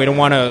weight. We don't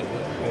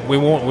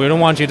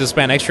want you to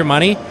spend extra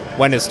money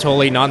when it's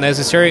totally not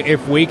necessary.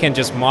 If we can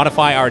just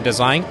modify our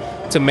design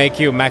to make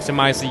you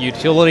maximize the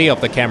utility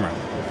of the camera.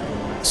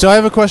 So I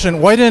have a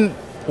question.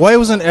 Why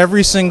wasn't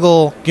every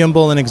single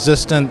gimbal in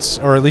existence,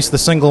 or at least the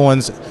single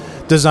ones,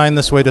 designed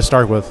this way to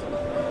start with?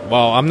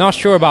 Well, I'm not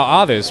sure about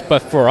others,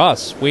 but for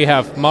us, we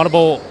have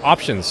multiple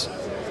options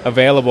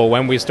available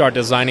when we start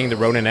designing the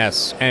Ronin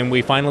S. And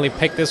we finally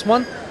picked this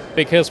one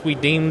because we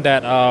deemed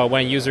that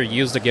when users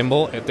use the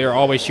gimbal, they're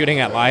always shooting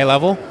at eye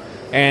level.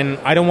 And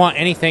I don't want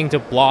anything to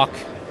block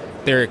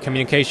their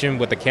communication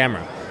with the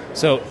camera.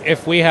 So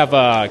if we have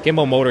a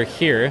gimbal motor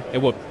here, it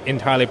will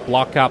entirely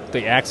block up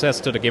the access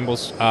to the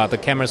gimbal's the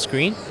camera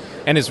screen.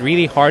 And it's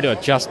really hard to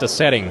adjust the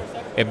setting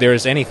if there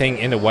is anything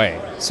in the way.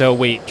 So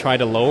we try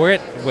to lower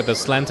it with a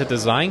slanted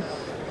design.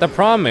 The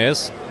problem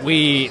is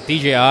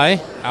DJI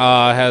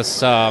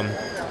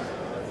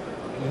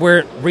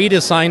we're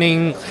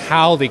redesigning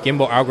how the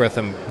gimbal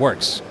algorithm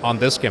works on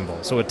this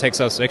gimbal. So it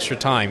takes us extra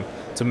time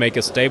to make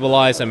it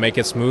stabilize and make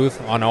it smooth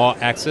on all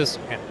axes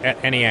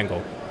at any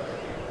angle.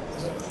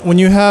 when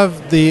you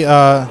have the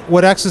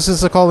what axis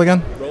is it called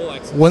again? Roll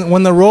axis.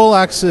 When the roll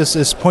axis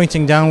is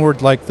pointing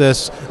downward like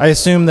this, I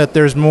assume that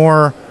there's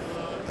more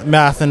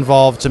math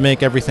involved to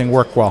make everything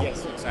work well.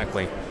 Yes,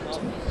 exactly.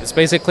 It's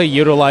basically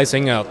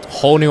utilizing a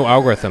whole new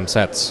algorithm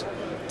sets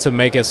to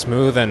make it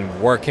smooth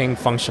and working,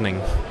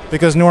 functioning.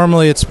 Because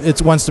normally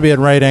it wants to be at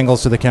right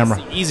angles to the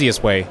camera.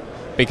 Easiest way,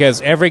 because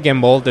every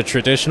gimbal, the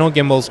traditional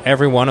gimbals,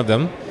 every one of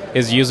them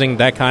is using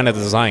that kind of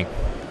design.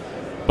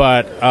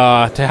 But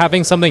to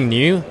having something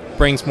new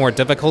brings more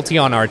difficulty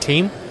on our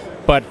team,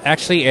 but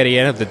actually at the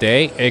end of the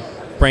day, it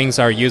brings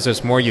our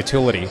users more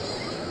utility.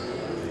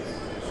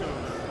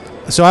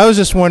 So I was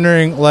just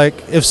wondering, like,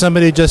 if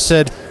somebody just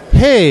said,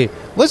 "Hey,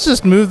 let's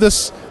just move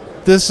this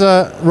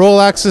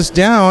roll axis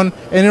down,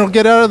 and it'll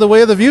get out of the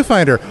way of the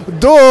viewfinder."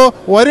 Duh!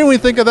 Why didn't we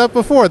think of that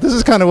before? This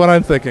is kind of what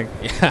I'm thinking.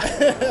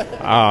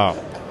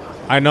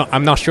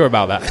 I'm not sure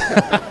about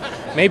that.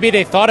 Maybe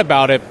they thought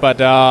about it, but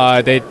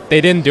they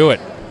didn't do it.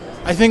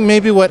 I think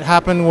maybe what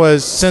happened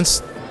was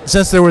since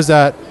there was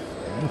that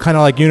kind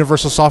of like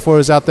universal software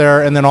was out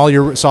there, and then all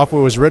your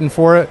software was written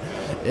for it,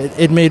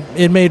 it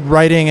made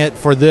writing it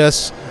for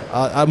this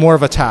more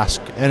of a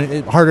task, and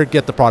it harder to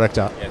get the product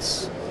out.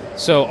 Yes.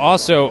 So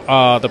also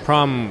the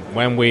problem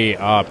when we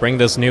bring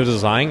this new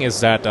design is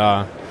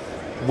that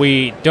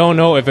we don't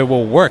know if it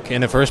will work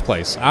in the first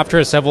place.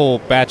 After several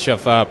batch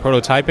of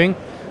prototyping,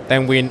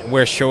 then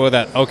we're sure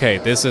that, okay,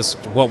 this is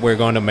what we're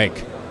going to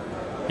make.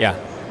 Yeah.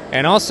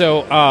 And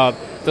also,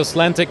 the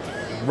slanted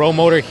roll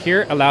motor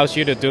here allows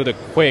you to do the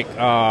quick,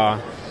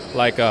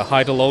 like a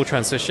high to low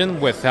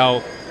transition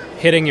without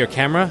hitting your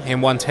camera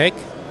in one take.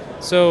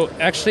 So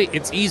actually,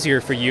 it's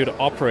easier for you to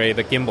operate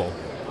the gimbal,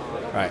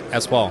 right,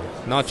 as well.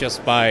 Not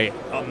just by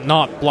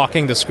not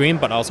blocking the screen,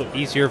 but also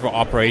easier for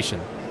operation.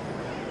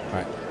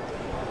 Right.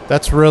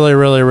 That's really,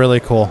 really, really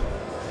cool.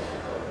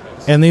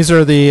 And these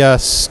are the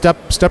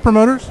stepper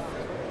motors?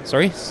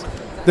 Sorry?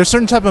 There's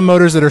certain type of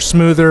motors that are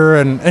smoother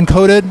and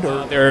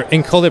encoded? They're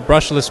encoded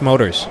brushless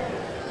motors.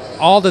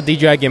 All the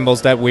DJI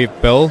gimbals that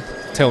we've built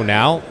till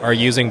now are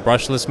using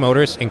brushless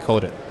motors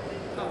encoded.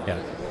 Yeah.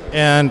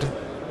 And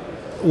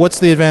what's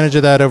the advantage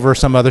of that over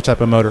some other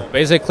type of motor?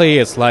 Basically,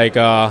 it's like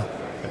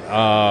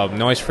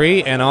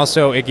noise-free, and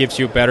also it gives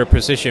you better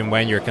precision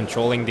when you're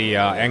controlling the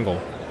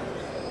angle.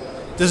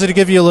 Does it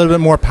give you a little bit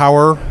more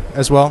power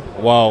as well?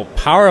 Well,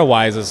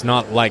 power-wise, it's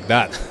not like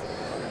that.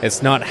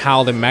 It's not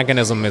how the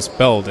mechanism is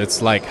built.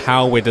 It's like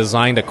how we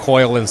design the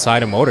coil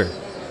inside a motor.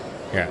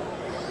 Yeah.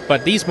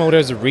 But these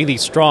motors are really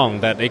strong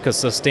that they could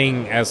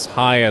sustain as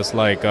high as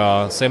like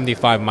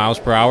 75 miles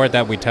per hour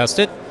that we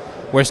tested.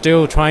 We're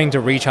still trying to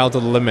reach out to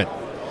the limit.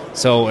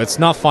 So it's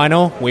not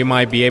final. We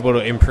might be able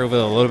to improve it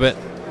a little bit.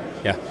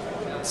 Yeah.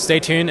 Stay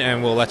tuned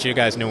and we'll let you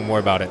guys know more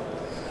about it.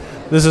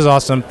 This is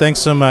awesome. Thanks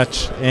so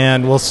much.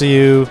 And we'll see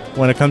you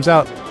when it comes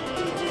out.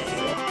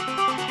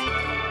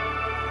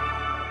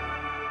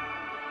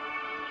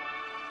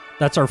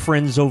 That's our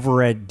friends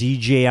over at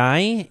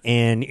DJI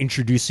and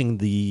introducing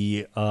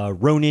the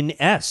Ronin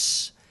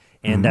S.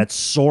 And that's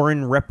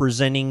Soren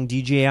representing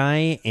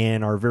DJI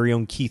and our very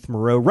own Keith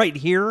Moreau right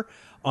here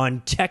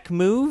on Tech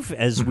Move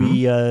as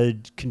we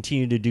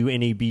continue to do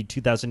NAB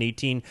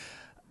 2018.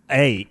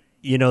 Hey,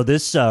 you know,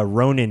 this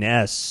Ronin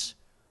S,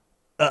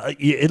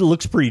 it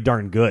looks pretty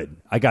darn good.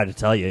 I got to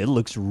tell you, it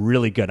looks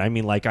really good. I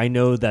mean, like, I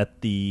know that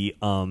the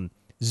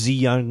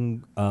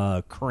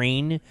Zhiyun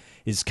crane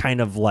is kind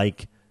of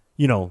like,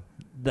 you know,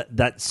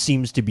 that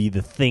seems to be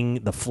the thing,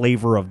 the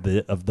flavor of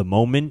the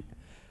moment.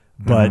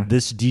 But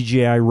this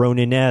DJI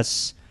Ronin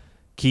S,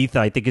 Keith,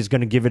 I think is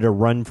going to give it a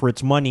run for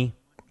its money.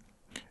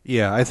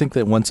 Yeah, I think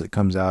that once it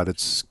comes out,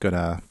 it's going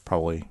to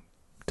probably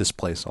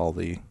displace all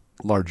the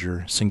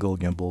larger single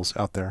gimbals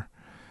out there.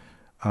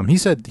 He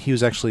said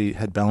he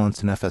had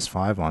balanced an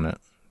FS5 on it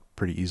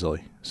pretty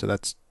easily, so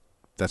that's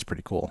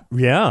pretty cool.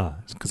 Yeah,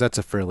 because that's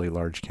a fairly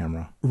large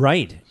camera,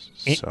 right?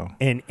 So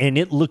and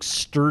it looks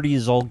sturdy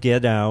as all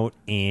get out,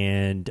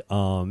 and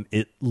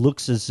it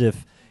looks as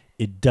if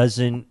it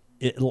doesn't.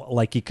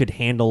 Like it could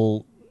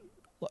handle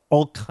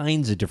all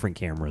kinds of different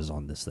cameras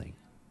on this thing.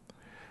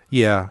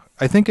 Yeah,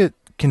 I think it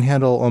can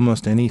handle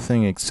almost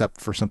anything except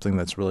for something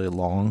that's really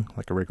long,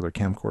 like a regular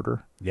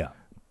camcorder. Yeah.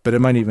 But it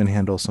might even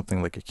handle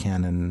something like a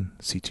Canon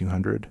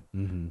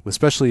C200,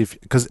 especially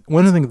because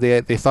one of the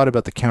things they thought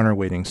about the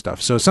counterweighting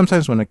stuff. So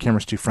sometimes when a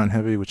camera's too front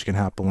heavy, which can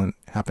happen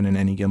in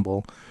any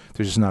gimbal,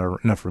 there's just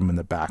not enough room in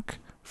the back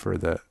for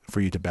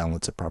you to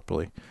balance it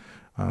properly.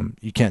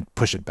 You can't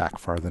push it back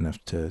far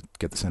enough to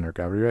get the center of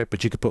gravity right,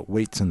 but you could put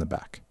weights in the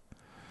back.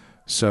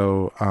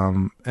 So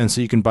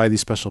so you can buy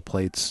these special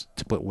plates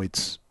to put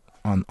weights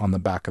on the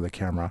back of the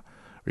camera,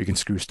 or you can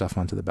screw stuff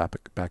onto the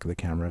back of the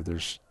camera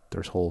if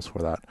there's holes for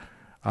that.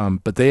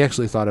 But they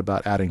actually thought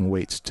about adding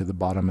weights to the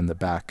bottom and the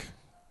back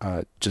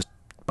just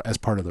as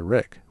part of the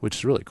rig, which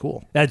is really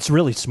cool. That's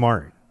really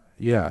smart.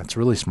 Yeah, it's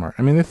really smart.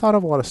 I mean, they thought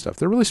of a lot of stuff.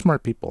 They're really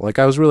smart people. Like,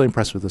 I was really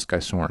impressed with this guy,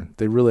 Soren.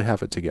 They really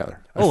have it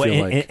together.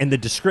 And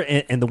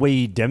the way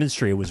he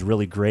demonstrated was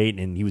really great,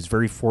 and he was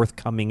very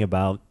forthcoming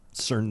about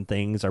certain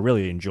things. I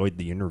really enjoyed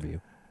the interview.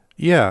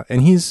 Yeah,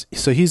 and he's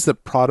the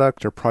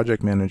product or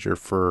project manager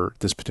for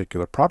this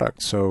particular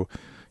product. So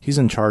he's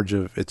in charge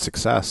of its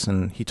success,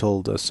 and he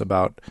told us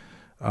about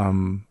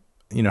how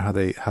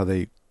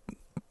they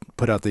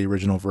put out the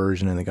original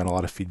version and they got a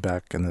lot of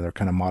feedback, and then they're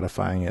kind of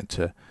modifying it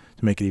to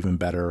make it even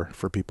better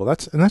for people.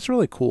 That's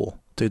really cool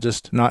to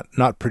just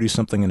not produce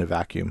something in a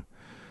vacuum.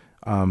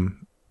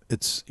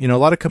 It's a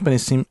lot of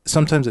companies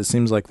sometimes it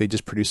seems like they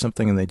just produce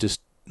something and they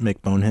just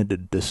make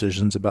boneheaded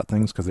decisions about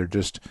things because they're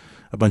just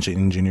a bunch of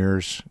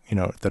engineers,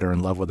 that are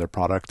in love with their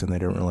product, and they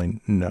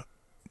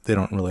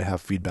don't really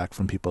have feedback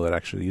from people that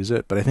actually use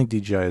it. But I think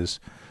DJI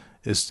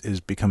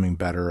is becoming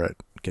better at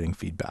getting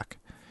feedback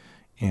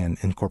and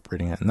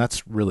incorporating it, and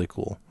that's really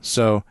cool.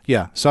 So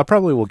yeah, I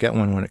probably will get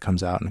one when it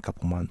comes out in a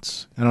couple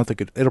months. I don't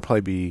think it'll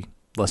probably be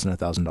less than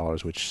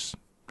 $1,000, which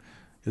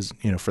is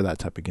for that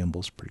type of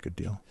gimbal is a pretty good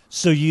deal.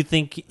 So you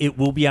think it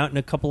will be out in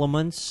a couple of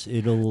months?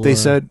 They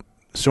said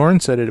Soren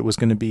said it was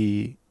going to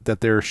be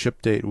that their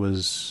ship date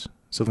was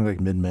something like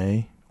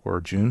mid-May or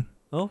June.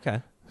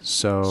 Okay.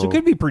 So it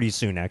could be pretty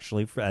soon,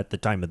 actually, at the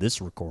time of this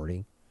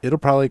recording. It'll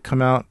probably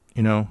come out,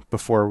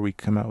 before we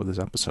come out with this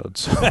episode.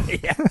 So.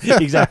 Yeah,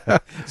 exactly.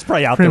 It's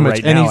probably out there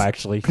right now,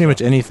 actually. Pretty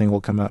much anything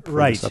will come out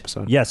before this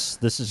episode. Yes,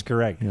 this is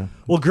correct. Yeah.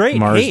 Well, great.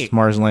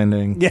 Mars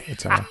landing. Yeah.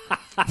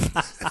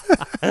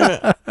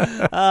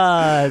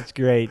 That's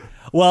great.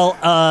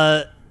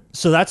 Well,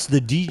 so that's the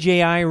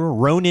DJI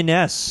Ronin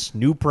S,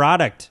 new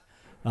product,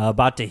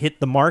 about to hit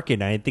the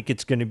market. I think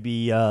it's going to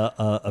be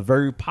a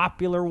very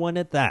popular one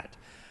at that.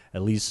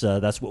 At least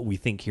that's what we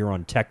think here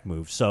on Tech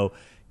Move. So,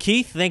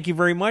 Keith, thank you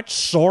very much.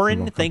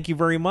 Soren, thank you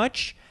very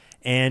much.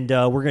 And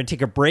we're going to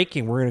take a break,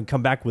 and we're going to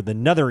come back with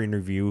another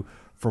interview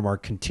from our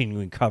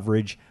continuing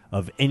coverage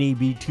of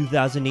NAB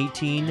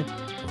 2018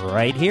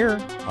 right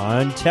here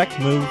on Tech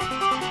Move.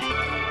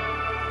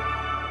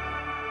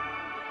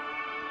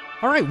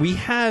 All right, we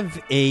have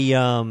a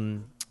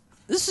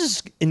this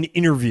is an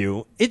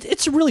interview.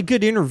 It's a really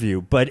good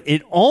interview, but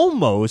I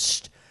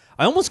almost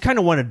kind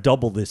of want to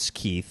double this,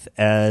 Keith,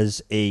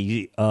 as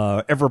a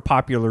ever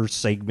popular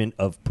segment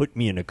of Put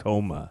Me in a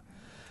Coma,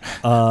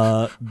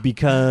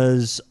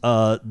 because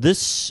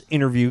this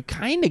interview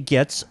kind of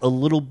gets a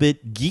little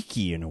bit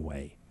geeky in a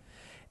way,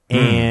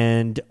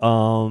 and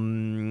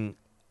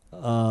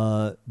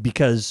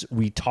because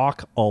we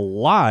talk a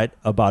lot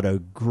about a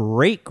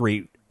great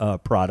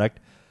product.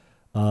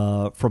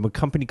 From a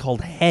company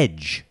called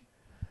Hedge.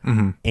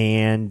 Mm-hmm.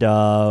 And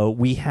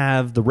we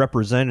have the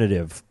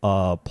representative,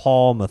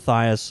 Paul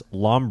Matthias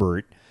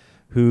Lambert,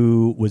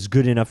 who was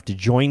good enough to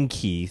join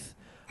Keith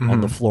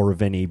on the floor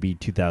of NAB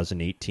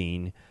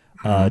 2018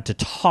 to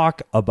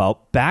talk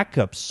about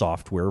backup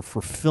software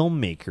for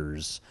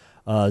filmmakers.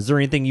 Is there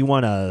anything you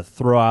want to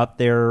throw out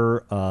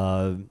there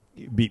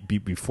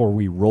before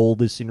we roll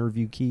this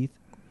interview, Keith?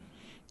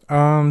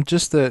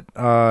 Just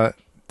that...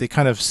 they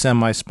kind of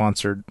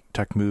semi-sponsored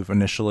Tech Move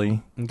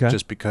initially,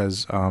 just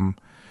because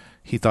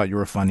he thought you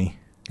were funny.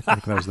 I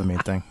think that was the main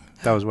thing.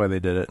 That was why they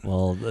did it.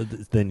 Well,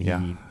 then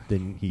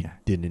he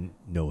didn't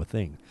know a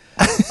thing.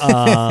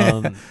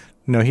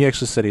 No, he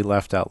actually said he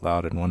laughed out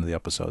loud in one of the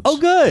episodes. Oh,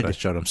 good. That I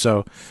showed him.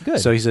 So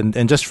good. So he said,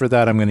 and just for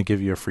that, I'm going to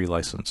give you a free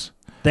license.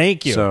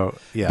 Thank you. So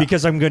yeah,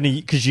 because how I'm going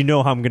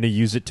to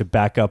use it to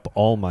back up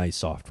all my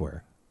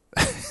software.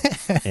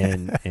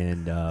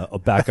 and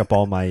back up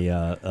all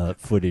my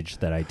footage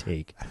that I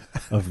take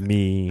of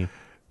me,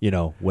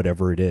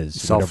 whatever it is,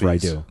 selfies. Whatever I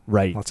do,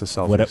 right? Lots of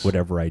selfies.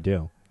 Whatever I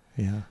do.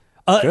 Yeah.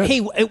 Hey,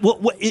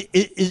 what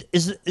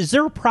is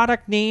there a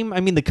product name? I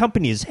mean, the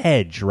company is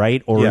Hedge,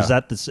 right? Or is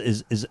that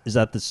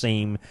the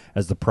same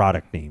as the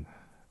product name?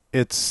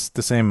 It's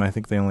the same. I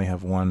think they only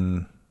have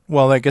one.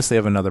 Well, I guess they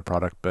have another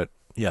product, but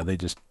yeah,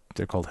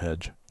 they're called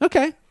Hedge.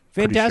 Okay,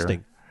 fantastic.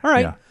 Sure. All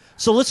right. Yeah.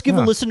 So let's give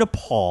a listen to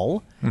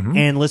Paul,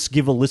 and let's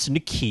give a listen to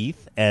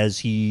Keith as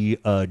he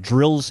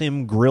grills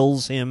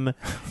him,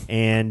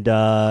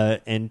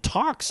 and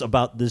talks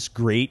about this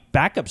great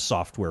backup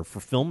software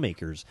for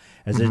filmmakers,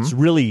 as it's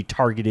really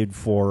targeted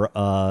for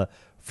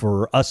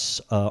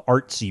us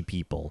artsy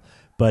people.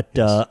 But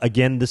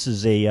again, this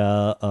is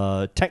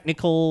a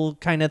technical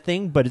kind of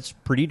thing, but it's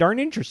pretty darn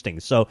interesting.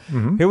 So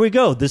here we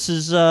go. This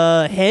is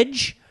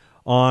Hedge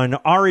on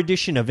our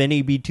edition of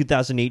NAB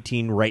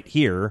 2018 right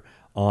here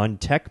on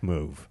Tech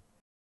Move.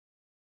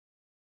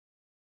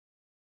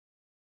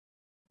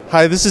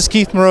 Hi, this is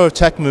Keith Moreau of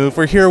Tech Move.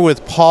 We're here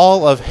with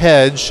Paul of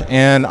Hedge,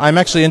 and I'm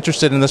actually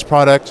interested in this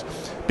product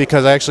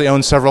because I actually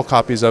own several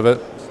copies of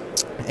it,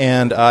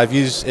 and I've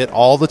used it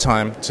all the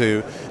time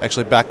to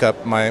actually back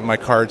up my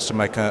cards to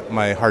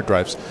my hard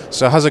drives.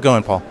 So how's it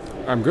going, Paul?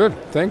 I'm good,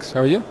 thanks. How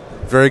are you?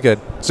 Very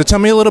good. So tell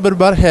me a little bit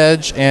about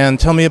Hedge, and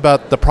tell me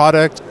about the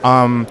product,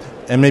 and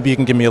maybe you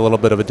can give me a little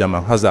bit of a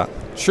demo. How's that?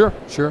 Sure.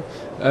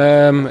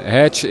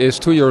 Hedge is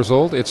 2 years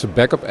old. It's a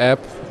backup app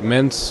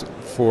meant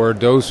for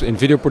those in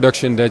video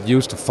production that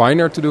use the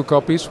Finder to do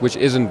copies, which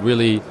isn't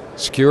really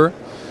secure.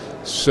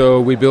 So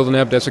we built an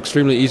app that's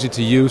extremely easy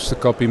to use to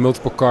copy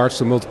multiple cards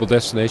to multiple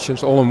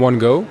destinations all in one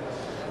go.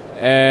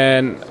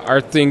 And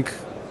I think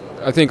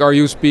I think our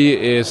USP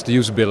is the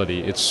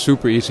usability. It's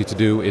super easy to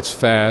do. It's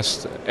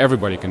fast.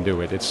 Everybody can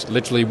do it. It's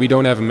literally, we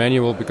don't have a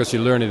manual because you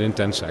learn it in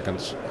 10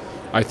 seconds,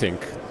 I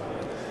think.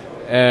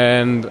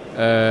 And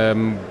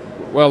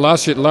well,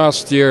 last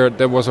year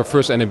that was our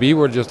first NAB.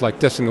 We're just like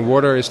testing the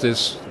water. Is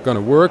this going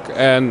to work?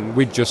 And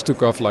we just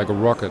took off like a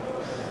rocket.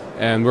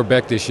 And we're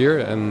back this year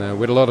and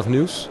with a lot of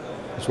news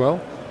as well.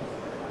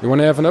 You want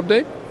to have an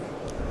update?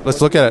 Let's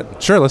look at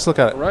it. Sure, let's look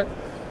at it. All right.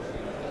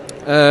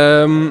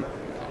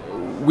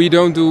 We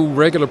don't do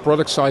regular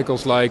product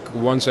cycles like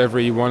once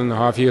every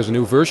 1.5 years a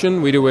new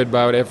version. We do it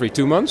about every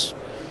 2 months.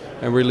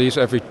 And release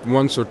every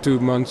 1 or 2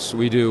 months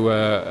we do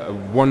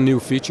one new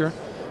feature.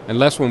 And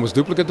last one was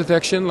duplicate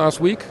detection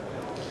last week.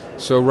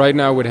 So right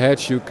now with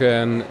Hedge you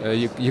can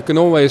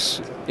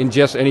always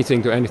ingest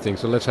anything to anything.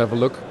 So let's have a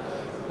look.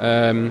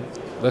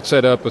 Let's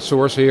set up a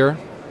source here.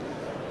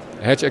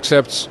 Hedge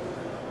accepts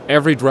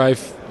every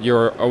drive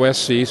your OS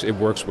sees it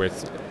works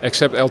with,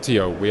 except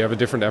LTO. We have a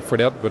different app for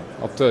that, but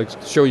I'll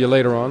show you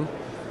later on.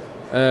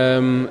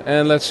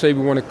 And let's say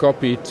we want to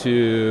copy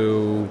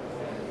to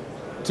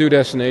 2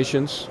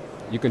 destinations.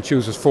 You can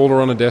choose a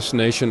folder on a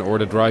destination or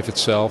the drive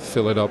itself,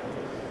 fill it up.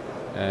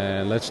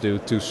 And let's do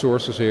 2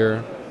 sources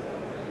here.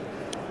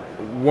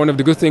 One of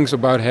the good things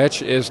about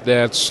Hedge is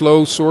that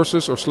slow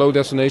sources or slow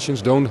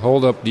destinations don't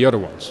hold up the other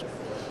ones.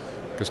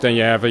 Because then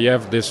you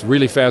have this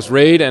really fast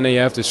RAID and then you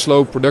have this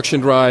slow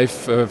production drive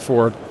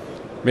for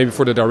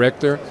the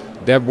director.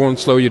 That won't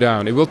slow you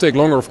down. It will take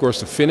longer, of course,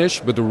 to finish,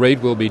 but the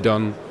RAID will be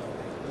done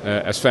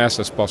as fast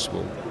as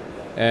possible.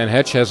 And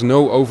Hedge has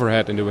no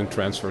overhead in doing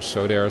transfers,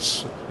 so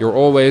you're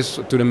always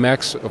to the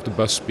max of the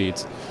bus speed.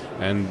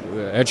 And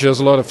Hedge has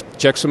a lot of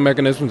checksum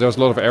mechanisms. There's a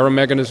lot of error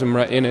mechanism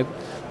in it,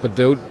 but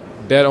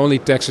that only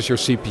taxes your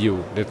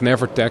CPU. That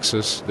never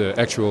taxes the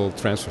actual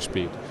transfer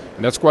speed.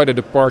 And that's quite a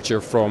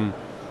departure from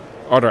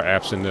other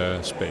apps in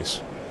the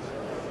space.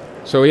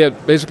 So yeah,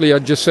 basically I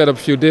just set up a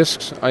few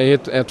disks, I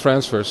hit add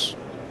transfers,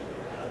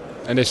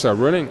 and they start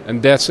running,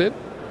 and that's it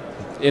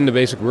in the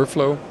basic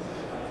workflow.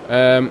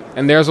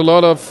 And there's a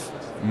lot of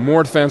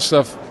more advanced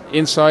stuff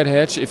inside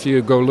Hedge if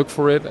you go look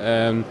for it.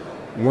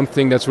 One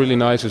thing that's really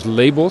nice is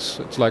labels.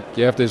 It's like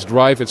you have this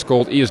drive, it's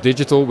called ES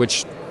Digital,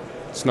 which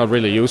it's not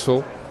really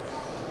useful.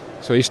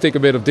 So you stick a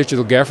bit of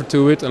digital gaffer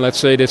to it, and let's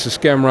say this is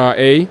camera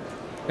A,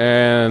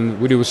 and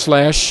we do a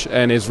slash,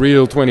 and it's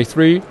reel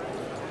 23.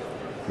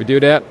 We do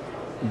that.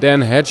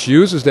 Then Hedge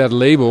uses that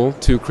label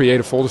to create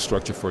a folder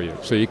structure for you.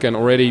 So you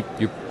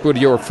put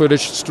your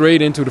footage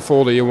straight into the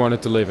folder you want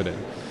it to live it in.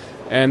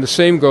 And the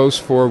same goes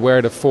for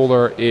where the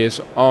folder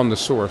is on the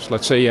source.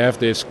 Let's say you have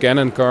this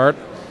Canon card,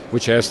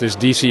 which has this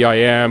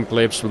DCIM,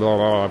 clips, blah, blah,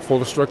 blah,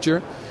 folder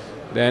structure.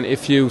 Then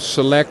if you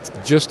select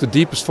just the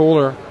deepest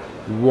folder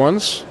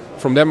once,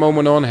 from that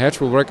moment on, Hedge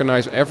will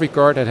recognize every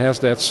card that has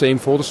that same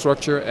folder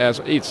structure as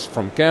it's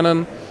from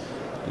Canon.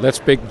 Let's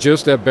pick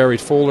just that buried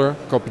folder,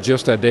 copy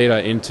just that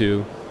data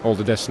into all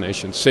the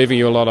destinations, saving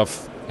you a lot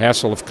of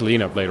hassle of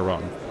cleanup later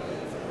on.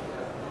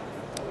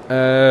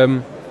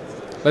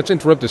 Let's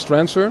interrupt this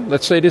transfer.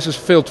 Let's say this is a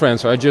failed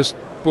transfer. I just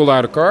pulled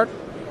out a card.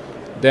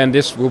 Then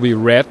this will be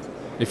red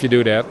if you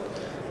do that.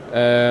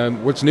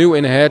 What's new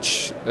in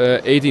Hedge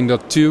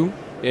 18.2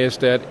 is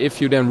that if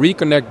you then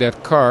reconnect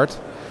that card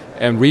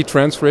and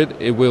retransfer it,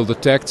 it will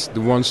detect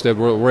the ones that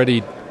were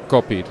already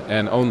copied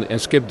and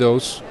skip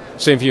those,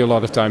 saving you a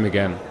lot of time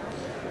again.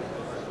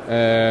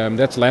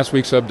 That's last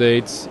week's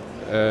update.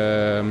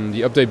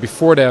 The update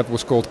before that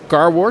was called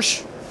Car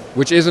Wash,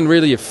 which isn't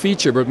really a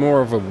feature but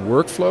more of a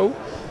workflow.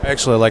 I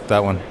actually like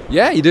that one.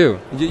 Yeah, you do.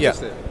 You Yeah.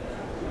 used it.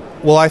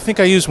 Well, I think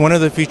I use one of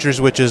the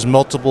features, which is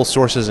multiple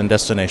sources and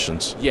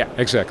destinations. Yeah,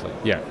 exactly.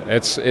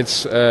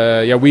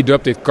 Yeah, we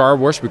dubbed it Car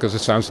Wash because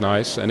it sounds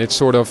nice, and it's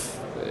sort of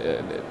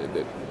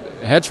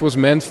Hedge was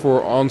meant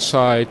for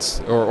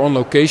on-site or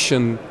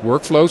on-location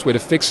workflows with a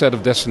fixed set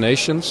of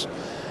destinations,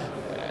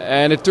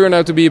 and it turned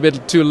out to be a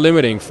bit too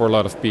limiting for a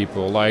lot of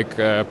people. Like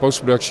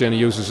post-production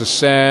uses a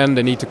SAN,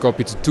 they need to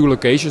copy to 2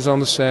 locations on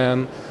the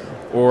SAN,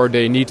 or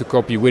they need to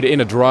copy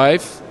within a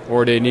drive,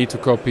 or they need to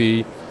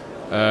copy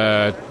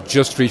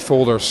just 3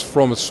 folders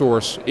from a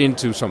source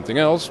into something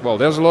else. Well,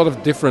 there's a lot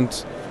of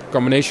different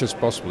combinations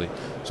possibly.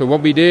 So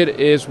what we did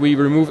is we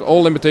removed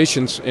all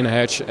limitations in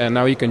Hedge, and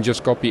now you can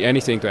just copy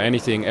anything to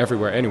anything,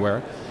 everywhere,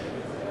 anywhere.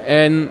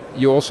 And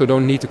you also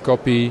don't need to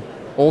copy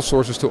all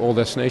sources to all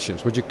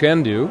destinations. What you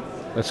can do,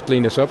 let's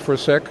clean this up for a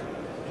sec.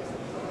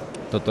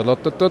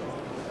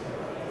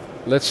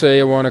 Let's say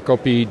I want to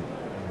copy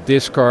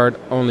this card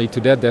only to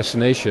that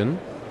destination.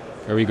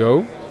 There we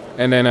go.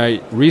 And then I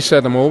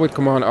reset them all with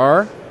Command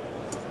R.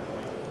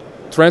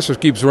 Transfer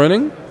keeps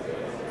running.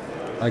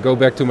 I go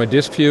back to my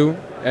disk view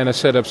and I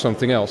set up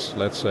something else.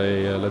 Let's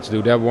say, let's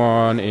do that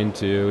one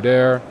into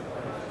there.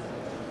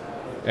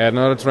 Add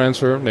another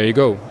transfer. There you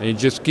go. And you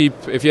just keep,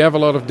 if you have a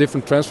lot of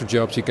different transfer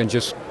jobs, you can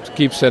just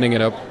keep setting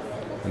it up.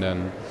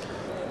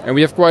 And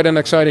we have quite an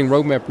exciting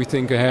roadmap, we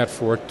think, ahead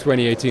for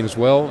 2018 as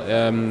well.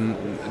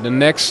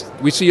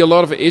 We see a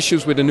lot of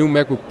issues with the new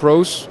MacBook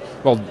Pros.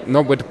 Well,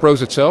 not with the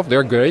Pros itself,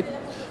 they're great.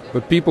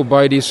 but people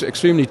buy these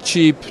extremely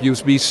cheap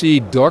USB-C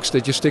docks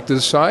that you stick to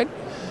the side,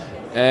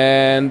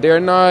 and they're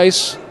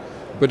nice,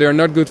 but they're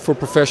not good for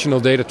professional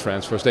data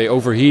transfers. They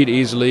overheat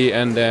easily,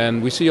 and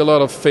then we see a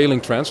lot of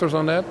failing transfers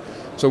on that.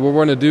 So what we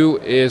want to do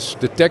is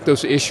detect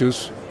those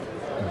issues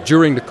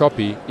during the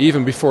copy,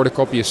 even before the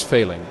copy is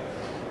failing.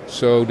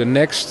 So the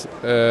next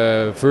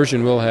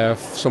version will have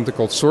something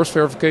called source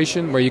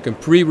verification, where you can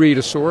pre-read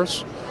a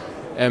source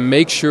and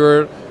make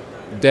sure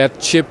that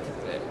chip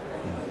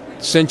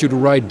sent you the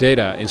right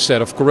data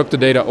instead of corrupted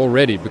data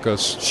already,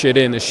 because shit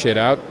in is shit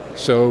out.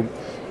 So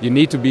you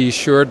need to be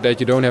sure that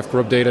you don't have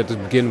corrupt data to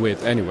begin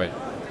with anyway.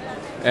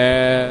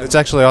 And It's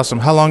actually awesome.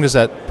 How long does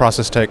that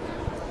process take?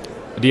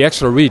 the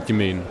extra read, you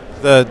mean?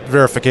 The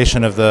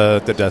verification of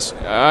the disk.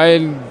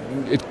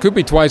 It could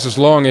be twice as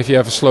long if you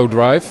have a slow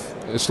drive,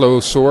 a slow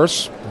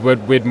source, but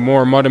with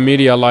more modern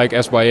media like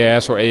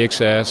S/S or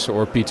AXS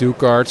or P2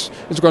 cards,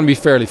 it's going to be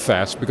fairly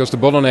fast, because the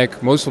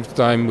bottleneck most of the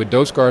time with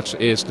those cards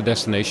is the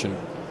destination.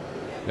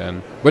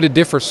 Then, but it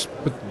differs,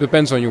 but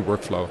depends on your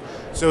workflow.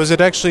 So is it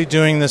actually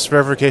doing this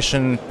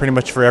verification pretty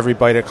much for every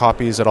byte it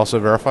copies it also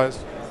verifies?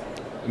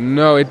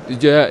 No,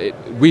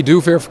 we do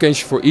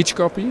verification for each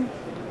copy,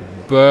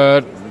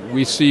 but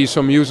we see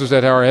some users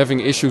that are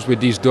having issues with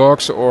these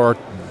docks, or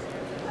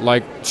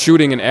like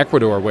shooting in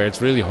Ecuador where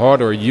it's really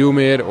hot or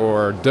humid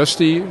or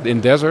dusty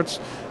in deserts.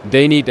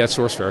 They need that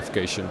source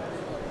verification.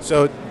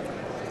 So,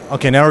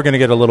 okay, now we're going to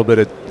get a little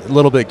bit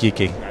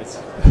geeky.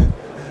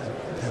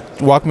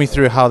 Walk me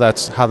through how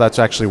that's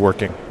actually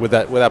working with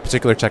that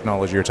particular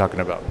technology you're talking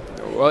about.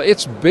 Well,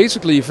 it's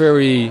basically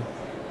very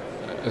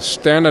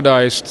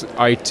standardized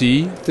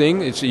IT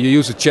thing. You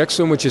use a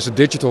checksum, which is a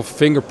digital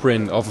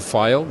fingerprint of a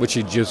file, which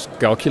you just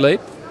calculate,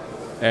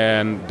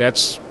 and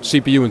that's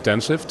CPU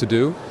intensive to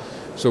do.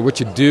 So what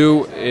you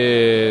do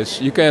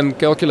is you can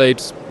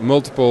calculate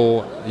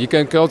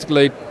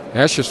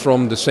hashes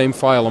from the same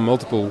file on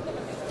multiple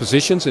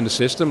positions in the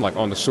system, like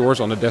on the source,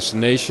 on the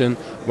destination,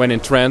 when in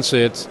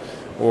transit,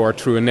 or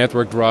through a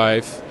network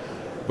drive.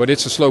 But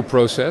it's a slow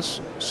process.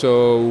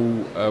 So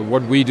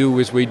what we do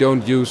is we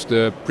don't use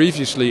the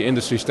previously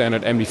industry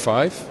standard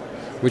MD5,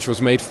 which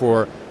was made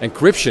for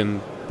encryption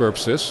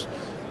purposes,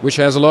 which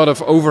has a lot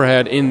of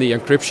overhead in the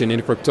encryption in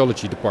the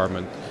cryptology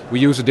department. We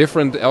use a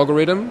different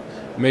algorithm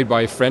made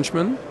by a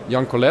Frenchman,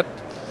 Jan Collet.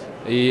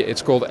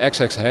 It's called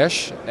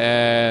XXHash,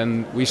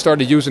 and we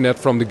started using that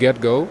from the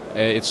get-go.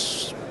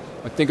 It's,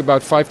 I think,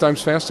 about 5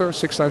 times faster,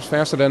 6 times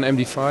faster than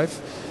MD5.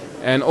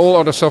 And all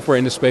other software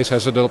in the space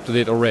has adopted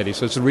it already.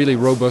 So it's a really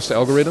robust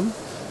algorithm.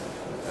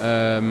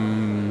 That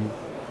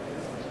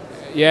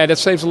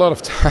saves a lot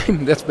of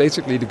time. That's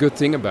basically the good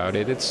thing about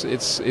it.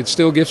 It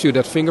still gives you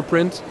that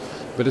fingerprint,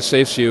 but it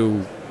saves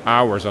you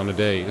hours on a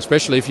day.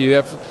 Especially if you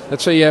have,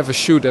 let's say you have a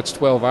shoot that's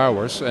 12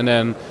 hours, and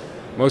then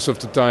most of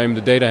the time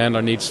the data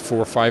handler needs 4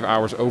 or 5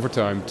 hours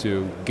overtime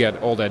to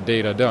get all that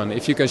data done.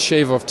 If you can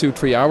shave off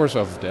 2-3 hours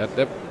of that,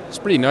 it's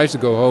pretty nice to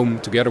go home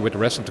together with the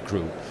rest of the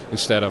crew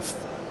instead of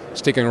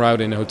sticking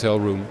around in a hotel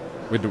room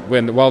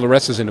while the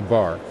rest is in the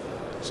bar.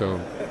 So,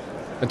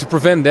 and to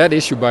prevent that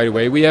issue, by the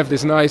way, we have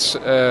this nice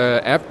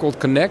app called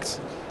Connect.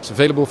 It's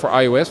available for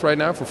iOS right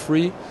now for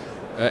free.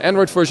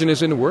 Android version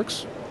is in the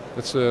works.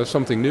 That's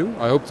something new.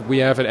 I hope that we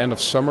have it end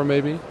of summer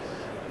maybe.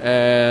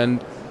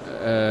 And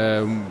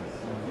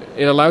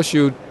it allows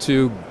you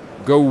to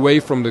go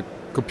away from the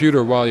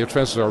computer while your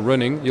transfers are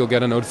running. You'll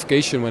get a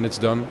notification when it's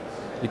done.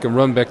 You can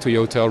run back to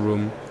your hotel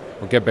room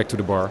or get back to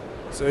the bar.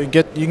 So you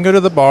can go to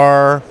the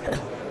bar,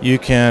 you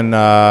can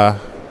have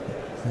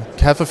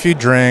a few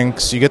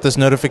drinks, you get this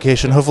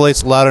notification. Hopefully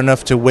it's loud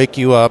enough to wake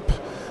you up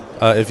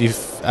if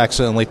you've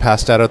accidentally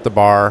passed out at the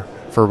bar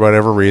for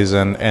whatever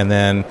reason, and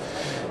then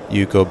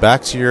you go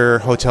back to your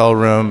hotel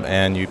room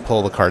and you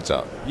pull the cards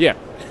out. Yeah,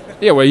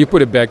 well, you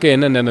put it back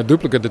in, and then a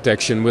duplicate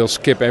detection will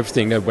skip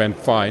everything that went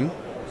fine.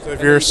 So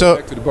if you're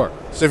back to the bar.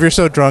 So if you're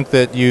so drunk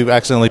that you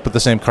accidentally put the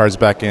same cards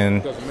back in,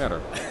 it doesn't matter.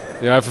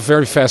 I have a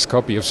very fast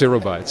copy of 0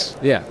 bytes.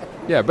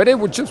 Yeah, but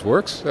it just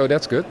works, so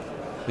that's good.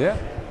 Yeah.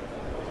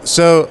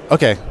 So,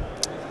 okay.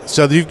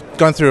 So you've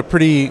gone through a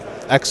pretty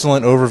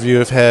excellent overview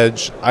of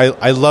Hedge.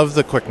 I love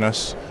the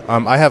quickness.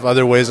 I have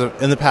other ways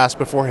in the past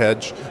before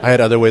Hedge, I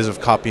had other ways of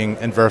copying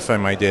and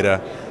verifying my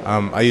data.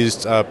 I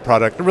used a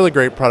really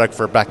great product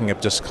for backing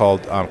up disks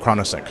called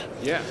Chronosync.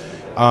 Yeah.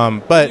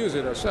 But we use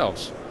it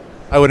ourselves.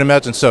 I would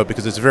imagine so,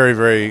 because it's very,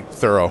 very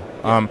thorough.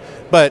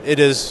 But it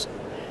is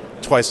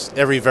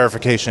every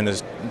verification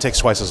takes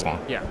twice as long.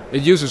 Yeah.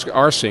 It uses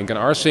rsync, and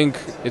rsync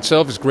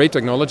itself is great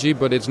technology,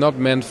 but it's not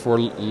meant for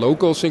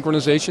local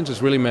synchronizations.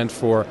 It's really meant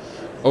for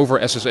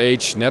over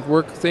SSH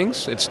network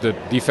things. It's the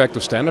de facto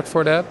standard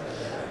for that.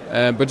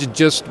 But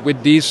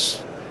with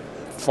these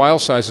file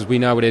sizes we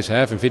nowadays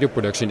have in video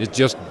production,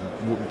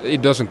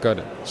 it doesn't cut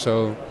it.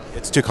 So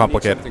it's too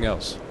complicated. Something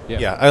else.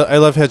 Yeah, I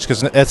love Hedge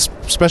because it's,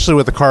 especially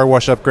with the car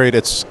wash upgrade.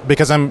 It's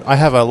because I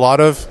have a lot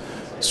of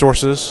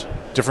sources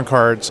different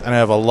cards, and I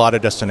have a lot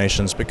of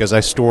destinations because I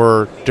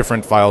store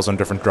different files on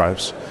different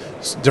drives,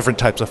 different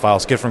types of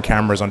files, different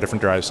cameras on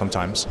different drives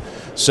sometimes.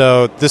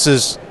 So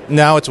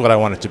now it's what I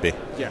want it to be.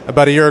 Yeah.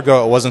 About a year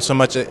ago, it wasn't so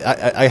much.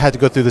 I had to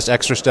go through this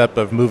extra step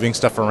of moving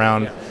stuff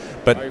around,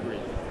 but I agree.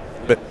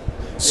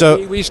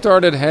 So we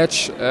started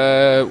Hatch.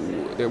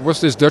 It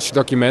was this Dutch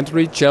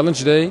documentary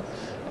Challenge Day,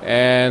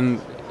 and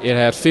it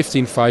had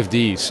 15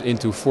 5Ds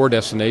into 4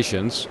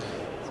 destinations,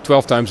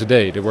 12 times a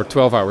day. There were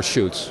 12-hour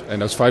shoots,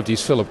 and those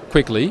 5Ds fill up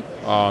quickly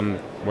on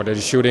what are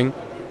they shooting,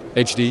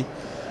 HD.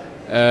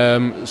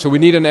 So we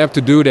need an app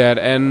to do that,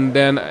 and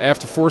then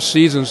after 4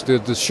 seasons,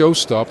 the show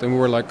stopped, and we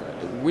were like,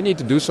 we need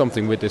to do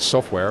something with this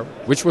software,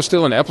 which was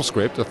still an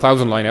AppleScript, a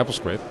 1,000-line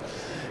AppleScript.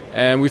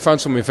 And we found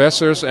some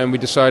investors, and we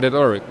decided,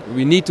 all right,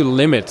 we need to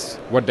limit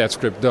what that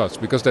script does,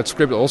 because that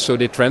script also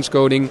did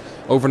transcoding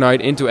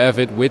overnight into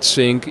Avid with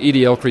sync,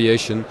 EDL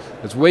creation.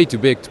 It's way too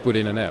big to put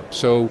in an app.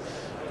 So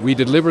we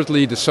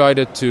deliberately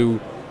decided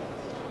to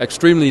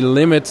extremely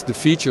limit the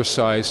feature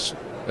size,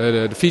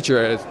 the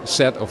feature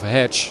set of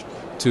Hatch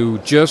to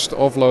just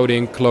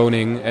offloading,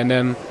 cloning, and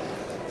then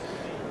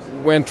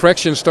when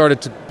traction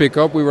started to pick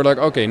up, we were like,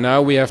 okay,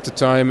 now we have the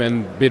time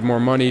and a bit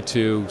more money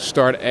to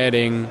start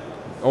adding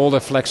all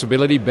the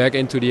flexibility back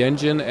into the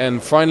engine.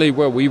 And finally,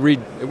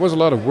 it was a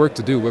lot of work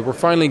to do, but we're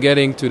finally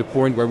getting to the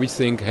point where we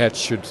think Hatch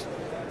should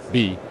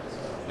be.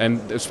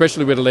 And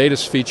especially with the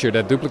latest feature,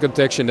 that duplicate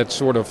detection,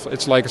 it's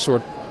like a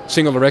sort of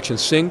single direction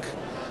sync.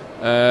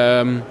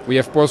 We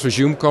have pause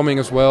resume coming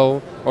as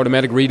well,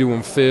 automatic redo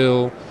on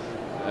fill.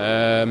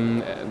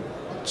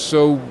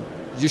 So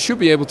you should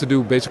be able to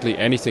do basically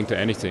anything to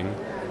anything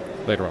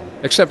later on,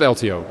 except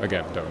LTO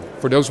again, though.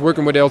 For those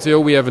working with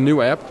LTO, we have a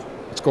new app.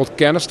 It's called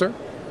Canister.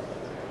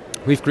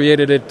 We've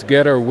created it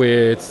together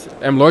with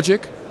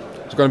MLogic.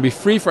 It's going to be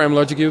free for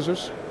MLogic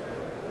users.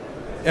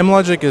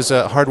 MLogic is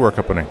a hardware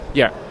company.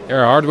 Yeah,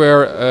 they're a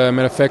hardware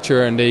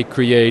manufacturer, and they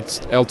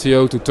create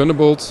LTO to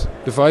Thunderbolt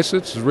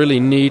devices. It's a really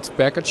neat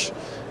package.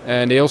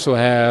 And they also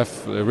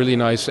have really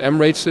nice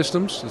M-RAID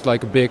systems. It's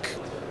like a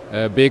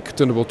big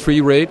Thunderbolt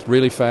 3 RAID,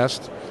 really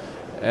fast.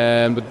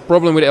 But the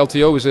problem with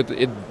LTO is that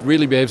it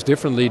really behaves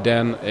differently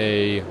than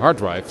a hard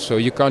drive. So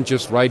you can't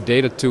just write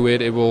data to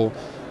it. It will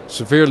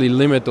severely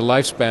limit the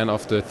lifespan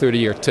of the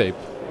 30-year tape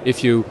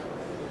if you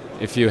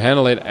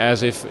handle it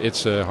as if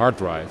it's a hard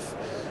drive.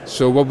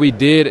 So what we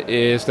did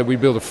is that we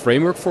built a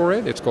framework for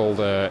it. It's called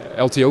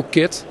LTO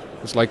Kit.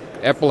 It's like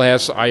Apple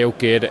has IO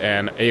Kit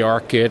and AR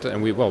Kit,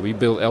 and we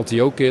built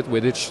LTO Kit,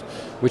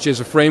 which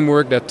is a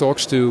framework that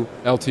talks to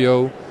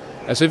LTO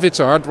as if it's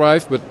a hard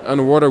drive, but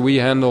underwater we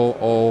handle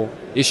all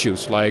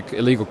issues like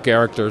illegal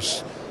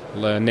characters,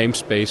 name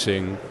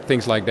spacing,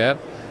 things like that.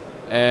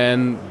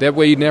 And that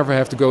way you never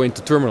have to go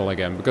into terminal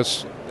again,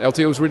 because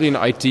LTO is really an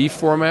IT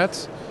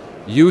format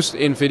used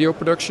in video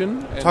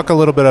production. Talk a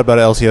little bit about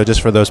LTO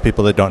just for those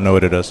people that don't know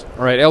what it is.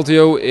 All right,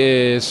 LTO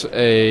is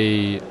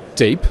a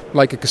tape,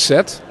 like a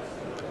cassette,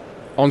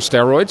 on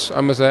steroids,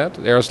 I must add.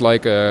 There's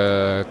like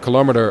a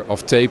kilometer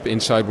of tape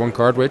inside one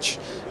cartridge.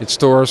 It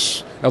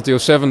stores, LTO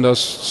 7 does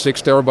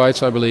 6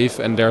 terabytes, I believe,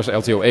 and there's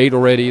LTO 8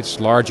 already. It's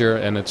larger,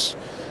 and it's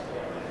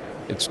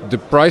the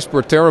price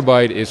per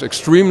terabyte is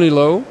extremely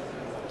low.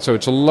 So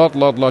it's a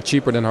lot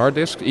cheaper than hard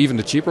disk, even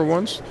the cheaper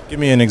ones. Give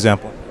me an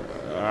example.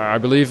 I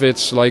believe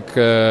it's like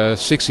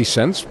 60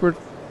 cents per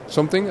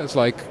something. It's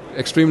like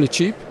extremely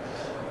cheap.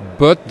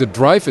 But the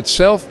drive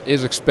itself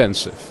is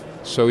expensive.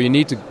 So you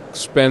need to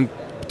spend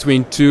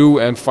between 2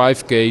 and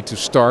 5K to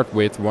start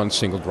with one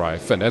single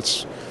drive. And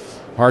that's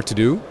hard to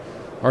do,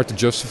 hard to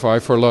justify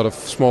for a lot of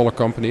smaller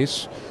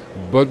companies.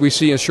 But we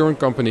see insurance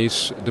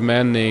companies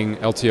demanding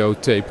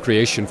LTO tape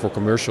creation for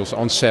commercials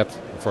on set,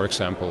 for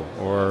example,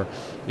 or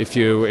if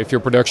your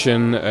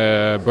production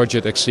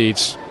budget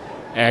exceeds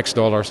X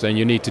dollars, then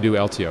you need to do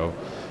LTO.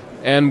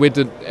 And with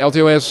the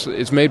LTO,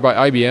 it's made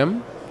by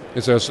IBM.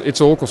 It's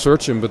all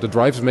consortium, but the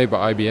drive is made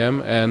by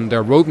IBM, and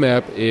their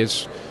roadmap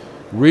is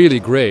really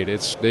great. The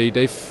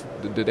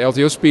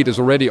LTO speed is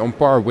already on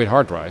par with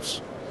hard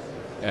drives,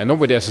 and not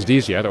with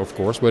SSDs yet, of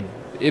course, but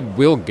it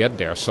will get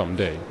there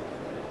someday.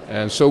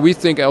 And so we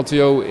think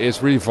LTO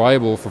is really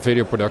viable for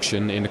video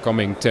production in the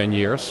coming 10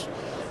 years.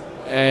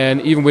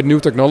 And even with new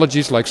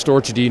technologies like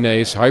Storage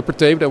DNA's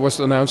Hypertape that was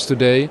announced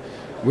today,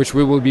 which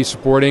we will be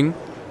supporting,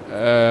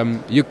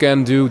 you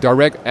can do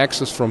direct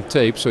access from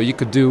tape. So you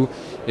could do,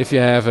 if you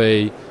have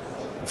a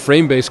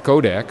frame-based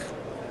codec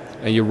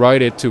and you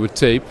write it to a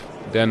tape,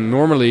 then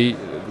normally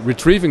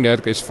retrieving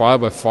that is file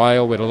by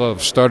file with a lot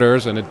of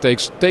stutters, and it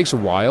takes a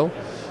while.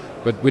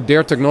 But with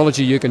their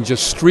technology, you can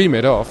just stream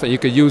it off, and you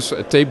can use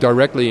a tape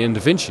directly in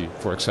DaVinci,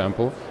 for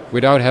example,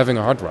 without having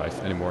a hard drive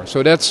anymore.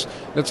 So there's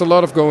a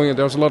lot of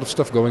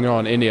stuff going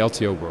on in the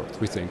LTO world,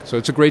 we think. So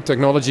it's a great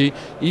technology,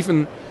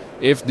 even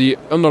if the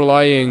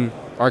underlying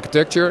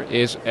architecture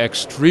is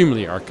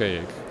extremely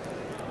archaic.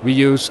 We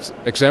used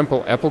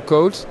example Apple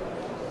code,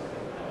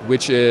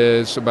 which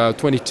is about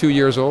 22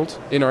 years old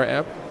in our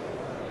app.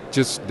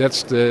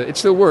 It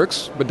still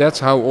works, but that's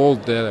how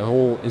old the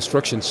whole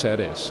instruction set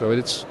is. So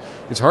it's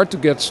hard to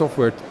get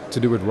software to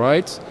do it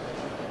right.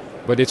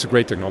 but it's a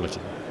great technology.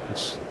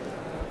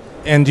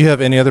 And do you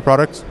have any other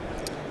products?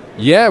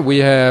 Yeah, we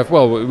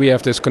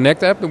have this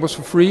Connect app that was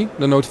for free,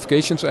 the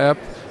notifications app.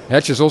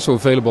 Hatch is also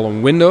available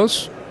on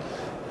Windows.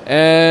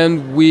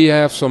 And we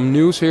have some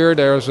news here.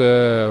 There's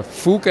a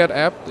FullCat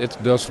app. It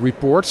does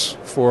reports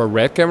for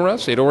RED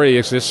cameras. It already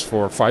exists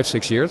for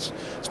 5-6 years.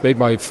 It's made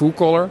by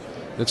Fullcolor.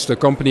 It's the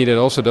company that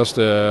also does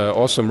the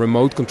awesome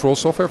remote control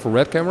software for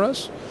RED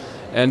cameras.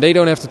 And they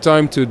don't have the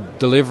time to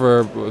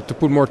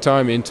put more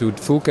time into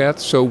FullCat.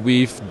 So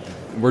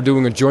we're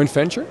doing a joint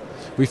venture.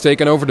 We've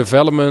taken over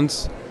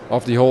development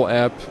of the whole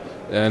app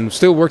and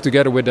still work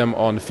together with them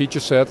on the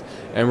feature set,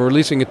 and we're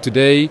releasing it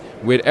today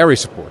with ARRI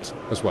support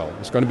as well.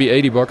 It's going to be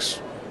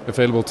 $80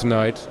 available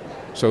tonight,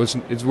 so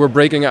we're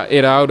breaking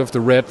it out of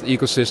the RED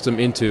ecosystem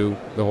into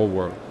the whole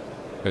world,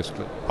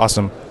 basically.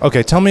 Awesome.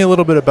 Okay, tell me a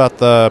little bit about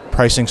the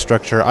pricing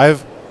structure.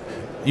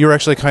 You were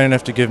actually kind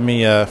enough to give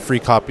me a free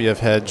copy of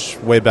Hedge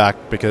way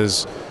back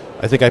because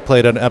I think I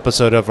played an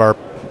episode of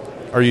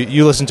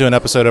you listened to an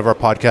episode of our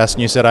podcast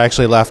and you said I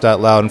actually laughed out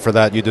loud, and for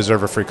that you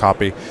deserve a free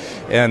copy.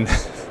 But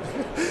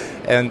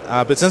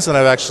since then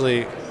I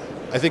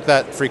think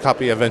that free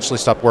copy eventually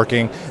stopped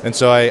working, and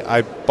so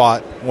I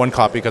bought one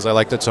copy because I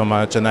liked it so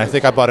much, and I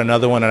think I bought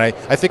another one, and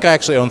I think I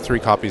actually own 3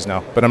 copies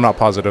now, but I'm not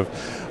positive.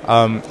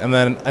 And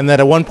then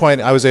at one point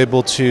I was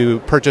able to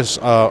purchase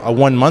a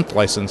 1-month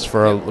license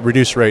for a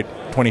reduced rate,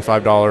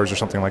 $25 or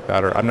something like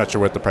that, or I'm not sure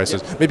what the price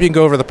is. Maybe you can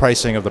go over the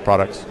pricing of the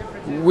products.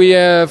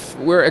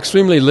 We're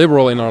extremely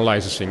liberal in our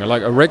licensing.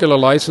 Like a regular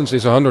license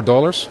is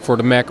 $100 for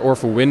the Mac or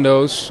for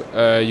Windows.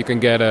 You can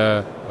get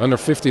under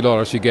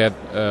 $50. You get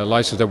a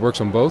license that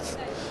works on both.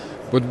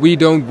 But we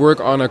don't work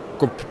on a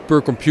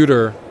per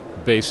computer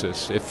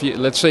basis.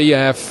 Let's say you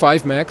have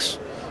 5 Macs,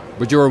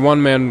 but you're a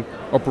one-man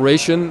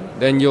operation,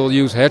 then you'll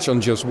use Hedge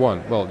on just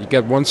one. Well, you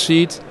get 1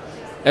 seat,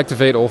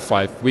 activate all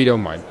 5. We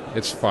don't mind.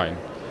 It's fine.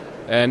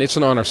 And it's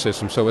an honor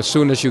system, so as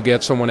soon as you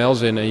get someone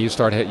else in and you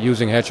start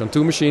using Hedge on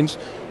 2 machines,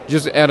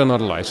 just add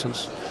another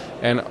license.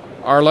 And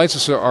our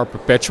licenses are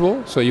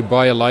perpetual, so you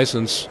buy a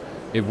license,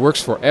 it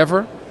works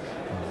forever,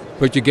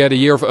 but you get a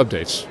year of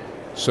updates.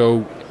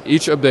 So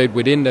each update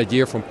within that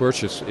year from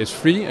purchase is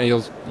free,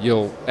 and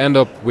you'll end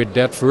up with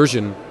that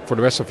version for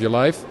the rest of your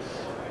life.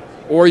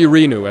 Or you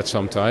renew at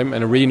some time,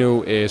 and a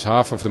renew is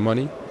half of the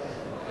money.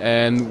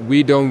 And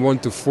we don't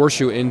want to force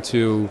you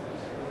into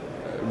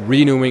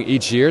renewing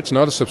each year. It's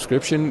not a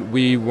subscription.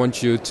 We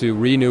want you to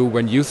renew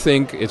when you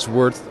think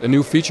a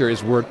new feature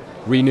is worth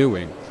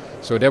renewing.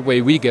 So that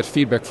way we get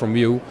feedback from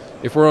you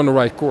if we're on the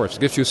right course.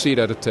 It gives you a seat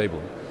at the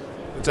table.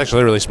 It's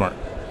actually really smart.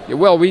 Yeah,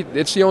 well,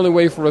 it's the only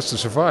way for us to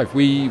survive.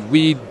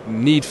 We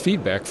need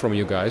feedback from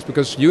you guys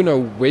because you know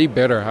way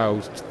better how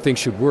things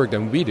should work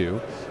than we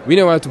do. We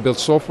know how to build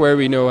software.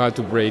 We know how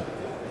to create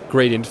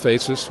great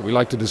interfaces. We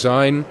like to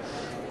design.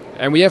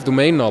 And we have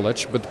domain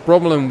knowledge. But the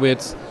problem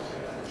with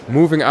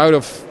moving out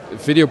of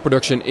video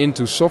production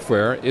into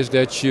software is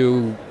that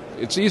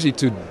it's easy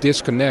to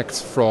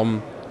disconnect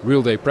from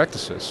real-day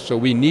practices. So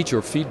we need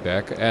your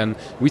feedback, and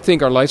we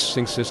think our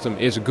licensing system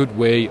is a good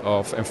way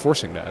of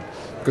enforcing that.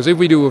 Because if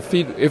we do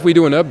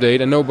an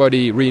update and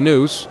nobody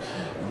renews,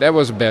 that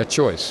was a bad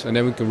choice. And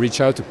then we can reach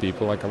out to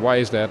people like,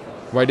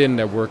 why didn't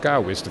that work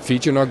out? Is the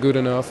feature not good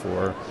enough?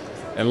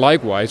 And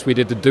likewise, we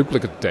did the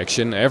duplicate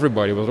detection.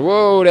 Everybody was,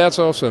 whoa, that's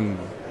awesome.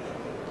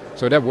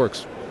 So that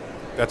works.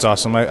 That's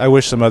awesome. I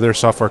wish some other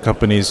software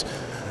companies.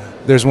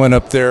 There's one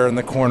up there in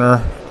the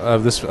corner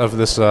of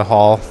this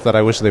hall that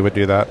I wish they would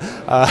do that.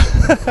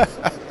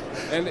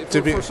 And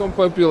for some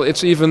people,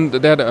 it's even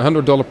that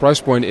 $100 price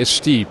point is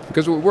steep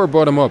because we're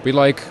bottom up. We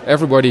like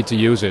everybody to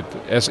use it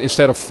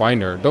instead of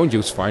Finder. Don't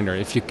use Finder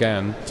if you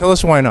can. Tell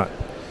us why not.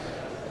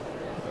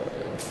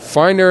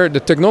 Finder, the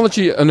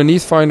technology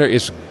underneath Finder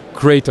is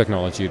great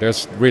technology.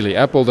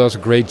 Apple does a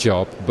great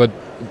job, but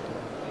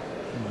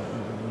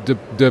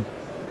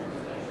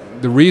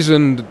the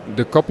reason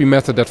the copy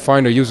method that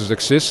Finder uses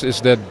exists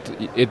is that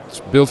it's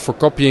built for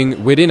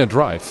copying within a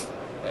drive.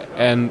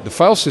 And the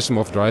file system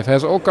of drive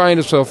has all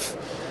kinds of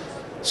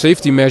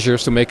safety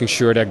measures to making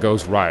sure that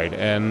goes right.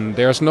 And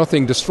there's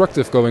nothing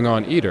destructive going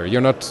on either. You're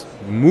not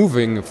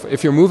moving,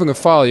 if you're moving a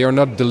file, you're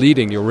not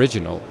deleting the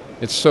original.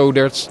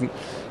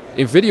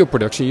 In video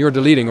production, you're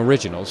deleting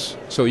originals.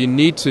 So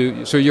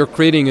you're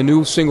creating a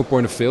new single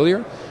point of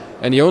failure.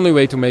 And the only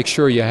way to make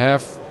sure you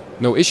have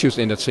no issues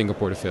in that single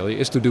point of failure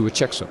is to do a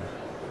checksum.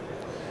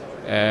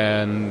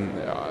 And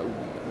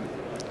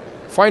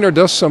Finder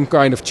does some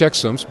kind of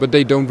checksums, but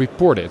they don't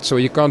report it, so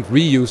you can't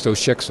reuse those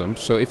checksums.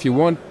 So if you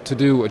want to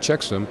do a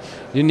checksum,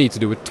 you need to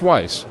do it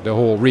twice, the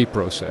whole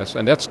reprocess,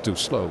 and that's too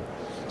slow.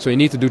 So you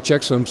need to do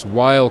checksums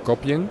while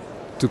copying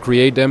to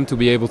create them, to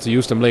be able to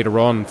use them later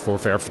on for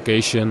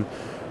verification,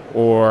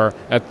 or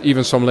at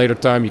even some later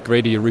time you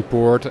create a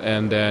report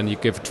and then you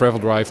give a travel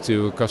drive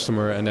to a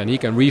customer and then he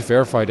can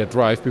re-verify that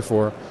drive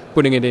before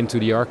putting it into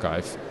the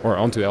archive or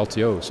onto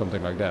LTO,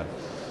 something like that.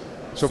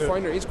 So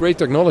Finder is great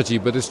technology,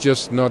 but it's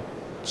just not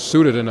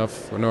suited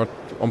enough or not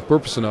on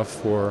purpose enough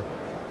for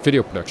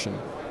video production.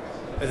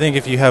 I think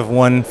if you have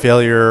one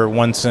failure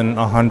once in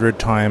 100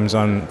 times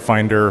on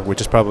Finder,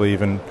 which is probably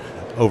even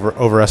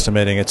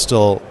overestimating, it's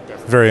still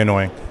very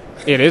annoying.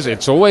 It is.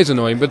 It's always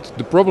annoying, but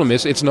the problem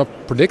is it's not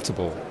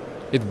predictable.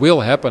 It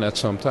will happen at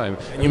some time.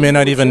 And you may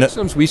not even...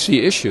 Checksums we see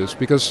issues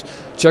because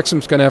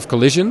checksums can have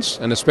collisions,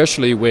 and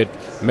especially with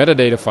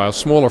metadata files,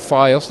 smaller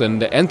files, then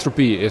the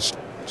entropy is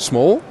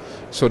small,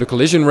 so the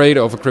collision rate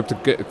of a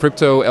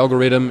crypto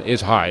algorithm is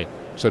high.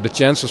 So the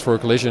chances for a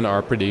collision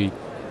are pretty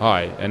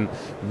high. And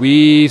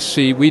we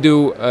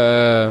do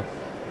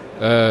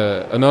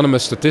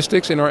anonymous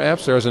statistics in our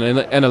apps. There's an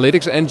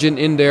analytics engine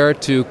in there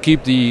to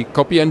keep the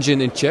copy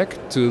engine in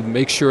check, to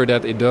make sure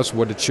that it does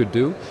what it should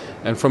do.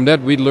 And from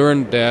that we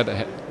learned that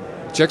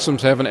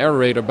checksums have an error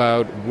rate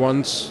about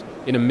once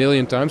in a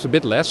million times, a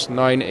bit less,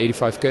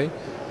 985K.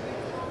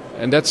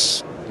 And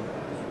that's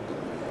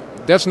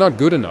not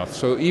good enough.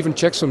 So even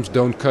checksums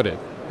don't cut it.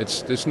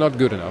 It's not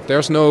good enough.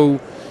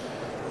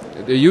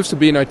 There used to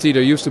be in IT,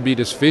 there used to be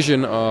this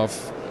vision of,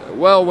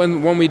 well,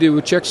 when we do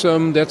a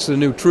checksum, that's the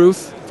new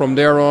truth. From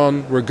there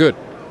on, we're good.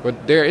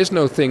 But there is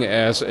no thing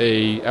as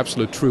a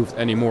absolute truth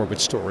anymore with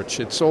storage.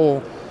 It's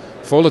all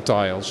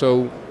volatile.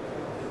 So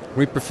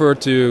we prefer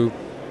to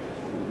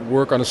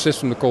work on a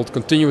system called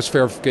continuous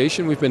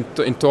verification. We've been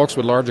in talks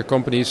with larger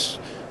companies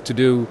to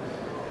do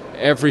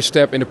every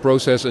step in the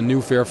process a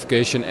new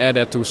verification, add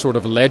that to sort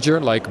of a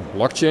ledger, like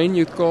blockchain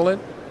you'd call it.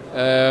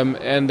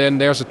 And then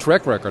there's a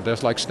track record.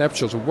 There's like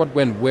snapshots of what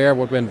went where,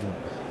 what went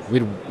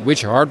with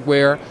which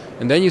hardware,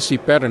 and then you see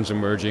patterns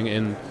emerging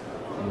in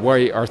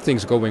why are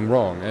things going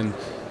wrong. And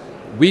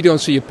we don't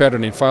see a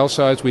pattern in file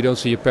size, we don't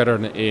see a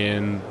pattern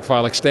in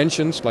file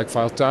extensions, like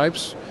file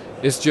types.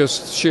 It's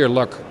just sheer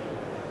luck.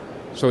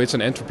 So it's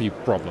an entropy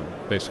problem,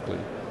 basically.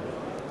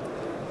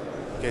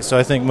 Okay, so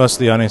I think most of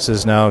the audience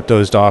is now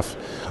dozed off,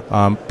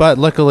 but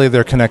luckily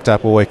their Connect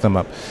app will wake them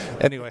up.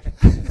 Anyway.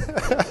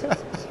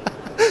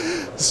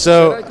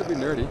 So, I could be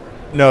nerdy.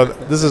 No,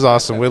 this is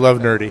awesome. We love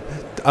nerdy.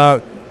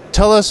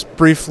 Tell us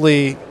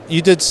briefly,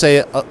 you did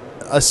say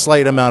a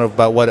slight amount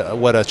about what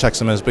a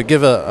checksum is, but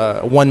give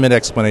a 1-minute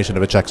explanation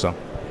of a checksum.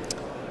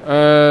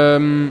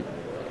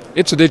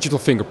 It's a digital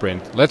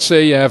fingerprint. Let's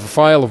say you have a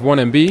file of 1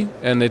 MB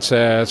and it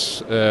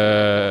says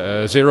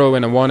a 0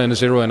 and a 1 and a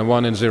 0 and a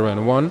 1 and a 0 and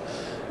a 1.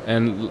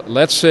 And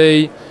let's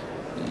say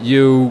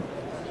you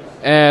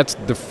add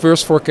the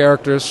first 4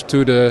 characters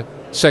to the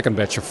second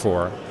batch of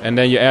 4, and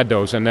then you add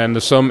those, and then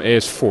the sum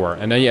is 4,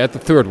 and then you add the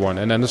third one,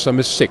 and then the sum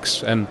is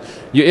 6, and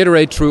you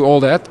iterate through all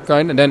that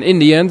kind, and then in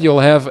the end you'll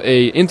have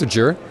a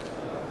integer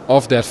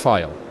of that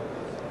file.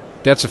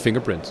 That's a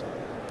fingerprint,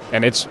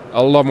 and it's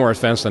a lot more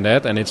advanced than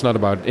that, and it's not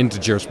about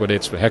integers, but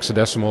it's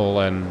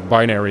hexadecimal and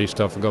binary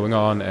stuff going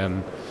on,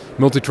 and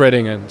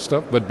multi-threading and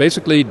stuff. But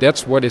basically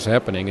that's what is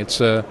happening. It's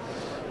the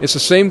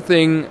same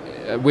thing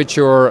with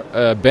your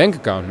bank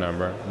account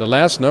number. The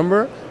last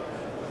number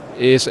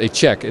is a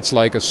check. It's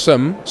like a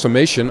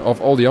summation of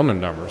all the other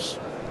numbers.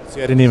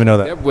 See, I didn't even know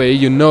that. That way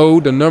you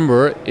know the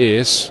number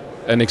is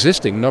an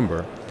existing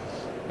number.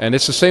 And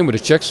it's the same with a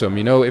checksum.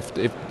 You know, if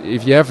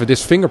you have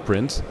this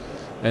fingerprint,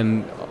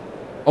 and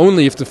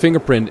only if the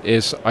fingerprint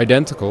is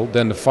identical,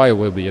 then the file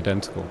will be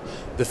identical.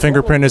 The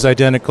fingerprint is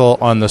identical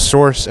on the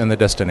source and the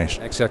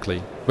destination.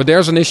 Exactly. But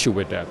there's an issue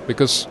with that,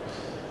 because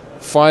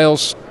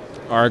files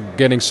are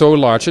getting so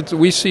large.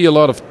 We see a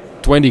lot of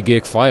 20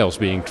 gig files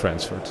being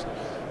transferred.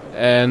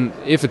 And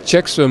if a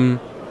checksum,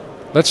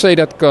 let's say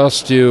that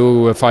costs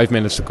you 5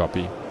 minutes to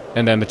copy,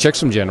 and then the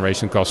checksum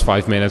generation costs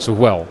 5 minutes as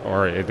well,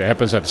 or it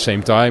happens at the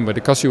same time, but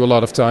it costs you a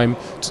lot of time.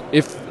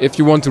 If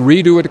you want to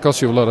redo it, it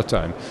costs you a lot of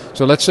time.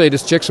 So let's say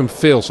this checksum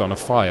fails on a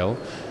file.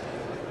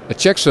 A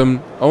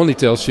checksum only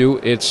tells you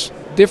it's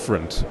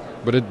different,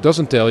 but it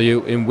doesn't tell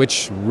you in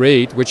which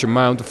rate, which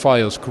amount the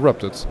file is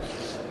corrupted.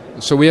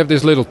 So we have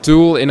this little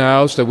tool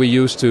in-house that we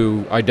use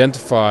to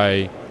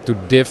identify, to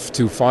diff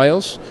two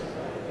files.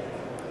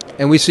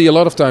 And we see a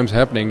lot of times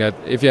happening that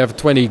if you have a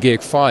 20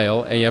 gig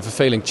file and you have a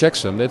failing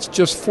checksum, it's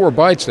just 4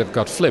 bytes that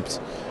got flipped.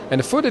 And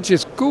the footage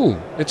is cool.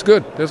 It's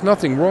good. There's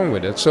nothing wrong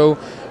with it. So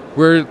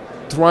we're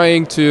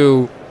trying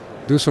to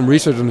do some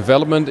research and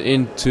development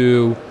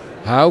into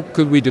how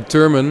could we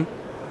determine,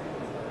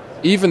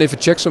 even if a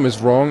checksum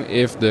is wrong,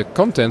 if the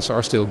contents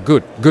are still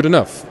good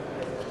enough.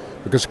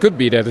 Because it could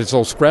be that it's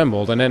all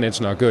scrambled and then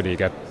it's not good. You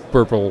got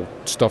purple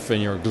stuff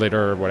in your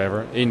glitter or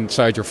whatever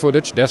inside your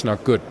footage. That's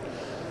not good.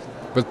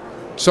 But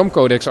some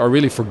codecs are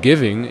really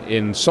forgiving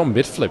in some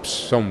bit flips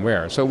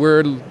somewhere. So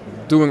we're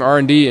doing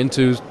R&D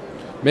into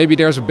maybe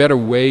there's a better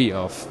way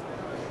of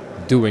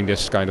doing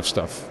this kind of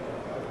stuff.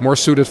 More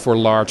suited for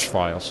large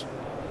files.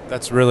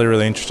 That's really,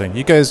 really interesting.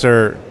 You guys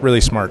are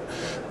really smart.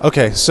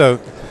 Okay, so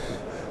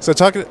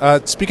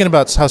speaking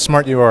about how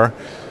smart you are,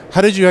 how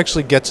did you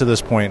actually get to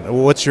this point?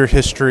 What's your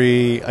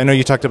history? I know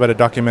you talked about a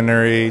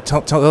documentary.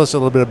 Tell us a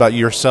little bit about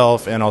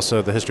yourself and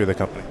also the history of the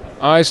company.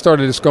 I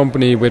started this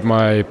company with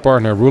my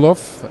partner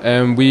Roelof,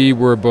 and we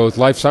were both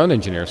live sound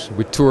engineers.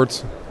 We toured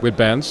with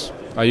bands.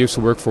 I used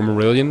to work for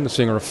Marillion, the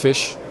singer of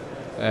Fish,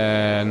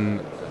 and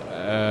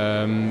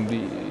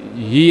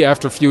he,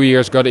 after a few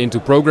years, got into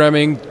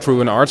programming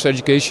through an arts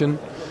education.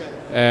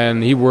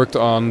 And he worked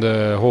on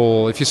the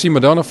whole... If you see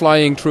Madonna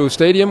flying through a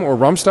stadium or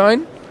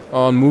Rammstein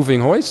on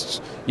moving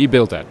hoists, he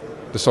built that,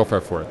 the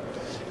software for it.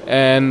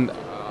 And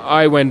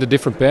I went a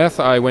different path.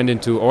 I went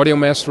into audio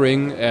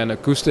mastering and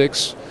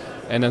acoustics.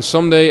 And then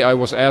someday I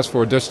was asked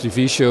for a Dutch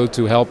TV show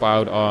to help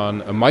out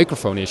on a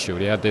microphone issue.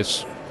 They had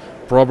this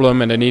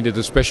problem and they needed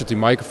a specialty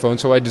microphone.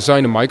 So I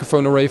designed a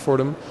microphone array for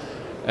them.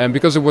 And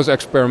because it was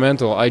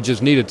experimental, I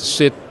just needed to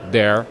sit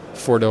there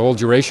for the whole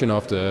duration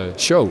of the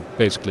show,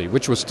 basically,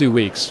 which was 2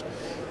 weeks.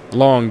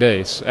 Long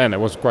days. And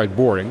it was quite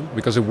boring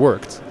because it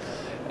worked.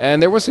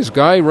 And there was this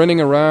guy running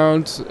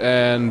around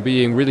and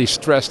being really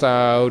stressed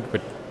out,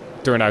 but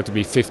turned out to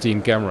be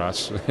 15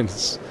 cameras.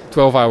 It's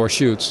 12-hour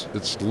shoots.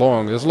 It's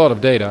long. There's a lot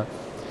of data.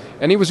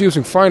 And he was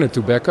using Finder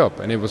to back up.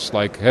 And it was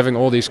like having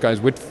all these guys,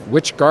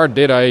 which card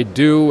did I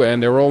do?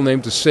 And they're all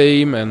named the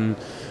same. And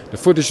the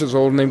footage is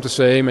all named the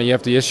same. And you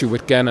have the issue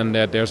with Canon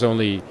that there's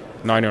only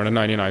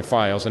 999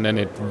 files. And then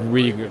it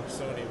really...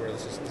 Sony, where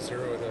it's just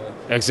 0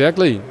 to...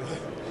 Exactly.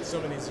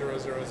 So many 0,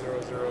 0,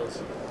 0,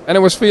 zeros. And I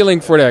was feeling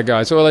for that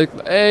guy. So like,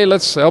 hey,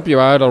 let's help you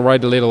out. I'll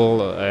write a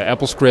little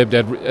Apple script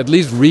that at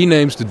least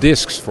renames the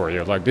discs for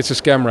you. Like, this is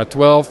camera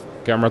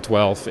 12. Camera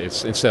 12,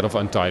 it's instead of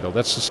Untitled.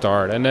 That's the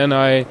start. And then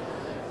I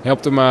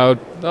helped them out.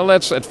 Well,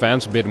 let's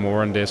advance a bit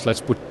more on this.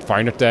 Let's put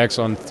Finder tags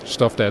on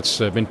stuff that's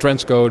been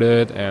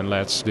transcoded. And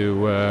let's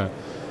do...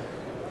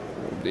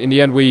 in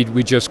the end,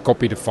 we just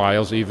copy the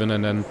files even.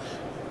 And then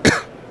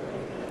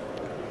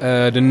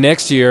the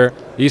next year,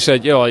 he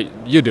said,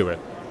 you do it.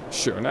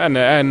 Sure.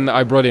 And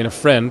I brought in a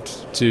friend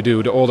to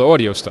do all the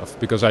audio stuff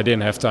because I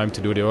didn't have time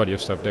to do the audio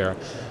stuff there.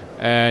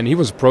 And he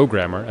was a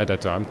programmer at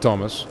that time,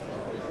 Thomas.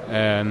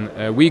 And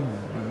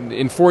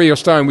in 4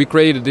 years' time, we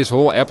created this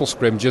whole Apple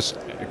script, just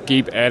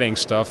keep adding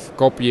stuff,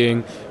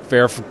 copying,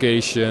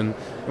 verification.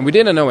 And we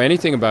didn't know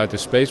anything about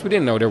this space. We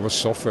didn't know there was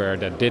software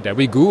that did that.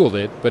 We Googled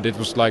it, but it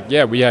was like,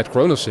 we had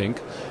ChronoSync.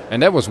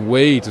 And that was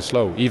way too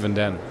slow, even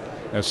then.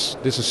 This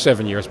is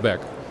 7 years back.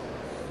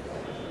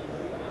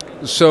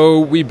 So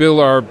we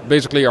built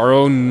basically our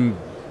own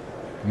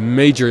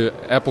major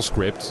Apple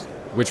script,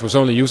 which was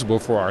only usable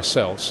for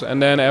ourselves. And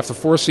then after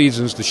 4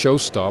 seasons, the show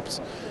stopped.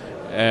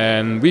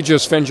 And we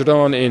just ventured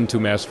on into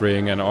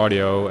mastering and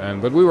audio.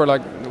 But we were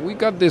like, we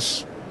got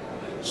this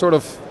sort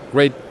of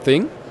great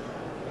thing.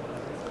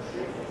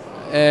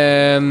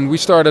 And we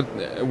started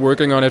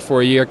working on it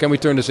for a year. Can we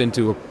turn this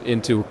into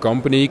a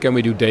company? Can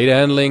we do data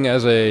handling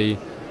as a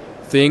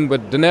thing?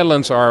 But the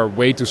Netherlands are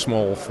way too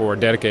small for a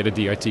dedicated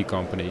DIT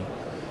company.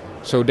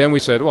 So then we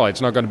said, well,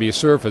 it's not going to be a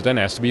service, then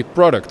it has to be a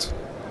product.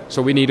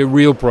 So we need a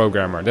real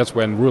programmer. That's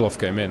when Roelof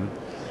came in.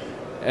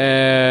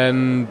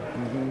 And,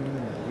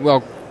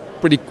 well,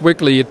 pretty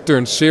quickly it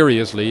turned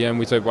seriously, and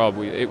we said, well,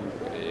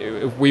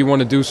 if we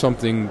want to do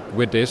something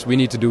with this, we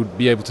need to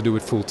be able to do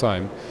it full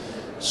time.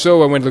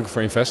 So I went looking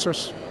for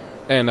investors,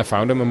 and I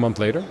found them a month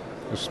later.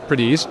 It was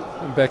pretty easy,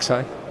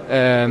 backside.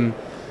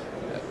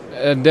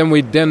 And then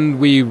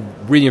we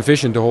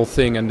re-envisioned the whole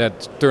thing, and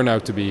that turned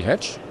out to be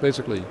Hedge,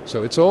 basically.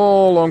 So it's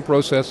all a long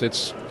process.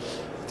 It's,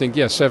 I think,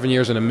 7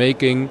 years in the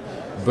making.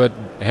 But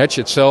Hedge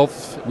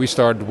itself, we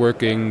started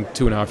working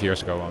 2.5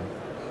 years ago on.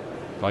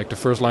 Like the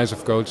first lines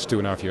of code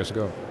 2.5 years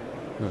ago.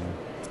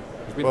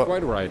 It's been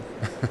quite a ride.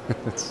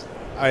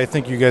 I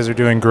think you guys are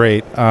doing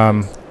great.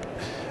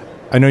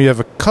 I know you have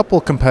a couple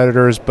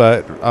competitors,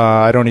 but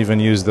I don't even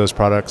use those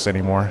products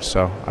anymore,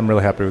 so I'm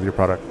really happy with your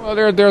product. Well,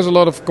 there's a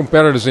lot of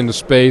competitors in the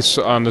space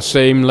on the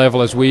same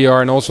level as we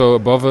are and also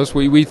above us.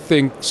 We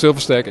think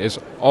Silverstack is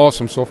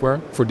awesome software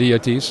for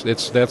DITs.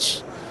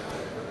 That's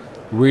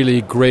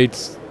really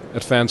great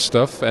advanced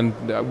stuff, and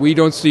we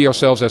don't see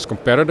ourselves as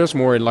competitors,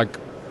 more like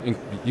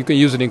you can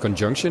use it in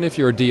conjunction if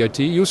you're a DIT.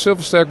 Use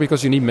Silverstack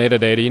because you need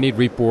metadata, you need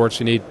reports,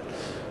 you need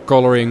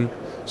coloring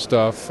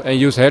stuff, and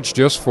use Hedge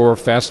just for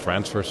fast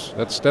transfers.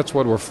 That's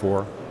what we're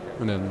for.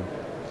 And then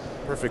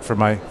perfect for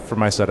my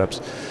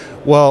setups.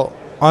 Well,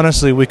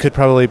 honestly, we could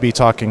probably be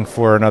talking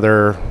for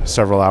another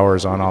several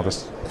hours on all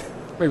this.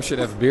 Maybe we should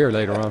have a beer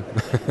later on.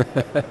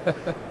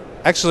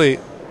 Actually,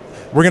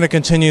 we're going to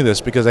continue this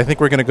because I think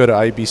we're going to go to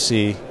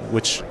IBC,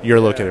 which you're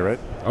located, right?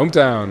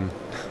 Hometown.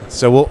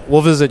 So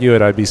we'll visit you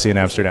at IBC in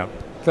Amsterdam.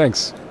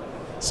 Thanks.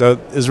 So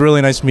it was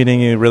really nice meeting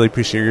you. Really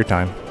appreciate your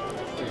time.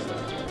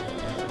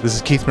 This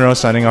is Keith Moreau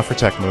signing off for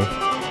TechMove.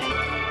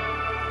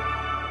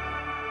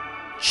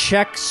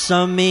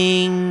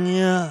 Checksumming,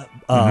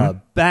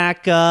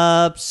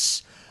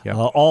 backups,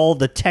 all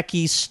the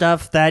techie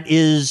stuff. That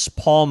is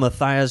Paul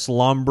Matthias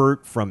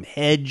Lambert from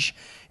Hedge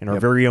and our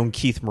very own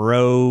Keith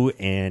Moreau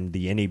and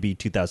the NAB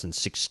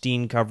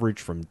 2016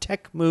 coverage from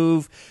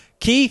TechMove.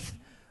 Keith,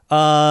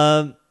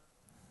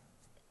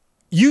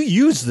 you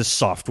use this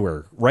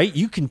software, right?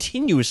 You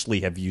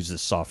continuously have used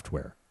this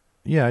software.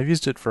 Yeah, I've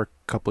used it for a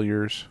couple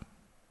years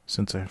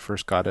since I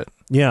first got it.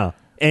 Yeah.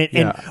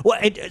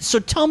 So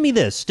tell me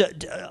this,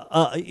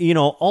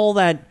 all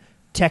that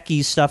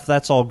techie stuff,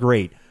 that's all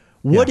great.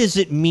 What does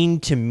it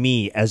mean to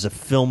me as a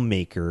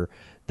filmmaker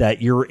that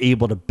you're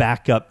able to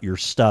back up your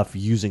stuff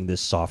using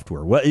this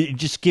software? Well,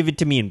 just give it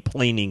to me in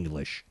plain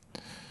English.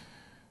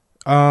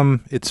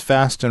 It's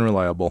fast and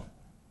reliable.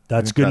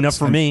 That's good enough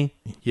for me.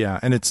 Yeah,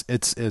 and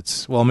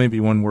it's well, maybe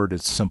one word.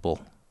 It's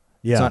simple.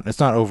 Yeah, it's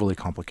not overly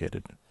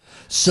complicated.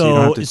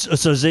 So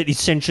is it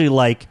essentially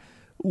like,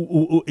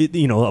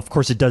 of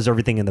course, it does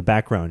everything in the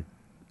background,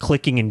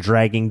 clicking and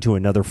dragging to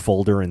another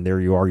folder, and there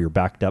you are, you're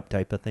backed up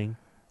type of thing?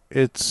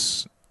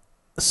 It's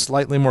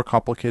slightly more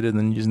complicated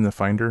than using the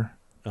Finder,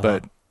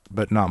 but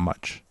not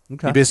much.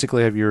 Okay. You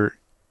basically have your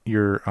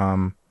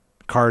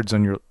cards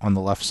on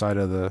the left side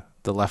of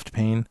the left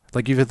pane.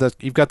 Like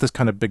you've got this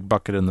kind of big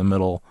bucket in the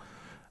middle,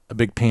 a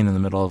big pane in the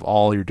middle of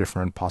all your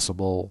different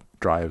possible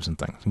drives and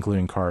things,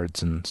 including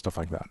cards and stuff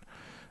like that.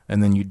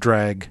 And then you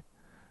drag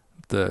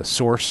the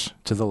source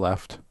to the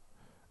left,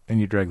 and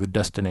you drag the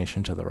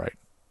destination to the right,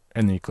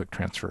 and then you click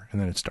transfer,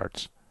 and then it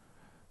starts.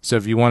 So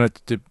if you want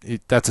it to,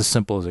 that's as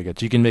simple as it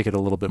gets. You can make it a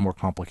little bit more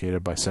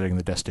complicated by setting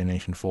the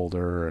destination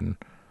folder and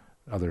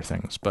other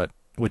things, but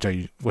which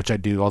I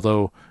do.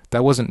 Although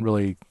that wasn't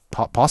really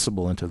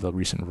possible into the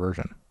recent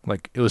version.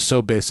 Like, it was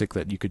so basic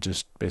that you could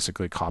just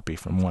basically copy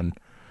from one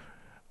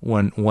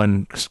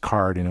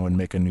card, and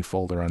make a new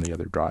folder on the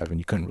other drive, and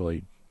you couldn't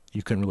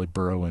really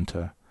burrow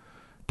into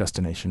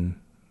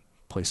destination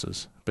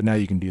places. But now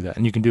you can do that,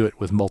 and you can do it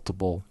with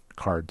multiple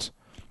cards.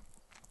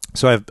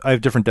 So I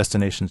have different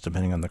destinations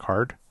depending on the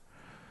card,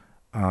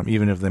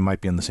 even if they might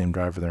be on the same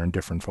drive or they're in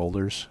different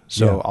folders.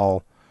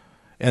 So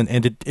yeah.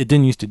 It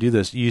didn't used to do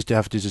this. You used to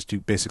have to just do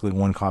basically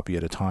one copy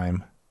at a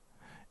time,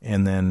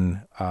 and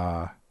then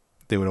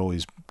they would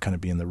always kind of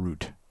be in the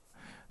root.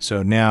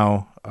 So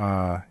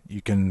now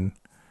you can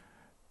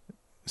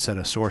set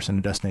a source and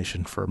a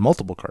destination for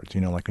multiple cards.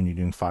 Like when you're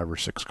doing 5 or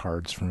 6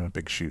 cards from a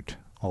big shoot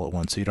all at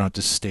once. So you don't have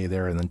to stay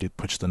there and then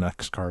push the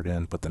next card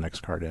in, put the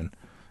next card in.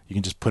 You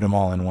can just put them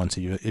all in once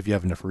if you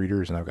have enough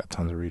readers, and I've got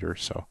tons of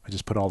readers. So I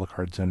just put all the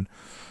cards in,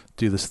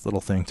 do this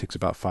little thing. It takes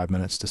about 5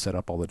 minutes to set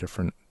up all the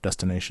different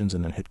destinations,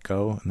 and then hit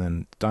go, and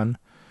then done.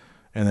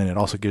 And then it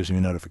also gives me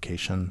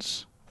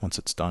notifications once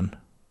it's done.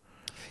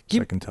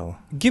 So I can tell.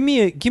 Give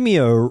me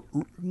a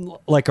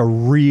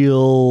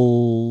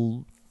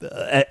real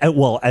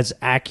as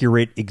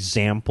accurate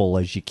example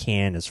as you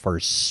can as far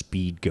as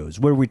speed goes.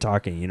 What are we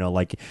talking?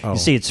 You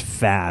say it's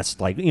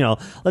fast.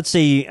 Let's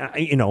say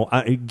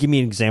give me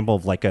an example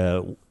of like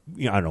a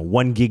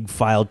 1 gig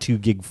file, 2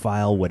 gig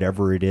file,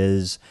 whatever it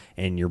is,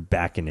 and you're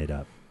backing it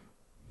up.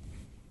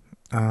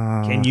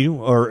 Can you,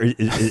 or is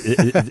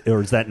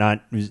that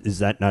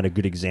not a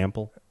good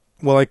example?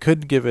 Well, I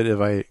could give it if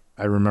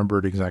I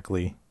remembered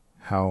exactly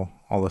how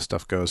all this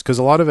stuff goes, because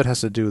a lot of it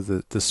has to do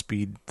with the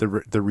speed,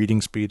 the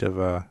reading speed of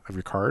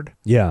your card.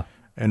 Yeah,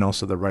 and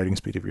also the writing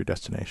speed of your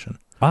destination.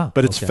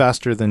 But it's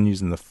faster than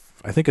using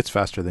I think it's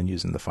faster than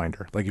using the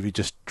Finder. Like if you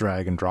just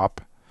drag and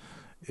drop,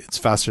 it's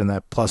faster than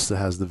that. Plus, it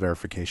has the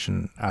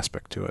verification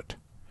aspect to it.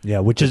 Yeah,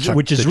 which is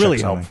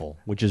really helpful.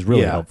 Which is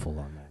really helpful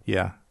on that.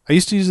 Yeah. I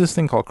used to use this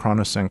thing called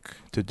Chronosync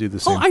to do the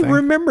same thing. I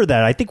remember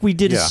that. I think we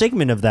did a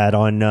segment of that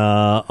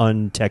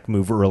on Tech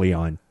Move early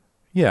on.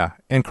 Yeah,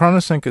 and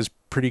Chronosync is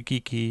pretty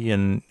geeky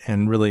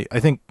and really, I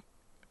think,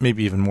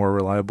 maybe even more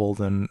reliable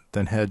than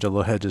Hedge,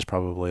 although Hedge is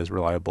probably as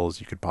reliable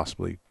as you could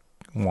possibly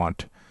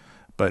want.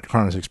 But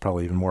Chronosync is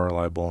probably even more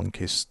reliable in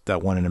case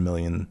that 1 in a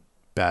million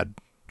bad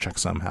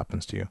checksum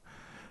happens to you,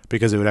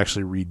 because it would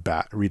actually read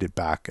it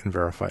back and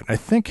verify it. I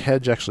think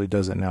Hedge actually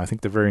does it now. I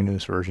think the very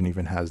newest version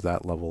even has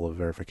that level of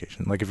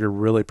verification. Like if you're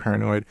really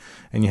paranoid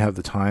and you have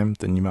the time,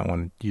 then you might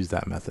want to use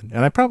that method.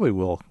 And I probably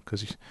will,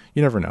 because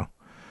you never know.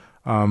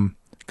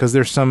 Because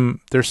there's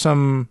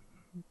some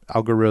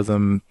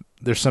algorithm,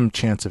 there's some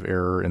chance of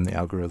error in the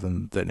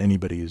algorithm that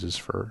anybody uses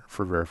for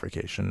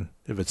verification,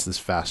 if it's this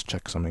fast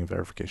checksumming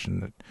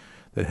verification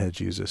that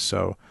Hedge uses.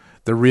 So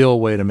the real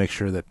way to make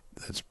sure that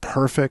it's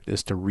perfect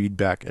is to read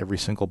back every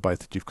single byte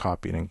that you've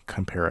copied and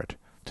compare it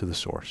to the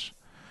source.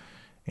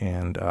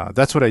 And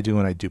that's what I do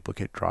when I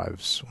duplicate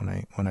drives,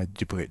 when I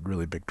duplicate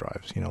really big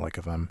drives, like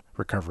if I'm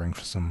recovering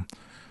from some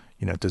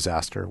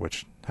disaster,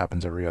 which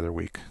happens every other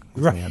week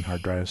with me on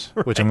hard drives,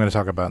 which I'm going to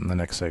talk about in the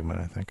next segment,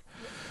 I think.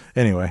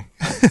 Anyway,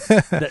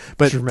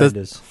 but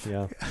tremendous,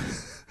 yeah.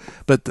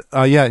 But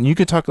and you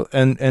could talk,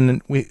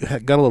 and we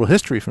got a little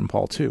history from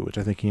Paul too, which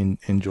I think he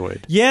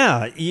enjoyed.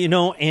 Yeah,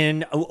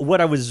 and what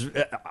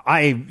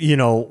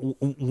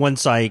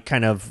once I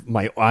kind of,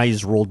 my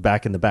eyes rolled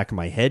back in the back of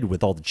my head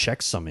with all the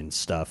checksumming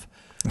stuff,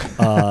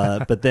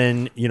 but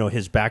then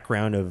his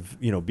background of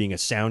being a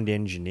sound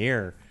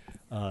engineer.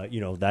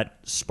 That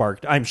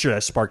sparked, I'm sure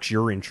that sparks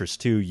your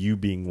interest too, you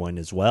being one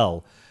as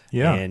well.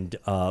 Yeah. And,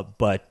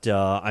 but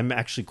I'm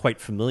actually quite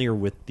familiar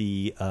with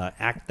the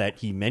act that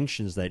he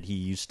mentions that he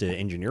used to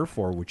engineer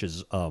for, which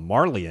is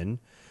Marlian.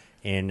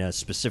 And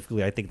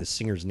specifically, I think the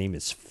singer's name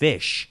is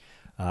Fish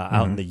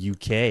out in the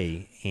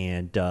UK.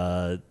 And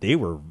they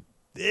were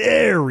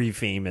very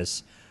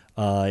famous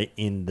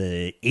in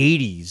the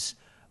 80s.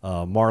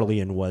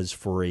 Marlian was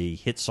for a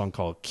hit song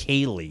called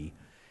Kaylee.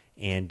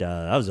 And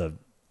that was a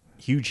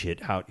huge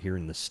hit out here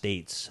in the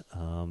States.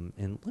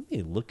 And let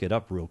me look it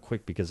up real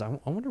quick because I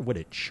wonder what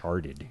it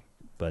charted.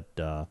 But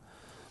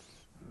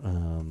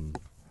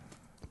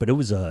it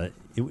was a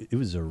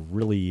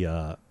really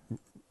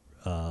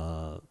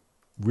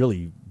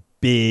really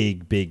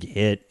big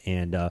hit,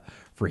 and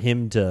for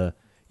him to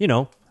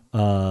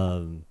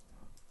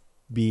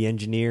be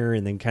engineer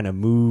and then kind of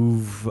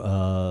move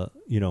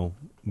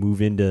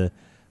into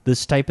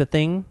this type of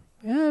thing,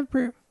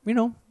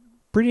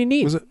 pretty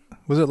neat.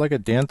 Was it like a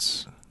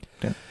dance?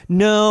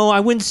 No, I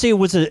wouldn't say it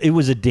was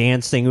a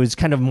dance thing. It was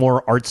kind of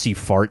more artsy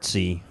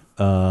fartsy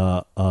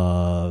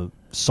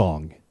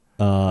song.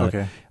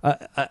 Okay.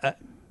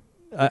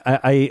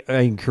 I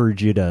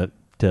encourage you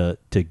to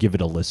give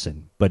it a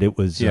listen. But it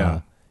was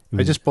I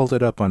just pulled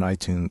it up on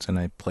iTunes and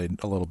I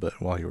played a little bit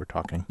while you were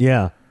talking.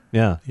 Yeah.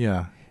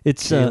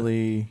 It's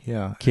Kaylee.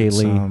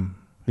 Kaylee.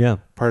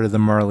 It's, part of the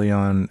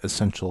Marleon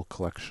Essential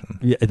Collection.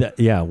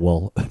 Yeah.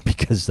 Well,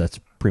 because that's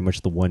pretty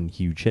much the one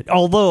huge hit.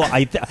 Although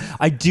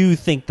I do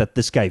think that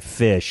this guy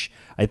Fish,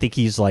 I think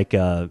he's like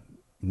a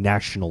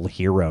national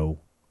hero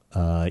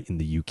in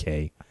the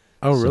UK.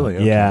 Oh, really?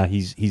 Okay. Yeah,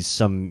 he's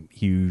some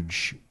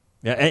huge.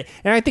 And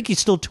I think he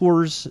still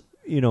tours,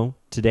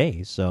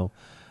 today. So,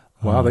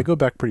 wow, they go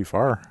back pretty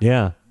far.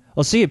 Yeah.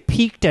 I'll see it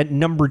peaked at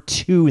number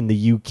 2 in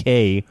the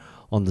UK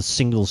on the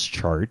singles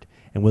chart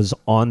and was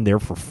on there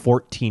for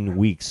 14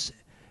 weeks.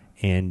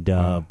 And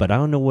but I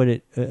don't know what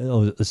it.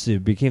 Let's see,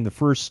 it became the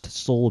first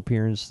solo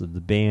appearance of the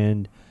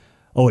band.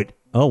 Oh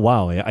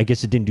wow! I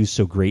guess it didn't do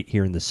so great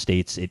here in the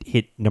States. It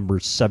hit number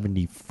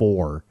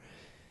 74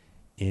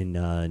 in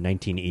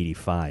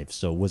 1985.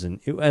 So it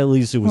wasn't. At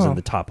least it was in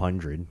the top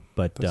 100.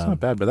 But that's not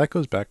bad. But that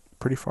goes back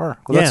pretty far.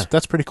 Well,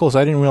 that's pretty cool. So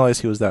I didn't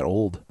realize he was that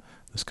old.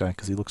 This guy,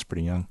 because he looks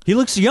pretty young. He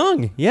looks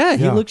young. Yeah,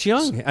 he looks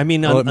young. I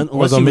mean,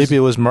 although maybe it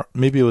was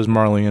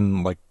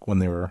Marleyan, like when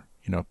they were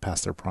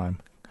past their prime.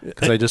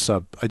 Because I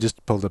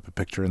just pulled up a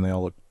picture and they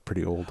all look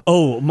pretty old.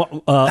 Oh,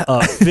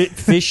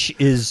 Fish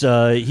is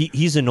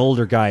he's an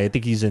older guy. I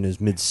think he's in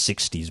his mid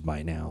 60s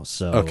by now.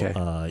 So okay.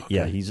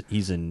 Yeah,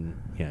 he's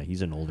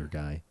an older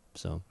guy.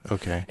 So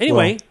okay.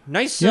 Anyway,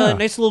 nice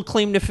little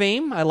claim to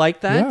fame. I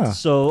like that. Yeah,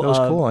 so that was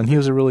cool, and he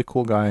was a really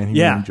cool guy, and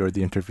he enjoyed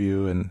the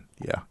interview, and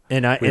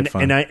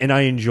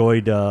I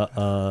enjoyed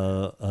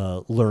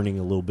learning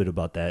a little bit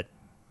about that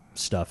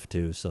stuff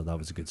too. So that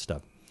was good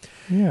stuff.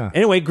 Yeah.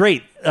 Anyway,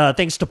 great.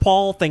 Thanks to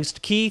Paul. Thanks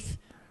to Keith.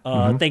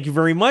 Thank you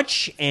very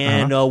much.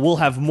 And we'll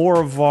have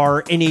more of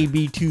our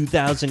NAB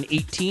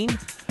 2018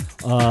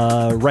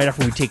 right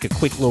after we take a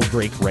quick little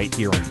break right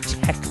here on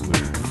Tech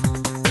Move.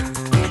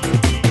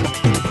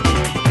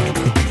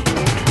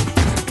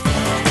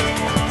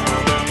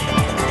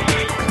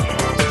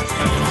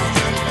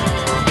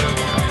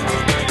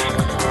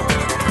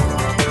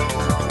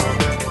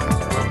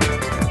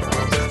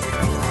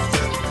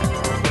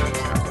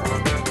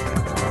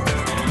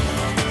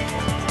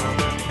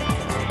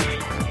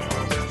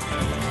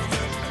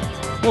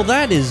 Well,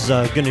 that is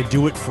going to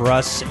do it for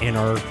us in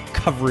our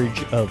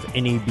coverage of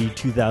NAB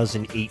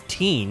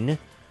 2018.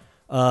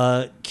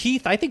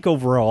 Keith, I think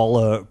overall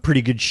a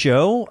pretty good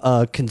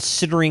show,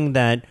 considering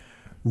that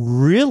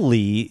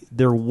really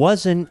there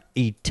wasn't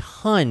a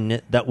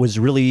ton that was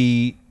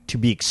really to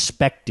be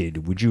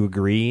expected. Would you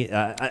agree?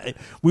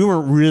 We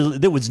weren't really.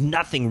 There was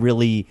nothing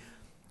really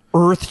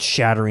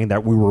earth-shattering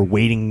that we were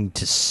waiting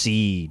to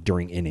see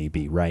during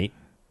NAB, right?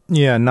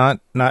 Yeah,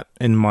 not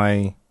in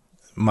my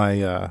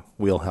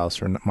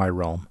wheelhouse or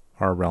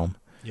our realm.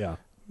 Yeah.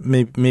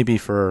 Maybe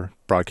for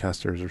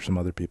broadcasters or some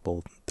other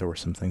people, there were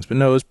some things. But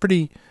no, it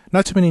was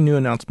not too many new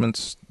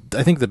announcements.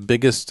 I think the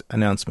biggest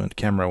announcement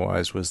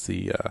camera-wise was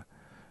the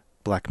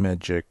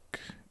Blackmagic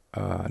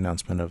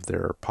announcement of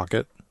their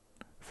Pocket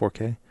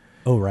 4K.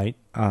 Oh, right.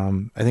 I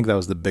think that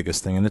was the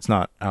biggest thing, and it's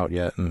not out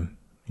yet, and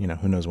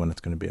who knows when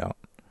it's going to be out.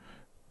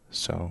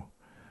 So,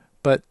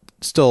 but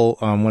still,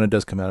 when it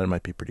does come out, it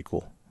might be pretty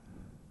cool.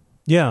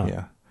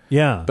 Yeah.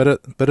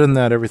 But in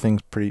that,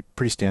 everything's pretty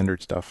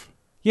standard stuff.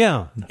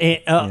 Yeah.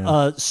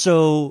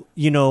 So,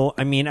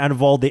 I mean, out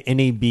of all the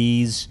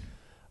NABs,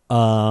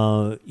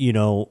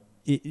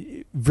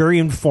 very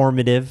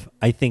informative.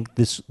 I think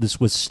this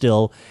was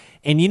still,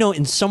 and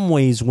in some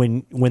ways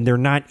when they're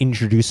not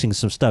introducing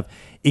some stuff,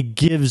 it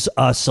gives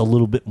us a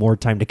little bit more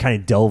time to kind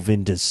of delve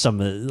into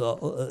some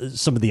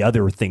of the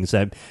other things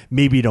that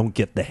maybe don't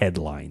get the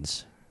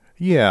headlines.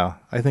 Yeah,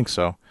 I think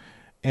so.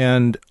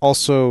 And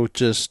also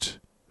just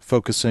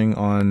focusing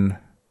on,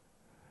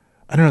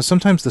 I don't know,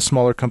 sometimes the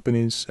smaller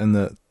companies and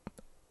the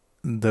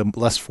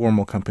less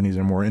formal companies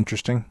are more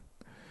interesting,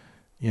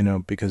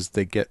 because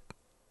they get,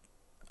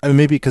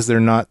 maybe because they're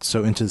not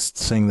so into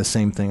saying the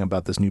same thing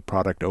about this new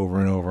product over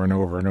and over and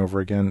over and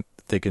over again,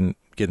 they can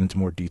get into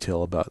more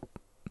detail about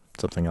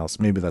something else.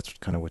 Maybe that's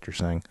kind of what you're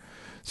saying.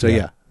 So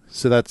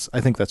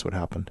I think that's what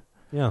happened.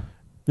 Yeah.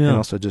 And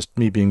also just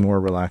me being more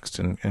relaxed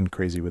and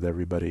crazy with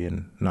everybody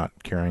and not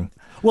caring.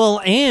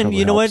 Well, and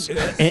you know what?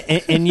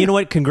 And you know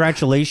what?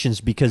 Congratulations,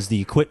 because the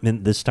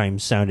equipment this time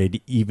sounded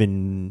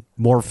even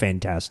more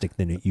fantastic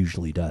than it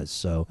usually does.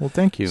 So, well,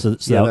 thank you. So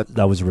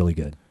that was really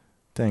good.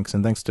 Thanks,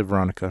 and thanks to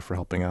Veronica for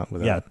helping out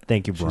with Yeah, that.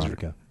 thank you, She's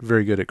Veronica.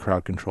 very good at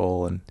crowd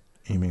control and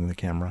aiming the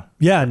camera.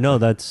 Yeah, no,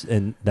 that's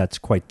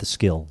quite the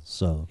skill.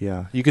 So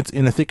Yeah, you can.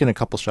 And I think in a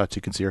couple shots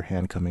you can see her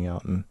hand coming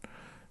out and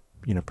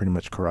pretty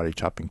much karate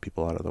chopping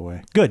people out of the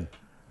way. good.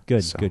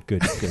 So.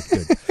 Good.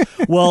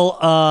 Well,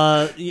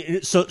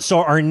 so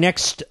our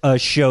next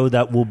show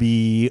that we'll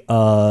be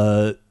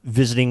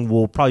visiting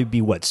will probably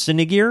be what,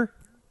 Cinegear?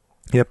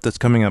 Yep, that's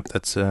coming up.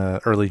 That's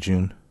early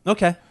June.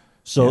 Okay.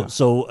 So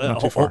Not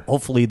too far.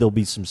 hopefully there'll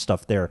be some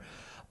stuff there.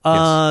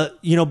 Yes.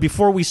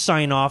 Before we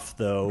sign off,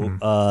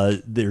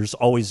 though, there's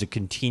always a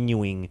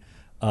continuing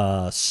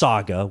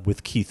saga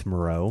with Keith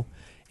Moreau,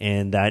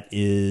 and that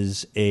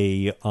is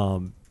a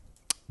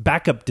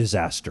backup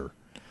disaster.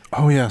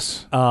 Oh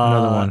yes,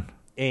 another one.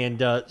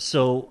 And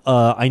so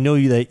I know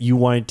that you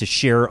wanted to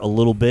share a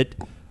little bit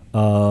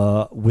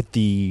with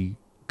the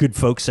good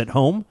folks at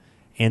home,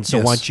 and so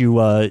Yes. why don't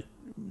you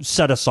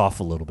set us off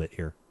a little bit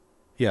here?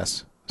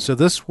 Yes. So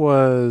this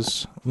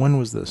was, when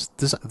was this?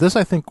 This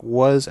I think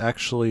was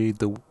actually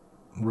the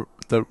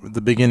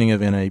beginning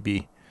of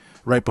NAB,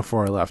 right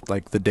before I left,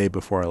 like the day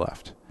before I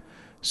left.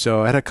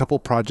 So I had a couple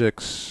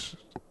projects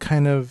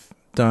kind of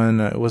done.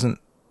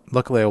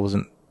 Luckily I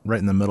wasn't right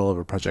in the middle of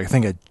a project. I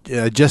think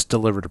I just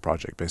delivered a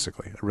project,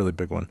 basically, a really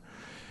big one,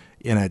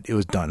 and it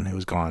was done. It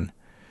was gone.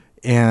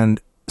 And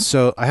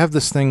so I have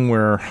this thing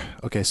where,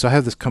 so I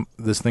have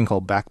this thing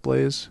called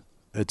Backblaze.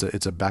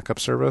 It's a backup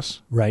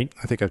service. Right.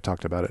 I think I've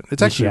talked about it.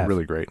 It's Yes, actually you have.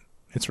 really great.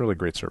 It's a really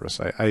great service.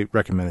 I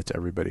recommend it to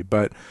everybody.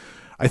 But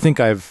I think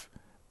I've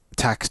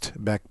taxed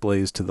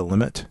Backblaze to the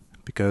limit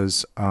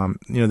because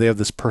they have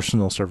this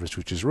personal service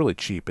which is really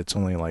cheap. It's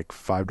only like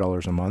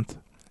 $5 a month,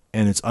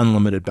 and it's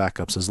unlimited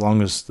backups as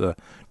long as the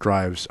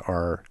drives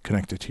are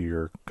connected to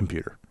your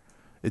computer.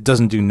 It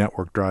doesn't do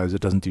network drives.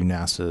 It doesn't do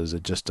NASA's.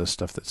 It just does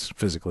stuff that's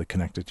physically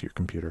connected to your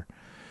computer.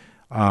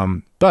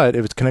 But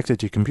if it's connected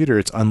to your computer,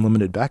 it's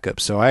unlimited backup.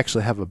 So I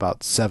actually have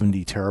about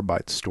 70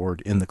 terabytes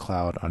stored in the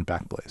cloud on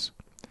Backblaze.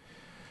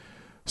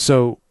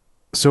 So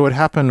what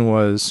happened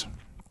was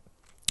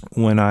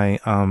when I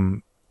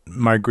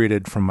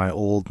migrated from my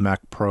old Mac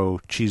Pro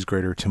cheese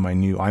grater to my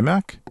new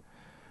iMac,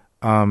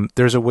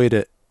 there's a way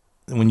to,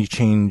 when you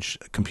change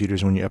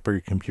computers, when you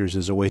upgrade computers,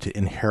 there's a way to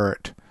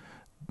inherit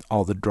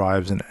all the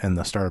drives and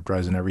the startup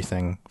drives and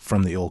everything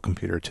from the old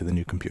computer to the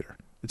new computer.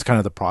 It's kind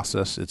of the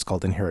process. It's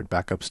called inherit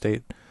backup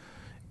state.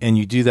 And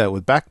you do that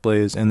with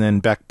Backblaze, and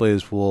then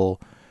Backblaze will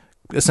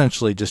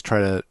essentially just try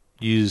to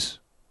use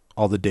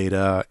all the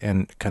data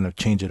and kind of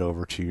change it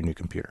over to your new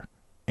computer.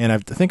 And I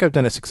think I've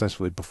done it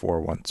successfully before,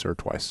 once or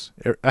twice.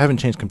 I haven't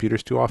changed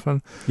computers too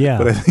often, Yeah.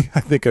 but I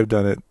think I've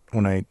done it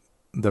when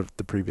the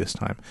previous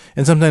time.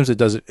 And sometimes it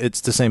does. It's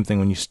the same thing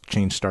when you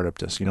change startup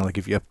disk. Like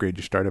if you upgrade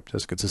your startup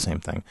disk, it's the same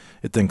thing.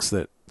 It thinks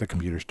that the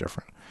computer's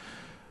different.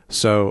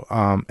 So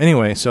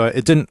anyway, so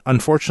it didn't,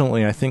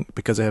 unfortunately, I think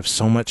because I have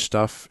so much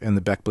stuff and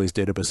the Backblaze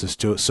database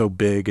is so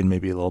big and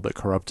maybe a little bit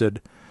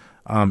corrupted,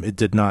 it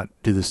did not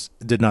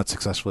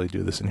successfully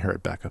do this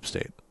inherit backup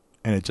state.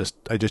 And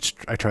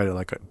I tried it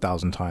like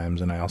 1,000 times,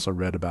 and I also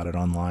read about it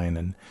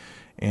online,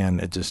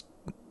 and it just,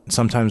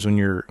 sometimes when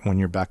your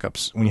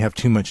backups, when you have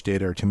too much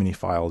data or too many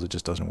files, it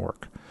just doesn't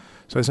work.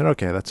 So I said,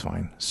 okay, that's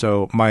fine.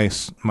 So my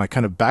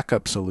kind of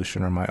backup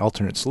solution, or my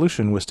alternate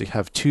solution, was to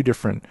have two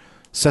different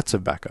sets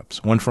of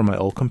backups, one for my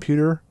old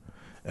computer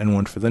and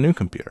one for the new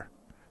computer.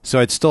 So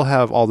I'd still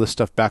have all this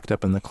stuff backed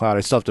up in the cloud. I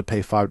still have to pay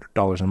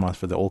 $5 a month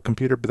for the old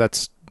computer, but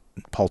that's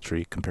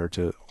paltry compared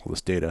to all this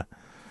data.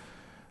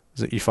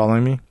 Is it, you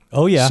following me?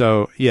 Oh, yeah.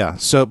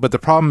 But the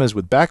problem is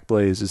with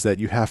Backblaze is that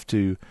you have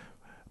to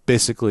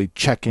basically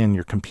check in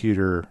your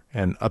computer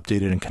and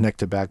update it and connect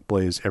to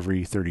Backblaze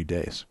every 30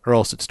 days, or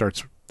else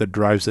the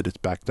drives that it's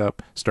backed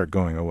up start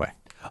going away.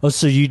 Oh,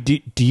 so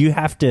do you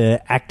have to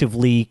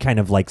actively kind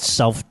of like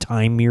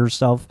self-time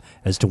yourself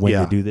as to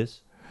when to do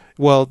this?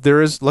 Well,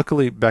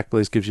 luckily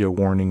Backblaze gives you a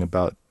warning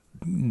about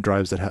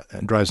drives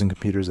and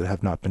computers that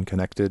have not been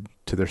connected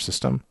to their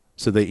system.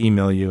 So they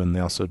email you, and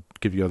they also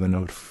give you other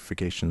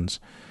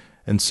notifications.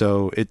 And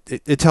so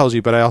it tells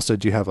you, but I also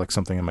do have like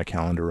something in my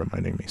calendar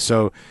reminding me.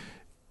 So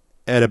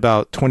at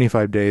about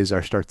 25 days, I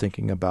start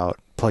thinking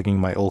about plugging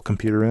my old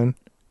computer in,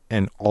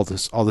 and all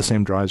the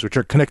same drives, which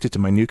are connected to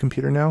my new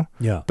computer now,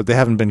 but they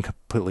haven't been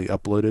completely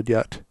uploaded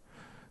yet.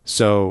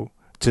 So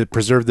to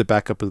preserve the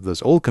backup of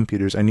those old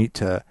computers, it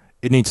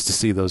needs to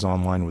see those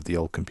online with the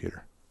old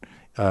computer.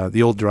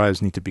 The old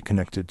drives need to be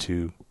connected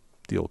to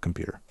the old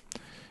computer,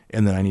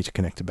 and then I need to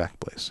connect to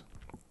Backblaze.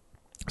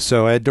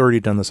 So I had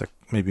already done this like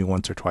maybe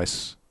once or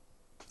twice.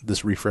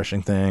 This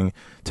refreshing thing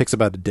it takes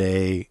about a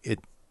day.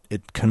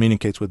 It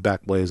communicates with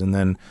Backblaze, and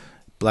then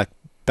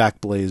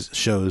Backblaze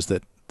shows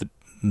that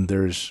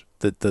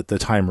the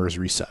timer is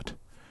reset.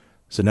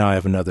 So now I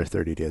have another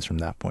 30 days from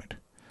that point,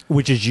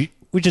 which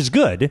is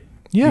good.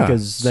 Yeah,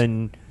 because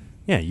then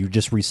you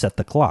just reset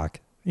the clock.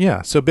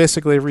 Yeah. So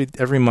basically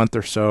every month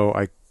or so,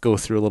 I go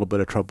through a little bit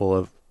of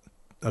trouble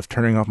of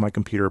turning off my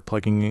computer,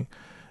 plugging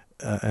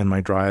and my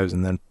drives,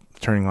 and then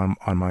turning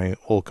on my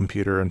old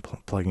computer and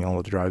plugging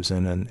all the drives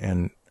in,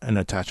 and and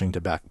attaching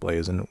to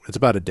Backblaze, and it's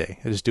about a day.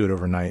 I just do it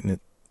overnight, and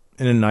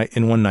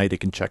in one night it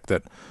can check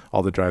that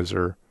all the drives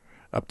are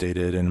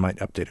updated and might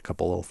update a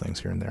couple little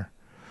things here and there.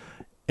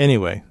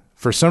 Anyway,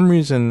 for some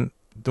reason,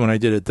 when I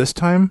did it this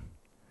time,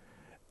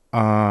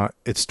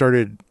 it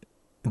started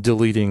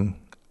deleting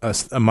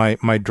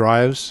my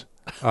drives.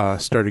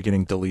 Started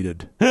getting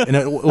deleted, and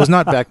it was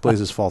not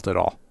Backblaze's fault at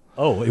all.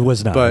 Oh, it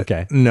was not. But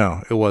okay.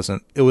 No, it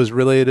wasn't. It was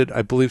related,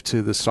 I believe,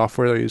 to the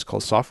software that I use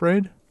called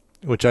SoftRaid,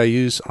 which I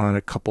use on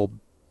a couple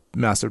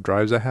massive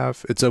drives I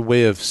have. It's a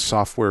way of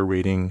software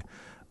rating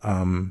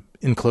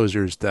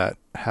enclosures that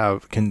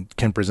can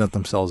present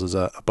themselves as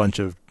a bunch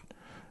of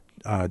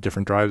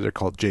different drives. They're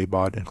called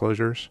JBOD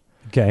enclosures.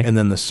 Okay. And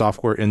then the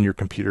software in your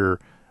computer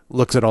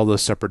looks at all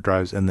those separate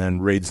drives and then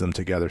raids them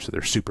together, so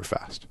they're super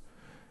fast.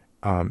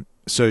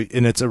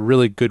 And it's a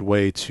really good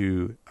way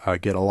to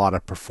get a lot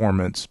of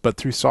performance, but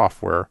through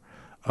software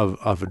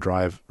of a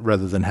drive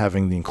rather than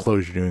having the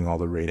enclosure doing all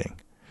the rating,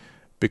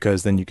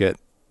 because then you get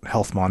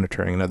health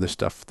monitoring and other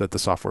stuff that the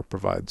software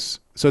provides.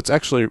 So it's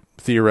actually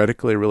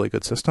theoretically a really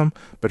good system,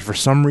 but for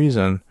some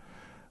reason,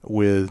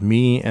 with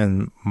me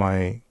and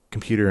my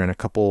computer and a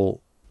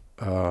couple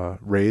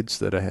raids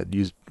that I had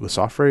used with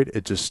SoftRaid,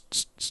 it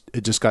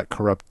just got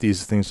corrupt.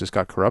 These things just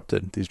got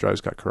corrupted. These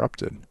drives got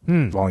corrupted.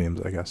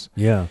 Volumes, I guess.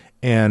 Yeah.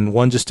 And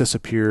one just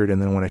disappeared,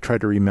 and then when I tried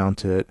to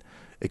remount it,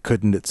 it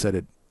couldn't. It said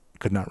it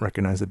could not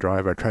recognize the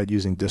drive. I tried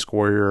using Disk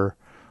Warrior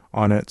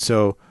on it.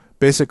 So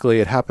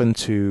basically, it happened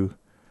to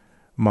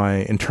my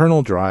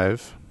internal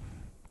drive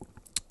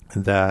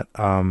that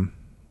that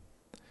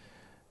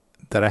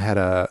I had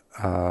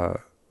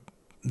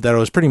that I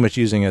was pretty much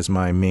using as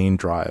my main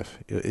drive.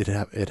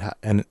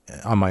 And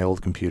on my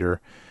old computer,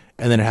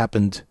 and then it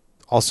happened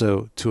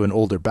also to an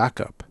older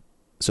backup.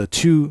 So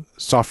two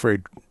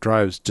SoftRaid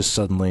drives just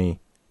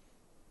suddenly,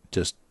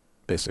 just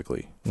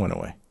basically went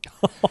away,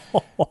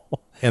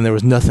 and there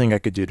was nothing I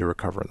could do to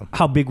recover them.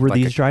 How big were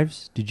these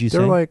drives? Did you say?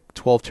 They're like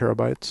 12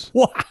 terabytes.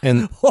 What?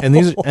 And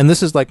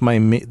this is like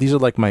these are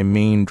like my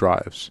main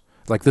drives.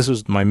 Like this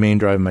was my main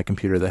drive in my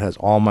computer that has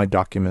all my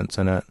documents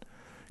in it.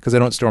 Because I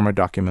don't store my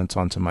documents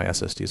onto my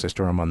SSDs. I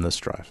store them on this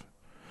drive.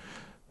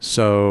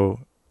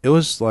 So it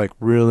was like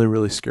really,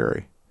 really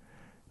scary.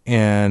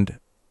 And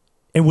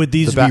would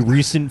these be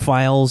recent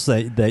files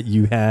that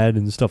you had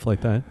and stuff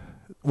like that?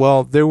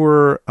 Well, they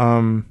were,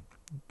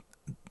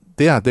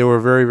 they were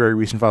very, very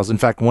recent files. In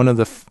fact, one of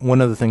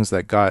the things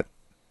that got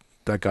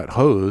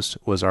hosed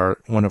was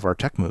one of our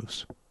Tech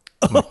Moves.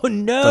 Oh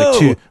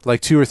no!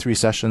 Like two or three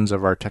sessions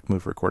of our Tech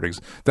Move recordings.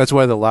 That's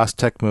why the last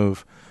Tech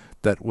Move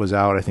that was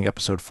out, I think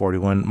episode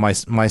 41,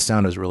 my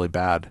sound is really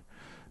bad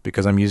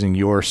because I'm using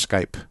your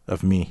Skype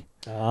of me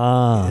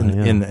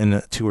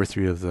in two or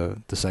three of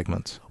the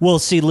segments. Well,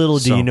 see, little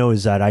do you know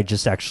is that I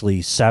just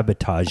actually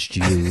sabotaged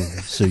you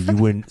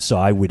so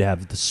I would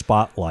have the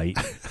spotlight,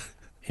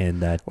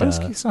 and that why does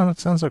Keith sound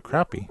so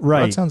crappy?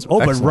 Right. That sounds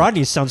but excellent.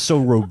 Rodney sounds so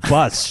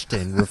robust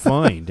and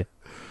refined.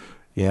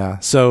 Yeah.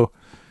 So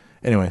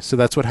anyway, so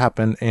that's what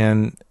happened,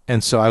 and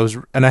so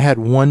I had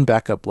one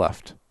backup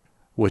left,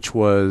 which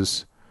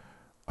was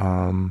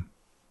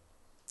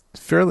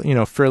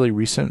fairly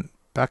recent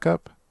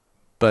backup,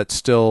 but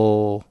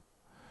still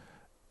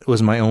it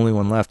was my only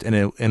one left, and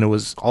it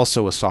was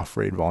also a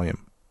SoftRaid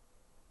volume,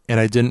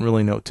 and I didn't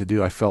really know what to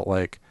do. I felt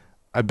like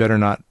I better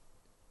not,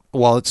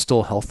 while it's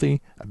still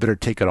healthy, I better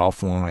take it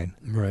offline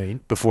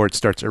before it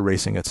starts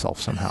erasing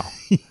itself somehow,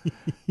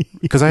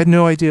 because I had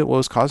no idea what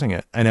was causing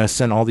it, and I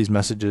sent all these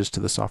messages to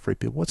the SoftRaid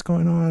people. What's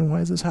going on?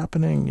 Why is this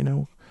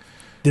happening?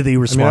 Did they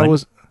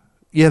respond?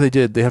 Yeah, they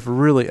did. They have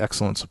really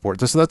excellent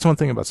support. So that's one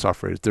thing about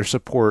SoftRaid. Their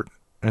support,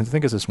 and I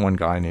think it's this one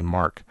guy named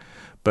Mark,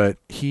 but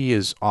he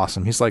is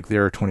awesome. He's like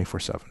there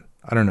 24/7.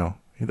 I don't know.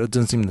 He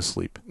doesn't seem to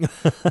sleep.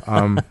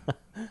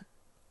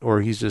 Or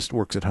he just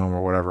works at home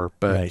or whatever.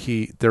 But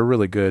they're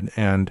really good.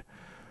 And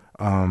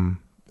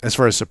as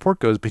far as support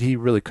goes, but he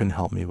really couldn't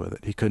help me with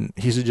it.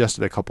 He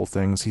suggested a couple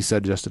things. He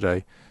suggested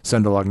I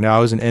send a log. Now,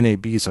 I was in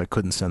NAB, so I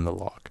couldn't send the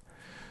log.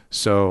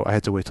 So I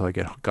had to wait till I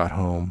got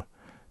home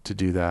to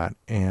do that,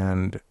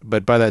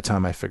 but by that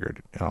time I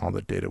figured all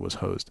the data was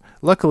hosed.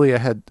 Luckily, I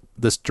had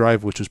this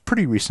drive which was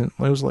pretty recent.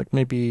 It was like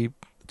maybe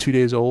 2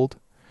 days old,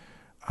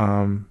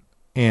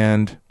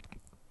 and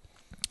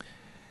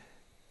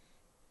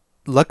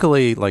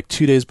luckily, like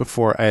 2 days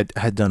before, I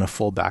had done a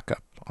full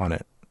backup on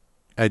it.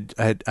 I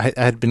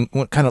had been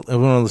kind of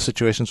in one of the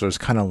situations where it was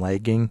kind of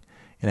lagging,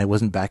 and I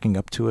wasn't backing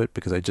up to it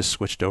because I just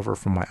switched over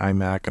from my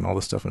iMac and all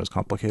this stuff, and it was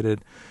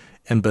complicated.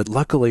 But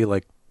luckily,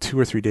 like 2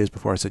 or 3 days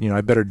before, I said,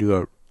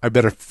 I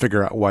better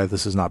figure out why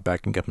this is not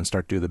backing up and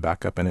start doing the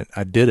backup. And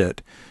I did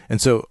it. And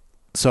so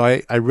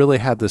I really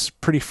had this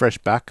pretty fresh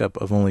backup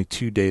of only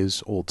 2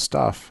 days old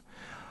stuff.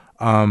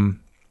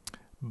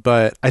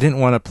 But I didn't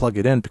want to plug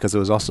it in because it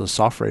was also a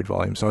SoftRaid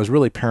volume. So I was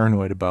really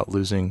paranoid about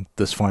losing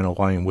this final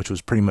volume, which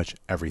was pretty much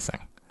everything.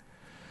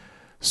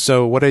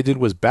 So what I did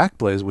was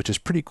Backblaze, which is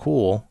pretty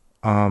cool.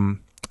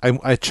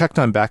 I checked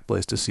on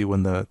Backblaze to see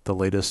when the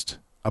latest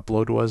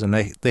upload was, and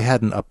they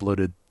hadn't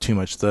uploaded too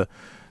much.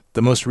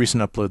 The most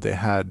recent upload they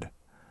had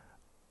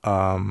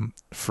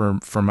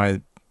for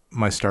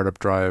my startup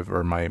drive,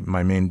 or my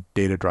main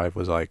data drive,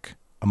 was like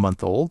a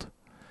month old.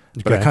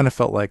 But I Okay. kind of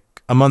felt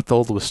like a month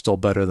old was still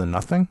better than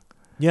nothing.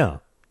 Yeah.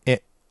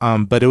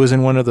 But it was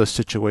in one of those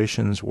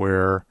situations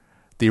where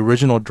the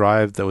original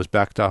drive that was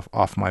backed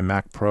off my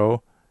Mac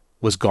Pro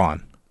was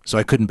gone. So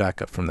I couldn't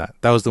back up from that.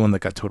 That was the one that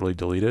got totally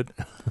deleted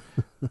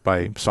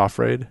by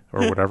SoftRaid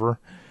or whatever.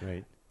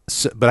 Right.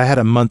 So, but I had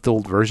a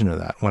month-old version of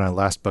that when I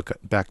last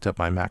backed up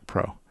my Mac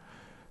Pro.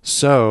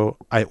 So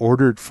I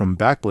ordered from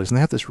Backblaze, and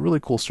they have this really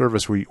cool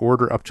service where you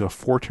order up to a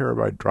 4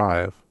 terabyte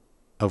drive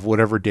of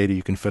whatever data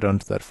you can fit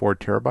onto that 4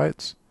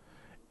 terabytes,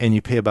 and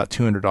you pay about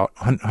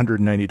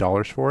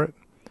 $190 for it.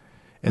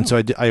 And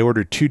so I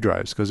ordered 2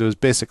 drives because it was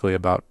basically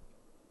about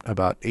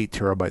 8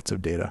 terabytes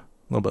of data,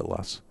 a little bit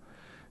less.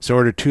 So I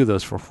ordered 2 of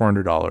those for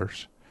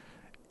 $400,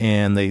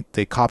 and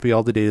they copy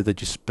all the data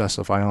that you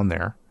specify on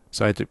there.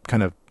 So I had to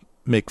kind of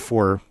make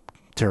 4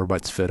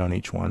 terabytes fit on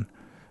each one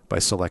by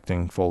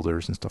selecting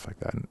folders and stuff like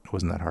that. And it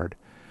wasn't that hard.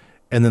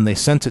 And then they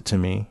sent it to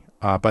me.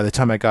 By the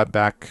time I got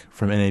back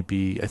from NAB,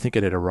 I think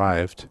it had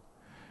arrived,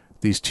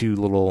 these 2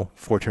 little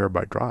 4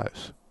 terabyte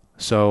drives.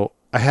 So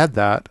I had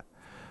that,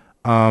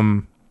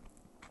 and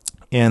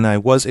I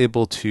was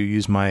able to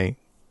use my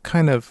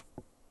kind of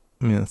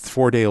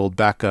 4-day-old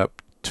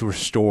backup to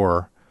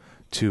restore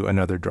to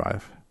another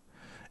drive.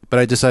 But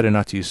I decided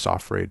not to use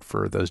SoftRaid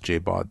for those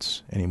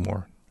JBODs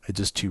anymore. It's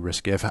just too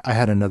risky. I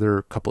had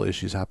another couple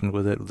issues happen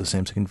with it with the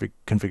same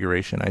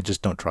configuration. I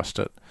just don't trust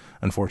it,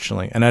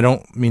 unfortunately. And I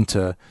don't mean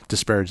to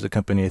disparage the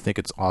company. I think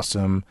it's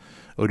awesome.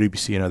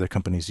 OWC and other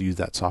companies use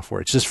that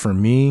software. It's just, for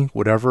me,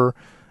 whatever,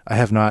 I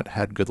have not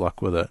had good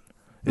luck with it.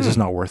 It's just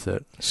not worth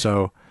it.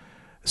 So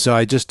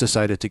I just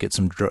decided to get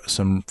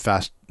some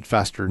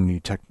faster new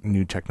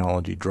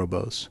technology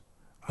Drobos.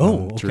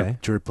 Okay.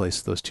 To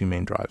replace those 2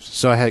 main drives.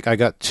 So I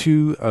got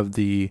 2 of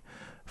the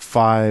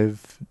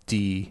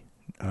 5D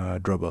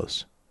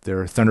Drobos.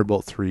 They're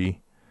Thunderbolt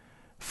 3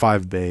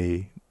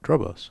 5-bay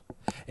Drobos.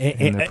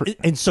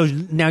 And so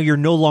now you're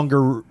no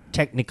longer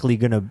technically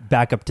going to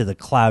back up to the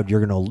cloud.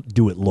 You're going to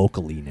do it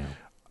locally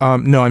now.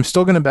 No, I'm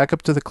still going to back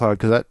up to the cloud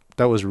because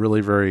that was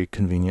really very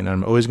convenient.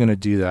 I'm always going to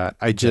do that.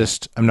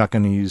 I'm not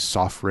going to use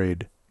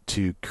SoftRaid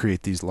to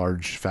create these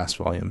large fast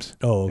volumes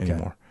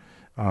anymore.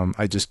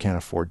 I just can't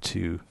afford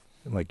to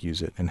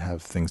use it and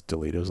have things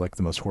deleted. It was like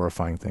the most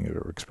horrifying thing I've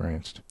ever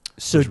experienced.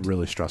 So it was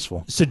really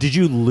stressful. So did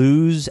you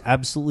lose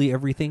absolutely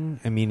everything?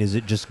 I mean, is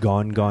it just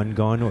gone,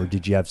 or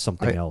did you have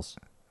something else?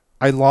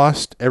 I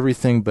lost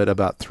everything but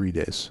about 3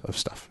 days of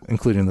stuff,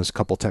 including those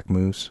couple tech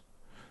moves.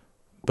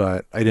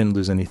 But I didn't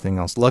lose anything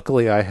else.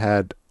 Luckily, I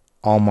had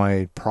all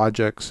my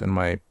projects and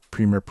my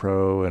Premiere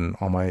Pro and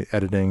all my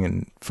editing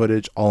and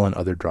footage all on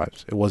other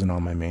drives. It wasn't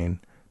on my main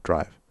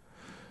drive.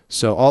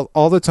 So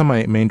all that's on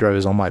my main drive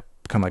is all my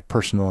kind of like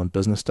personal and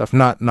business stuff.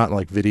 Not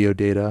like video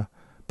data,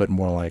 but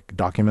more like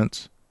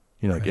documents.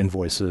 Like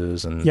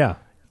invoices and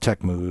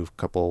tech move,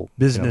 couple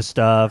business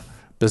stuff.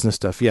 Business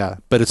stuff, yeah.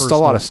 But it's still a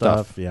lot of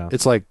stuff. Yeah.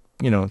 It's like,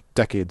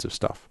 decades of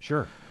stuff.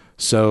 Sure.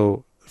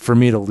 So for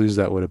me to lose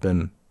that would have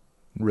been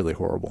really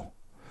horrible.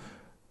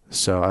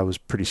 So I was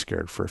pretty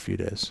scared for a few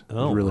days.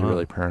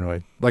 Really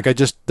paranoid. Like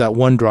that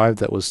one drive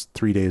that was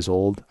 3 days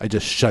old, I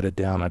just shut it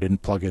down. I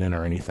didn't plug it in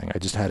or anything. I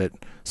just had it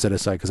set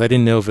aside because I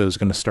didn't know if it was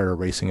going to start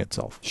erasing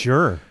itself.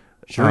 Sure.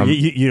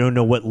 You don't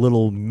know what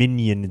little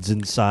minion is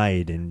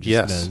inside and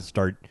just gonna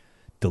start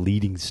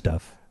deleting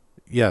stuff.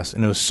 Yes,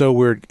 and it was so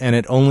weird. And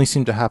it only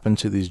seemed to happen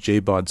to these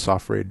JBOD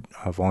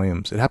SoftRaid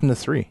volumes. It happened to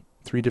three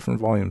different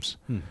volumes,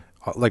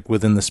 like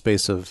within the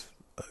space of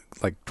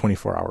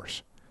 24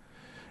 hours.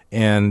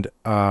 And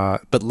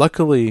but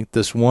luckily,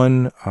 this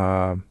one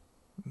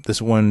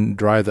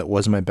drive that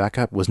was my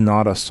backup was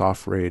not a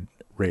SoftRaid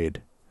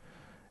RAID.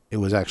 It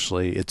was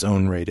actually its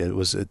own RAID.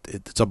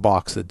 It's a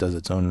box that does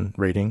its own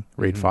rating,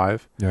 RAID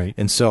 5. Right.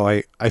 And so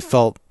I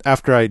felt,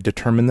 after I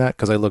determined that,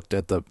 because I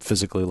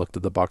physically looked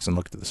at the box and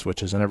looked at the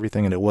switches and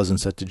everything, and it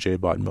wasn't set to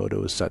JBOD mode. It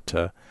was set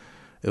to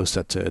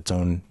its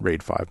own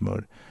RAID 5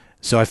 mode.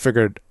 So I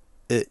figured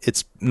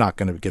it's not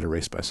going to get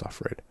erased by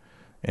SoftRaid.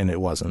 And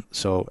it wasn't.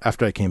 So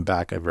after I came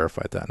back, I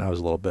verified that, and I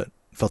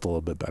felt a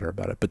little bit better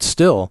about it. But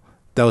still,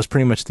 that was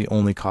pretty much the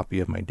only copy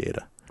of my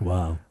data.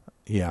 Wow.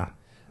 Yeah.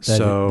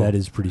 That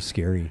is pretty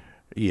scary.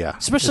 Yeah.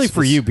 Especially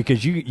for you,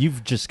 because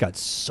you've just got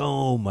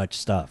so much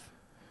stuff.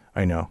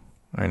 I know.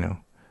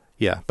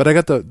 Yeah. But I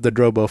got the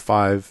Drobo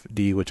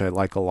 5D, which I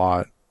like a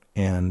lot.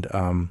 And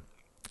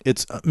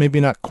it's maybe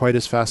not quite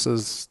as fast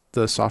as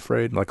the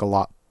SoftRaid, like a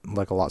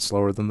lot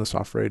slower than the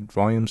SoftRaid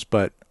volumes,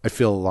 but I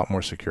feel a lot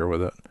more secure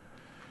with it.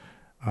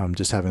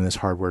 Just having this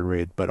hardware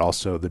RAID, but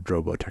also the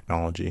Drobo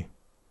technology.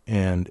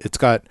 And it's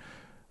got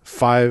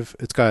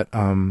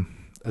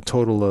a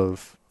total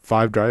of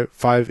 5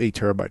 8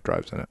 terabyte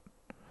drives in it.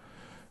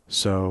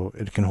 So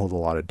it can hold a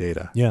lot of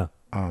data. Yeah.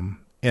 And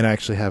I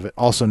actually have it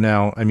also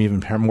now. I'm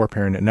even more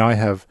paranoid. Now I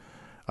have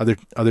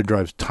other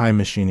drives time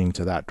machining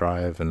to that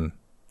drive, and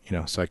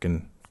so I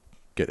can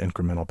get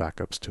incremental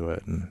backups to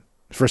it. And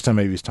the first time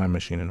I've used Time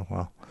Machine in a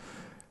while.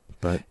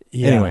 But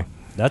anyway.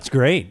 That's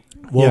great.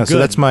 Well, yeah, good. so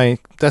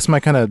that's my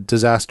kind of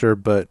disaster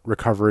but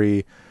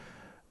recovery.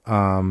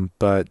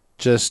 But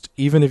just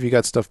even if you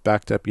got stuff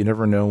backed up, you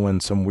never know when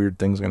some weird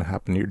thing's going to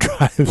happen to your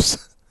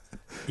drives.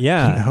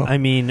 Yeah, You know? I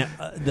mean,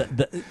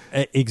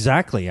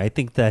 exactly. I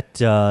think that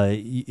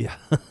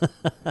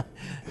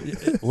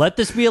let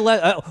this be a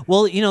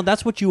well.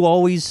 That's what you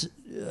always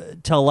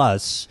tell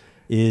us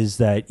is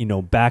that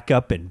back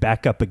up and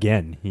back up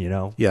again.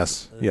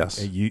 Yes.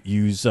 You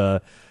use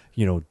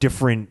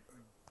different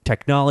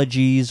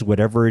technologies,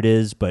 whatever it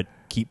is, but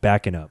keep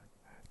backing up.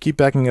 Keep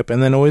backing up,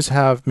 and then always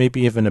have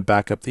maybe even a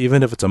backup.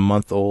 Even if it's a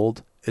month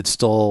old, it's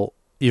still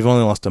you've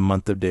only lost a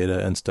month of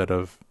data instead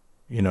of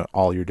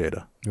all your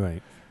data.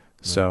 Right.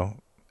 So,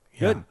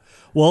 yeah. Good.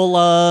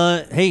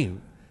 Well, hey,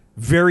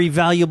 very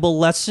valuable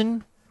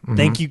lesson. Mm-hmm.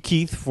 Thank you,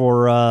 Keith,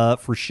 for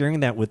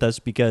sharing that with us,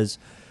 because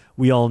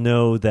we all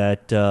know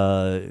that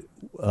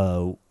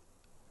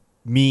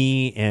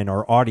me and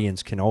our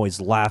audience can always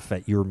laugh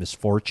at your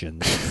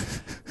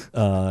misfortunes,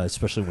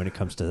 especially when it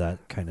comes to that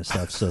kind of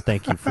stuff. So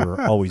thank you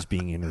for always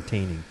being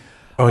entertaining.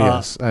 Oh,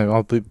 yes.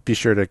 I'll be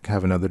sure to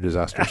have another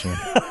disaster soon.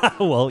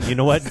 Well, you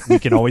know what? We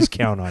can always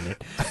count on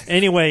it.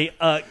 Anyway,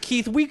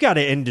 Keith, we got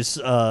to end this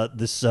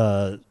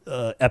episode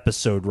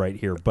right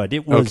here. But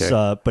it was,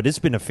 but it's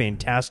been a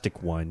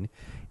fantastic one,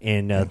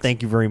 and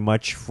thank you very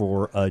much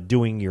for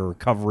doing your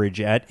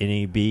coverage at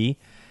NAB,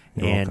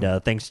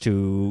 and thanks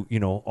to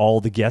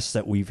all the guests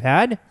that we've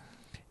had,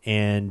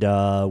 and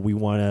we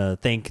want to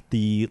thank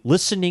the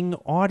listening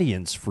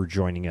audience for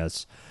joining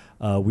us.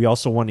 We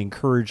also want to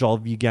encourage all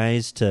of you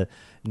guys to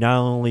not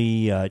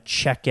only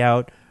check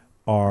out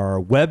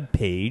our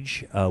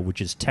webpage,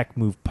 which is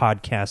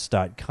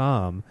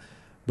techmovepodcast.com,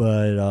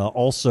 but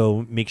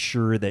also make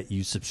sure that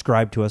you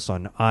subscribe to us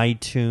on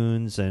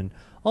iTunes and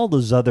all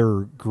those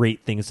other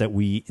great things that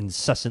we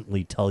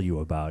incessantly tell you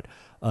about.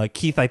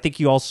 Keith, I think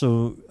you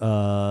also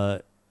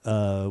we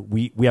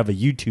have a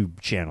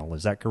YouTube channel.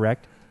 Is that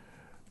correct?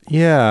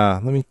 Yeah,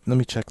 let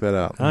me check that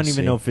out. I don't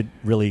even know if it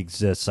really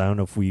exists. I don't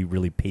know if we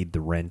really paid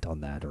the rent on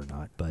that or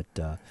not, but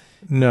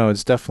no,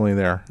 it's definitely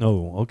there.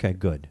 Oh, okay,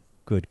 good.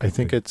 I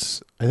think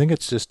it's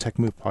just Tech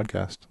Move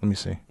Podcast. Let me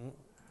see.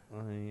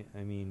 I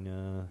mean,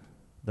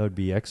 that would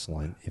be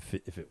excellent if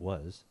it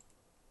was.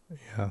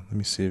 Yeah, let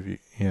me see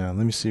let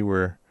me see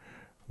where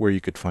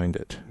you could find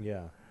it.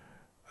 Yeah.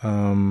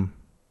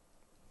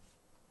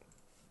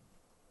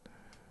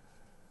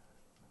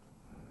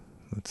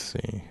 Let's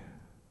see.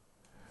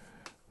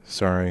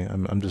 Sorry,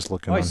 I'm just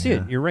looking. Oh, I on see here.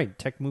 it. You're right.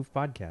 Tech Move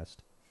Podcast.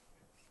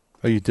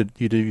 Oh, you did.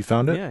 You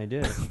found it? Yeah, I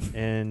did.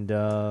 And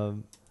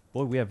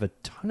boy, we have a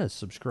ton of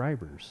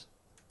subscribers.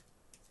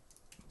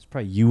 It's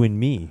probably you and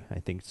me, I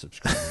think,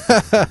 subscribers.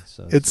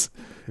 So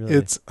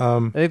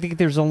I think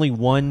there's only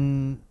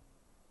one.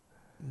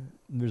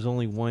 There's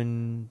only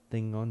one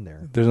thing on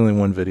there. There's only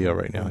one video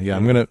right now. Yeah,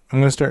 I'm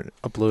gonna start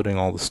uploading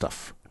all the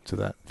stuff to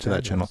that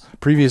channel.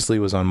 Previously,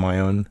 it was on my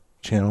own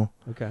channel.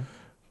 Okay.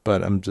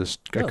 But I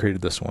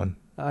created this one.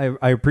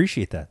 I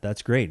appreciate that.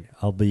 That's great.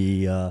 I'll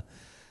be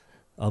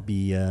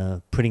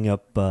putting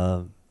up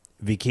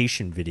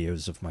vacation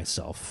videos of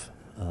myself,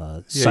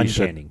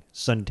 suntanning or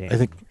something.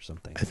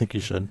 I think you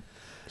should.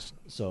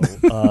 So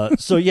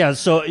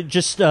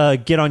just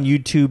get on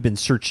YouTube and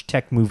search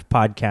Tech Move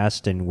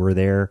Podcast, and we're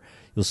there.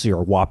 You'll see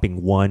our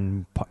whopping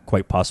one,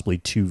 quite possibly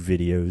two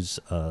videos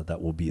that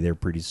will be there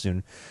pretty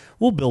soon.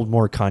 We'll build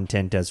more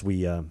content as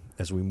we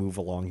move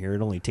along here.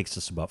 It only takes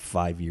us about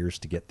 5 years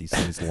to get these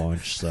things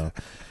launched. So,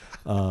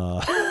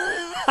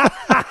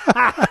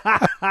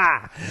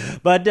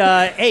 but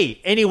hey,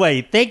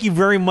 anyway, thank you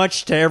very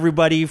much to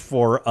everybody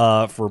for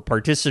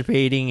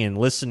participating and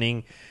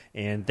listening,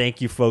 and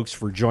thank you, folks,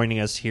 for joining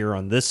us here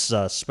on this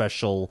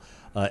special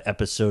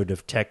episode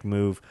of Tech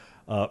Move.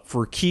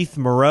 For Keith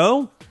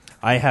Moreau,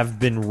 I have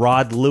been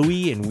Rod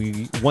Louie, and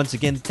we once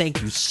again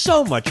thank you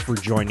so much for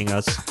joining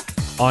us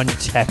on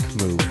Tech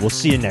Move. We'll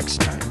see you next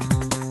time.